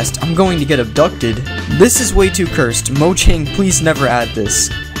too fast, I'm going to get abducted. This is way too cursed, Mojang, please never add this.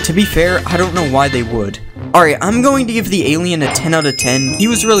 To be fair, I don't know why they would. Alright, I'm going to give the alien a 10 out of 10, he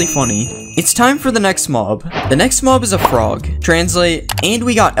was really funny. It's time for the next mob. The next mob is a frog. Translate, and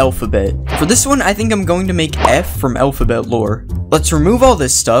we got alphabet. For this one, I think I'm going to make F from alphabet lore. Let's remove all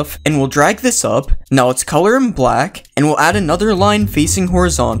this stuff, and we'll drag this up. Now let's color him black, and we'll add another line facing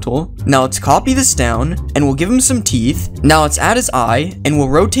horizontal. Now let's copy this down, and we'll give him some teeth. Now let's add his eye, and we'll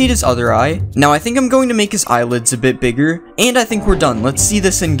rotate his other eye. Now I think I'm going to make his eyelids a bit bigger, and I think we're done. Let's see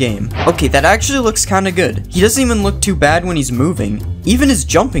this in game. Okay, that actually looks kinda good. He doesn't even look too bad when he's moving. Even his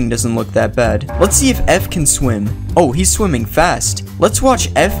jumping doesn't look that bad. Let's see if F can swim. Oh, he's swimming fast. Let's watch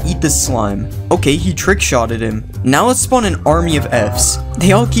F eat this slime. Okay, he trick-shotted him. Now let's spawn an army of Fs.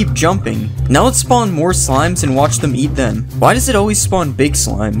 They all keep jumping. Now let's spawn more slimes and watch them eat them. Why does it always spawn big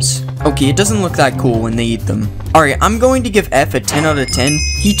slimes? Okay, it doesn't look that cool when they eat them. Alright, I'm going to give F a 10 out of 10.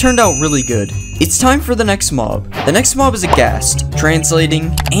 He turned out really good. It's time for the next mob. The next mob is a ghast.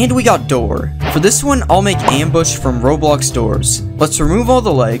 Translating, and we got door. For this one, I'll make ambush from Roblox doors. Let's remove all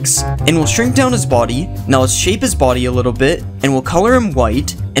the legs, and we'll shrink down his body. Now let's shape his body a little bit, and we'll color him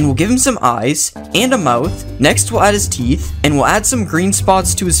white, and we'll give him some eyes, and a mouth. Next, we'll add his teeth, and we'll add some green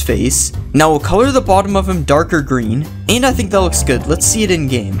spots to his face. Now we'll color the bottom of him darker green, and I think that looks good. Let's see it in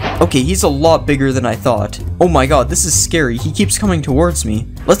game. Okay, he's a lot bigger than I thought. Oh my god, this is scary. He keeps coming towards me.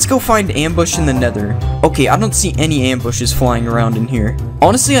 Let's go find ambush in the nether. Okay, I don't see any ambushes flying around in here.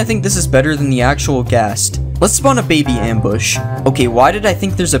 Honestly, I think this is better than the actual ghast. Let's spawn a baby ambush. Okay, why did I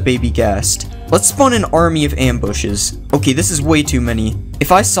think there's a baby ghast? Let's spawn an army of ambushes. Okay, this is way too many.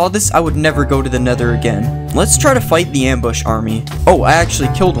 If I saw this, I would never go to the nether again. Let's try to fight the ambush army. Oh, I actually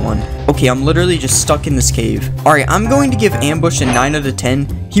killed one. Okay, I'm literally just stuck in this cave. Alright, I'm going to give ambush a 9 out of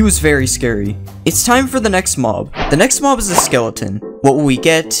 10. He was very scary. It's time for the next mob. The next mob is a skeleton. What will we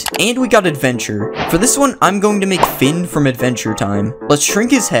get? And we got Adventure. For this one, I'm going to make Finn from Adventure Time. Let's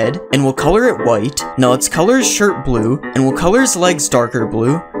shrink his head, and we'll color it white. Now let's color his shirt blue, and we'll color his legs darker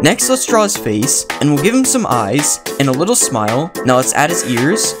blue. Next, let's draw his face, and we'll give him some eyes, and a little smile. Now let's add his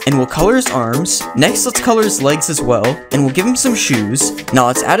ears, and we'll color his arms. Next, let's color his legs as well, and we'll give him some shoes. Now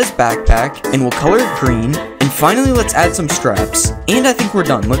let's add his backpack, and we'll color it green. And finally, let's add some straps. And I think we're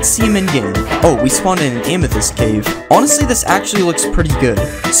done. Let's see him in game. Oh, we spawned in an amethyst cave. Honestly, this actually looks pretty good.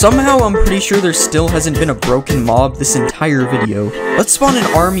 Somehow, I'm pretty sure there still hasn't been a broken mob this entire video. Let's spawn an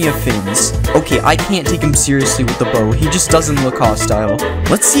army of Finns. Okay, I can't take him seriously with the bow. He just doesn't look hostile.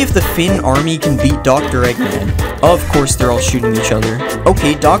 Let's see if the Finn army can beat Dr. Eggman. Of course, they're all shooting each other.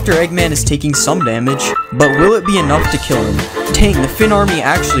 Okay, Dr. Eggman is taking some damage, but will it be enough to kill him? Dang, the Finn army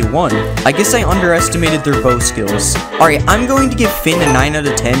actually won. I guess I underestimated their bow skills. Alright, I'm going to give Finn a 9 out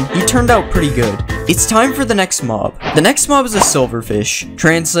of 10. He turned out pretty good. It's time for the next mob. The next mob is a silverfish.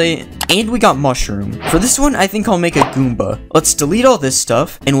 Translate, and we got mushroom. For this one, I think I'll make a Goomba. Let's delete all this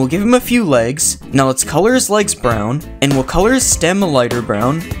stuff, and we'll give him a few legs. Now let's color his legs brown, and we'll color his stem a lighter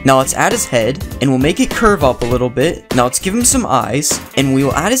brown. Now let's add his head, and we'll make it curve up a little bit. Now let's give him some eyes, and we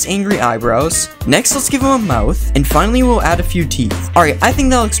will add his angry eyebrows. Next, let's give him a mouth, and finally we'll add a few teeth. Alright, I think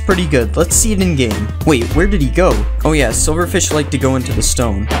that looks pretty good. Let's see it in game. Wait, where did he go? Oh yeah, silverfish like to go into the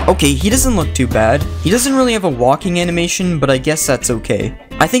stone. Okay, he doesn't look too bad. He doesn't really have a walking animation, but I guess that's okay.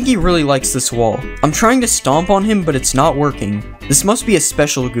 I think he really likes this wall. I'm trying to stomp on him, but it's not working. This must be a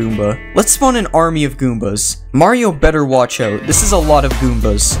special Goomba. Let's spawn an army of Goombas. Mario better watch out. This is a lot of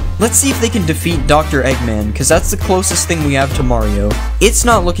Goombas. Let's see if they can defeat Dr. Eggman, because that's the closest thing we have to Mario. It's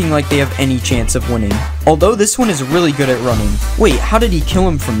not looking like they have any chance of winning. Although this one is really good at running. Wait, how did he kill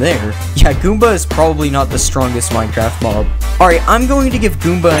him from there? Yeah, Goomba is probably not the strongest Minecraft mob. Alright, I'm going to give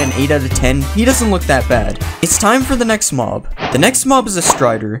Goomba an 8 out of 10. He doesn't look that bad. It's time for the next mob. The next mob is a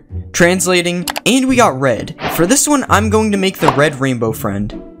Strider. Translating, and we got Red. For this one, I'm going to make the Red Rainbow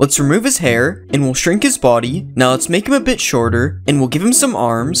Friend. Let's remove his hair, and we'll shrink his body. Now let's make him a bit shorter, and we'll give him some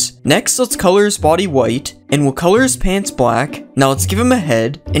arms. Next, let's color his body white, and we'll color his pants black. Now let's give him a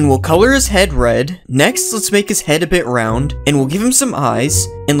head, and we'll color his head red. Next, let's make his head a bit round, and we'll give him some eyes,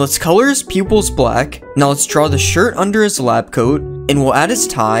 and let's color his pupils black. Now let's draw the shirt under his lab coat, and we'll add his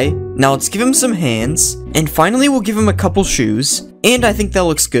tie. Now let's give him some hands, and finally we'll give him a couple shoes. And I think that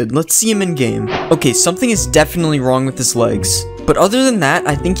looks good. Let's see him in game. Okay, something is definitely wrong with his legs. But other than that,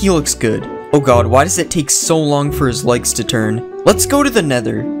 I think he looks good. Oh god, why does it take so long for his legs to turn? Let's go to the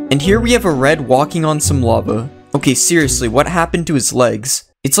nether. And here we have a Red walking on some lava. Okay, seriously, what happened to his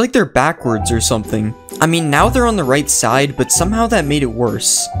legs? It's like they're backwards or something. I mean, now they're on the right side, but somehow that made it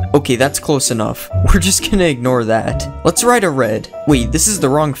worse. Okay, that's close enough. We're just gonna ignore that. Let's ride a Red. Wait, this is the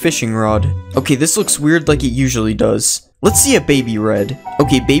wrong fishing rod. Okay, this looks weird like it usually does. Let's see a baby Red.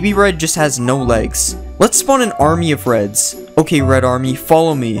 Okay, baby Red just has no legs. Let's spawn an army of Reds. Okay, Red Army,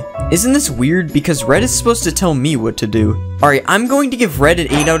 follow me. Isn't this weird? Because Red is supposed to tell me what to do. Alright, I'm going to give Red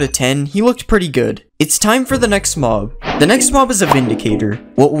an 8 out of 10. He looked pretty good. It's time for the next mob. The next mob is a Vindicator.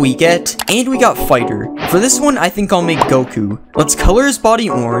 What will we get? And we got Fighter. For this one, I think I'll make Goku. Let's color his body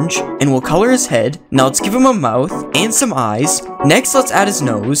orange, and we'll color his head. Now let's give him a mouth, and some eyes. Next, let's add his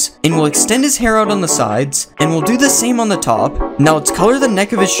nose, and we'll extend his hair out on the sides, and we'll do the same on the top. Now let's color the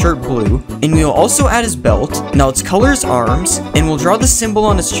neck of his shirt blue, and we'll also add his belt. Now let's color his arms, and we'll draw the symbol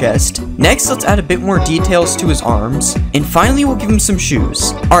on his chest. Next, let's add a bit more details to his arms, and finally we'll give him some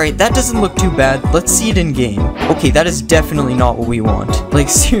shoes. Alright, that doesn't look too bad. Let's see it in game. Okay, that is definitely not what we want. Like,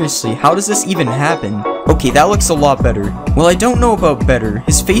 seriously, how does this even happen? Okay, that looks a lot better. Well, I don't know about better.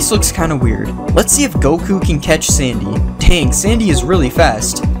 His face looks kind of weird. Let's see if Goku can catch Sandy. Dang, Sandy is really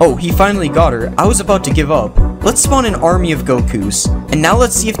fast. Oh, he finally got her. I was about to give up. Let's spawn an army of Gokus. And now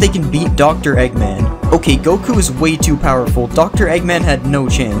let's see if they can beat Dr. Eggman. Okay, Goku is way too powerful. Dr. Eggman had no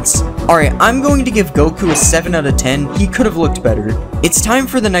chance. Alright, I'm going to give Goku a 7 out of 10. He could have looked better. It's time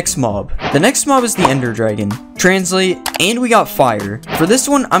for the next mob. The next mob is the Ender Dragon. Translate, and we got Fire. For this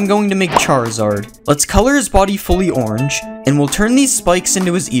one, I'm going to make Charizard. Let's color his body fully orange, and we'll turn these spikes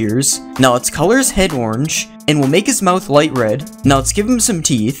into his ears. Now let's color his head orange, and we'll make his mouth light red. Now let's give him some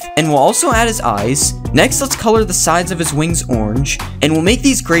teeth, and we'll also add his eyes. Next, let's color the sides of his wings orange, and we'll make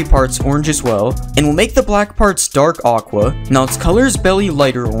these gray parts orange as well, and we'll make the black parts dark aqua. Now let's color his belly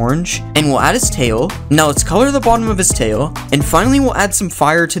lighter orange, and we'll add his tail. Now let's color the bottom of his tail, and finally we'll add some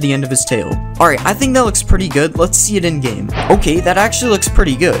fire to the end of his tail. Alright, I think that looks pretty good. Let's see it in game. Okay, that actually looks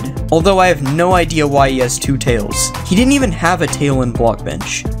pretty good, although I have no idea why he has two tails. He didn't even have a tail in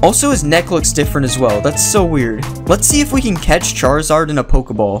Blockbench. Also, his neck looks different as well. That's so weird. Let's see if we can catch Charizard in a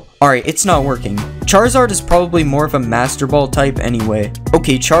Pokeball. Alright, it's not working. Charizard is probably more of a Master Ball type anyway.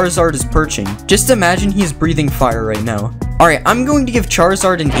 Okay, Charizard is perching. Just imagine he's breathing fire right now. Alright, I'm going to give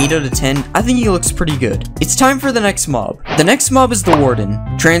Charizard an 8 out of 10. I think he looks pretty good. It's time for the next mob. The next mob is the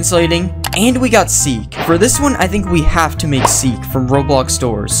Warden. Translating, and we got Seek. For this one, I think we have to make Seek from Roblox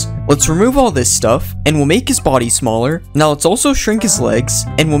stores. Let's remove all this stuff, and we'll make his body smaller. Now let's also shrink his legs,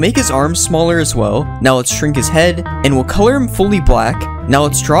 and we'll make his arms smaller as well. Now let's shrink his head, and we'll color him fully black. Now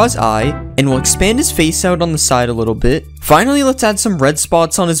let's draw his eye, and we'll expand his face out on the side a little bit. Finally, let's add some red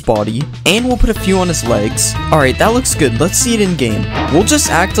spots on his body, and we'll put a few on his legs. Alright, that looks good. Let's see it in game. We'll just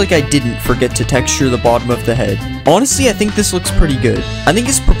act like I didn't forget to texture the bottom of the head. Honestly, I think this looks pretty good. I think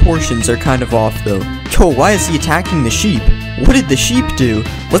his proportions are kind of off though. Yo, why is he attacking the sheep? What did the sheep do?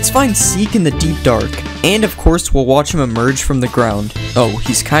 Let's find Seek in the deep dark. And of course, we'll watch him emerge from the ground. Oh,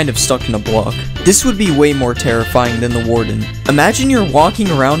 he's kind of stuck in a block. This would be way more terrifying than the Warden. Imagine you're walking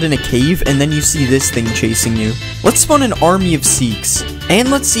around in a cave and then you see this thing chasing you. Let's spawn an army of Seeks. And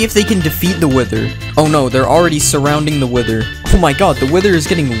let's see if they can defeat the Wither. Oh no, they're already surrounding the Wither. Oh my god, the Wither is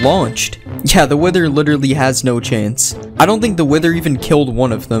getting launched. Yeah, the Wither literally has no chance. I don't think the Wither even killed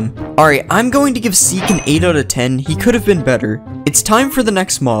one of them. Alright, I'm going to give Seek an 8 out of 10. He could have been better. It's time for the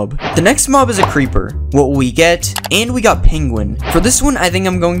next mob. The next mob is a creeper. What will we get? And we got Penguin. For this one, I think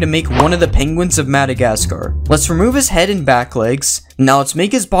I'm going to make one of the penguins of Madagascar. Let's remove his head and back legs. Now let's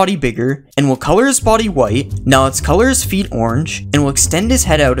make his body bigger, and we'll color his body white. Now let's color his feet orange, and we'll extend his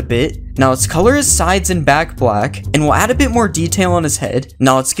head out a bit. Now let's color his sides and back black, and we'll add a bit more detail on his head.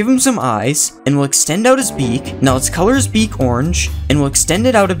 Now let's give him some eyes, and we'll extend out his beak. Now let's color his beak orange, and we'll extend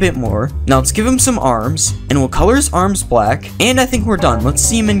it out a bit more. Now let's give him some arms, and we'll color his arms black, and I think we're done. Let's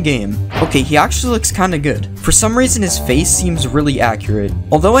see him in game. Okay, he actually looks kinda good. For some reason, his face seems really accurate.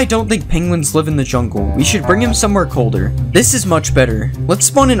 Although I don't think penguins live in the jungle, we should bring him somewhere colder. This is much better. Let's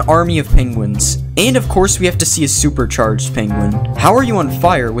spawn an army of penguins. And of course, we have to see a supercharged penguin. How are you on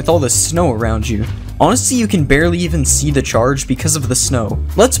fire with all the snow around you? Honestly, you can barely even see the charge because of the snow.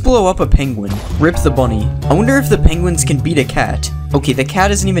 Let's blow up a penguin. Rip the bunny. I wonder if the penguins can beat a cat. Okay, the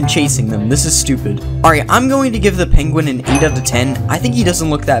cat isn't even chasing them. This is stupid. Alright, I'm going to give the penguin an 8 out of 10. I think he doesn't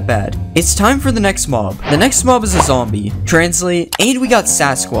look that bad. It's time for the next mob. The next mob is a zombie. Translate, and we got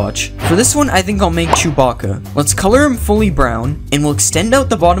Sasquatch. For this one, I think I'll make Chewbacca. Let's color him fully brown, and we'll extend out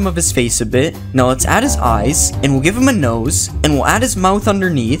the bottom of his face a bit. Now let's add his eyes, and we'll give him a nose, and we'll add his mouth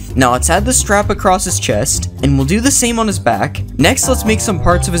underneath. Now let's add the strap across his chest, and we'll do the same on his back. Next, let's make some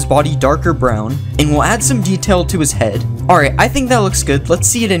parts of his body darker brown, and we'll add some detail to his head. Alright, I think that looks good. Let's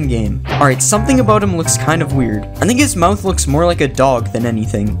see it in game. Alright, something about him looks kind of weird. I think his mouth looks more like a dog than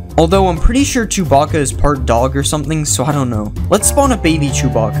anything. Although I'm pretty sure Chewbacca is part dog or something, so I don't know. Let's spawn a baby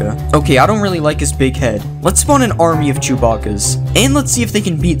Chewbacca. Okay, I don't really like his big head. Let's spawn an army of Chewbaccas. And let's see if they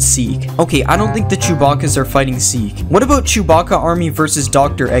can beat Seek. Okay, I don't think the Chewbaccas are fighting Seek. What about Chewbacca army versus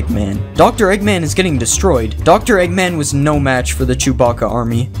Dr. Eggman? Dr. Eggman is getting destroyed. Dr. Eggman was no match for the Chewbacca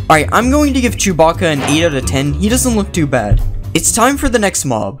army. Alright, I'm going to give Chewbacca an 8 out of 10. He doesn't look too bad. It's time for the next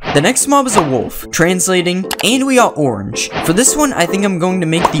mob. The next mob is a wolf. Translating, and we got orange. For this one, I think I'm going to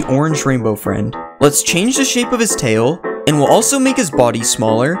make the orange rainbow friend. Let's change the shape of his tail, and we'll also make his body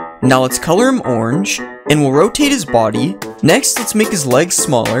smaller. Now let's color him orange, and we'll rotate his body. Next, let's make his legs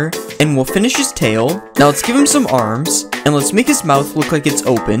smaller, and we'll finish his tail. Now let's give him some arms, and let's make his mouth look like it's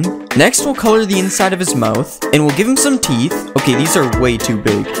open. Next, we'll color the inside of his mouth, and we'll give him some teeth. Okay, these are way too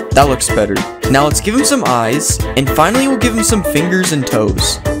big. That looks better. Now let's give him some eyes, and finally we'll give him some fingers and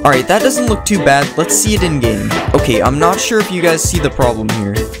toes. Alright, that doesn't look too bad. Let's see it in game. Okay, I'm not sure if you guys see the problem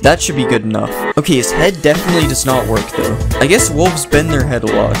here. That should be good enough. Okay, his head definitely does not work though. I guess wolves bend their head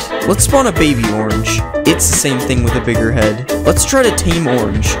a lot. Let's spawn a baby orange. It's the same thing with a bigger head. Let's try to tame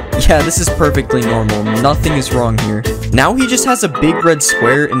orange. Yeah, this is perfectly normal. Nothing is wrong here. Now he just has a big red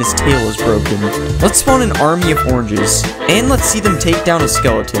square and his tail is broken. Let's spawn an army of oranges. And let's see them take down a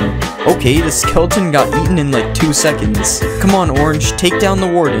skeleton. Okay, the skeleton got eaten in like 2 seconds. Come on, Orange, take down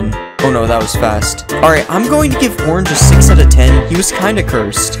the warden. Oh no, that was fast. Alright, I'm going to give Orange a 6 out of 10. He was kinda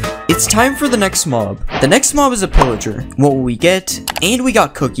cursed. It's time for the next mob. The next mob is a pillager. What will we get? And we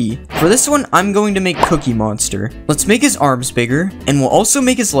got Cookie. For this one, I'm going to make Cookie Monster. Let's make his arms bigger, and we'll also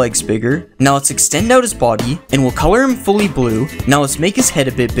make his legs bigger. Now let's extend out his body, and we'll color him fully blue. Now let's make his head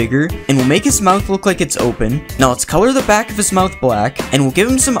a bit bigger, and we'll make his mouth look like it's open. Now let's color the back of his mouth black, and we'll give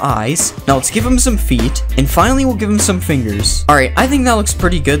him some eyes. Now let's give him some feet, and finally we'll give him some fingers. Alright, I think that looks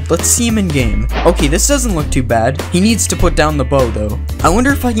pretty good. Let's see him in game. Okay, this doesn't look too bad. He needs to put down the bow though. I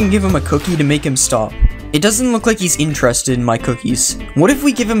wonder if I can give him a cookie to make him stop. It doesn't look like he's interested in my cookies. What if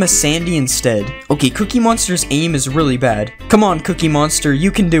we give him a sandy instead? Okay, Cookie Monster's aim is really bad. Come on, Cookie Monster,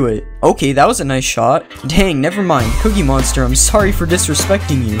 you can do it. Okay, that was a nice shot. Dang, never mind. Cookie Monster, I'm sorry for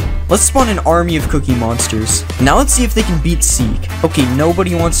disrespecting you. Let's spawn an army of Cookie Monsters. Now let's see if they can beat Seek. Okay,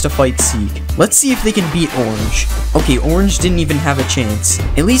 nobody wants to fight Seek. Let's see if they can beat Orange. Okay, Orange didn't even have a chance.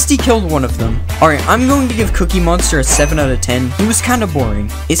 At least he killed one of them. Alright, I'm going to give Cookie Monster a 7 out of 10. He was kinda boring.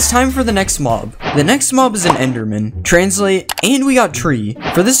 It's time for the next mob. The next mob is an Enderman. Translate, and we got Tree.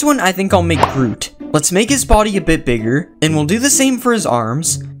 For this one, I think I'll make Groot. Let's make his body a bit bigger, and we'll do the same for his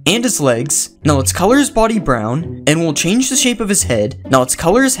arms and his legs. Now let's color his body brown, and we'll change the shape of his head. Now let's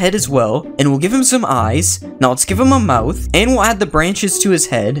color his head as well, and we'll give him some eyes. Now let's give him a mouth, and we'll add the branches to his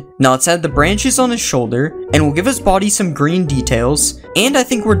head. Now let's add the branches on his shoulder, and we'll give his body some green details. And I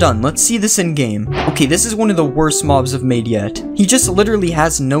think we're done. Let's see this in game. Okay, this is one of the worst mobs I've made yet. He just literally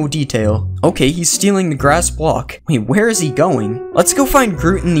has no detail. Okay, he's stealing the grass block. Wait, where is he going? Let's go find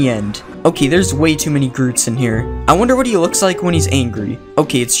Groot in the end. Okay, there's way too many Groots in here. I wonder what he looks like when he's angry.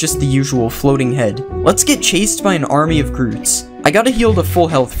 Okay, it's just the usual floating head. Let's get chased by an army of Groots. I gotta heal to full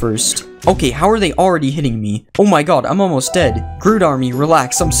health first. Okay, how are they already hitting me? Oh my god, I'm almost dead. Groot army,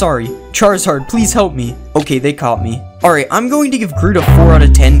 relax, I'm sorry. Charizard, please help me. Okay, they caught me. Alright, I'm going to give Groot a 4 out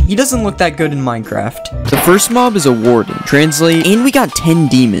of 10. He doesn't look that good in Minecraft. The first mob is a Warden. Translate, and we got 10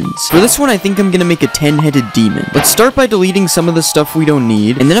 demons. For this one, I think I'm gonna make a 10-headed demon. Let's start by deleting some of the stuff we don't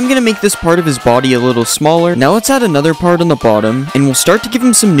need, and then I'm gonna make this part of his body a little smaller. Now let's add another part on the bottom, and we'll start to give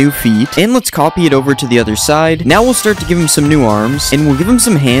him some new feet, and let's copy it over to the other side. Now we'll start to give him some new arms, and we'll give him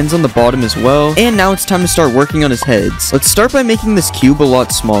some hands on the bottom as well, and now it's time to start working on his heads. Let's start by making this cube a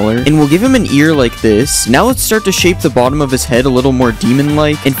lot smaller, and we'll give him an ear like this. Now let's start to shape the bottom of his head a little more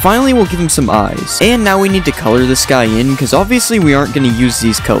demon-like, and finally we'll give him some eyes. And now we need to color this guy in, because obviously we aren't going to use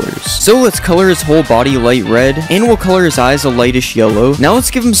these colors. So let's color his whole body light red, and we'll color his eyes a lightish yellow. Now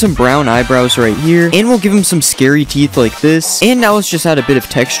let's give him some brown eyebrows right here, and we'll give him some scary teeth like this. And now let's just add a bit of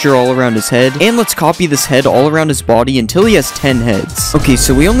texture all around his head, and let's copy this head all around his body until he has 10 heads. Okay,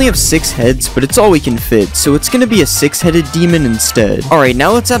 so we only have 6 heads, but it's all we can fit, so it's going to be a 6-headed demon instead. Alright,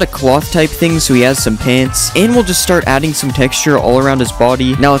 now let's add a cloth type thing so he has some pants, and we'll just start adding some texture all around his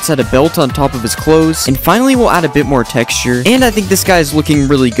body. Now let's add a belt on top of his clothes, and finally we'll add a bit more texture, and I think this guy is looking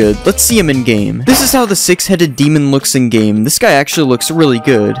really good. Let's see him in game. This is how the 6-headed demon looks in game. This guy actually looks really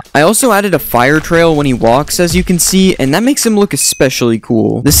good. I also added a fire trail when he walks, as you can see, and that makes him look especially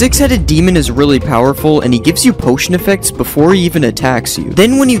cool. The 6-headed demon is really powerful, and he gives you potion effects before he even attacks you.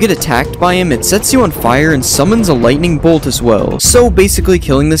 Then when you get attacked by him, it sets you on fire and summons a lightning bolt as well. So basically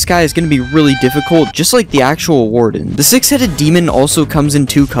killing this guy is going to be really difficult, just like the actual Warden. The 6-headed demon also comes in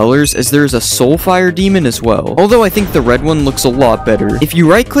 2 colors, as there is a soulfire demon as well, although I think the red one looks a lot better. If you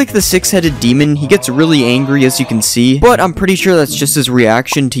right click the 6-headed demon, he gets really angry, as you can see, but I'm pretty sure that's just his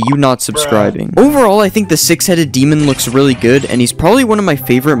reaction to you not subscribing. Overall, I think the 6-headed demon looks really good, and he's probably one of my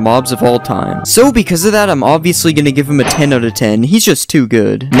favorite mobs of all time. So because of that, I'm obviously gonna give him a 10 out of 10. He's just too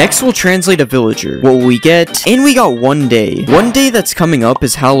good. Next, we'll translate a villager. What will we get? And we got one day. One day that's coming up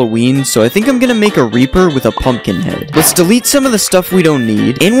is Halloween, so I think I'm gonna make a Reaper with a pumpkin head. Let's delete some of the stuff we don't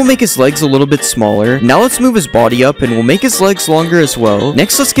need, and we'll make his legs a little bit smaller. Now let's move his body up, and we'll make his legs longer as well.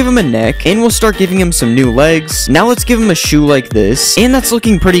 Next, let's give him a neck, and we'll start giving him some new legs. Now let's give him a shoe like this, and that's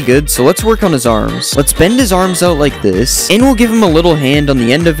looking pretty good, so let's work on his arms. Let's bend his arms out like this, and we'll give him a little hand on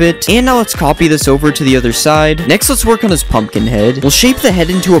the end of it, and now let's copy this over to the other side. Next, let's work on his pumpkin head. We'll shape the head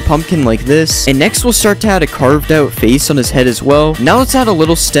into a pumpkin like this, and next we'll start to add a carved out face on his head as well. Now let's add a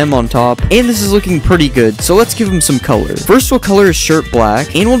little stem on top, and this is looking pretty good, so let's give him some color. First, we'll color his shirt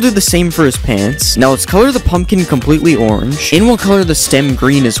black, and we'll do the same for his pants. Now let's color the pumpkin completely orange, and we'll color the stem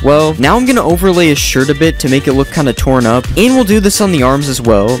green as well. Now I'm gonna overlay his shirt a bit to make it look kind of torn up, and we'll do this on the arms as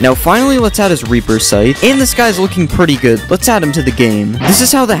well. Now finally, let's add his Reaper scythe, and this guy's looking pretty good. Let's add him to the game. This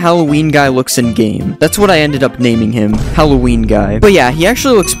is how the Halloween guy looks in game. That's what I ended up naming him, Halloween guy. But yeah, he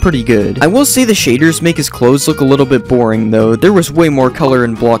actually looks pretty good. I will say the shaders make his clothes look a little bit boring though. There was way more color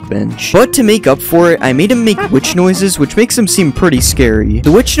in Blockbench. But to make up for it, I made him make witch noises, which makes him seem pretty scary.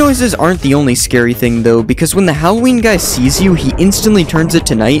 The witch noises aren't the only scary thing though, because when the Halloween guy sees you, he instantly turns it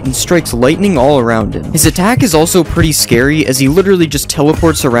to night and strikes lightning all around him. His attack is also pretty scary, as he literally just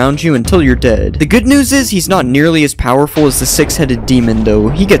teleports around you until you're dead. The good news is he's not nearly as powerful as the 6-headed demon though.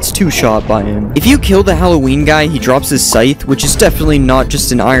 He gets 2 shot by him. If you kill the Halloween guy, he drops his scythe, which is definitely not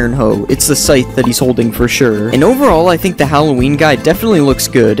just an iron hoe. It's the scythe that he's holding for sure. And overall, I think the Halloween guy definitely looks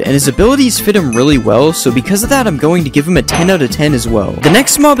good, and his abilities fit him really well, so because because of that, I'm going to give him a 10 out of 10 as well. The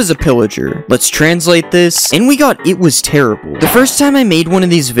next mob is a pillager. Let's translate this, and we got it was terrible. The first time I made one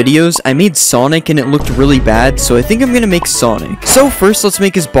of these videos, I made Sonic and it looked really bad, so I think I'm gonna make Sonic. So first, let's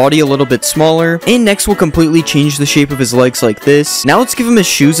make his body a little bit smaller, and next we'll completely change the shape of his legs like this. Now let's give him his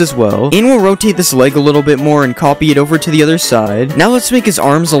shoes as well, and we'll rotate this leg a little bit more and copy it over to the other side. Now let's make his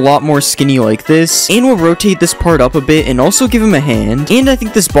arms a lot more skinny like this, and we'll rotate this part up a bit and also give him a hand. And I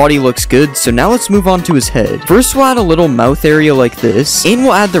think this body looks good, so now let's move on to his head. First, we'll add a little mouth area like this, and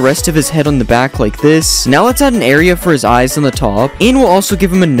we'll add the rest of his head on the back like this. Now let's add an area for his eyes on the top, and we'll also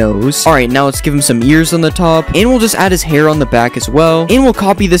give him a nose. Alright, now let's give him some ears on the top, and we'll just add his hair on the back as well, and we'll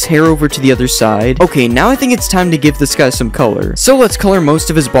copy this hair over to the other side. Okay, now I think it's time to give this guy some color. So let's color most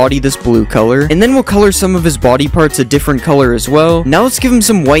of his body this blue color, and then we'll color some of his body parts a different color as well. Now let's give him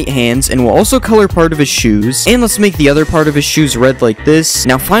some white hands, and we'll also color part of his shoes, and let's make the other part of his shoes red like this.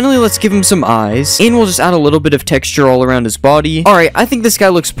 Now finally, let's give him some eyes, and we'll just add a little bit of texture all around his body. Alright, I think this guy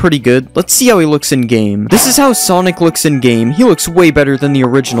looks pretty good. Let's see how he looks in game. This is how Sonic looks in game. He looks way better than the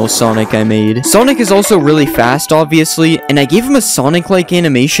original Sonic I made. Sonic is also really fast, obviously, and I gave him a Sonic-like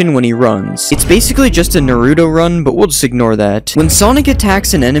animation when he runs. It's basically just a Naruto run, but we'll just ignore that. When Sonic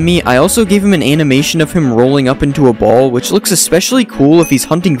attacks an enemy, I also gave him an animation of him rolling up into a ball, which looks especially cool if he's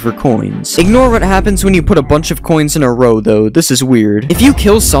hunting for coins. Ignore what happens when you put a bunch of coins in a row, though. This is weird. If you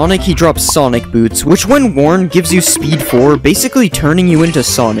kill Sonic, he drops Sonic Boots, which when worn gives you speed 4, basically turning you into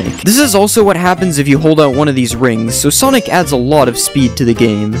Sonic. This is also what happens if you hold out one of these rings, so Sonic adds a lot of speed to the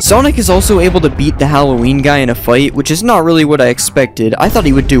game. Sonic is also able to beat the Halloween guy in a fight, which is not really what I expected. I thought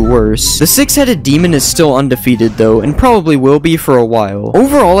he would do worse. The six-headed demon is still undefeated though, and probably will be for a while.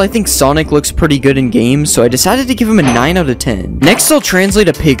 Overall, I think Sonic looks pretty good in game, so I decided to give him a 9 out of 10. Next, I'll translate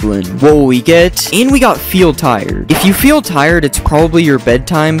a piglin. What will we get? And we got feel tired. If you feel tired, it's probably your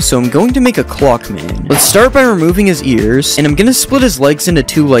bedtime, so I'm going to make a clock man. Let's start by removing his ears, and I'm gonna split his legs into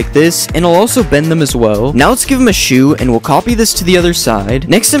two like this, and I'll also bend them as well. Now let's give him a shoe, and we'll copy this to the other side.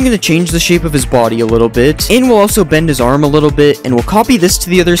 Next, I'm gonna change the shape of his body a little bit, and we'll also bend his arm a little bit, and we'll copy this to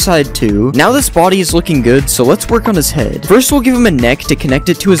the other side too. Now this body is looking good, so let's work on his head. First, we'll give him a neck to connect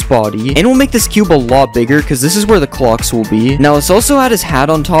it to his body, and we'll make this cube a lot bigger, because this is where the clocks will be. Now let's also add his hat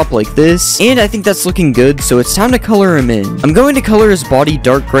on top like this, and I think that's looking good, so it's time to color him in. I'm going to color his body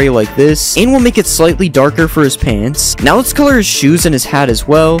dark gray like this, and we'll make it slightly darker for his pants. Now let's color his shoes and his hat as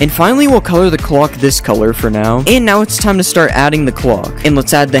well, and finally we'll color the clock this color for now. And now it's time to start adding the clock, and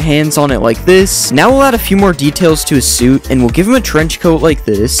let's add the hands on it like this. Now we'll add a few more details to his suit, and we'll give him a trench coat like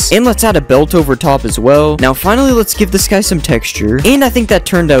this, and let's add a belt over top as well. Now finally, let's give this guy some texture, and I think that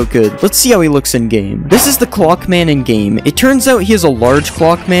turned out good. Let's see how he looks in game. This is the clock man in game. It turns out he is a large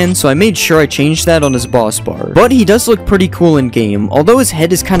clock man, so I made sure I changed that on his boss bar. But he does look pretty cool in game, although his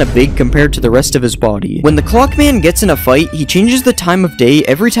head is kind of big compared to the rest of his body. When the clock man gets in a fight, he changes the time of day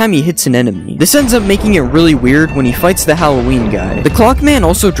every time he hits an enemy. This ends up making it really weird when he fights the Halloween guy. The clock man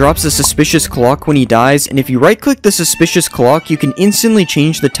also drops a suspicious clock when he dies, and if you right click the suspicious clock, you can instantly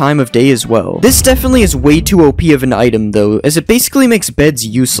change the time of day as well. This definitely is way too OP of an item though, as it basically makes beds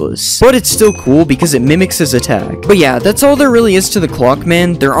useless. But it's still cool because it mimics his attack. But yeah, that's all there really is to the clock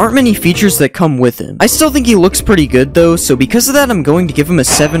man. There aren't many features that come with him. I still think he looks pretty good though, so because of that, I'm going to give him a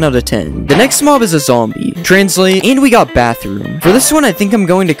 7 out of 10. The next mob is a zombie. Translate, and we got bathroom. For this one, I think I'm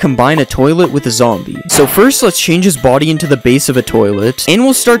going to combine a toilet with a zombie. So first, let's change his body into the base of a toilet, and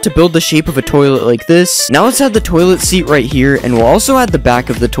we'll start to build the shape of a toilet like this. Now let's add the toilet seat right here, and we'll also add the back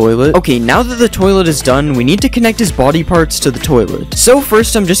of the toilet. Okay, now that the toilet is done, we need to connect his body parts to the toilet. So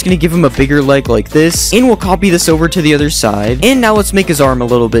first, I'm just gonna give him a bigger leg like this, and we'll copy this over to the other side. And now let's make his arm a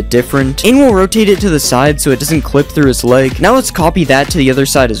little bit different, and we'll rotate it to the side so it doesn't clip through his leg. Now let's copy that to the other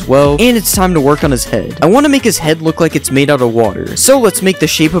side as well, and it's time to work on his head. I want to make his head look like it's made out of water, so let's make the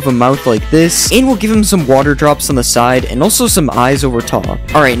shape of a mouth like this, and we'll give him some water drops on the side and also some eyes over top.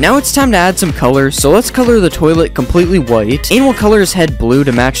 Alright, now it's time to add some color, so let's color the toilet completely white, and we'll color his head blue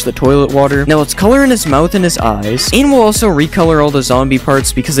to match the toilet water. Now let's color in his mouth and his eyes, and we'll also recolor all the zombie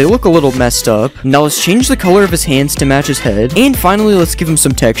parts because they look a little messed up. Now let's change the color of his hands to match his head, and finally let's give him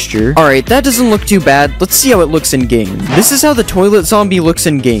some texture. Alright, that doesn't look too bad. Let's see how it looks in game. This is how the toilet zombie looks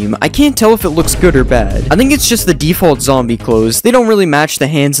in game. I can't tell if it looks good or bad. I think it's just the default zombie clothes. They don't really match the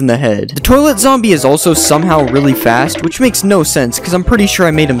hands and the head. The toilet zombie is also somehow really fast, which makes no sense because I'm pretty sure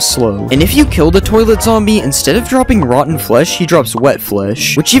I made him slow. And if you kill the toilet zombie, instead of dropping rotten flesh, he drops wet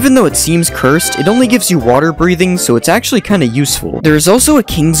flesh, which even though it seems cursed, it only gives you water breathing, so it's actually kind of useful. There is also a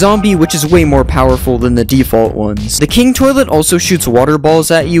king zombie, which is way more powerful than the default ones. The king toilet also shoots water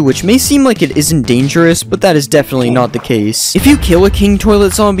balls at you, which may seem like it isn't dangerous, but that is definitely not the case. If you kill a king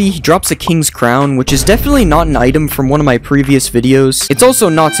toilet zombie, he drops a king's crown brown, which is definitely not an item from one of my previous videos. It's also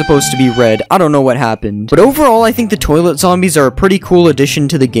not supposed to be red. I don't know what happened. But overall, I think the toilet zombies are a pretty cool addition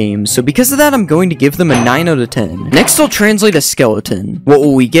to the game, so because of that, I'm going to give them a 9 out of 10. Next, I'll translate a skeleton. What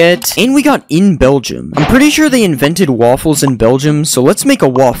will we get? And we got in Belgium. I'm pretty sure they invented waffles in Belgium, so let's make a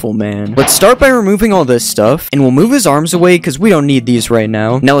waffle man. Let's start by removing all this stuff, and we'll move his arms away because we don't need these right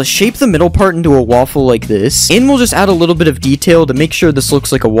now. Now let's shape the middle part into a waffle like this, and we'll just add a little bit of detail to make sure this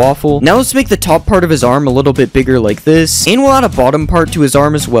looks like a waffle. Now let's make the top part of his arm a little bit bigger like this, and we'll add a bottom part to his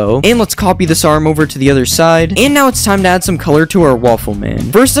arm as well. And let's copy this arm over to the other side, and now it's time to add some color to our waffle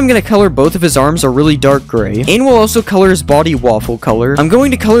man. First, I'm gonna color both of his arms a really dark gray, and we'll also color his body waffle color. I'm going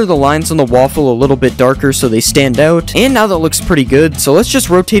to color the lines on the waffle a little bit darker so they stand out, and now that looks pretty good, so let's just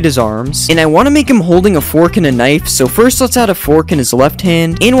rotate his arms. And I want to make him holding a fork and a knife, so first let's add a fork in his left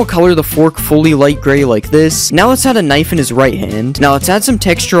hand, and we'll color the fork fully light gray like this. Now let's add a knife in his right hand. Now let's add some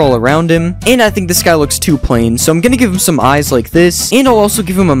texture all around him, and I think this guy looks too plain, so I'm gonna give him some eyes like this, and I'll also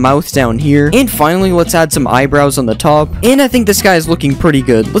give him a mouth down here, and finally let's add some eyebrows on the top, and I think this guy is looking pretty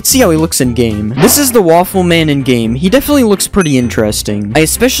good. Let's see how he looks in game. This is the waffle man in game. He definitely looks pretty interesting. I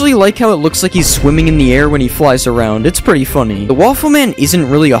especially like how it looks like he's swimming in the air when he flies around. It's pretty funny. The waffle man isn't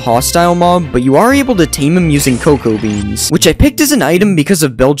really a hostile mob, but you are able to tame him using cocoa beans, which I picked as an item because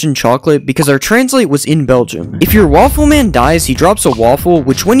of Belgian chocolate, because our translate was in Belgium. If your waffle man dies, he drops a waffle,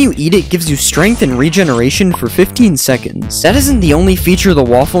 which when you eat it gives you strength and regeneration for 15 seconds. That isn't the only feature the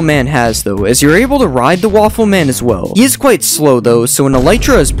waffle man has though, as you're able to ride the waffle man as well. He is quite slow though, so an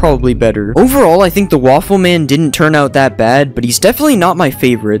elytra is probably better. Overall, I think the waffle man didn't turn out that bad, but he's definitely not my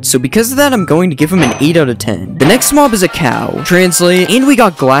favorite, so because of that, I'm going to give him an 8 out of 10. The next mob is a cow. Translate, and we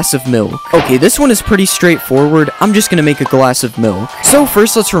got glass of milk. Okay, this one is pretty straightforward. I'm just gonna make a glass of milk. So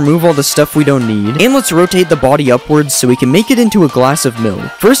first, let's remove all the stuff we don't need, and let's rotate the body upwards so we can make it into a glass of milk.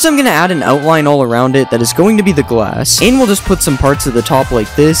 First, I'm gonna add an outline all around it that is going to be the glass, and we'll just put some parts at the top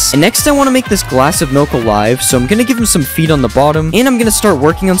like this. And next, I want to make this glass of milk alive, so I'm gonna give him some feet on the bottom, and I'm gonna start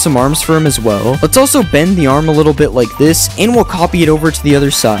working on some arms for him as well. Let's also bend the arm a little bit like this, and we'll copy it over to the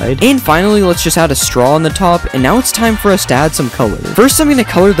other side. And finally, let's just add a straw on the top, and now it's time for us to add some color. First, I'm gonna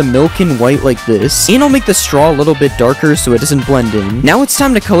color the milk in white like this, and I'll make the straw a little bit darker so it doesn't blend in. Now it's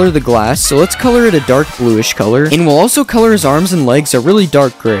time to color the glass, so let's color it a dark bluish color, and we'll also color his arms and legs a really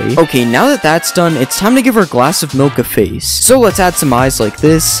dark gray. Okay, now that that's done, it's time to give our glass of milk a face. So let's add some eyes like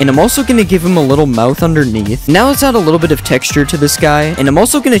this, and I'm also gonna give him a little mouth underneath. Now let's add a little bit of texture to this guy, and I'm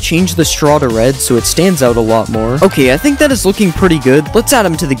also gonna change the straw to red so it stands out a lot more. Okay, I think that is looking pretty good. Let's add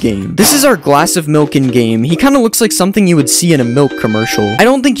him to the game. This is our glass of milk in game. He kind of looks like something you would see in a milk commercial. I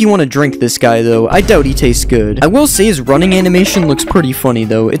don't think you want to drink this guy though. I doubt he tastes good. I will say his running animation looks pretty funny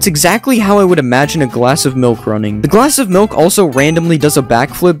though. It's exactly how I would imagine a glass of milk running. The glass of milk also randomly does a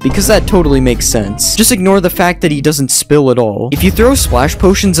backflip because that totally makes sense. Just ignore the fact that he doesn't spill at all. If you throw splash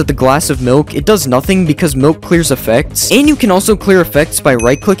potions at the glass of milk, it does nothing because milk clears effects, and you can also clear effects by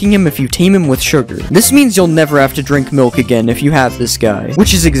right-clicking him if you tame him with sugar. This means you'll never have to drink milk again if you have this guy,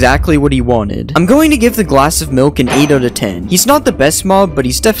 which is exactly what he wanted. I'm going to give the glass of milk an 8 out of 10. He's not the best mob, but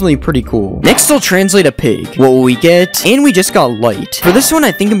he's definitely pretty cool. Next, I'll translate a pig. What will we get? And we just got light. For this one,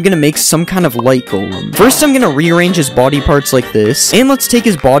 I think I'm gonna make some kind of light golem. First, I'm gonna rearrange his body parts like this, and let's take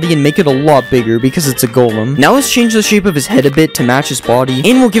his body and make it a lot bigger because it's a golem. Now let's change the shape of his head a bit to match his body,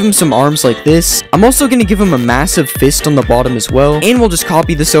 and we'll give him some arms like this. I'm also gonna give him a massive fist on the bottom as well, and we'll just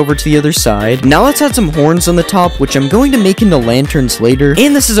copy this over to the other side. Now let's add some horns on the top, which I'm going to make into lanterns later,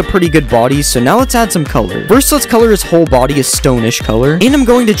 and this is a pretty good body, so now let's add some color. First, let's color his whole body a stonish color, and I'm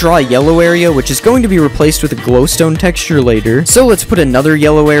going to draw a yellow area, which is going to be replaced with a glowstone texture later. So let's put another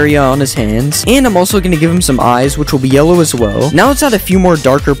yellow area on his hands, and I'm also going to give him some eyes, which will be yellow as well. Now let's add a few more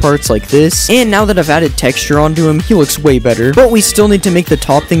darker parts like this, and now that I've added texture onto him, he looks way better, but we still need to make the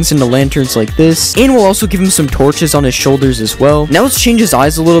top things into lanterns like this, and we'll also give him some torches on his shoulders as well. Now let's change his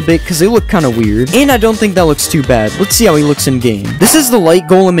eyes a little bit, because they look kind of weird, and I don't think that looks too bad. Let's see how he looks in game. This is the light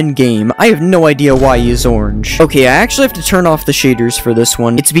golem in game. I have no idea why he is orange. Okay, I actually have to turn off the shaders for this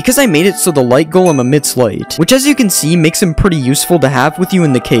one. It's because I made it so the light golem emits light, which as you can see makes him pretty useful to have with you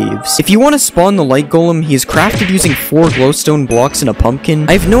in the caves. If you want to spawn the light golem, he is crafted using 4 glowstone blocks and a pumpkin.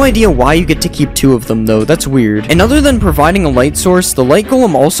 I have no idea why you get to keep 2 of them though. That's weird. And other than providing a light source, the light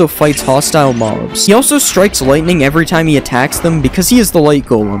golem also fights hostile mobs. He also strikes lightning every time he attacks them because he is the light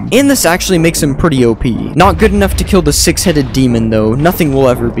golem, and this actually makes him pretty OP. Not good enough to kill the 6-headed demon though. Nothing will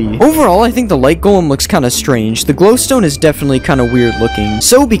ever be. Overall, I think the light golem looks kind of strange. The glowstone is definitely kind of weird looking.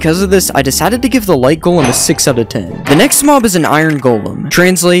 So because of this, I decided to give the light golem a 6 out of 10. The next mob is an iron golem.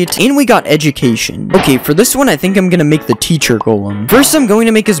 Translate, and we got education. Okay, for this one, I think I'm gonna make the teacher golem. First, I'm going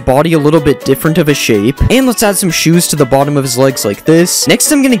to make his his body a little bit different of a shape. And let's add some shoes to the bottom of his legs like this.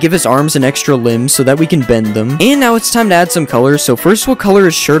 Next, I'm gonna give his arms an extra limb so that we can bend them. And now it's time to add some color. So first we'll color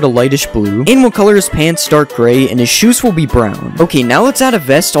his shirt a lightish blue. And we'll color his pants dark gray. And his shoes will be brown. Okay, now let's add a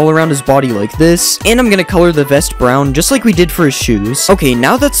vest all around his body like this. And I'm gonna color the vest brown just like we did for his shoes. Okay,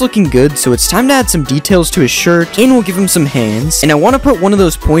 now that's looking good. So it's time to add some details to his shirt. And we'll give him some hands. And I want to put one of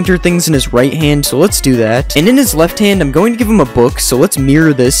those pointer things in his right hand. So let's do that. And in his left hand, I'm going to give him a book. So let's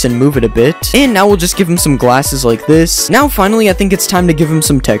mirror this and move it a bit. And now we'll just give him some glasses like this. Now finally, I think it's time to give him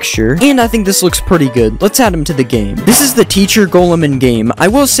some texture. And I think this looks pretty good. Let's add him to the game. This is the teacher golem in game. I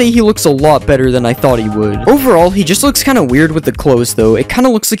will say he looks a lot better than I thought he would. Overall, he just looks kind of weird with the clothes though. It kind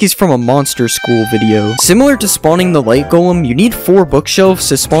of looks like he's from a monster school video. Similar to spawning the light golem, you need 4 bookshelves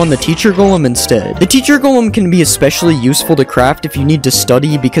to spawn the teacher golem instead. The teacher golem can be especially useful to craft if you need to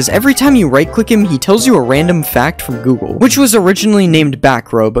study, because every time you right click him, he tells you a random fact from Google, which was originally named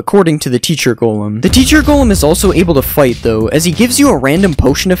back rub according to the teacher golem. The teacher golem is also able to fight though, as he gives you a random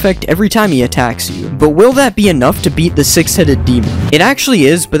potion effect every time he attacks you. But will that be enough to beat the 6-headed demon? It actually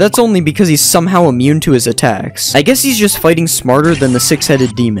is, but that's only because he's somehow immune to his attacks. I guess he's just fighting smarter than the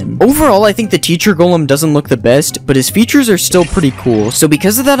 6-headed demon. Overall, I think the teacher golem doesn't look the best, but his features are still pretty cool, so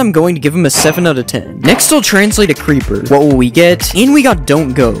because of that I'm going to give him a 7 out of 10. Next I'll translate a creeper. What will we get? And we got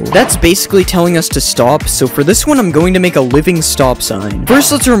don't go. That's basically telling us to stop, so for this one I'm going to make a living stop sign.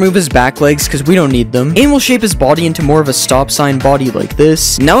 First let's remove his back legs because we don't need them, and we'll shape his body into more of a stop sign body like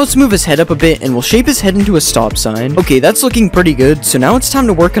this. Now let's move his head up a bit and we'll shape his head into a stop sign. Okay, that's looking pretty good, so now it's time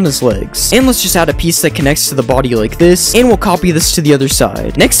to work on his legs. And let's just add a piece that connects to the body like this, and we'll copy this to the other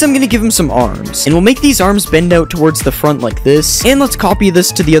side. Next I'm gonna give him some arms, and we'll make these arms bend out towards the front like this, and let's copy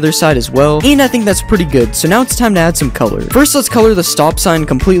this to the other side as well, and I think that's pretty good, so now it's time to add some color. First let's color the stop sign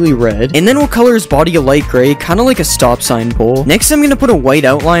completely red, and then we'll color his body a light gray, kinda like a stop sign pole. Next I'm gonna put a white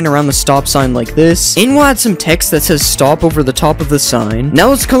outline around the stop sign like this, and we'll add some text that says stop over the top of the sign. Now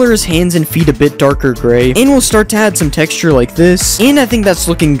let's color his hands and feet a bit darker gray, and we'll start to add some texture like this, and I think that's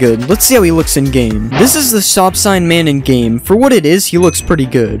looking good. Let's see how he looks in game. This is the stop sign man in game. For what it is, he looks pretty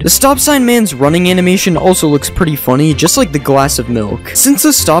good. The stop sign man's running animation also looks pretty funny, just like the glass of milk. Since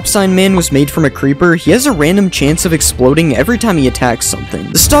the stop sign man was made from a creeper, he has a random chance of exploding every time he attacks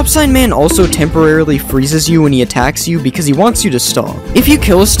something. The stop sign man also temporarily freezes you when he attacks you because he wants you to stop. If you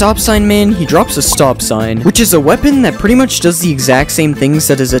kill a stop sign man, he drops a stop sign, which is a weapon that pretty much does the exact same things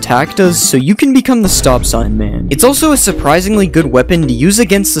that his attack does, so you can become the stop sign man. It's also a surprisingly good weapon to use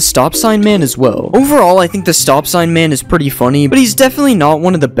against the stop sign man as well. Overall, I think the stop sign man is pretty funny, but he's definitely not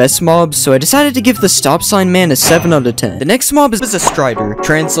one of the best mobs, so I decided to give the stop sign man a 7 out of 10. The next mob is a strider.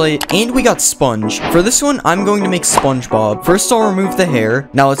 Translate, and we got sponge. For this one, I'm going to make SpongeBob. First, I'll remove the hair.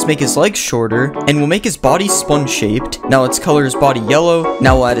 Now let's make his legs shorter, and we'll make his body sponge shaped. Now let's color his body yellow.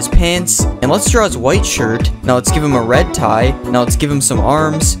 Now we'll add his pants, and let's draw his white shirt. Now let's give him a red tie. Now let's give him some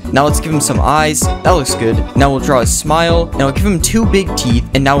arms. Now let's give him some eyes. That looks good. Now we'll draw his smile. Now we'll give him 2 big teeth,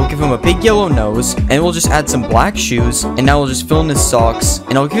 and now we'll give him a big yellow nose, and we'll just add some black shoes, and now we'll just fill in his socks,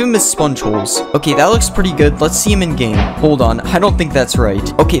 and I'll give him his sponge holes. Okay, that looks pretty good. Let's see him in game. Hold on, I don't think that's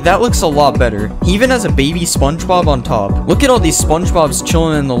right. Okay, that looks a lot better. He even has a baby SpongeBob on top. Look at all these SpongeBobs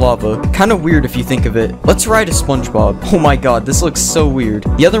chilling in the lava. Kind of weird if you think of it. Let's ride a SpongeBob. Oh my god, this looks so weird.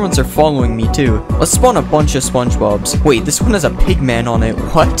 The other ones are following me too. Let's spawn a bunch of SpongeBobs. Wait, this one has a pig man on it.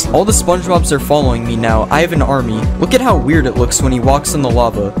 What? All the SpongeBobs are following me now. I have an army. Look at how weird it looks when he walks in the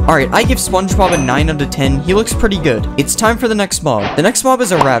lava. Alright, I give SpongeBob a 9 out of 10. He looks pretty good. It's time for the next mob. The next mob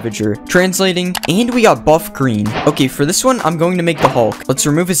is a Ravager. Translating, and we got buff green. Okay, for this one, I'm going to make the Hulk. Let's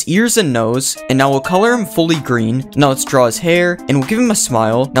remove his ears and nose, and now we'll color him fully green. Now let's draw his hair, and we'll give him a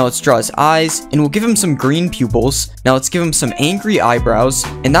smile. Now let's draw his eyes, and we'll give him some green pupils. Now let's give him some angry eyebrows,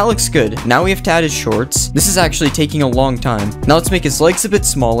 and that looks good. Now we have to add his shorts. This is actually taking a long time. Now let's make his legs a bit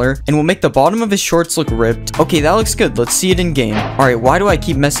smaller, and we'll make the bottom of his shorts look ripped. Okay, that looks good. Let's see it in game. Alright, why do I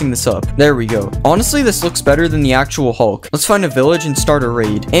keep messing this up? There we go. Honestly, this looks better than the actual Hulk. Let's find a village and start a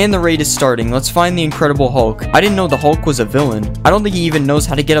raid. And the raid is starting. Let's find the Incredible Hulk. I didn't know the Hulk was a villain. I don't think he even knows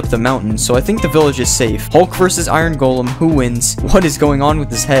how to get up the mountain, so I think the village is safe. Hulk versus Iron Golem. Who wins? What is going on with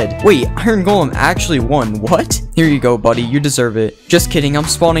his head? Wait, Iron Golem actually won. What? Here you go, buddy. You deserve it. Just kidding. I'm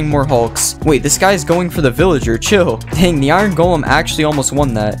spawning more Hulks. Wait, this guy's going for the villager. Chill. Dang, the Iron Golem actually almost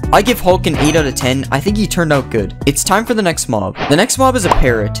won that. I give Hulk an 8 out of 10. I think he turned out good. It's time for the next mob. The next mob is a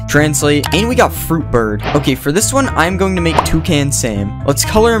parrot. Translate, and we got Fruit Bird. Okay, for this one, I'm going to make Toucan Sam. Let's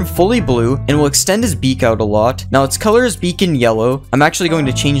color him fully blue, and we'll extend his beak out a lot. Now let's color his beak in yellow. I'm actually going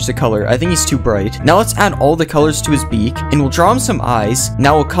to change the color. I think he's too bright. Now let's add all the colors to his beak, and we'll draw him some eyes.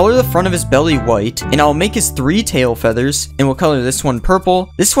 Now we'll color the front of his belly white, and I'll make his 3 tail feathers, and we'll color this one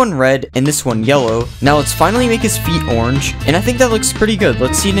purple, this one red, and this one yellow. Now let's finally make his feet orange, and I think that looks pretty good.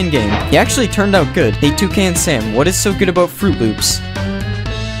 Let's see it in game. He actually turned out good. Hey, Toucan Sam, what is so good about Fruit Loops?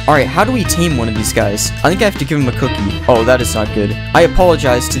 Alright, how do we tame one of these guys? I think I have to give him a cookie. Oh, that is not good. I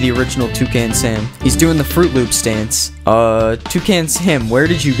apologize to the original Toucan Sam. He's doing the Fruit Loops dance. Toucan Sam, where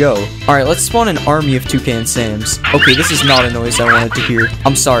did you go? Alright, let's spawn an army of Toucan Sams. Okay, this is not a noise I wanted to hear.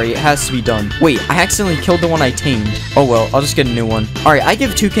 I'm sorry, it has to be done. Wait, I accidentally killed the one I tamed. Oh well, I'll just get a new one. Alright, I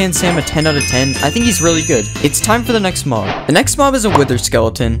give Toucan Sam a 10 out of 10. I think he's really good. It's time for the next mob. The next mob is a wither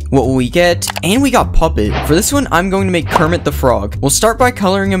skeleton. What will we get? And we got Puppet. For this one, I'm going to make Kermit the Frog. We'll start by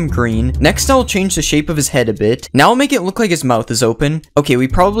coloring him green. Next, I'll change the shape of his head a bit. Now I'll make it look like his mouth is open. Okay, we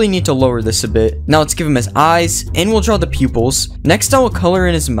probably need to lower this a bit. Now let's give him his eyes, and we'll draw the pupils. Next, I will color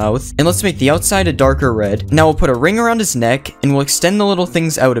in his mouth, and let's make the outside a darker red. Now we'll put a ring around his neck, and we'll extend the little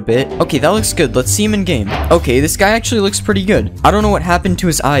things out a bit. Okay, that looks good. Let's see him in game. Okay, this guy actually looks pretty good. I don't know what happened to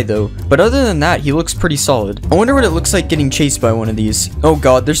his eye though, but other than that, he looks pretty solid. I wonder what it looks like getting chased by one of these. Oh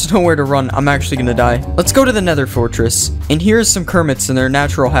god, there's nowhere to run. I'm actually gonna die. Let's go to the Nether Fortress, and here's some Kermits in their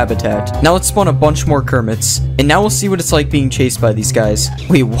natural habitat. Now let's spawn a bunch more Kermits, and now we'll see what it's like being chased by these guys.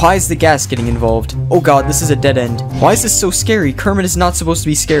 Wait, why is the gas getting involved? Oh god, this is a dead end. Why is this so scary? Kermit is not supposed to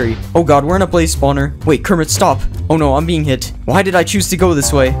be scary. Oh god, we're in a blaze spawner. Wait, Kermit, stop. Oh no, I'm being hit. Why did I choose to go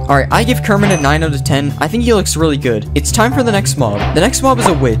this way? Alright, I give Kermit a 9 out of 10. I think he looks really good. It's time for the next mob. The next mob is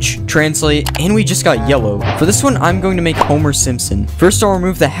a witch. Translate, and we just got yellow. For this one, I'm going to make Homer Simpson. First, I'll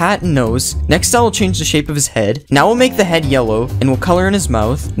remove the hat and nose. Next, I will change the shape of his head. Now we'll make the head yellow, and we'll color in his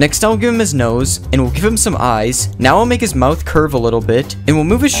mouth. Next, I'll give him his nose, and we'll give him some eyes. Now I'll make his mouth curve a little bit, and we'll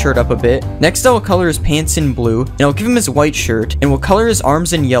move his shirt up a bit. Next, I'll color his pants in blue, and I'll give him his white shirt, and we'll color his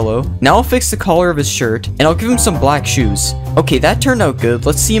arms in yellow. Now I'll fix the collar of his shirt, and I'll give him some black shoes. Okay, that turned out good.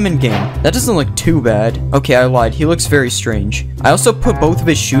 Let's see him in game. That doesn't look too bad. Okay, I lied. He looks very strange. I also put both of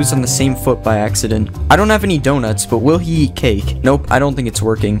his shoes on the same foot by accident. I don't have any donuts, but will he eat cake? Nope, I don't think it's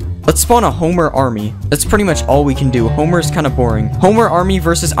working. Let's spawn a Homer army. That's pretty much all we can do. Homer is kind of boring. Homer army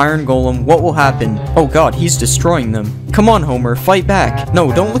versus Iron Golem. What will happen? Oh god, he's destroying them. Come on, Homer, fight back.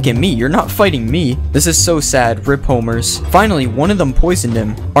 No, don't look at me. You're not fighting me. This is so sad. Rip Homers. Finally, one of them poisoned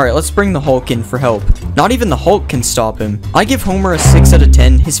him. Alright, let's bring the Hulk in for help. Not even the Hulk can stop him. I give Homer a 6 out of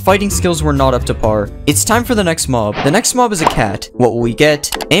 10. His fighting skills were not up to par. It's time for the next mob. The next mob is a cat. What will we get?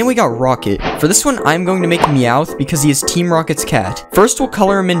 And we got Rocket. For this one, I'm going to make Meowth because he is Team Rocket's cat. First, we'll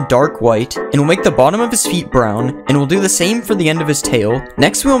color him in dark white, and we'll make the bottom of his feet brown, and we'll do the same for the end of his tail.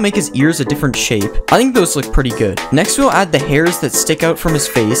 Next, we'll make his ears a different shape. I think those look pretty good. Next, we'll add the hairs that stick out from his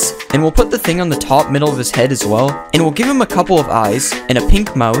face, and we'll put the thing on the top middle of his head as well, and we'll give him a couple of eyes, and a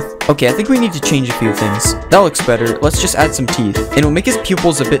pink mouth. Okay, I think we need to change a few things. That looks better. Let's just add some teeth, and we'll make his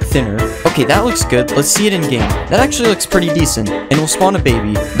pupils a bit thinner. Okay, that looks good. Let's see it in game. That actually looks pretty decent, and we'll spawn a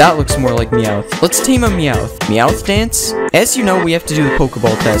baby. That looks more like Meowth. Let's tame a Meowth. Meowth dance? As you know, we have to do the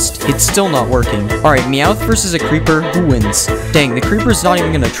Pokeball test. It's still not working. Alright, Meowth versus a Creeper. Who wins? Dang, the Creeper's not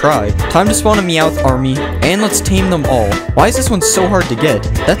even gonna try. Time to spawn a Meowth army, and let's tame them all. Why is this one so hard to get?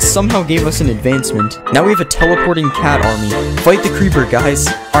 That somehow gave us an advancement. Now we have a teleporting cat army. Fight the Creeper, guys.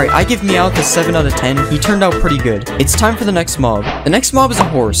 Alright, I give Meowth a 7 out of 10. He turned out pretty good. It's time for the next mob. The next mob is a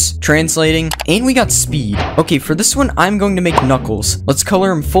horse. Translating, and we got speed. Okay, for this one, I'm going to make Knuckles. Let's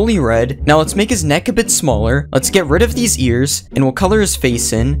color him fully red. Now let's make his neck a bit smaller. Let's get rid of these ears, and we'll color his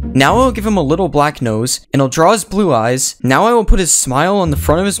face in. Now I'll give him a little black nose, and I'll draw his blue eyes. Now I will put his smile on the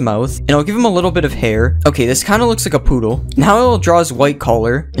front of his mouth, and I'll give him a little bit of hair. Okay, this kind of looks like a poodle. Now I will draw his white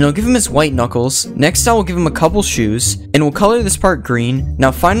collar, and I'll give him his white knuckles. Next, I will give him a couple shoes, and we'll color this part green.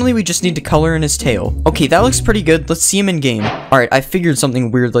 Now finally, we just need to color in his tail. Okay, that looks pretty good. Let's see him in game. Alright, I figured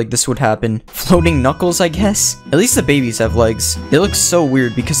something weird like this would happen. Floating knuckles, I guess? At least the babies have legs. They look so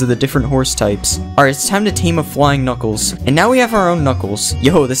weird because of the different horse types. Alright, it's time to tame a flying Knuckles. And now we have our own Knuckles.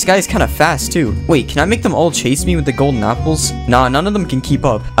 Yo, this guy's kind of fast too. Wait, can I make them all chase me with the golden apples? Nah, none of them can keep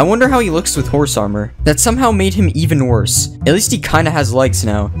up. I wonder how he looks with horse armor. That somehow made him even worse. At least he kind of has legs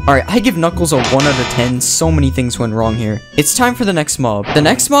now. Alright, I give Knuckles a 1 out of 10. So many things went wrong here. It's time for the next mob. The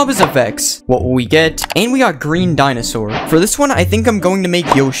next mob is a Vex. What will we get? And we got Green Dinosaur. For this one, I think I'm going to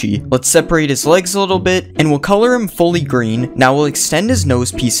make Yoshi. Let's separate his legs a little bit, and we'll color him fully green. Now we'll extend his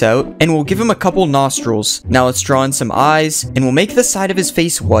nose piece out, and we'll give him a couple nostrils. Now let's draw in some eyes, and we'll make the side of his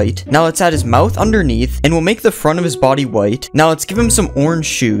face white. Now let's add his mouth underneath, and we'll make the front of his body white. Now let's give him some orange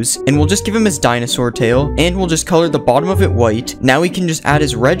shoes, and we'll just give him his dinosaur tail, and we'll just color color the bottom of it white. Now we can just add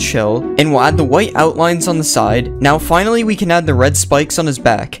his red shell, and we'll add the white outlines on the side. Now finally we can add the red spikes on his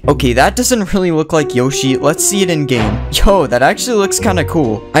back. Okay, that doesn't really look like Yoshi. Let's see it in game. Yo, that actually looks kind of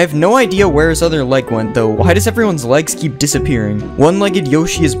cool. I have no idea where his other leg went though. Why does everyone's legs keep disappearing? One-legged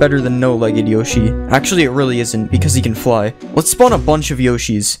Yoshi is better than no-legged Yoshi. Actually, it really isn't, because he can fly. Let's spawn a bunch of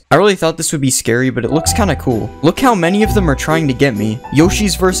Yoshis. I really thought this would be scary, but it looks kind of cool. Look how many of them are trying to get me.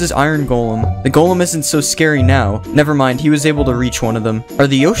 Yoshi's versus Iron Golem. The Golem isn't so scary now. Never mind, he was able to reach one of them. Are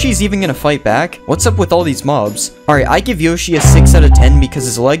the Yoshis even gonna fight back? What's up with all these mobs? Alright, I give Yoshi a 6 out of 10 because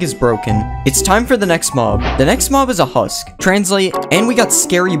his leg is broken. It's time for the next mob. The next mob is a husk. Translate, and we got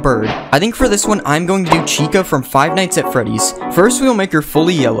Scary Bird. I think for this one, I'm going to do Chica from Five Nights at Freddy's. First, we'll make her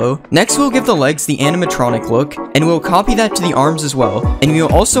fully yellow. Next, we'll give the legs the animatronic look, and we'll copy that to the arms as well. And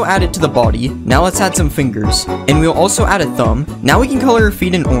we'll also add it to the body. Now let's add some fingers. And we'll also add a thumb. Now we can color her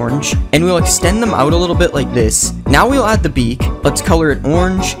feet in orange, and we'll extend them out a little bit like this. Now we'll add the beak. Let's color it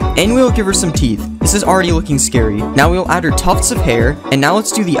orange, and we'll give her some teeth. This is already looking scary. Now we'll add her tufts of hair, and now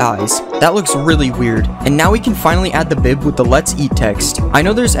let's do the eyes. That looks really weird. And now we can finally add the bib with the let's eat text. I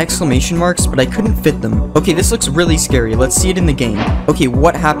know there's exclamation marks, but I couldn't fit them. Okay, this looks really scary. Let's see it in the game. Okay,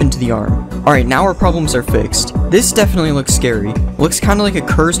 what happened to the arm? Alright, now our problems are fixed. This definitely looks scary. Looks kind of like a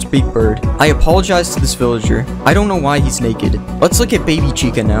cursed big bird. I apologize to this villager. I don't know why he's naked. Let's look at baby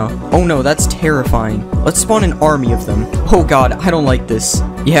Chica now. Oh no, that's terrifying. Let's spawn an army of them. Oh god, I don't like this.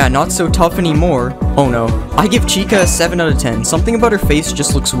 Yeah, not so tough anymore. Oh no. I give Chica a 7 out of 10. Something about her face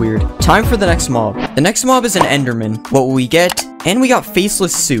just looks weird. Time for the next mob. The next mob is an Enderman. What will we get? And we got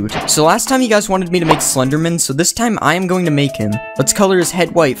faceless suit. So last time you guys wanted me to make Slenderman, so this time I am going to make him. Let's color his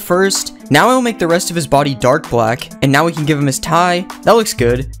head white first. Now I will make the rest of his body dark black. And now we can give him his tie. That looks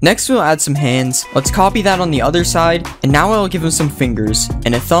good. Next we'll add some hands. Let's copy that on the other side. And now I'll give him some fingers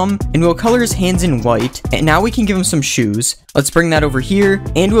and a thumb. And we'll color his hands in white. And now we can give him some shoes. Let's bring that over here.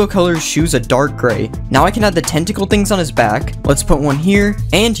 And we'll color his shoes a dark gray. Now I can add the tentacle things on his back. Let's put one here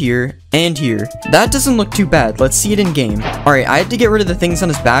and here. And here. That doesn't look too bad. Let's see it in game. Alright, I had to get rid of the things on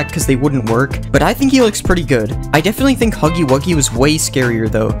his back because they wouldn't work, but I think he looks pretty good. I definitely think Huggy Wuggy was way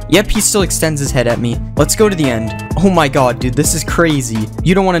scarier though. Yep, he still extends his head at me. Let's go to the end. Oh my god, dude, this is crazy.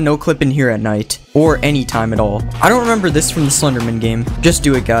 You don't want to no clip in here at night. Or any time at all. I don't remember this from the Slenderman game. Just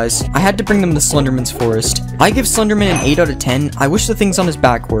do it, guys. I had to bring them to Slenderman's forest. I give Slenderman an 8 out of 10. I wish the things on his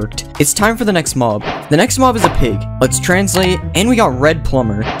back worked. It's time for the next mob. The next mob is a pig. Let's translate, and we got Red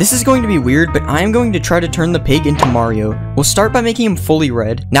Plumber. This is going to be weird, but I am going to try to turn the pig into Mario. We'll start by making him fully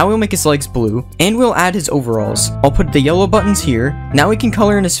red. Now we'll make his legs blue, and we'll add his overalls. I'll put the yellow buttons here. Now we can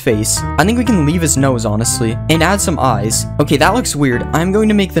color in his face. I think we can leave his nose, honestly, and add some eyes. Okay, that looks weird. I'm going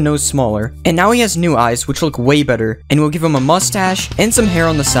to make the nose smaller. And now he has new eyes, which look way better, and we'll give him a mustache and some hair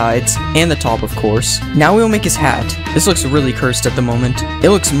on the sides and the top, of course. Now we'll make his hat. This looks really cursed at the moment. It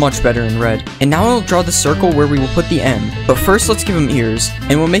looks much better in red. And now I'll draw the circle where we will put the M. But first let's give him ears,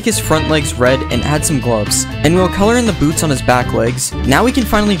 and we'll make his front legs red and add some gloves. And we'll color in the boots on his back legs. Now we can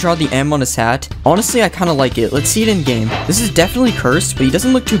finally draw the M on his hat. Honestly, I kind of like it. Let's see it in game. This is definitely cursed, but he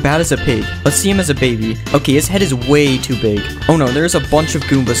doesn't look too bad as a pig. Let's see him as a baby. Okay, his head is way too big. Oh no, there's a bunch of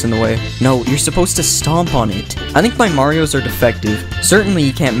Goombas in the way. No, you're supposed to stomp on it. I think my Marios are defective. Certainly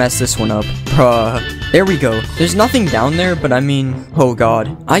you can't mess this one up. Bruh. There we go. There's nothing down there, but I mean, oh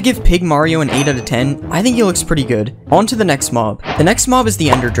god. I give Pig Mario an 8 out of 10. I think he looks pretty good. On to the next mob. The next mob is the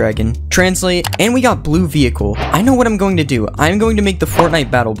Ender Dragon. Translate, and we got Blue Vehicle. I know what I'm going to do. I'm going to make the Fortnite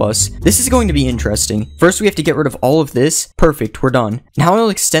Battle Bus. This is going to be interesting. First, we have to get rid of all of this. Perfect, we're done. Now I'll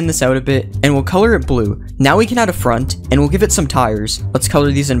extend this out a bit, and we'll color it blue. Now we can add a front, and we'll give it some tires. Let's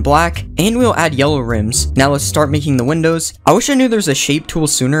color these in black, and we'll add yellow rims. Now let's start making the windows. I wish I knew there's a shape tool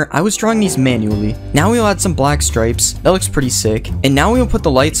sooner. I was drawing these manually. Now we'll add some black stripes. That looks pretty sick. And now we'll put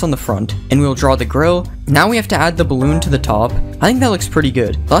the lights on the front, and we'll draw the grill. Now we have to add the balloon to the top. I think that looks pretty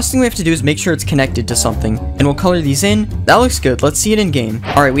good. The last thing we have to do is make sure it's connected to something. And we'll color these in. That looks good. Let's see it in game.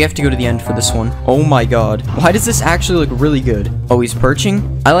 Alright, we have to go to the end for this one. Oh my god. Why does this actually look really good? Oh, he's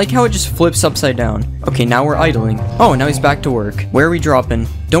perching? I like how it just flips upside down. Okay, now we're idling. Oh, now he's back to work. Where are we dropping?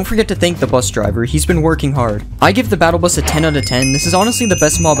 Don't forget to thank the bus driver. He's been working hard. I give the battle bus a 10 out of 10. This is honestly the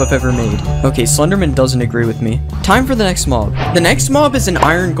best mob I've ever made. Okay, Slenderman doesn't agree with me. Time for the next mob. The next mob is an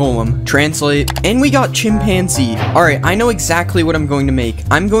Iron Golem. Translate, and we got chimpanzee. Alright, I know exactly what I'm going to make.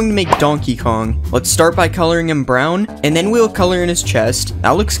 I'm going to make Donkey Kong. Let's start by coloring him brown, and then we'll color in his chest.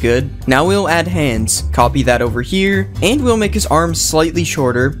 That looks good. Now we'll add hands. Copy that over here, and we'll make his arms slightly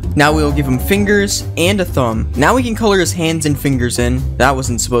shorter. Now we'll give him fingers and a thumb. Now we can color his hands and fingers in. That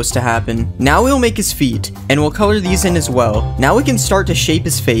wasn't supposed to happen. Now we'll make his feet, and we'll color these in as well. Now we can start to shape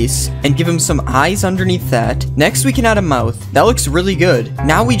his face, and give him some eyes underneath that. Next we can add a mouth. That looks really good.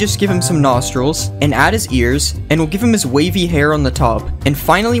 Now we just give him some nostrils, and add his ears, and we'll give him his wavy hair on the top. And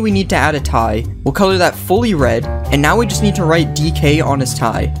finally we need to add a tie. We'll color that fully red, and now we just need to write DK on his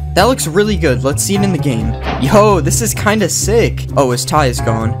tie. That looks really good. Let's see it in the game. Yo, this is kinda sick. Oh, his tie is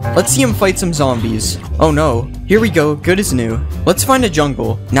gone. Let's see him fight some zombies. Oh no. Here we go, good as new. Let's find a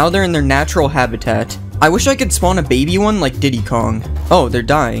jungle. Now they're in their natural habitat. I wish I could spawn a baby one like Diddy Kong. Oh, they're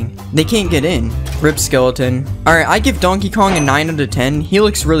dying. They can't get in. Rip skeleton. Alright, I give Donkey Kong a 9 out of 10. He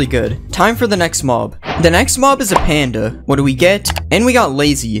looks really good. Time for the next mob. The next mob is a panda. What do we get? And we got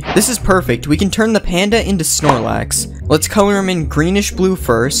lazy. This is perfect. We can turn the panda into Snorlax. Let's color him in greenish blue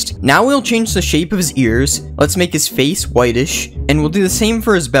first. Now we'll change the shape of his ears. Let's make his face whitish. And we'll do the same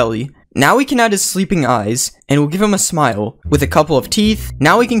for his belly. Now we can add his sleeping eyes, and we'll give him a smile. With a couple of teeth,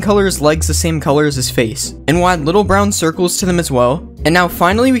 now we can color his legs the same color as his face. And we'll add little brown circles to them as well. And now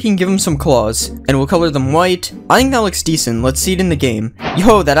finally we can give him some claws, and we'll color them white. I think that looks decent. Let's see it in the game.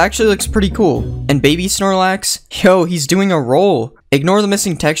 Yo, that actually looks pretty cool. And baby Snorlax? Yo, he's doing a roll. Ignore the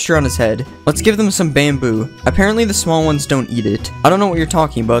missing texture on his head. Let's give them some bamboo. Apparently the small ones don't eat it. I don't know what you're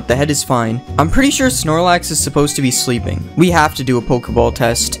talking about, the head is fine. I'm pretty sure Snorlax is supposed to be sleeping. We have to do a Pokeball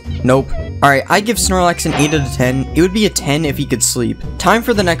test. Nope. Alright, I give Snorlax an 8 out of 10. It would be a 10 if he could sleep. Time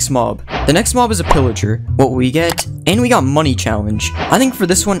for the next mob. The next mob is a pillager. What will we get? And we got money challenge. I think for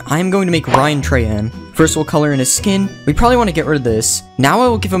this one, I'm going to make Ryan Trahan. First we'll color in his skin. We probably want to get rid of this. Now I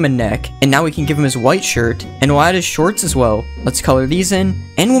will give him a neck, and now we can give him his white shirt, and we'll add his shorts as well. Let's color these in,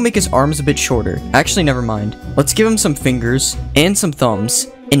 and we'll make his arms a bit shorter. Actually, never mind. Let's give him some fingers, and some thumbs.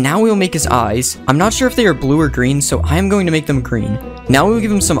 And now we'll make his eyes. I'm not sure if they are blue or green, so I am going to make them green. Now we'll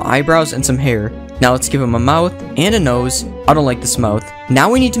give him some eyebrows and some hair. Now let's give him a mouth and a nose. I don't like this mouth. Now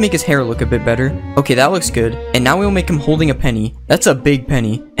we need to make his hair look a bit better. Okay, that looks good. And now we'll make him holding a penny. That's a big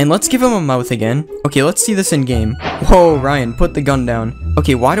penny. And let's give him a mouth again. Okay, let's see this in game. Whoa, Ryan, put the gun down.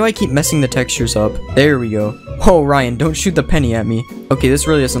 Okay, why do I keep messing the textures up? There we go. Whoa, Ryan, don't shoot the penny at me. Okay, this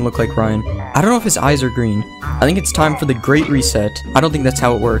really doesn't look like Ryan. I don't know if his eyes are green. I think it's time for the Great Reset. I don't think that's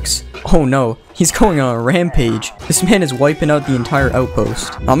how it works. Oh no, he's going on a rampage. This man is wiping out the entire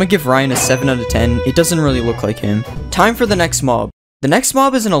outpost. I'm gonna give Ryan a 7 out of 10. It doesn't really look like him. Time for the next mob. The next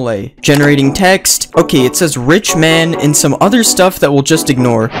mob is an allay. Generating text. Okay, it says rich man and some other stuff that we'll just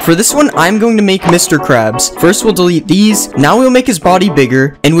ignore. For this one, I'm going to make Mr. Krabs. First, we'll delete these. Now we'll make his body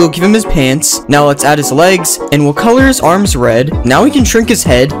bigger, and we'll give him his pants. Now let's add his legs, and we'll color his arms red. Now we can shrink his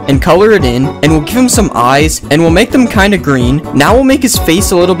head and color it in, and we'll give him some eyes, and we'll make them kind of green. Now we'll make his face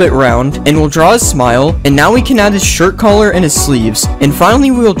a little bit round, and we'll draw his smile, and now we can add his shirt collar and his sleeves. And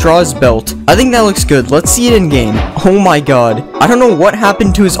finally, we will draw his belt. I think that looks good. Let's see it in game. Oh my god. I don't know what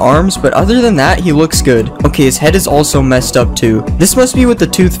happened to his arms, but other than that, he looks good. Okay, his head is also messed up too. This must be what the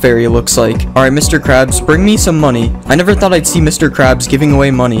Tooth Fairy looks like. Alright, Mr. Krabs, bring me some money. I never thought I'd see Mr. Krabs giving away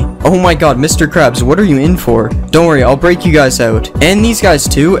money. Oh my god, Mr. Krabs, what are you in for? Don't worry, I'll break you guys out. And these guys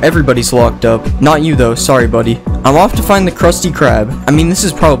too, everybody's locked up. Not you though, sorry buddy. I'm off to find the Krusty Krab. I mean, this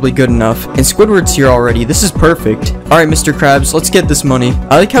is probably good enough. And Squidward's here already, this is perfect. Alright, Mr. Krabs, let's get this money.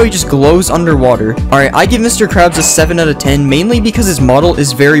 I like how he just glows underwater. Alright, I give Mr. Krabs a 7 out of 10, mainly because his model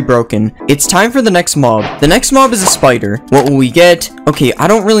is very broken. It's time for the next mob. The next mob is a spider. What will we get? Okay, I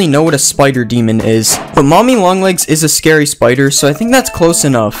don't really know what a spider demon is, but Mommy Longlegs is a scary spider, so I think that's close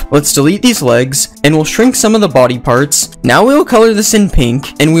enough. Let's delete these legs, and we'll shrink some of the body parts. Now we'll color this in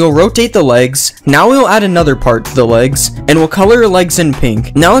pink, and we'll rotate the legs. Now we'll add another part to the legs, and we'll color her legs in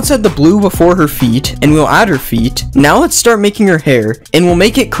pink. Now let's add the blue before her feet, and we'll add her feet. Now let's start making her hair, and we'll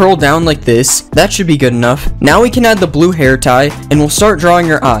make it curl down like this. That should be good enough. Now we can add the blue hair tie, and we'll start drawing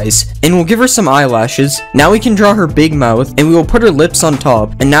her eyes, and we'll give her some eyelashes. Now we can draw her big mouth, and we will put her lips on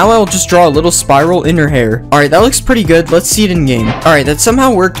top, and now I'll just draw a little spiral in her hair. Alright, that looks pretty good. Let's see it in game. Alright, that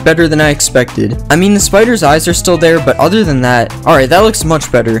somehow worked better than I expected. I mean, the spider's eyes are still there, but other than that, alright, that looks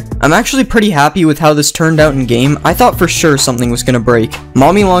much better. I'm actually pretty happy with how this turned out in game. I thought for sure something was gonna break.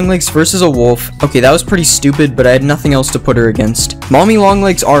 Mommy Longlegs versus a wolf. Okay, that was pretty stupid, but I had nothing else to put her against. Mommy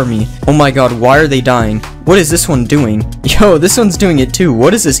Longlegs army. Oh my god, why are they dying? What is this one doing? Yo, this one's doing it too.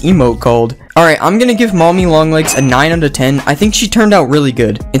 What is this emote called? Alright, I'm gonna give Mommy Longlegs a 9 out of 10. I think she turned out really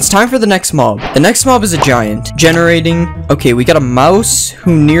good. It's time for the next mob. The next mob is a giant. Generating. Okay, we got a mouse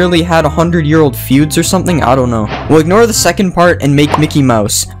who nearly had 100-year-old feuds or something. I don't know. We'll ignore the second part and make Mickey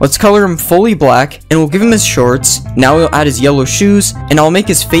Mouse. Let's color him fully black, and we'll give him his shorts. Now we'll add his yellow shoes, and I'll make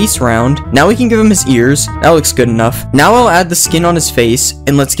his face round. Now we can give him his ears. That looks good enough. Now I'll add the skin on his face,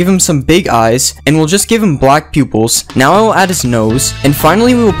 and let's give him some big eyes, and we'll just give him black pupils. Now I will add his nose, and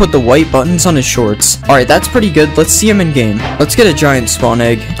finally we will put the white buttons on his shorts. Alright, that's pretty good. Let's see him in game. Let's get a giant spawn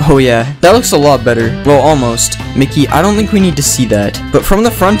egg. Oh yeah, that looks a lot better. Well, almost. Mickey, I don't think we need to see that. But from the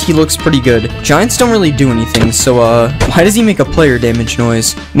front, he looks pretty good. Giants don't really do anything, so why does he make a player damage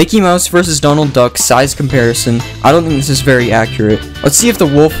noise? Mickey Mouse versus Donald Duck size comparison. I don't think this is very accurate. Let's see if the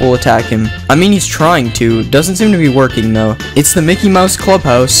wolf will attack him. I mean, he's trying to. Doesn't seem to be working though. It's the Mickey Mouse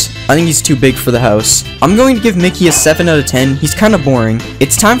Clubhouse. I think he's too big for the house. I'm going to give Mickey a 7 out of 10. He's kind of boring.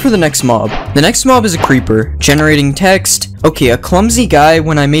 It's time for the next mob. The next mob is a creeper. Generating text. Okay, a clumsy guy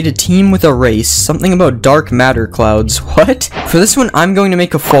when I made a team with a race. Something about dark matter clouds. What? For this one, I'm going to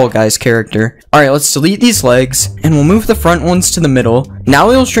make a Fall Guys character. Alright, let's delete these legs, and we'll move the front ones to the middle. Now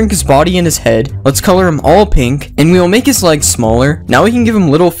we'll shrink his body and his head. Let's color him all pink, and we'll make his legs smaller. Now we can give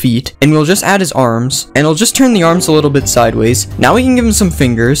him little feet, and we'll just add his arms, and I'll just turn the arms a little bit sideways. Now we can give him some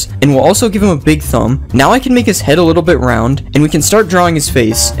fingers, and we'll also give him a big thumb. Now I can make his head a little bit round, and we can start drawing his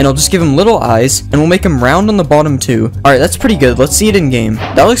face, and I'll just give him little eyes, and we'll make him round on the bottom too. Alright, that's pretty good. Let's see it in game.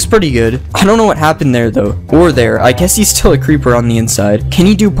 That looks pretty good. I don't know what happened there though. Or there. I guess he's still a creeper on the inside. Can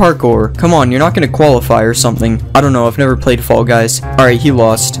he do parkour? Come on, you're not gonna qualify or something. I don't know. I've never played Fall Guys. Alright, he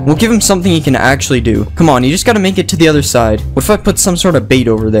lost. We'll give him something he can actually do. Come on, you just gotta make it to the other side. What if I put some sort of bait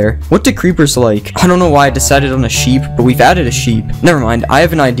over there? What do creepers like? I don't know why I decided on a sheep, but we've added a sheep. Never mind. I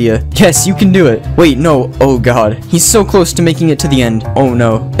have an idea. Yes, you can do it. Wait, no. Oh god. He's so close to making it to the end. Oh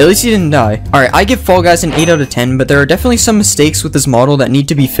no. At least he didn't die. Alright, I give Fall Guys an 8 out of 10, but there are definitely some mistakes with this model that need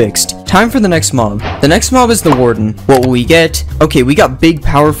to be fixed. Time for the next mob. The next mob is the Warden. What will we get? Okay, we got Big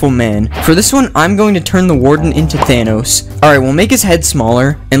Powerful Man. For this one, I'm going to turn the Warden into Thanos. Alright, we'll make his head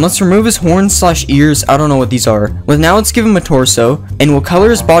smaller, and let's remove his horns / ears. I don't know what these are. Well, now let's give him a torso, and we'll color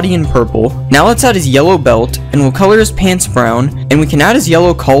his body in purple. Now let's add his yellow belt, and we'll color his pants brown, and we can add his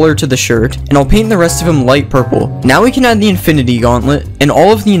yellow collar to the shirt, and I'll paint the rest of him light purple. Now we can add the Infinity Gauntlet, and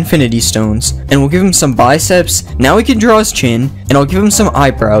all of the Infinity Stones, and we'll give him some biceps. Now we can draw his chin, and I'll give him some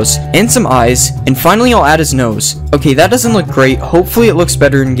eyebrows, and some eyes, and finally I'll add his nose. Okay, that doesn't look great. Hopefully it looks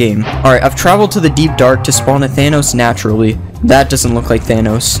better in game. Alright, I've traveled to the deep dark to spawn a Thanos naturally. That doesn't look like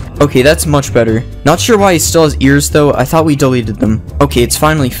Thanos. Okay, that's much better. Not sure why he still has ears though. I thought we deleted them. Okay, it's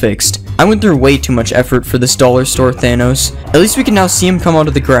finally fixed. I went through way too much effort for this dollar store Thanos. At least we can now see him come out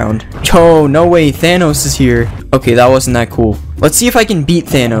of the ground. Yo, no way, Thanos is here. Okay, that wasn't that cool. Let's see if I can beat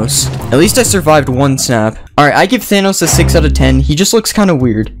Thanos. At least I survived one snap. Alright, I give Thanos a 6 out of 10. He just looks kind of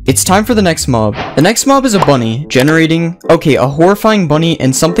weird. It's time for the next mob. The next mob is a bunny. Generating. Okay, a horrifying bunny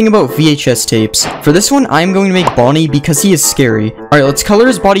and something about VHS tapes. For this one, I'm going to make Bonnie because he is scary. Alright, let's color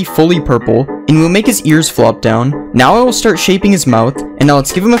his body fully purple, and we'll make his ears flop down. Now I will start shaping his mouth, and now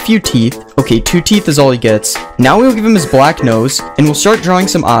let's give him a few teeth. Okay, 2 teeth is all he gets. Now we'll give him his black nose, and we'll start drawing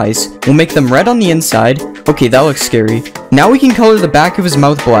some eyes. We'll make them red on the inside. Okay, that looks scary. Now we can color the back of his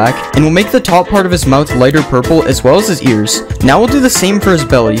mouth black, and we'll make the top part of his mouth lighter purple as well as his ears. Now we'll do the same for his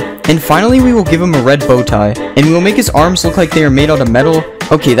belly. And finally we will give him a red bow tie, and we will make his arms look like they are made out of metal.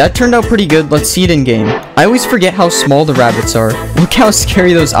 Okay, that turned out pretty good. Let's see it in game. I always forget how small the rabbits are. Look how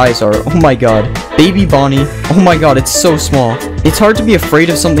scary those eyes are. Oh my god. Baby Bonnie. Oh my god, it's so small. It's hard to be afraid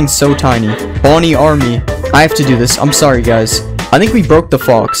of something so tiny. Bonnie Army. I have to do this. I'm sorry, guys. I think we broke the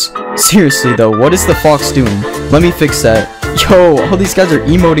fox. Seriously though, what is the fox doing? Let me fix that. Yo, all these guys are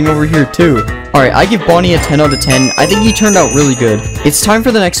emoting over here too. Alright, I give Bonnie a 10 out of 10. I think he turned out really good. It's time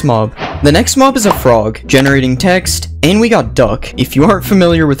for the next mob. The next mob is a frog. Generating text. And we got duck. If you aren't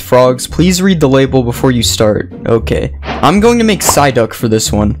familiar with frogs, please read the label before you start. Okay. I'm going to make Psyduck for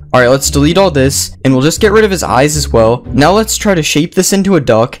this one. Alright, let's delete all this, and we'll just get rid of his eyes as well. Now let's try to shape this into a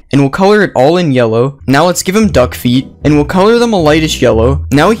duck, and we'll color it all in yellow. Now let's give him duck feet, and we'll color them a lightish yellow.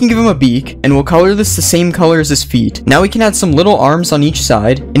 Now we can give him a beak, and we'll color this the same color as his feet. Now we can add some little arms on each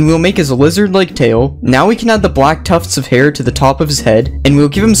side, and we'll make his lizard-like tail. Now we can add the black tufts of hair to the top of his head, and we'll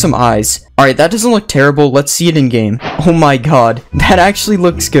give him some eyes. Alright, that doesn't look terrible. Let's see it in game. Oh my god. That actually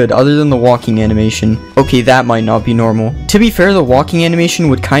looks good, other than the walking animation. Okay, that might not be normal. To be fair, the walking animation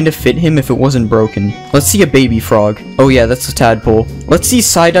would kind of fit him if it wasn't broken. Let's see a baby frog. Oh yeah, that's a tadpole. Let's see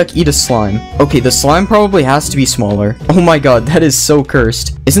Psyduck eat a slime. Okay, the slime probably has to be smaller. Oh my god, that is so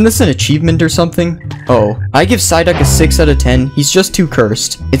cursed. Isn't this an achievement or something? Oh, I give Psyduck a 6 out of 10. He's just too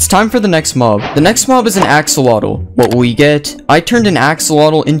cursed. It's time for the next mob. The next mob is an axolotl. What will we get? I turned an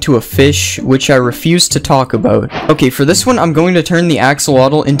axolotl into a fish, which I refuse to talk about. Okay, for this one, I'm going to turn the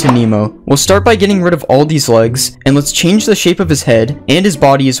axolotl into Nemo. We'll start by getting rid of all these legs, and let's change the shape of his head, and his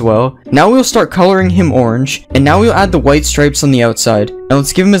body as well. Now we'll start coloring him orange, and now we'll add the white stripes on the outside. Now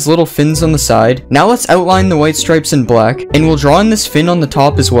let's give him his little fins on the side. Now let's outline the white stripes in black, and we'll draw in this fin on the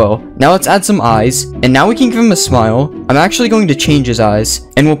top as well. Now let's add some eyes, and now we can give him a smile. I'm actually going to change his eyes,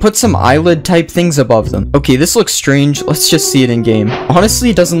 and we'll put some eyelid type things above them. Okay, this looks strange. Let's just see it in game. Honestly,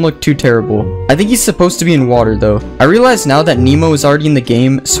 it doesn't look too terrible. I think he's supposed to be in water though. I realize now that Nemo is already in the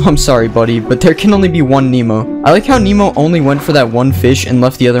game, so I'm sorry buddy, but there can only be one Nemo. I like how Nemo only went for that one fish and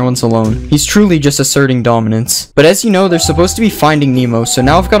left the other ones alone. He's truly just asserting dominance. But as you know, they're supposed to be finding Nemo, so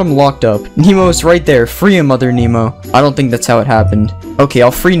now I've got him locked up. Nemo is right there. Free him, Mother Nemo. I don't think that's how it happened. Okay,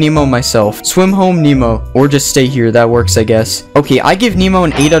 I'll free Nemo myself. Swim home, Nemo. Or just stay here. That works, I guess. Okay, I give Nemo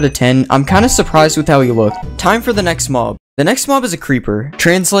an 8 out of 10. I'm kind of surprised with how he looked. Time for the next mob. The next mob is a creeper.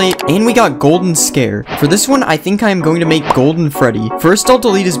 Translate, and we got Golden Scare. For this one, I think I am going to make Golden Freddy. First, I'll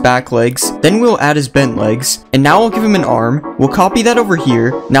delete his back legs, then we'll add his bent legs, and now I'll give him an arm. We'll copy that over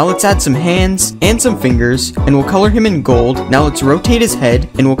here. Now let's add some hands and some fingers, and we'll color him in gold. Now let's rotate his head,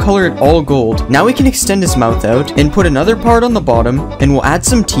 and we'll color it all gold. Now we can extend his mouth out, and put another part on the bottom, and we'll add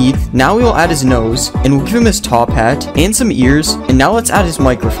some teeth. Now we'll add his nose, and we'll give him his top hat, and some ears, and now let's add his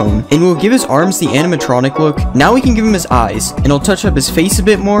microphone. And we'll give his arms the animatronic look. Now we can give him his eyes, and I'll touch up his face a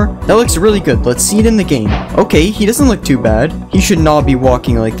bit more. That looks really good. Let's see it in the game. Okay, he doesn't look too bad. He should not be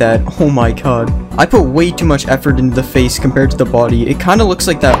walking like that. Oh my god. I put way too much effort into the face compared to the body. It kind of looks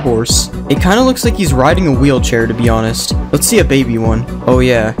like that horse. It kind of looks like he's riding a wheelchair, to be honest. Let's see a baby one. Oh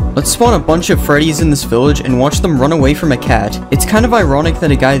yeah. Let's spawn a bunch of Freddys in this village and watch them run away from a cat. It's kind of ironic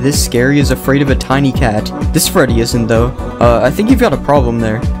that a guy this scary is afraid of a tiny cat. This Freddy isn't though. I think you've got a problem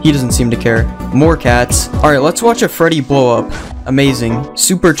there. He doesn't seem to care. More cats. Alright, let's watch a Freddy blow up. Amazing.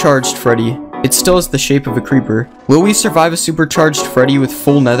 Supercharged Freddy. It still has the shape of a creeper. Will we survive a supercharged Freddy with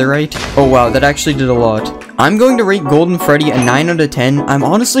full netherite? Oh wow, that actually did a lot. I'm going to rate Golden Freddy a 9 out of 10. I'm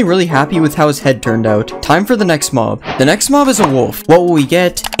honestly really happy with how his head turned out. Time for the next mob. The next mob is a wolf. What will we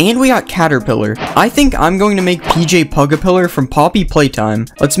get? And we got Caterpillar. I think I'm going to make PJ Pugapillar from Poppy Playtime.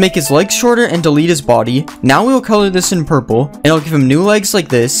 Let's make his legs shorter and delete his body. Now we'll color this in purple, and I'll give him new legs like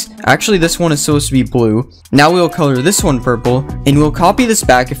this. Actually, this one is supposed to be blue. Now we'll color this one purple, and we'll copy this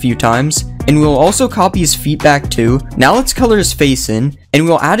back a few times. And we'll also copy his feet back too. Now let's color his face in, and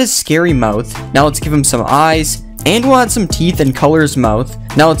we'll add his scary mouth. Now let's give him some eyes, and we'll add some teeth and color his mouth.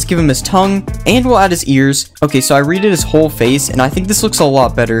 Now let's give him his tongue, and we'll add his ears. Okay, so I redid his whole face, and I think this looks a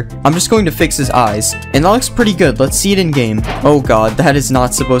lot better. I'm just going to fix his eyes, and that looks pretty good. Let's see it in game. Oh god, that is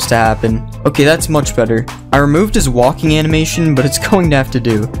not supposed to happen. Okay, that's much better. I removed his walking animation, but it's going to have to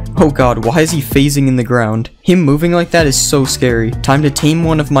do. Oh god, why is he phasing in the ground? Him moving like that is so scary. Time to tame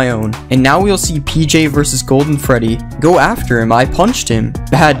one of my own. And now we'll see PJ versus Golden Freddy. Go after him, I punched him.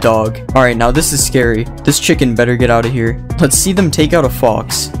 Bad dog. Alright, now this is scary. This chicken better get out of here. Let's see them take out a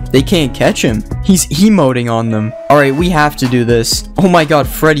fox. They can't catch him. He's emoting on them. Alright, we have to do this. Oh my god,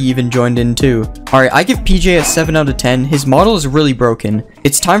 Freddy even joined in too. Alright, I give PJ a 7 out of 10. His model is really broken.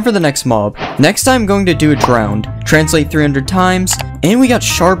 It's time for the next mob. Next I'm going to do a drowned. Translate 300 times. And we got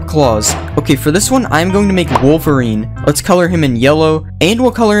sharp claws. Okay, for this one, I'm going to make Wolverine. Let's color him in yellow, and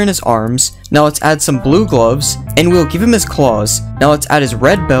we'll color in his arms. Now let's add some blue gloves, and we'll give him his claws. Now let's add his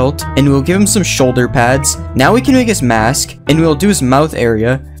red belt, and we'll give him some shoulder pads. Now we can make his mask, and we'll do his mouth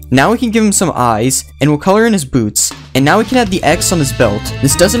area. Now we can give him some eyes, and we'll color in his boots. And now we can add the X on his belt.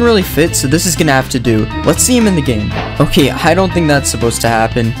 This doesn't really fit, so this is gonna have to do. Let's see him in the game. Okay, I don't think that's supposed to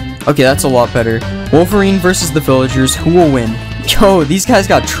happen. Okay, that's a lot better. Wolverine versus the villagers, who will win? Yo, these guys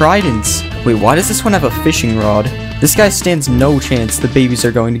got tridents. Wait, why does this one have a fishing rod? This guy stands no chance the babies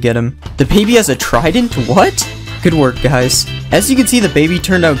are going to get him. The baby has a trident? What? Good work, guys. As you can see, the baby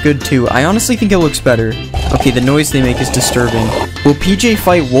turned out good too. I honestly think it looks better. Okay, the noise they make is disturbing. Will PJ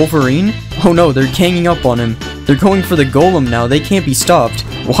fight Wolverine? Oh no, they're ganging up on him. They're going for the golem now. They can't be stopped.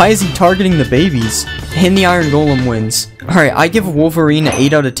 Why is he targeting the babies? And the Iron Golem wins. Alright, I give Wolverine an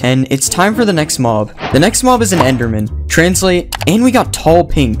 8 out of 10. It's time for the next mob. The next mob is an Enderman. Translate, and we got Tall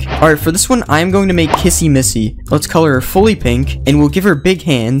Pink. Alright, for this one, I'm going to make Kissy Missy. Let's color her fully pink, and we'll give her big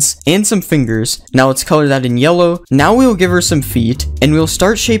hands and some fingers. Now let's color that in yellow. Now we'll give her some feet, and we'll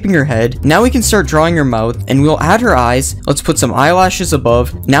start shaping her head. Now we can start drawing her mouth, and we'll add her eyes. Let's put some eyelashes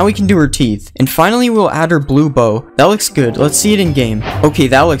above. Now we can do her teeth. And finally, we'll add her blue bow. That looks good. Let's see it in game. Okay,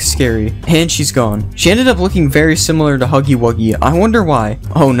 that looks scary. And she's gone. She ended up looking very similar to Huggy Wuggy. I wonder why.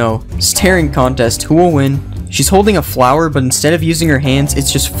 Oh no. Staring contest. Who will win? She's holding a flower, but instead of using her hands,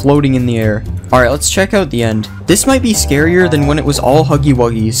 it's just floating in the air. Alright, let's check out the end. This might be scarier than when it was all Huggy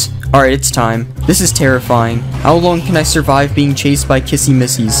Wuggies. Alright, it's time. This is terrifying. How long can I survive being chased by Kissy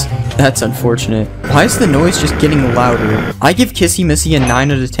Missies? That's unfortunate. Why is the noise just getting louder? I give Kissy Missy a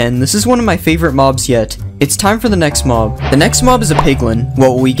 9 out of 10. This is one of my favorite mobs yet. It's time for the next mob. The next mob is a piglin. What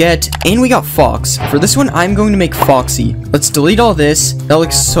will we get? And we got Fox. For this one, I'm going to make Foxy. Let's delete all this. That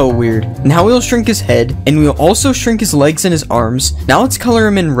looks so weird. Now we'll shrink his head, and we'll also shrink his legs and his arms. Now let's color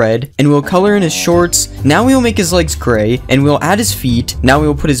him in red, and we'll color in his shorts. Now we'll make his legs gray, and we'll add his feet. Now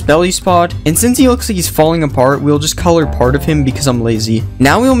we'll put his belly spot, and since he looks like he's falling apart, we'll just color part of him because I'm lazy.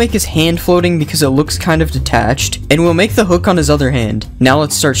 Now we'll make his hand floating because it looks kind of detached, and we'll make the hook on his other hand. Now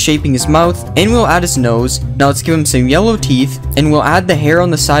let's start shaping his mouth, and we'll add his nose. Now let's give him some yellow teeth, and we'll add the hair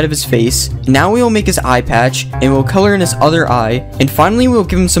on the side of his face. Now we will make his eye patch, and we'll color in his other eye, and finally we'll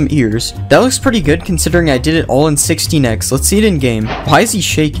give him some ears. That looks pretty good considering I did it all in 16x. Let's see it in game. Why is he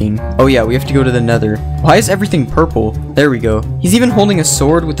shaking? Oh yeah, we have to go to the nether. Why is everything purple? There we go. He's even holding a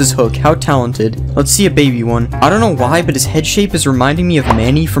sword with his hook. How talented. Let's see a baby one. I don't know why, but his head shape is reminding me of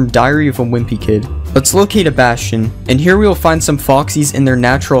Manny from Diary of a Wimpy Kid. Let's locate a bastion, and here we will find some foxies in their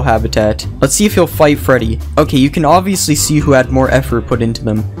natural habitat. Let's see if he'll fight Freddy. Okay, you can obviously see who had more effort put into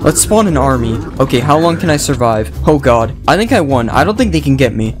them. Let's spawn an army. Okay, how long can I survive? Oh god, I think I won. I don't think they can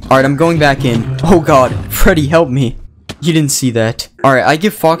get me. Alright, I'm going back in. Oh god, Freddy, help me. You didn't see that. Alright, I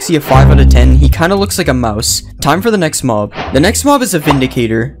give Foxy a 5 out of 10. He kinda looks like a mouse. Time for the next mob. The next mob is a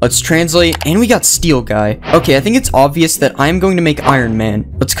Vindicator. Let's translate, and we got Steel Guy. Okay, I think it's obvious that I am going to make Iron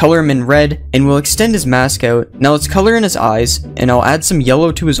Man. Let's color him in red, and we'll extend his mask out. Now let's color in his eyes, and I'll add some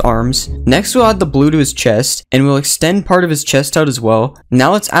yellow to his arms. Next we'll add the blue to his chest, and we'll extend part of his chest out as well.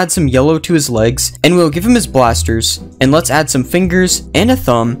 Now let's add some yellow to his legs, and we'll give him his blasters. And let's add some fingers, and a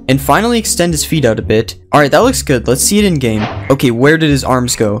thumb, and finally extend his feet out a bit. Alright, that looks good. Let's see it in game. Okay, where did his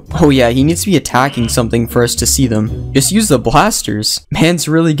arms go? Oh yeah, he needs to be attacking something for us to see them. Just use the blasters. Man's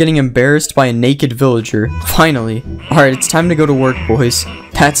really getting embarrassed by a naked villager. Finally. Alright, it's time to go to work, boys.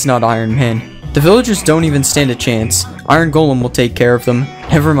 That's not Iron Man. The villagers don't even stand a chance. Iron Golem will take care of them.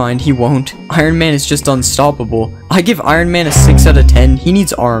 Never mind, he won't. Iron Man is just unstoppable. I give Iron Man a 6 out of 10. He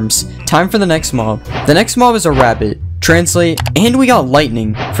needs arms. Time for the next mob. The next mob is a rabbit. Translate, and we got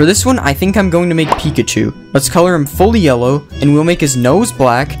lightning. For this one, I think I'm going to make Pikachu. Let's color him fully yellow, and we'll make his nose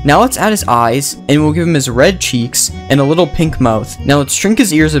black. Now let's add his eyes, and we'll give him his red cheeks, and a little pink mouth. Now let's shrink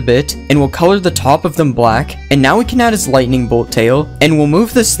his ears a bit, and we'll color the top of them black. And now we can add his lightning bolt tail, and we'll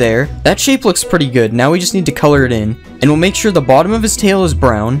move this there. That shape looks pretty good. Now we just need to color it in. And we'll make sure the bottom of his tail is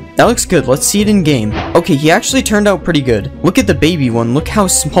brown. That looks good. Let's see it in game. Okay, he actually turned out pretty good. Look at the baby one. Look how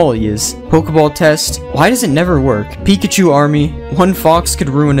small he is. Pokeball test. Why does it never work? Pikachu army. One fox could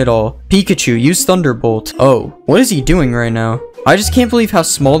ruin it all. Pikachu, use Thunderbolt. Oh, what is he doing right now? I just can't believe how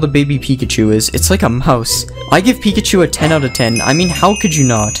small the baby Pikachu is. It's like a mouse. I give Pikachu a 10 out of 10. I mean, how could you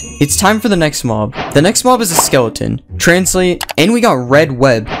not? It's time for the next mob. The next mob is a skeleton. Translate, and we got red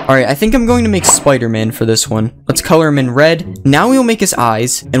web. Alright, I think I'm going to make Spider-Man for this one. Let's color him in red. Now we'll make his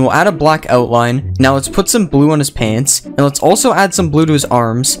eyes, and we'll add a black outline. Now let's put some blue on his pants, and let's also add some blue to his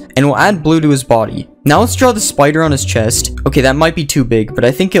arms, and we'll add blue to his body. Now let's draw the spider on his chest. Okay, that might be too big, but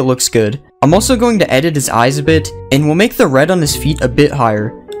I think it looks good. I'm also going to edit his eyes a bit, and we'll make the red on his feet a bit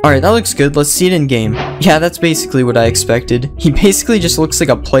higher. Alright, that looks good. Let's see it in game. Yeah, that's basically what I expected. He basically just looks like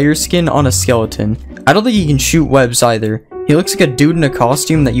a player skin on a skeleton. I don't think he can shoot webs either. He looks like a dude in a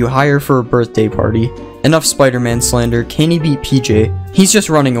costume that you hire for a birthday party. Enough Spider-Man slander. Can he beat PJ? He's just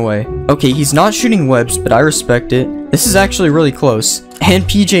running away. Okay, he's not shooting webs, but I respect it. This is actually really close. And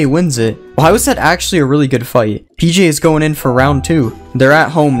PJ wins it. Why was that actually a really good fight? PJ is going in for round 2. They're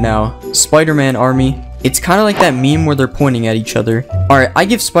at home now. Spider-Man army. It's kind of like that meme where they're pointing at each other. Alright, I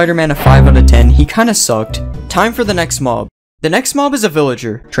give Spider-Man a 5 out of 10. He kind of sucked. Time for the next mob. The next mob is a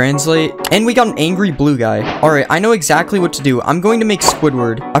villager. Translate, and we got an angry blue guy. Alright, I know exactly what to do. I'm going to make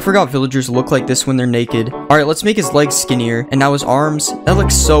Squidward. I forgot villagers look like this when they're naked. Alright, let's make his legs skinnier, and now his arms. That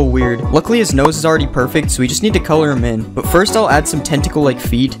looks so weird. Luckily, his nose is already perfect, so we just need to color him in. But first, I'll add some tentacle-like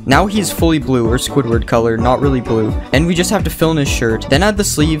feet. Now he's fully blue, or Squidward color, not really blue. And we just have to fill in his shirt. Then add the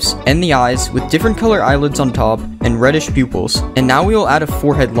sleeves and the eyes with different color eyelids on top. and reddish pupils. And now we will add a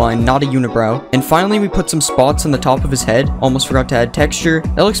forehead line, not a unibrow. And finally, we put some spots on the top of his head. Almost forgot to add texture.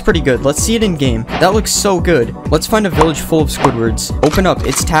 That looks pretty good. Let's see it in game. That looks so good. Let's find a village full of Squidwards. Open up.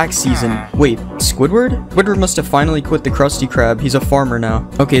 It's tax season. Wait, Squidward? Squidward must have finally quit the Krusty Krab. He's a farmer now.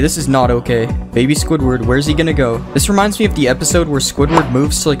 Okay, this is not okay. Baby Squidward, where's he gonna go? This reminds me of the episode where Squidward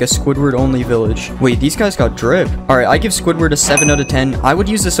moves to like a Squidward-only village. Wait, these guys got drip. Alright, I give Squidward a 7 out of 10. I would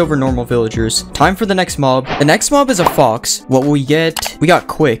use this over normal villagers. Time for the next mob. The next mob is a fox. What will we get? We got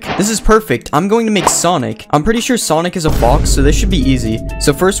Quick. This is perfect. I'm going to make Sonic. I'm pretty sure Sonic is a fox, so this should be easy.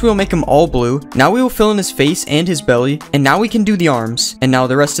 So first we'll make him all blue. Now we will fill in his face and his belly. And now we can do the arms. And now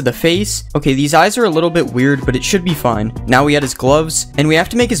the rest of the face. Okay, these eyes are a little bit weird, but it should be fine. Now we add his gloves. And we have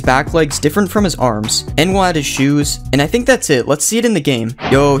to make his back legs different from his arms. And we'll add his shoes. And I think that's it. Let's see it in the game.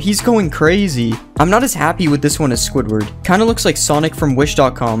 Yo, he's going crazy. I'm not as happy with this one as Squidward. Kinda looks like Sonic from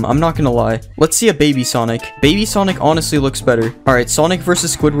Wish.com, I'm not gonna lie. Let's see a baby Sonic. Baby Sonic honestly looks better. Alright, Sonic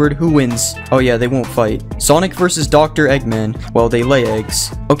versus Squidward, who wins? Oh yeah, they won't fight. Sonic versus Dr. Eggman. Well, they lay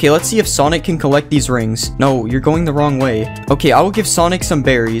eggs. Okay, let's see if Sonic can collect these rings. No, you're going the wrong way. Okay, I will give Sonic some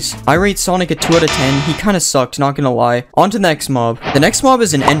berries. I rate Sonic a 2 out of 10. He kinda sucked, not gonna lie. On to the next mob. The next mob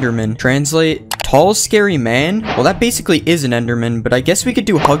is an Enderman. Translate, tall, scary man? Well, that basically is an Enderman, but I guess we could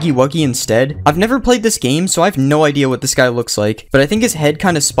do Huggy Wuggy instead. I've never played this game, so I have no idea what this guy looks like. But I think his head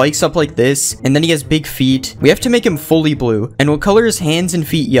kind of spikes up like this, and then he has big feet. We have to make him fully blue, and we'll color his hands and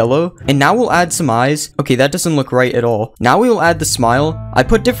feet yellow, and now we'll add some eyes. Okay, that doesn't look right at all. Now we will add the smile. I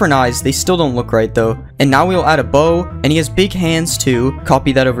put different eyes, they still don't look right though. And now we'll add a bow, and he has big hands too.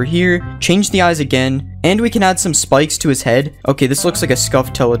 Copy that over here, change the eyes again, and we can add some spikes to his head. Okay, this looks like a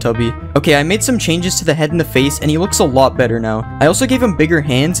scuffed Teletubby. Okay, I made some changes to the head and the face, and he looks a lot better now. I also gave him bigger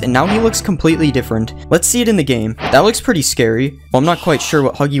hands, and now he looks completely different. Let's see it in the game. That looks pretty scary. Well, I'm not quite sure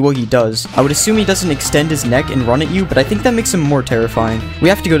what Huggy Wuggy does. I would assume he doesn't extend his neck and run at you, but I think that makes him more terrifying. We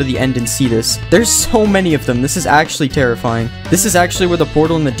have to go to the end and see this. There's so many of them. This is actually terrifying. This is actually where the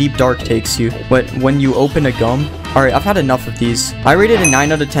portal in the deep dark takes you. But when you open a gum... Alright, I've had enough of these. I rated a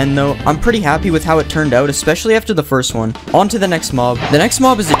 9 out of 10 though. I'm pretty happy with how it turned out, especially after the first one. On to the next mob. The next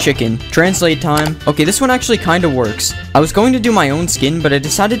mob is a chicken. Translate time. Okay, this one actually kinda works. I was going to do my own skin, but I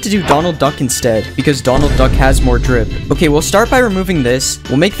decided to do Donald Duck instead, because Donald Duck has more drip. Okay, we'll start by removing this.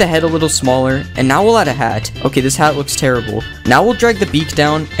 We'll make the head a little smaller, and now we'll add a hat. Okay, this hat looks terrible. Now we'll drag the beak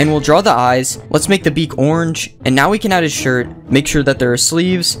down, and we'll draw the eyes. Let's make the beak orange, and now we can add his shirt. Make sure that there are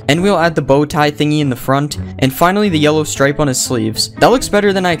sleeves, and we'll add the bow tie thingy in the front, and finally the yellow stripe on his sleeves. That looks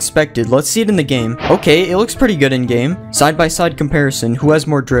better than I expected. Let's see it in the game. Okay, it looks pretty good in game. Side by side comparison. Who has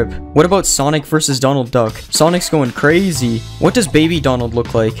more drip? What about Sonic versus Donald Duck? Sonic's going crazy. What does baby Donald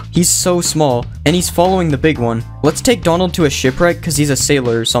look like? He's so small, and he's following the big one. Let's take Donald to a shipwreck because he's a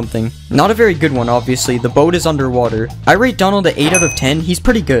sailor or something. Not a very good one, obviously. The boat is underwater. I rate Donald a 8 out of 10. He's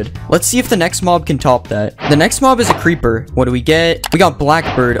pretty good. Let's see if the next mob can top that. The next mob is a creeper. What do we get? We got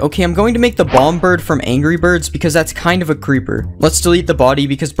Blackbird. Okay, I'm going to make the bomb bird from Angry Birds because that's kind of a creeper. Let's delete the body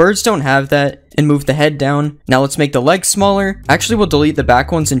because birds don't have that, and move the head down. Now let's make the legs smaller. Actually, we'll delete the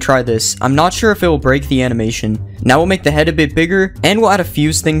back ones and try this. I'm not sure if it will break the animation. Now we'll make the head a bit bigger, and we'll add a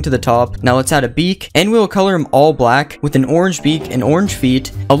fuse thing to the top. Now let's add a beak, and we'll color him all black with an orange beak and orange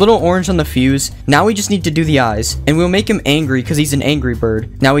feet, a little orange on the fuse. Now we just need to do the eyes, and we'll make him angry because he's an angry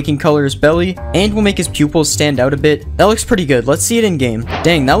bird. Now we can color his belly, and we'll make his pupils stand out a bit. That looks pretty good. Let's see it in game.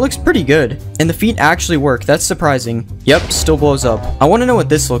 Dang, that looks pretty good. And the feet actually work. That's surprising. Yep, still blows up. I want to know what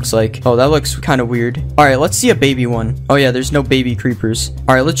this looks like. Oh, that looks kind of weird. Alright, let's see a baby one. Oh yeah, there's no baby creepers.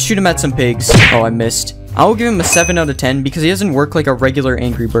 Alright, let's shoot him at some pigs. Oh, I missed. I will give him a 7 out of 10 because he doesn't work like a regular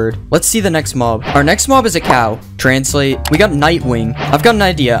angry bird. Let's see the next mob. Our next mob is a cow. Translate. We got Nightwing. I've got an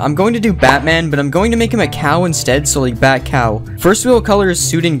idea. I'm going to do Batman, but I'm going to make him a cow instead, so like Bat Cow. First we will color his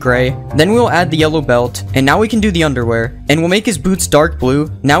suit in gray, then we'll add the yellow belt, and now we can do the underwear. And we'll make his boots dark blue.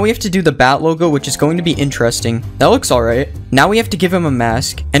 Now we have to do the bat logo, which is going to be interesting. That looks alright. Now we have to give him a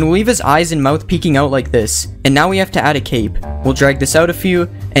mask, and we'll leave his eyes and mouth peeking out like this. And now we have to add a cape. We'll drag this out a few,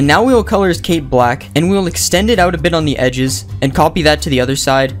 and now we will color his cape black, and we'll extend it out a bit on the edges, and copy that to the other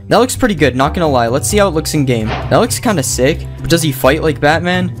side. That looks pretty good, not gonna lie. Let's see how it looks in game. That looks kinda sick, but does he fight like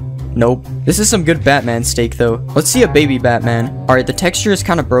Batman? Nope. This is some good Batman steak though. Let's see a baby Batman. Alright, the texture is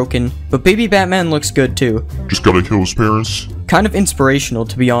kinda broken, but baby Batman looks good too. Just gotta kill his parents. Kind of inspirational,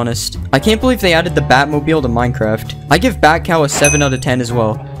 to be honest. I can't believe they added the Batmobile to Minecraft. I give Bat Cow a 7 out of 10 as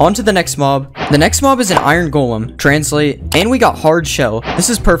well. On to the next mob. The next mob is an iron golem. Translate. And we got hard shell. This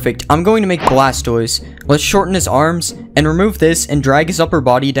is perfect. I'm going to make Blastoise. Let's shorten his arms and remove this and drag his upper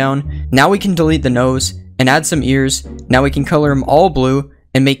body down. Now we can delete the nose and add some ears. Now we can color him all blue.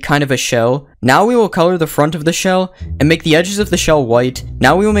 and make kind of a shell. Now we will color the front of the shell and make the edges of the shell white.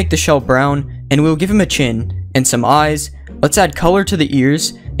 Now we will make the shell brown and we will give him a chin and some eyes. Let's add color to the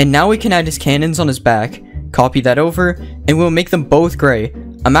ears, and now we can add his cannons on his back. Copy that over and we'll make them both gray.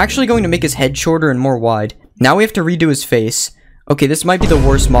 I'm actually going to make his head shorter and more wide. Now we have to redo his face. Okay, this might be the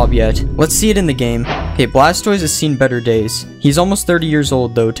worst mob yet. Let's see it in the game. Okay, Blastoise has seen better days. He's almost 30 years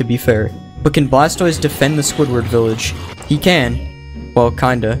old though, to be fair. But can Blastoise defend the Squidward village? He can. Well,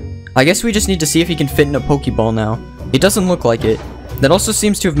 kinda. I guess we just need to see if he can fit in a Pokeball now. It doesn't look like it. That also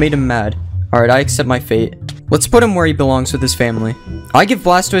seems to have made him mad. Alright, I accept my fate. Let's put him where he belongs with his family. I give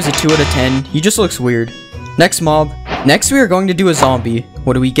Blastoise a 2 out of 10. He just looks weird. Next mob. Next we are going to do a zombie.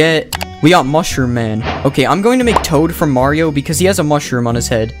 What do we get? We got Mushroom Man. Okay, I'm going to make Toad from Mario because he has a mushroom on his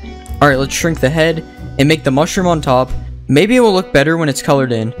head. Alright, let's shrink the head and make the mushroom on top. Maybe it will look better when it's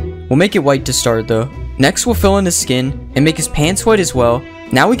colored in. We'll make it white to start though. Next we'll fill in his skin and make his pants white as well.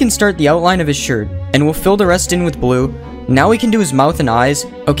 Now we can start the outline of his shirt and we'll fill the rest in with blue. Now we can do his mouth and eyes.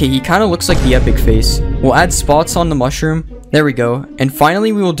 Okay, he kind of looks like the epic face. We'll add spots on the mushroom. There we go. And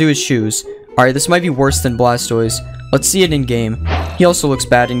finally we will do his shoes. Alright, this might be worse than Blastoise. Let's see it in game. He also looks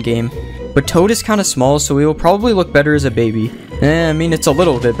bad in game. But Toad is kind of small, so he will probably look better as a baby. I mean, it's a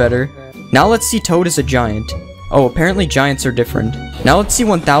little bit better. Now let's see Toad as a giant. Oh, apparently giants are different. Now let's see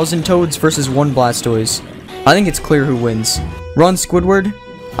 1000 Toads versus 1 Blastoise. I think it's clear who wins. Run, Squidward.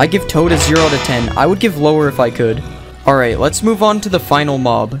 I give Toad a 0 out of 10. I would give lower if I could. Alright, let's move on to the final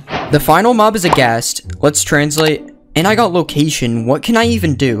mob. The final mob is a ghast. Let's translate. And I got location. What can I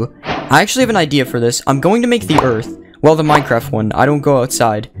even do? I actually have an idea for this. I'm going to make the earth. Well, the Minecraft one. I don't go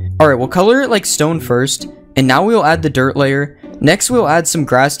outside. Alright, we'll color it like stone first. And now we'll add the dirt layer. Next, we'll add some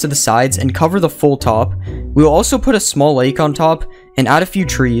grass to the sides and cover the full top. We'll also put a small lake on top and add a few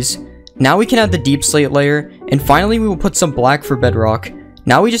trees. Now we can add the deep slate layer. And finally, we will put some black for bedrock.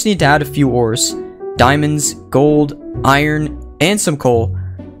 Now we just need to add a few ores. Diamonds, gold, iron, and some coal.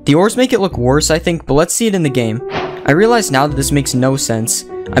 The ores make it look worse, I think, but let's see it in the game. I realize now that this makes no sense.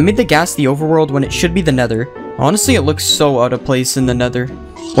 I made the ghast the overworld when it should be the nether. Honestly, it looks so out of place in the nether.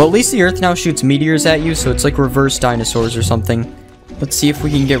 Well, at least the earth now shoots meteors at you, so it's like reverse dinosaurs or something. Let's see if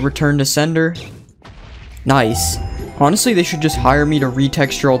we can get return to sender. Nice. Honestly, they should just hire me to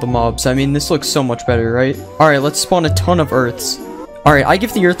retexture all the mobs. I mean, this looks so much better, right? Alright, let's spawn a ton of earths. Alright, I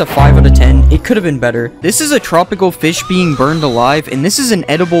give the earth a 5 out of 10. It could have been better. This is a tropical fish being burned alive, and this is an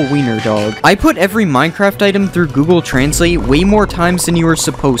edible wiener dog. I put every Minecraft item through Google Translate way more times than you were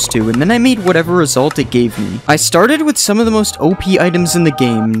supposed to, and then I made whatever result it gave me. I started with some of the most OP items in the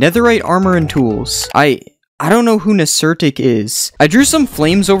game, netherite armor and tools. I don't know who Nesertic is. I drew some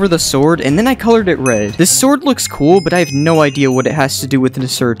flames over the sword, and then I colored it red. This sword looks cool, but I have no idea what it has to do with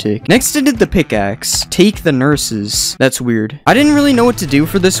Nesertic. Next, I did the pickaxe. Take the nurses. That's weird. I didn't really know what to do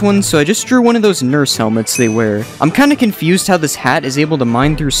for this one, so I just drew one of those nurse helmets they wear. I'm kinda confused how this hat is able to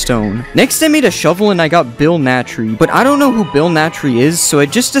mine through stone. Next, I made a shovel, and I got Bill Natry, but I don't know who Bill Natry is, so I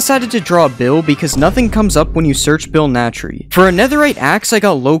just decided to draw Bill because nothing comes up when you search Bill Natry. For a netherite axe, I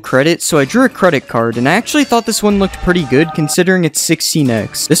got low credit, so I drew a credit card, and I actually thought this one looked pretty good considering it's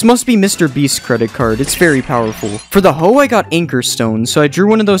 16x. This must be Mr. Beast's credit card. It's very powerful. For the hoe, I got anchor stone, so I drew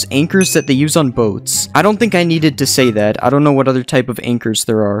one of those anchors that they use on boats. I don't think I needed to say that. I don't know what other type of anchors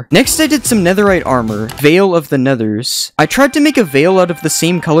there are. Next, I did some netherite armor. Veil of the Nethers. I tried to make a veil out of the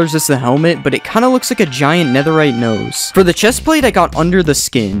same colors as the helmet, but it kind of looks like a giant netherite nose. For the chest plate, I got under the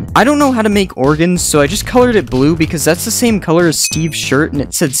skin. I don't know how to make organs, so I just colored it blue because that's the same color as Steve's shirt and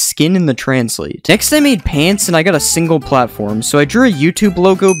it said skin in the translate. Next, I made pants and I got a single platform, so I drew a YouTube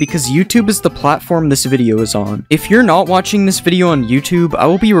logo because YouTube is the platform this video is on. If you're not watching this video on YouTube, I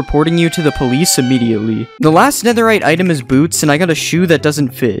will be reporting you to the police immediately. The last netherite item is boots, and I got a shoe that doesn't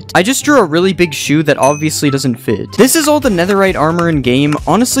fit. I just drew a really big shoe that obviously doesn't fit. This is all the netherite armor in game.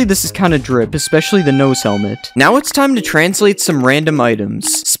 Honestly, this is kinda drip, especially the nose helmet. Now it's time to translate some random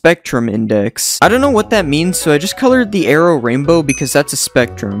items. Spectrum index. I don't know what that means, so I just colored the arrow rainbow because that's a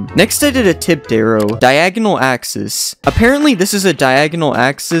spectrum. Next, I did a tipped arrow. Diagonal axis. Apparently this is a diagonal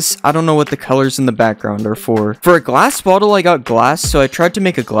axis. I don't know what the colors in the background are for. For a glass bottle, I got glass, so I tried to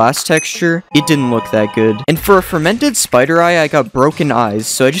make a glass texture. It didn't look that good. And for a fermented spider eye, I got broken eyes,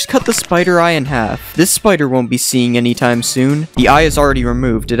 so I just cut the spider eye in half. This spider won't be seeing anytime soon. The eye is already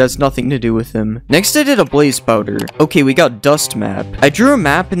removed. It has nothing to do with him. Next, I did a blaze powder. Okay, we got dust map. I drew a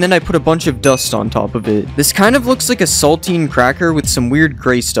map wrap, and then I put a bunch of dust on top of it. This kind of looks like a saltine cracker with some weird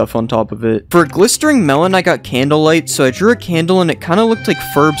gray stuff on top of it. For a glistering melon, I got candlelight, so I drew a candle and it kind of looked like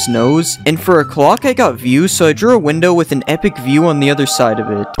Ferb's nose. And for a clock, I got view, so I drew a window with an epic view on the other side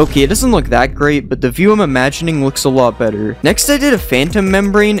of it. Okay, it doesn't look that great, but the view I'm imagining looks a lot better. Next, I did a phantom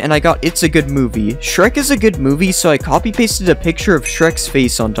membrane, and I got It's a Good Movie. Shrek is a good movie, so I copy-pasted a picture of Shrek's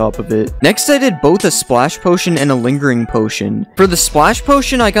face on top of it. Next, I did both a splash potion and a lingering potion. For the splash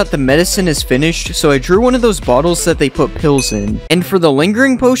potion, I got the medicine is finished, so I drew one of those bottles that they put pills in. And for the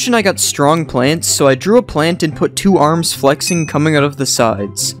lingering potion, I got strong plants, so I drew a plant and put 2 arms flexing coming out of the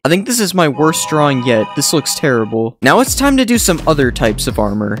sides. I think this is my worst drawing yet. This looks terrible. Now it's time to do some other types of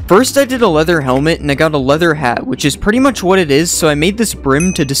armor. First, I did a leather helmet, and I got a leather hat, which is pretty much what it is, so I made this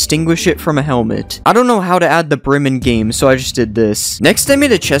brim to distinguish it from a helmet. I don't know how to add the brim in game, so I just did this. Next, I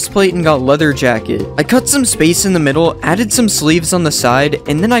made a chest plate and got leather jacket. I cut some space in the middle, added some sleeves on the side,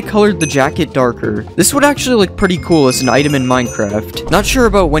 and then I colored the jacket darker. This would actually look pretty cool as an item in Minecraft. Not sure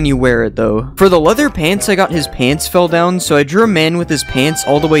about when you wear it though. For the leather pants, I got his pants fell down, so I drew a man with his pants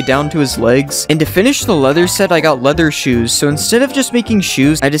all the way down to his legs. And to finish the leather set, I got leather shoes, so instead of just making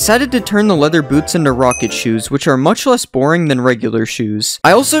shoes, I decided to turn the leather boots into rocket shoes, which are much less boring than regular shoes.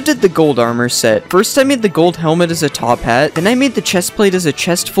 I also did the gold armor set. First, I made the gold helmet as a top hat, then I made the chest plate as a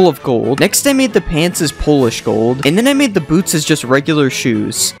chest full of gold. Next, I made the pants as Polish gold, and then I made the boots as just regular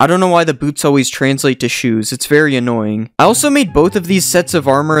shoes. I don't know why the boots always translate to shoes, it's very annoying. I also made both of these sets of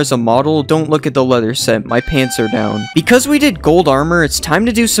armor as a model. Don't look at the leather set, my pants are down. Because we did gold armor, it's time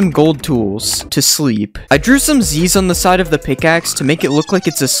to do some gold tools. To sleep. I drew some Z's on the side of the pickaxe to make it look like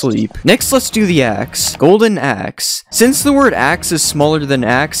it's asleep. Next, let's do the axe. Golden axe. Since the word axe is smaller than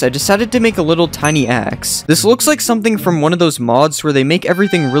axe, I decided to make a little tiny axe. This looks like something from one of those mods where they make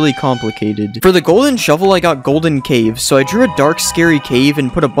everything really complicated. For the golden shovel, I got golden cave, so I drew a dark scary cave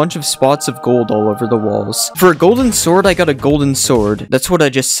and put a bunch of spots of gold all over the walls. For a golden sword, I got a golden sword. That's what I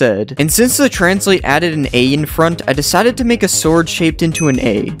just said. And since the translate added an A in front, I decided to make a sword shaped into an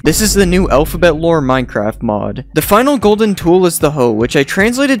A. This is the new Alphabet Lore Minecraft mod. The final golden tool is the hoe, which I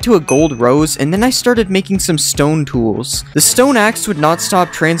translated to a gold rose, and then I started making some stone tools. The stone axe would not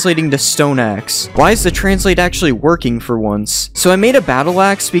stop translating to stone axe. Why is the translate actually working for once? So I made a battle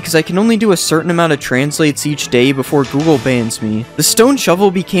axe because I can only do a certain amount of translates each day before Google bans me. The stone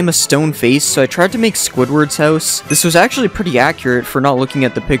shovel became a stone face, so I tried to make Squidward's house. This was actually pretty accurate for not looking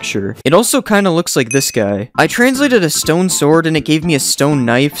at the picture. It also kind of looks like this guy. I translated a stone sword and it gave me a stone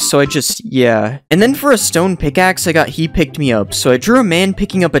knife, so I just, yeah. And then for a stone pickaxe, I got he picked me up, so I drew a man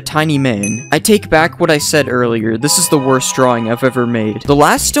picking up a tiny man. I take back what I said earlier, this is the worst drawing I've ever made. The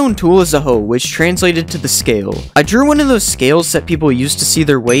last stone tool is a hoe, which translated to the scale. I drew one of those scales that people use to see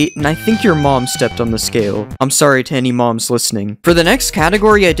their weight, and I think your mom stepped on the scale. I'm sorry to any moms listening. For the next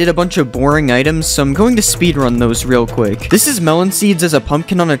category, I did a bunch of boring items, so I'm going to speedrun those real quick. This is melon seeds as a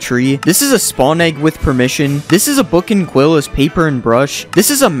pumpkin on a tree. This is a spawn egg with permission. This is a book and quill as paper and brush. This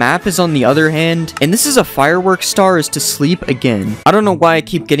is a map as on the other hand. And this is a firework star as to sleep again. I don't know why I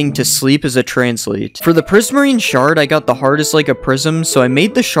keep getting to sleep as a translate. For the prismarine shard, I got the heart as like a prism, so I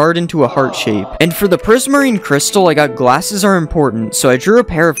made the shard into a heart shape. And for the prismarine crystal, I got glasses are important, so I drew a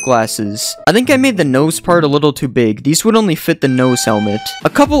pair of glasses. I think I made the nose part a little too big. These would only fit the nose helmet. A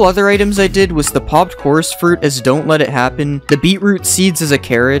couple other items I did was the popped chorus fruit as don't let it happen, the beetroot seeds as a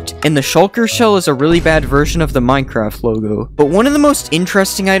carrot, and the shulker shell as a really bad version of the Minecraft logo. But one of the most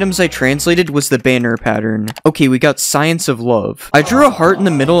interesting items I translated was the banner pattern. Okay, we got science of love. I drew a heart in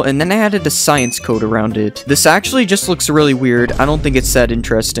the middle and then I added a science code around it. This actually just looks really weird. I don't think it's that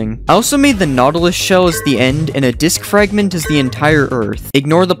interesting. I also made the nautilus shell as the end and a disc fragment as the entire earth.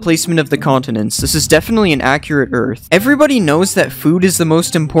 Ignore the placement of the continents. This is definitely an accurate earth. Everybody knows that food is the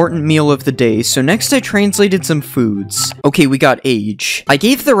most important meal of the day, so next I translated some foods. Okay, we got age. I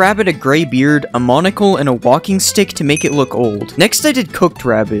gave the rabbit a gray beard, a monocle, and a walking stick to make it look old. Next I did cooked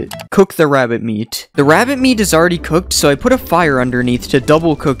rabbit. Cook the rabbit meat. The rabbit meat is already cooked, so I put a fire underneath to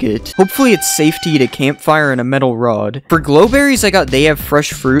double cook it. Hopefully it's safe to eat a campfire and a metal rod. For glowberries, I got they have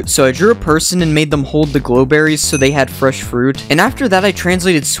fresh fruit, so I drew a person and made them hold the glowberries so they had fresh fruit. And after that I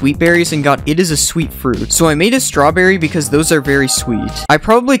translated sweet berries and got it is a sweet fruit. So I made a strawberry because those are very sweet. I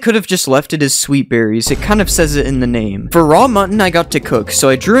probably could have just left it as sweet berries, it kind of says it in the name. For raw mutton I got to cook, so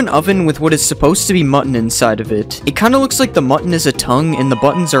I drew an oven with what is supposed to be mutton inside of it. It kind of looks like the mutton is a tongue and the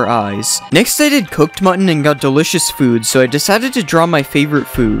buttons are eyes. Next I did cooked mutton and got delicious food, so I decided to draw my favorite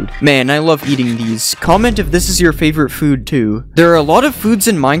food. Man, I love eating these. Comment if this is your favorite food too. There are a lot of foods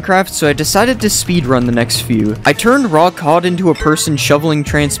in Minecraft, so I decided to speedrun the next few. I turned raw cod into a person shoveling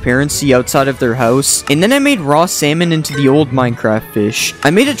transparency outside of their house, and then I made raw salmon into the old Minecraft Minecraft fish. I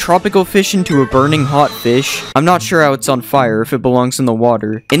made a tropical fish into a burning hot fish. I'm not sure how it's on fire if it belongs in the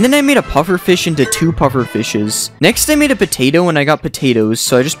water. And then I made a puffer fish into 2 puffer fishes. Next I made a potato and I got potatoes,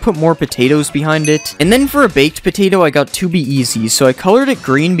 so I just put more potatoes behind it. And then for a baked potato I got to be easy, so I colored it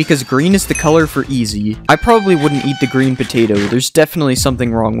green because green is the color for easy. I probably wouldn't eat the green potato, there's definitely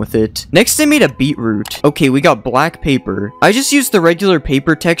something wrong with it. Next I made a beetroot. Okay, we got black paper. I just used the regular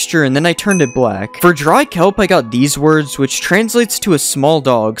paper texture and then I turned it black. For dry kelp I got these words, which translates to a small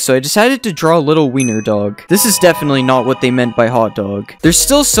dog, so I decided to draw a little wiener dog. This is definitely not what they meant by hot dog. There's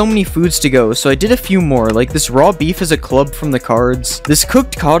still so many foods to go, so I did a few more, like this raw beef as a club from the cards, this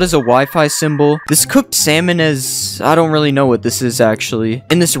cooked cod as a Wi-Fi symbol, this cooked salmon as... I don't really know what this is actually,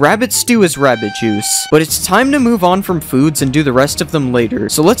 and this rabbit stew as rabbit juice. But it's time to move on from foods and do the rest of them later,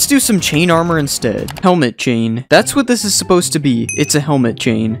 so let's do some chain armor instead. Helmet chain. That's what this is supposed to be. It's a helmet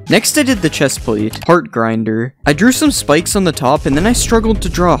chain. Next I did the chest plate. Heart grinder. I drew some spikes on the top and then I struggled to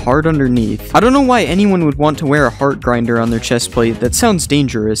draw a heart underneath. I don't know why anyone would want to wear a heart grinder on their chest plate. That sounds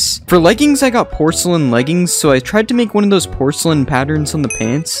dangerous. For leggings I got porcelain leggings, so I tried to make one of those porcelain patterns on the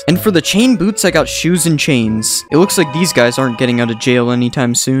pants. And for the chain boots I got shoes and chains. It looks like these guys aren't getting out of jail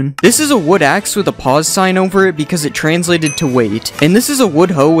anytime soon. This is a wood axe with a pause sign over it because it translated to wait. And this is a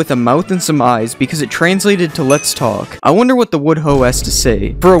wood hoe with a mouth and some eyes because it translated to let's talk. I wonder what the wood hoe has to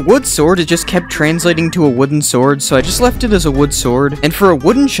say. For a wood sword it just kept translating to a wooden sword, so I just left it as a wood sword. And for a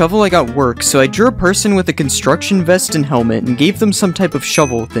wooden shovel I got work, so I drew a person with a construction vest and helmet and gave them some type of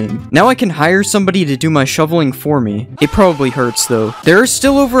shovel thing. Now I can hire somebody to do my shoveling for me. It probably hurts though. There are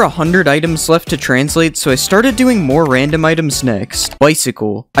still over 100 items left to translate, so I started doing more random items next.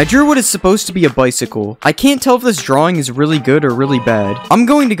 Bicycle. I drew what is supposed to be a bicycle. I can't tell if this drawing is really good or really bad. I'm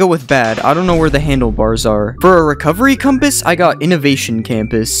going to go with bad. I don't know where the handlebars are. For a recovery compass, I got Innovation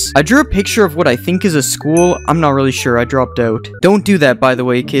Campus. I drew a picture of what I think is a school. I'm not really sure. I dropped out. Don't do that, by the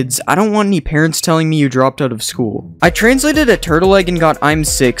way, kids. I don't want any parents telling me you dropped out of school. I translated a turtle egg and got I'm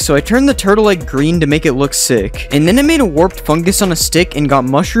sick, so I turned the turtle egg green to make it look sick. And then I made a warped fungus on a stick and got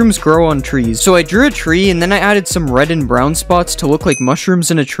mushrooms grow on trees. So I drew a tree and then I added some red and brown spots to look like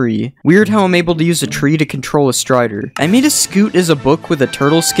mushrooms in a tree. Weird how I'm able to use a tree to control a strider. I made a scoot as a book with a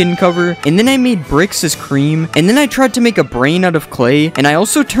turtle skin cover, and then I made bricks as cream, and then I tried to make a brain out of clay, and I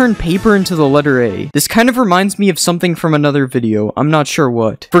also turned paper into the letter A. This kind of reminds me of something from another video. I'm not sure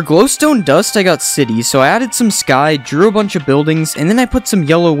what. For glowstone dust, I got city, so I added some sky, drew a bunch of buildings, and then I put some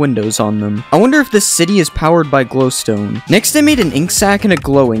yellow windows on them. I wonder if this city is powered by glowstone. Next, I made an ink sac and a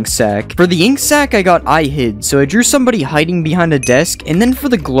glow ink sac. For the ink sac, I got I hid, so I drew somebody hiding behind a desk, and then for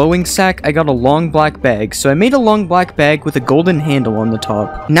the glowing sac, I got a long black bag, so I made a long black bag with a golden handle on the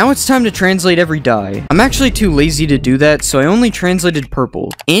top. Now it's time to translate every dye. I'm actually too lazy to do that, so I only translated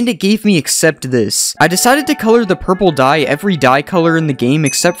purple. And it gave me except this. I decided to color the purple dye every dye color in the game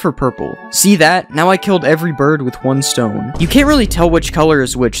except for purple. See that? Now I killed every bird with 1 stone. You can't really tell which color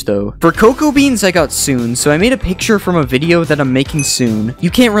is which though. For cocoa beans I got soon, so I made a picture from a video that I'm making soon.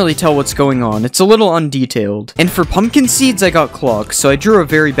 You can't really tell what's going on, it's a little undetailed. And for pumpkin seeds I got clock, so I drew a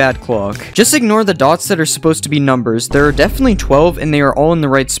very bad clock. Just ignore the dots that are supposed to be numbers. There are definitely 12 and they are all in the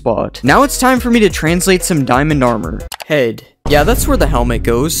right spot. Now it's time for me to translate some diamond armor. Head. Yeah, that's where the helmet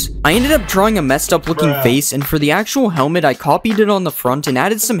goes. I ended up drawing a messed up looking face, and for the actual helmet, I copied it on the front and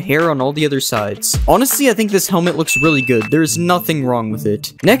added some hair on all the other sides. Honestly, I think this helmet looks really good. There is nothing wrong with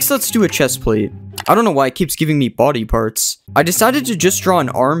it. Next, let's do a chest plate. I don't know why it keeps giving me body parts. I decided to just draw an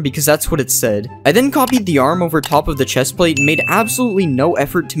arm because that's what it said. I then copied the arm over top of the chest plate and made absolutely no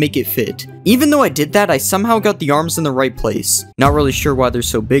effort to make it fit. Even though I did that, I somehow got the arms in the right place. Not really sure why they're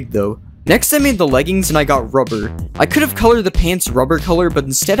so big though. Next I made the leggings and I got rubber. I could have colored the pants rubber color, but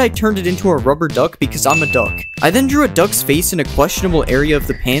instead I turned it into a rubber duck because I'm a duck. I then drew a duck's face in a questionable area of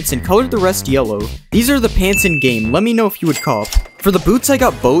the pants and colored the rest yellow. These are the pants in game, let me know if you would cop. For the boots I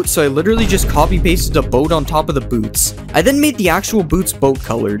got boat, so I literally just copy pasted a boat on top of the boots. I then made the actual boots boat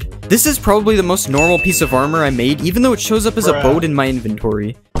colored. This is probably the most normal piece of armor I made, even though it shows up as a boat in my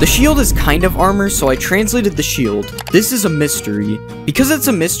inventory. The shield is kind of armor, so I translated the shield. This is a mystery. Because it's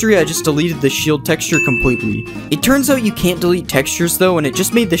a mystery, I just deleted the shield texture completely. It turns out you can't delete textures though, and it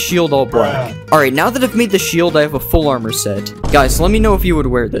just made the shield all black. Alright, now that I've made the shield, I have a full armor set. Guys, let me know if you would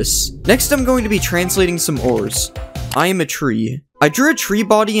wear this. Next, I'm going to be translating some ores. I am a tree. I drew a tree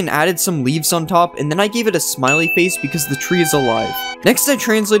body and added some leaves on top, and then I gave it a smiley face because the tree is alive. Next I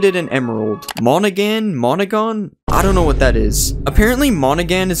translated an emerald. Monagan? I don't know what that is. Apparently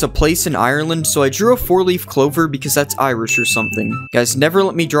Monaghan is a place in Ireland, so I drew a 4-leaf clover because that's Irish or something. Guys, never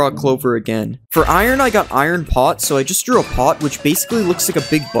let me draw a clover again. For iron, I got iron pot, so I just drew a pot, which basically looks like a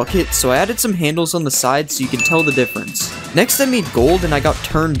big bucket, so I added some handles on the side so you can tell the difference. Next, I made gold, and I got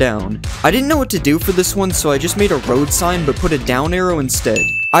turned down. I didn't know what to do for this one, so I just made a road sign, but put a down arrow instead.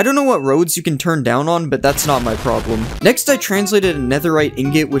 I don't know what roads you can turn down on, but that's not my problem. Next, I translated a netherite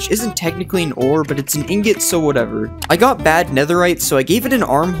ingot, which isn't technically an ore, but it's an ingot, so whatever. I got bad netherite, so I gave it an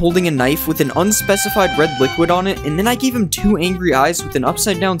arm holding a knife with an unspecified red liquid on it, and then I gave him 2 angry eyes with an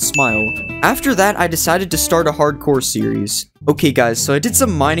upside down smile. After that, I decided to start a hardcore series. Okay guys, so I did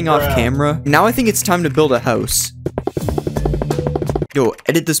some mining off camera. Now I think it's time to build a house. Yo,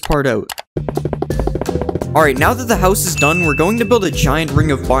 edit this part out. Alright, now that the house is done, we're going to build a giant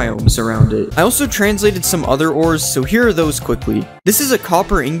ring of biomes around it. I also translated some other ores, so here are those quickly. This is a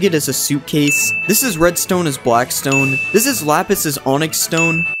copper ingot as a suitcase. This is redstone as blackstone. This is lapis as onyx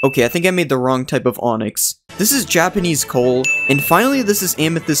stone. Okay, I think I made the wrong type of onyx. This is Japanese coal. And finally, this is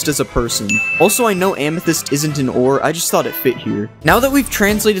amethyst as a person. Also, I know amethyst isn't an ore, I just thought it fit here. Now that we've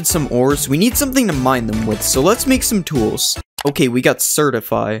translated some ores, we need something to mine them with, so let's make some tools. Okay, we got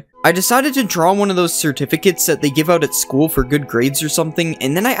certify. I decided to draw one of those certificates that they give out at school for good grades or something,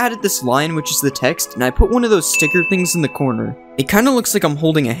 and then I added this line, which is the text, and I put one of those sticker things in the corner. It kinda looks like I'm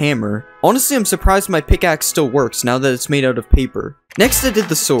holding a hammer. Honestly, I'm surprised my pickaxe still works now that it's made out of paper. Next, I did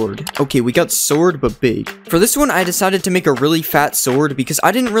the sword. Okay, we got sword, but big. For this one, I decided to make a really fat sword because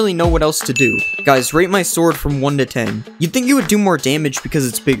I didn't really know what else to do. Guys, rate my sword from 1 to 10. You'd think it would do more damage because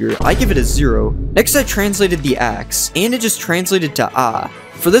it's bigger. I give it a 0. Next, I translated the axe, and it just translated to ah.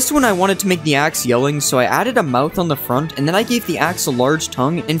 For this one, I wanted to make the axe yelling, so I added a mouth on the front, and then I gave the axe a large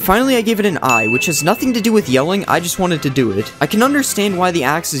tongue, and finally I gave it an eye, which has nothing to do with yelling, I just wanted to do it. I can understand why the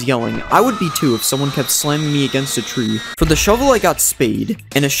axe is yelling. I would be too if someone kept slamming me against a tree. For the shovel, I got spade.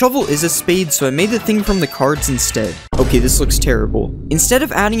 And a shovel is a spade, so I made the thing from the cards instead. Okay, this looks terrible. Instead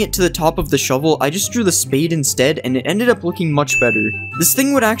of adding it to the top of the shovel, I just drew the spade instead, and it ended up looking much better. This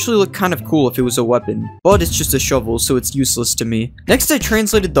thing would actually look kind of cool if it was a weapon, but it's just a shovel, so it's useless to me. Next, I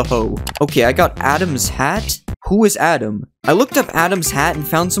translated the hoe. Okay, I got Adam's hat. Who is Adam? I looked up Adam's hat and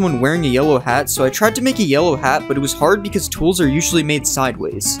found someone wearing a yellow hat, so I tried to make a yellow hat, but it was hard because tools are usually made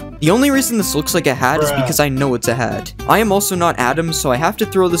sideways. The only reason this looks like a hat is because I know it's a hat. I am also not Adam, so I have to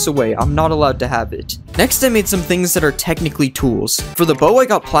throw this away. I'm not allowed to have it. Next, I made some things that are technically tools. For the bow, I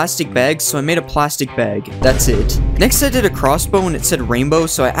got plastic bags, so I made a plastic bag. That's it. Next, I did a crossbow and it said rainbow,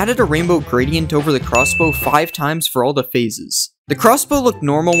 so I added a rainbow gradient over the crossbow 5 times for all the phases. The crossbow looked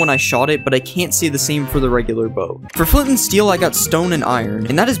normal when I shot it, but I can't say the same for the regular bow. For flint and steel, I got stone and iron,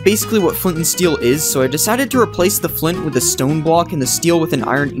 and that is basically what flint and steel is, so I decided to replace the flint with a stone block and the steel with an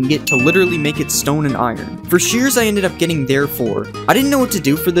iron ingot to literally make it stone and iron. For shears, I ended up getting therefore. I didn't know what to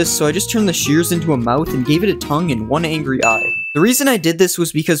do for this, so I just turned the shears into a mouth and gave it a tongue and 1 angry eye. The reason I did this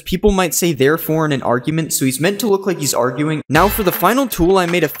was because people might say therefore in an argument, so he's meant to look like he's arguing. Now for the final tool, I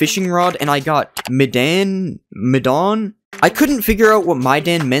made a fishing rod, and I got Midon? I couldn't figure out what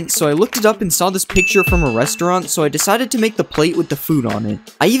Maidan meant, so I looked it up and saw this picture from a restaurant, so I decided to make the plate with the food on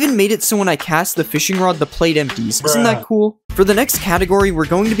it. I even made it so when I cast the fishing rod, the plate empties. Isn't that cool? For the next category, we're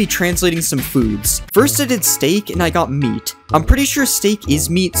going to be translating some foods. First, I did steak, and I got meat. I'm pretty sure steak is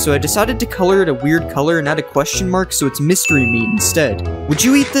meat, so I decided to color it a weird color and add a question mark so it's mystery meat instead. Would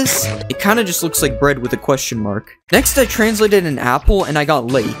you eat this? It kinda just looks like bread with a question mark. Next, I translated an apple, and I got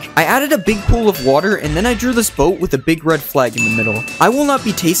lake. I added a big pool of water, and then I drew this boat with a big red flag in the middle. I will not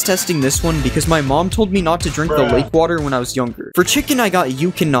be taste testing this one because my mom told me not to drink the lake water when I was younger. For chicken, I got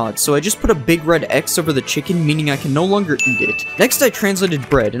you cannot, so I just put a big red X over the chicken, meaning I can no longer eat it. Next, I translated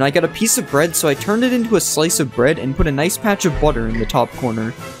bread, and I got a piece of bread, so I turned it into a slice of bread and put a nice patch of butter in the top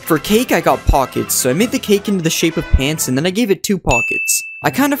corner. For cake, I got pockets, so I made the cake into the shape of pants, and then I gave it 2 pockets. I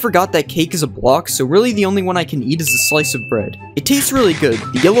kinda forgot that cake is a block, so really the only one I can eat is a slice of bread. It tastes really good.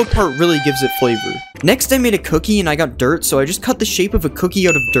 The yellow part really gives it flavor. Next, I made a cookie and I got dirt, so I just cut the shape of a cookie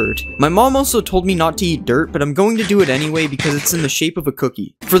out of dirt. My mom also told me not to eat dirt, but I'm going to do it anyway because it's in the shape of a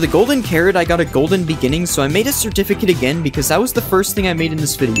cookie. For the golden carrot, I got a golden beginning, so I made a certificate again because that was the first thing I made in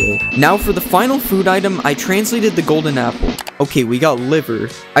this video. Now for the final food item, I translated the golden apple. Okay, we got liver.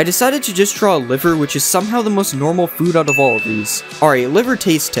 I decided to just draw a liver, which is somehow the most normal food out of all of these. Alright, liver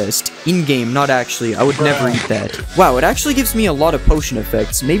taste test. In-game, not actually. I would never eat that. Wow, it actually gives me a lot of potion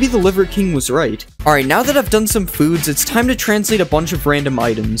effects. Maybe the Liver King was right. Alright, now that I've done some foods, it's time to translate a bunch of random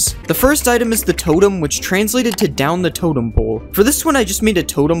items. The first item is the totem, which translated to down the totem pole. For this one, I just made a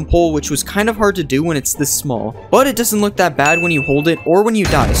totem pole, which was kind of hard to do when it's this small. But it doesn't look that bad when you hold it or when you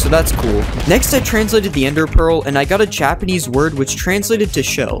die, so that's cool. Next, I translated the ender pearl, and I got a Japanese word which translated to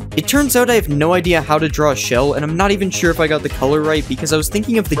shell. It turns out I have no idea how to draw a shell, and I'm not even sure if I got the color right because I was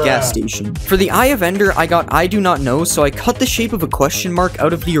thinking of the gas station. For the eye of ender, I got I do not know, so I cut the shape of a question mark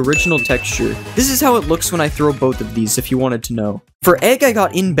out of the original texture. This is how it looks when I throw both of these, if you wanted to know. For egg, I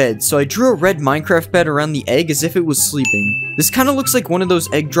got in bed, so I drew a red Minecraft bed around the egg as if it was sleeping. This kind of looks like one of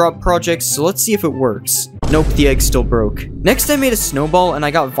those egg drop projects, so let's see if it works. Nope, the egg still broke. Next, I made a snowball, and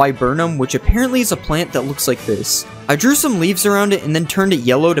I got viburnum, which apparently is a plant that looks like this. I drew some leaves around it and then turned it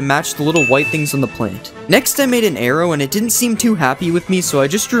yellow to match the little white things on the plant. Next, I made an arrow, and it didn't seem too happy with me, so I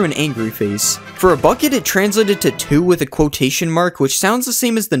just drew an angry face. For a bucket, it translated to 2 with a quotation mark, which sounds the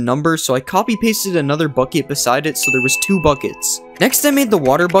same as the number, so I copy-pasted another bucket beside it, so there was 2 buckets. Next, I made the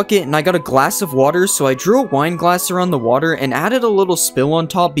water bucket, and I got a glass of water, so I drew a wine glass around the water and added a little spill on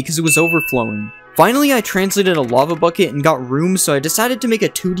top because it was overflowing. Finally, I translated a lava bucket and got rooms, so I decided to make a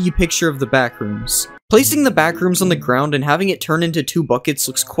 2D picture of the back rooms. Placing the back rooms on the ground and having it turn into 2 buckets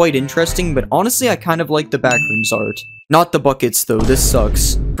looks quite interesting, but honestly I kind of like the back rooms art. Not the buckets though, this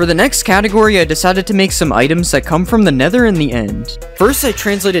sucks. For the next category, I decided to make some items that come from the nether in the end. First, I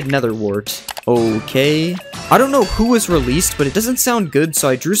translated nether wart. Okay. I don't know who was released, but it doesn't sound good, so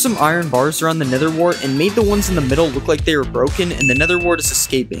I drew some iron bars around the nether wart and made the ones in the middle look like they were broken and the nether wart is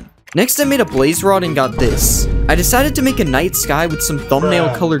escaping. Next, I made a blaze rod and got this. I decided to make a night sky with some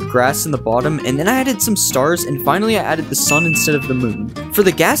thumbnail colored grass in the bottom, and then I added some stars, and finally I added the sun instead of the moon. For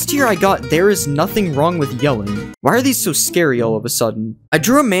the gas tier, I got there is nothing wrong with yelling. Why are these so scary all of a sudden? I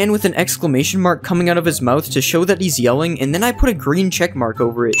drew a man with an exclamation mark coming out of his mouth to show that he's yelling, and then I put a green check mark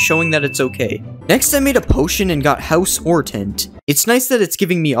over it showing that it's okay. Next, I made a potion and got house or tent. It's nice that it's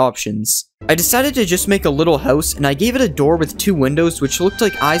giving me options. I decided to just make a little house, and I gave it a door with 2 windows which looked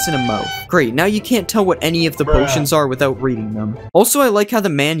like eyes and a mouth. Great, now you can't tell what any of the potions are without reading them. Also, I like how the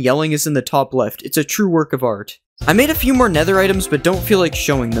man yelling is in the top left. It's a true work of art. I made a few more nether items but don't feel like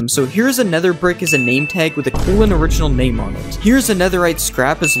showing them, so here's a nether brick as a name tag with a cool and original name on it. Here's a netherite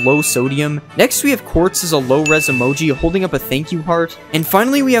scrap as low sodium. Next we have quartz as a low res emoji holding up a thank you heart. And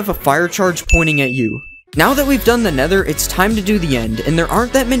finally we have a fire charge pointing at you. Now that we've done the nether, it's time to do the end, and there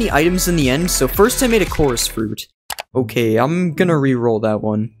aren't that many items in the end, so first I made a chorus fruit. Okay, I'm gonna re-roll that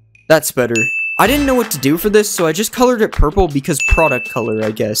one. That's better. I didn't know what to do for this, so I just colored it purple because product color,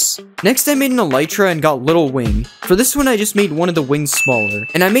 I guess. Next, I made an elytra and got little wing. For this one, I just made one of the wings smaller.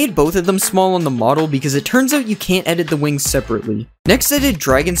 And I made both of them small on the model because it turns out you can't edit the wings separately. Next, I did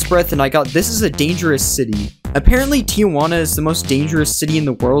dragon's breath and I got this is a dangerous city. Apparently, Tijuana is the most dangerous city in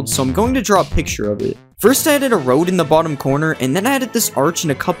the world, so I'm going to draw a picture of it. First, I added a road in the bottom corner, and then I added this arch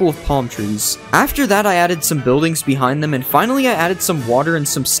and a couple of palm trees. After that, I added some buildings behind them, and finally I added some water and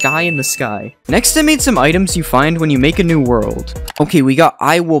some sky in the sky. Next, I made some items you find when you make a new world. Okay, we got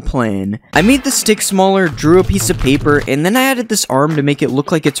I will plan. I made the stick smaller, drew a piece of paper, and then I added this arm to make it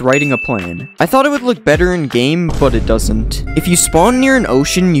look like it's writing a plan. I thought it would look better in game, but it doesn't. If you spawn near an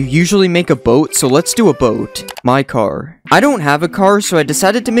ocean, you usually make a boat, so let's do a boat. My car. I don't have a car, so I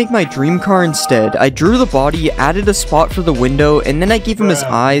decided to make my dream car instead. I drew the body, added a spot for the window, and then I gave him his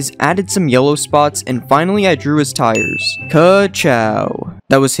eyes, added some yellow spots, and finally I drew his tires. Ka-chow.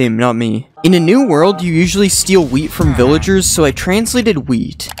 That was him, not me. In a new world, you usually steal wheat from villagers, so I translated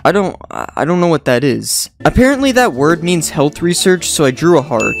wheat. I don't know what that is. Apparently that word means health research, so I drew a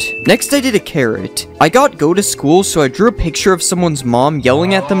heart. Next I did a carrot. I got go to school, so I drew a picture of someone's mom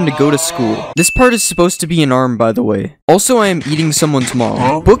yelling at them to go to school. This part is supposed to be an arm, by the way. Also, I am eating someone's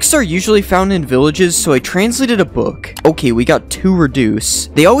mom. Books are usually found in villages, so I translated a book. Okay, we got to reduce.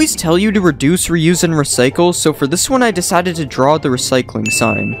 They always tell you to reduce, reuse, and recycle, so for this one I decided to draw the recycling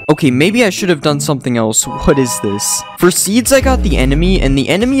sign. Okay, maybe I should have done something else. What is this? For seeds, I got the enemy, and the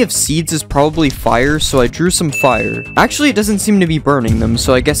enemy of seeds is probably fire, so I drew some fire. Actually, it doesn't seem to be burning them,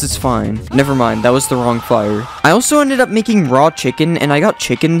 so I guess it's fine. Never mind, that was the wrong fire. I also ended up making raw chicken, and I got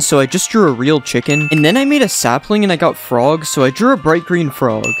chicken, so I just drew a real chicken. And then I made a sapling, and I got frog, so I drew a bright green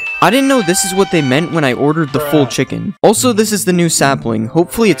frog. I didn't know this is what they meant when I ordered the full chicken. Also, this is the new sapling.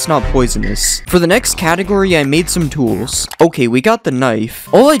 Hopefully, it's not poisonous. For the next category, I made some tools. Okay, we got the knife.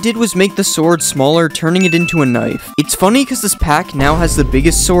 All I did was make the sword smaller, turning it into a knife. It's funny because this pack now has the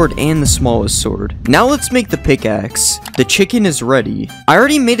biggest sword and the smallest sword. Now let's make the pickaxe. The chicken is ready. I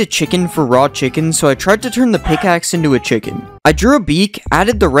already made a chicken for raw chicken, so I tried to turn the pickaxe into a chicken. I drew a beak,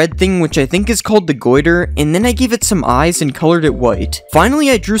 added the red thing which I think is called the goiter, and then I gave it some eyes and colored it white. Finally,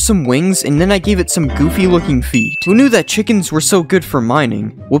 I drew some wings, and then I gave it some goofy looking feet. Who knew that chickens were so good for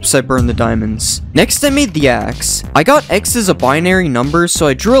mining? Whoops, I burned the diamonds. Next, I made the axe. I got X as a binary number, so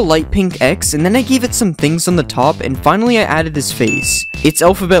I drew a light pink X, and then I gave it some things on the top, and finally I added his face. It's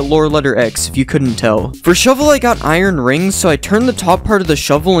alphabet lore letter X, if you couldn't tell. For shovel, I got iron rings, so I turned the top part of the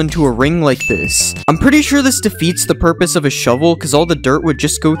shovel into a ring like this. I'm pretty sure this defeats the purpose of a shovel, because all the dirt would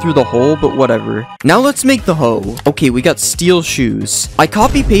just go through the hole, but whatever. Now let's make the hoe. Okay, we got steel shoes. I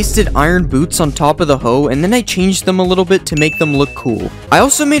copy-pasted iron boots on top of the hoe, and then I changed them a little bit to make them look cool. I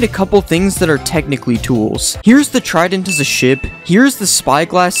also made a couple things that are technically tools. Here's the trident as a ship, here's the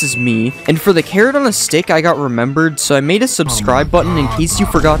spyglass as me, and for the carrot on a stick I got remembered, so I made a subscribe button in case you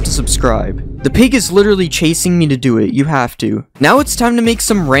forgot to subscribe. The pig is literally chasing me to do it, you have to. Now it's time to make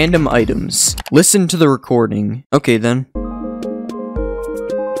some random items. Listen to the recording. Okay then.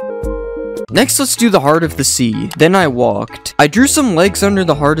 Next, let's do the heart of the sea. Then I walked. I drew some legs under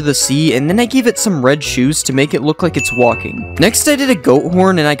the heart of the sea, and then I gave it some red shoes to make it look like it's walking. Next, I did a goat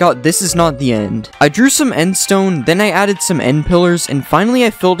horn, and I got this is not the end. I drew some end stone, then I added some end pillars, and finally I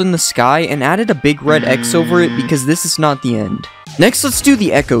filled in the sky and added a big red X over it because this is not the end. Next, let's do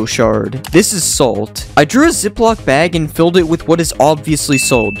the echo shard. This is salt. I drew a Ziploc bag and filled it with what is obviously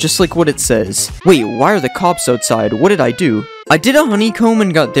salt, just like what it says. Wait, why are the cops outside? What did I do? I did a honeycomb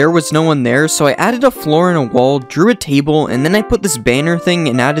and got there was no one there, so I added a floor and a wall, drew a table, and then I put this banner thing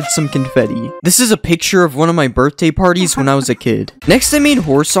and added some confetti. This is a picture of one of my birthday parties when I was a kid. Next, I made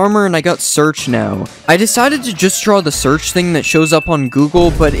horse armor and I got search now. I decided to just draw the search thing that shows up on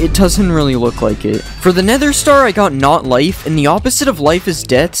Google, but it doesn't really look like it. For the nether star, I got not life, and the opposite of life is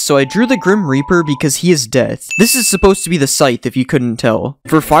death, so I drew the Grim Reaper because he is death. This is supposed to be the scythe if you couldn't tell.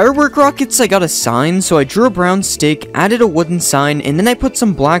 For firework rockets, I got a sign, so I drew a brown stick, added a wooden sign, and then I put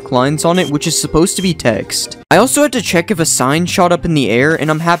some black lines on it, which is supposed to be text. I also had to check if a sign shot up in the air, and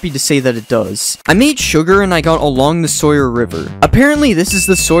I'm happy to say that it does. I made sugar and I got along the Sawyer River. Apparently this is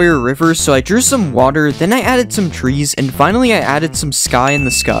the Sawyer River, so I drew some water, then I added some trees, and finally I added some sky in the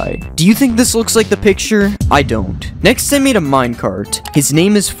sky. Do you think this looks like the picture? I don't. Next, I made a minecart. His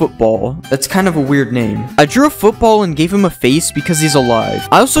name is Football. That's kind of a weird name. I drew a football and gave him a face because he's alive.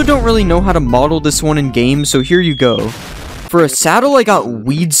 I also don't really know how to model this one in game, so here you go. For a saddle, I got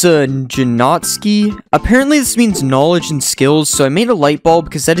Wiedza Janotsky. Apparently this means knowledge and skills, so I made a light bulb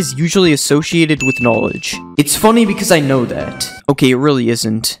because that is usually associated with knowledge. It's funny because I know that. Okay, it really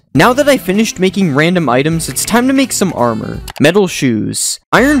isn't. Now that I finished making random items, it's time to make some armor. Metal shoes.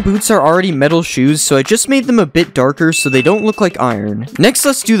 Iron boots are already metal shoes, so I just made them a bit darker so they don't look like iron. Next,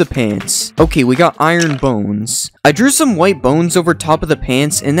 let's do the pants. Okay, we got iron bones. I drew some white bones over top of the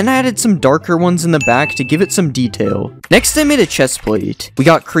pants, and then I added some darker ones in the back to give it some detail. Next, I made a chest plate. We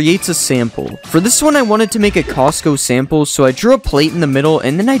got creates a sample. For this one, I wanted to make a Costco sample, so I drew a plate in the middle,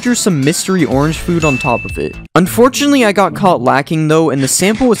 and then I drew some mystery orange food on top of it. Unfortunately, I got caught lacking though, and the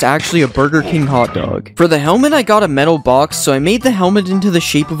sample was actually a Burger King hot dog. For the helmet, I got a metal box, so I made the helmet into the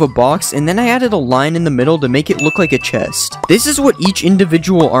shape of a box, and then I added a line in the middle to make it look like a chest. This is what each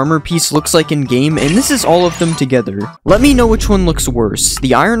individual armor piece looks like in game, and this is all of them together. Let me know which one looks worse,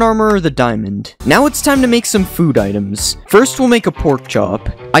 the iron armor or the diamond. Now it's time to make some food items. First, we'll make a pork chop.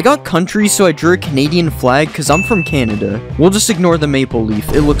 I got country, so I drew a Canadian flag because I'm from Canada. We'll just ignore the maple leaf,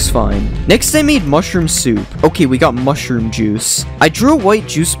 it looks fine. Next, I made mushroom soup. Okay, we got mushroom juice. I drew a white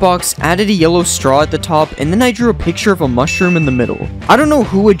juice box, added a yellow straw at the top, and then I drew a picture of a mushroom in the middle. I don't know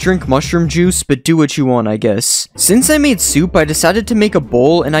who would drink mushroom juice, but do what you want, I guess. Since I made soup, I decided to make a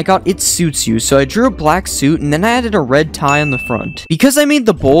bowl, and I got it suits you, so I drew a black suit, and then I added a red tie on the front. Because I made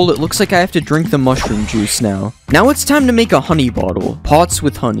the bowl, it looks like I have to drink the mushroom juice now. Now it's time to make a honey bottle. Pots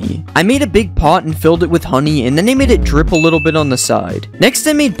with honey. I made a big pot and filled it with honey, and then I made it drip a little bit on the side. Next,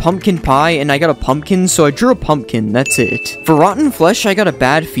 I made pumpkin pie, and I got a pumpkin, so I drew a pumpkin, that's it. For rotten flesh, I got a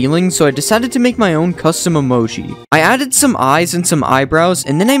bad feeling, so I decided to make my own custom emoji. I added some eyes and some eyebrows,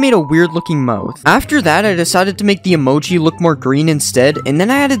 and then I made a weird looking mouth. After that, I decided to make the emoji look more green instead, and then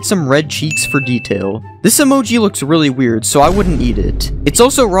I added some red cheeks for detail. This emoji looks really weird, so I wouldn't eat it. It's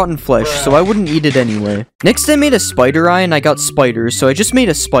also rotten flesh, so I wouldn't eat it anyway. Next, I made a spider eye, and I got spiders, so I just made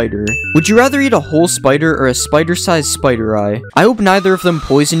a spider. Would you rather eat a whole spider or a spider-sized spider eye? I hope neither of them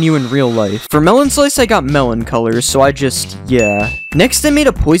poison you in real life. For melon slice, I got melon colors, so yeah. Next, I made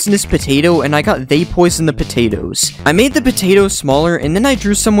a poisonous potato, and I got they poison the potatoes. I made the potatoes smaller, and then I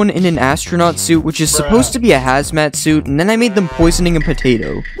drew someone in an astronaut suit, which is supposed to be a hazmat suit, and then I made them poisoning a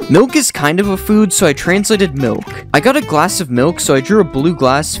potato. Milk is kind of a food, so I translated milk. I got a glass of milk, so I drew a blue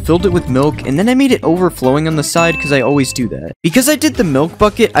glass, filled it with milk, and then I made it overflowing on the side because I always do that. Because I did the milk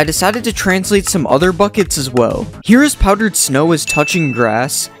bucket, I decided to translate some other buckets as well. Here is powdered snow as touching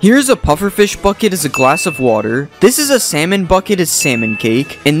grass. Here's a pufferfish bucket as a glass of water. This is a salmon bucket as salmon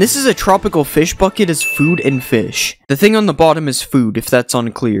cake. And this is a tropical fish bucket as food and fish. The thing on the bottom is food, if that's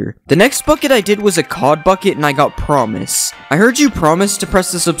unclear. The next bucket I did was a cod bucket, and I got promise. I heard you promise to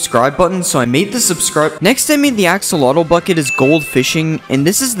press the subscribe button, so I made the subscribe. Next, I made the axolotl bucket as gold fishing, and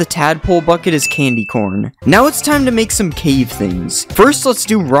this is the tadpole bucket as candy corn. Now it's time to make some cave things. First, let's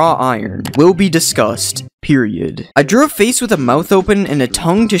do raw iron. Will be discussed. Period. I drew a face with a mouth open and a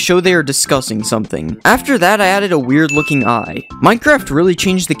tongue to show they are discussing something. After that, I added a weird looking eye. Minecraft really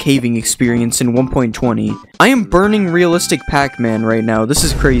changed the caving experience in 1.20. I am burning realistic Pac-Man right now, this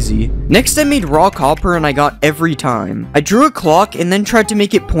is crazy. Next, I made raw copper and I got every time. I drew a clock and then tried to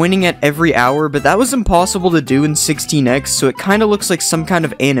make it pointing at every hour, but that was impossible to do in 16x, so it kinda looks like some kind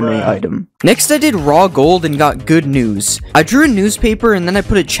of anime item. Next, I did raw gold and got good news. I drew a newspaper and then I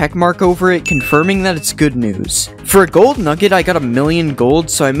put a check mark over it, confirming that it's good news. For a gold nugget, I got 1,000,000 gold,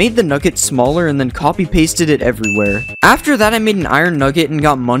 so I made the nugget smaller and then copy pasted it everywhere. After that, I made an iron nugget and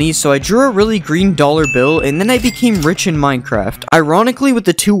got money, so I drew a really green dollar bill and then I became rich in Minecraft, ironically with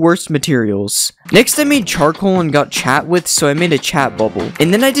the two worst materials. Next, I made charcoal and got chat with, so I made a chat bubble.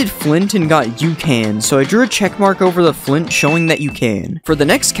 And then I did flint and got you can, so I drew a check mark over the flint showing that you can. For the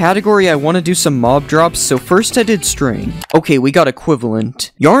next category, I want to do some mob drops, so first I did string. Okay, we got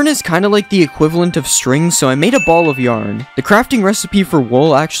equivalent. Yarn is kind of like the equivalent of string, so I made a ball of yarn. The crafting recipe for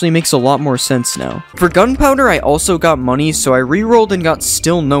wool actually makes a lot more sense now. For gunpowder, I also got money, so I re-rolled and got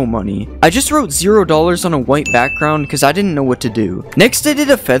still no money. I just wrote $0 on a white background because I didn't know what to do. Next, I did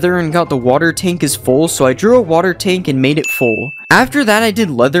a feather and got the water tank is full, so I drew a water tank and made it full. After that, I did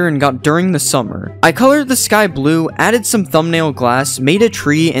leather and got during the summer. I colored the sky blue, added some thumbnail glass, made a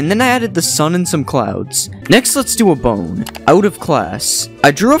tree, and then I added the sun and some clouds. Next, let's do a bone. Out of class.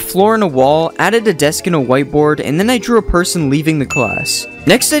 I drew a floor and a wall, added a desk and a whiteboard, and then I drew a person leaving the class.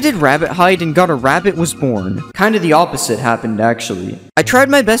 Next, I did rabbit hide and got a rabbit was born. Kinda the opposite happened, actually. I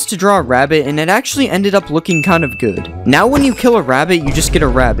tried my best to draw a rabbit, and it actually ended up looking kind of good. Now when you kill a rabbit, you just get a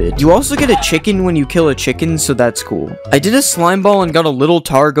rabbit. You also get a chicken when you kill a chicken, so that's cool. I did a slime ball and got a little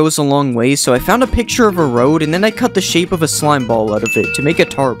tar goes a long way, so I found a picture of a road, and then I cut the shape of a slime ball out of it to make a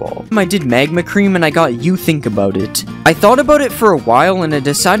tar ball. I did magma cream, and I got you think about it. I thought about it for a while, and I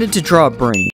decided to draw a brain.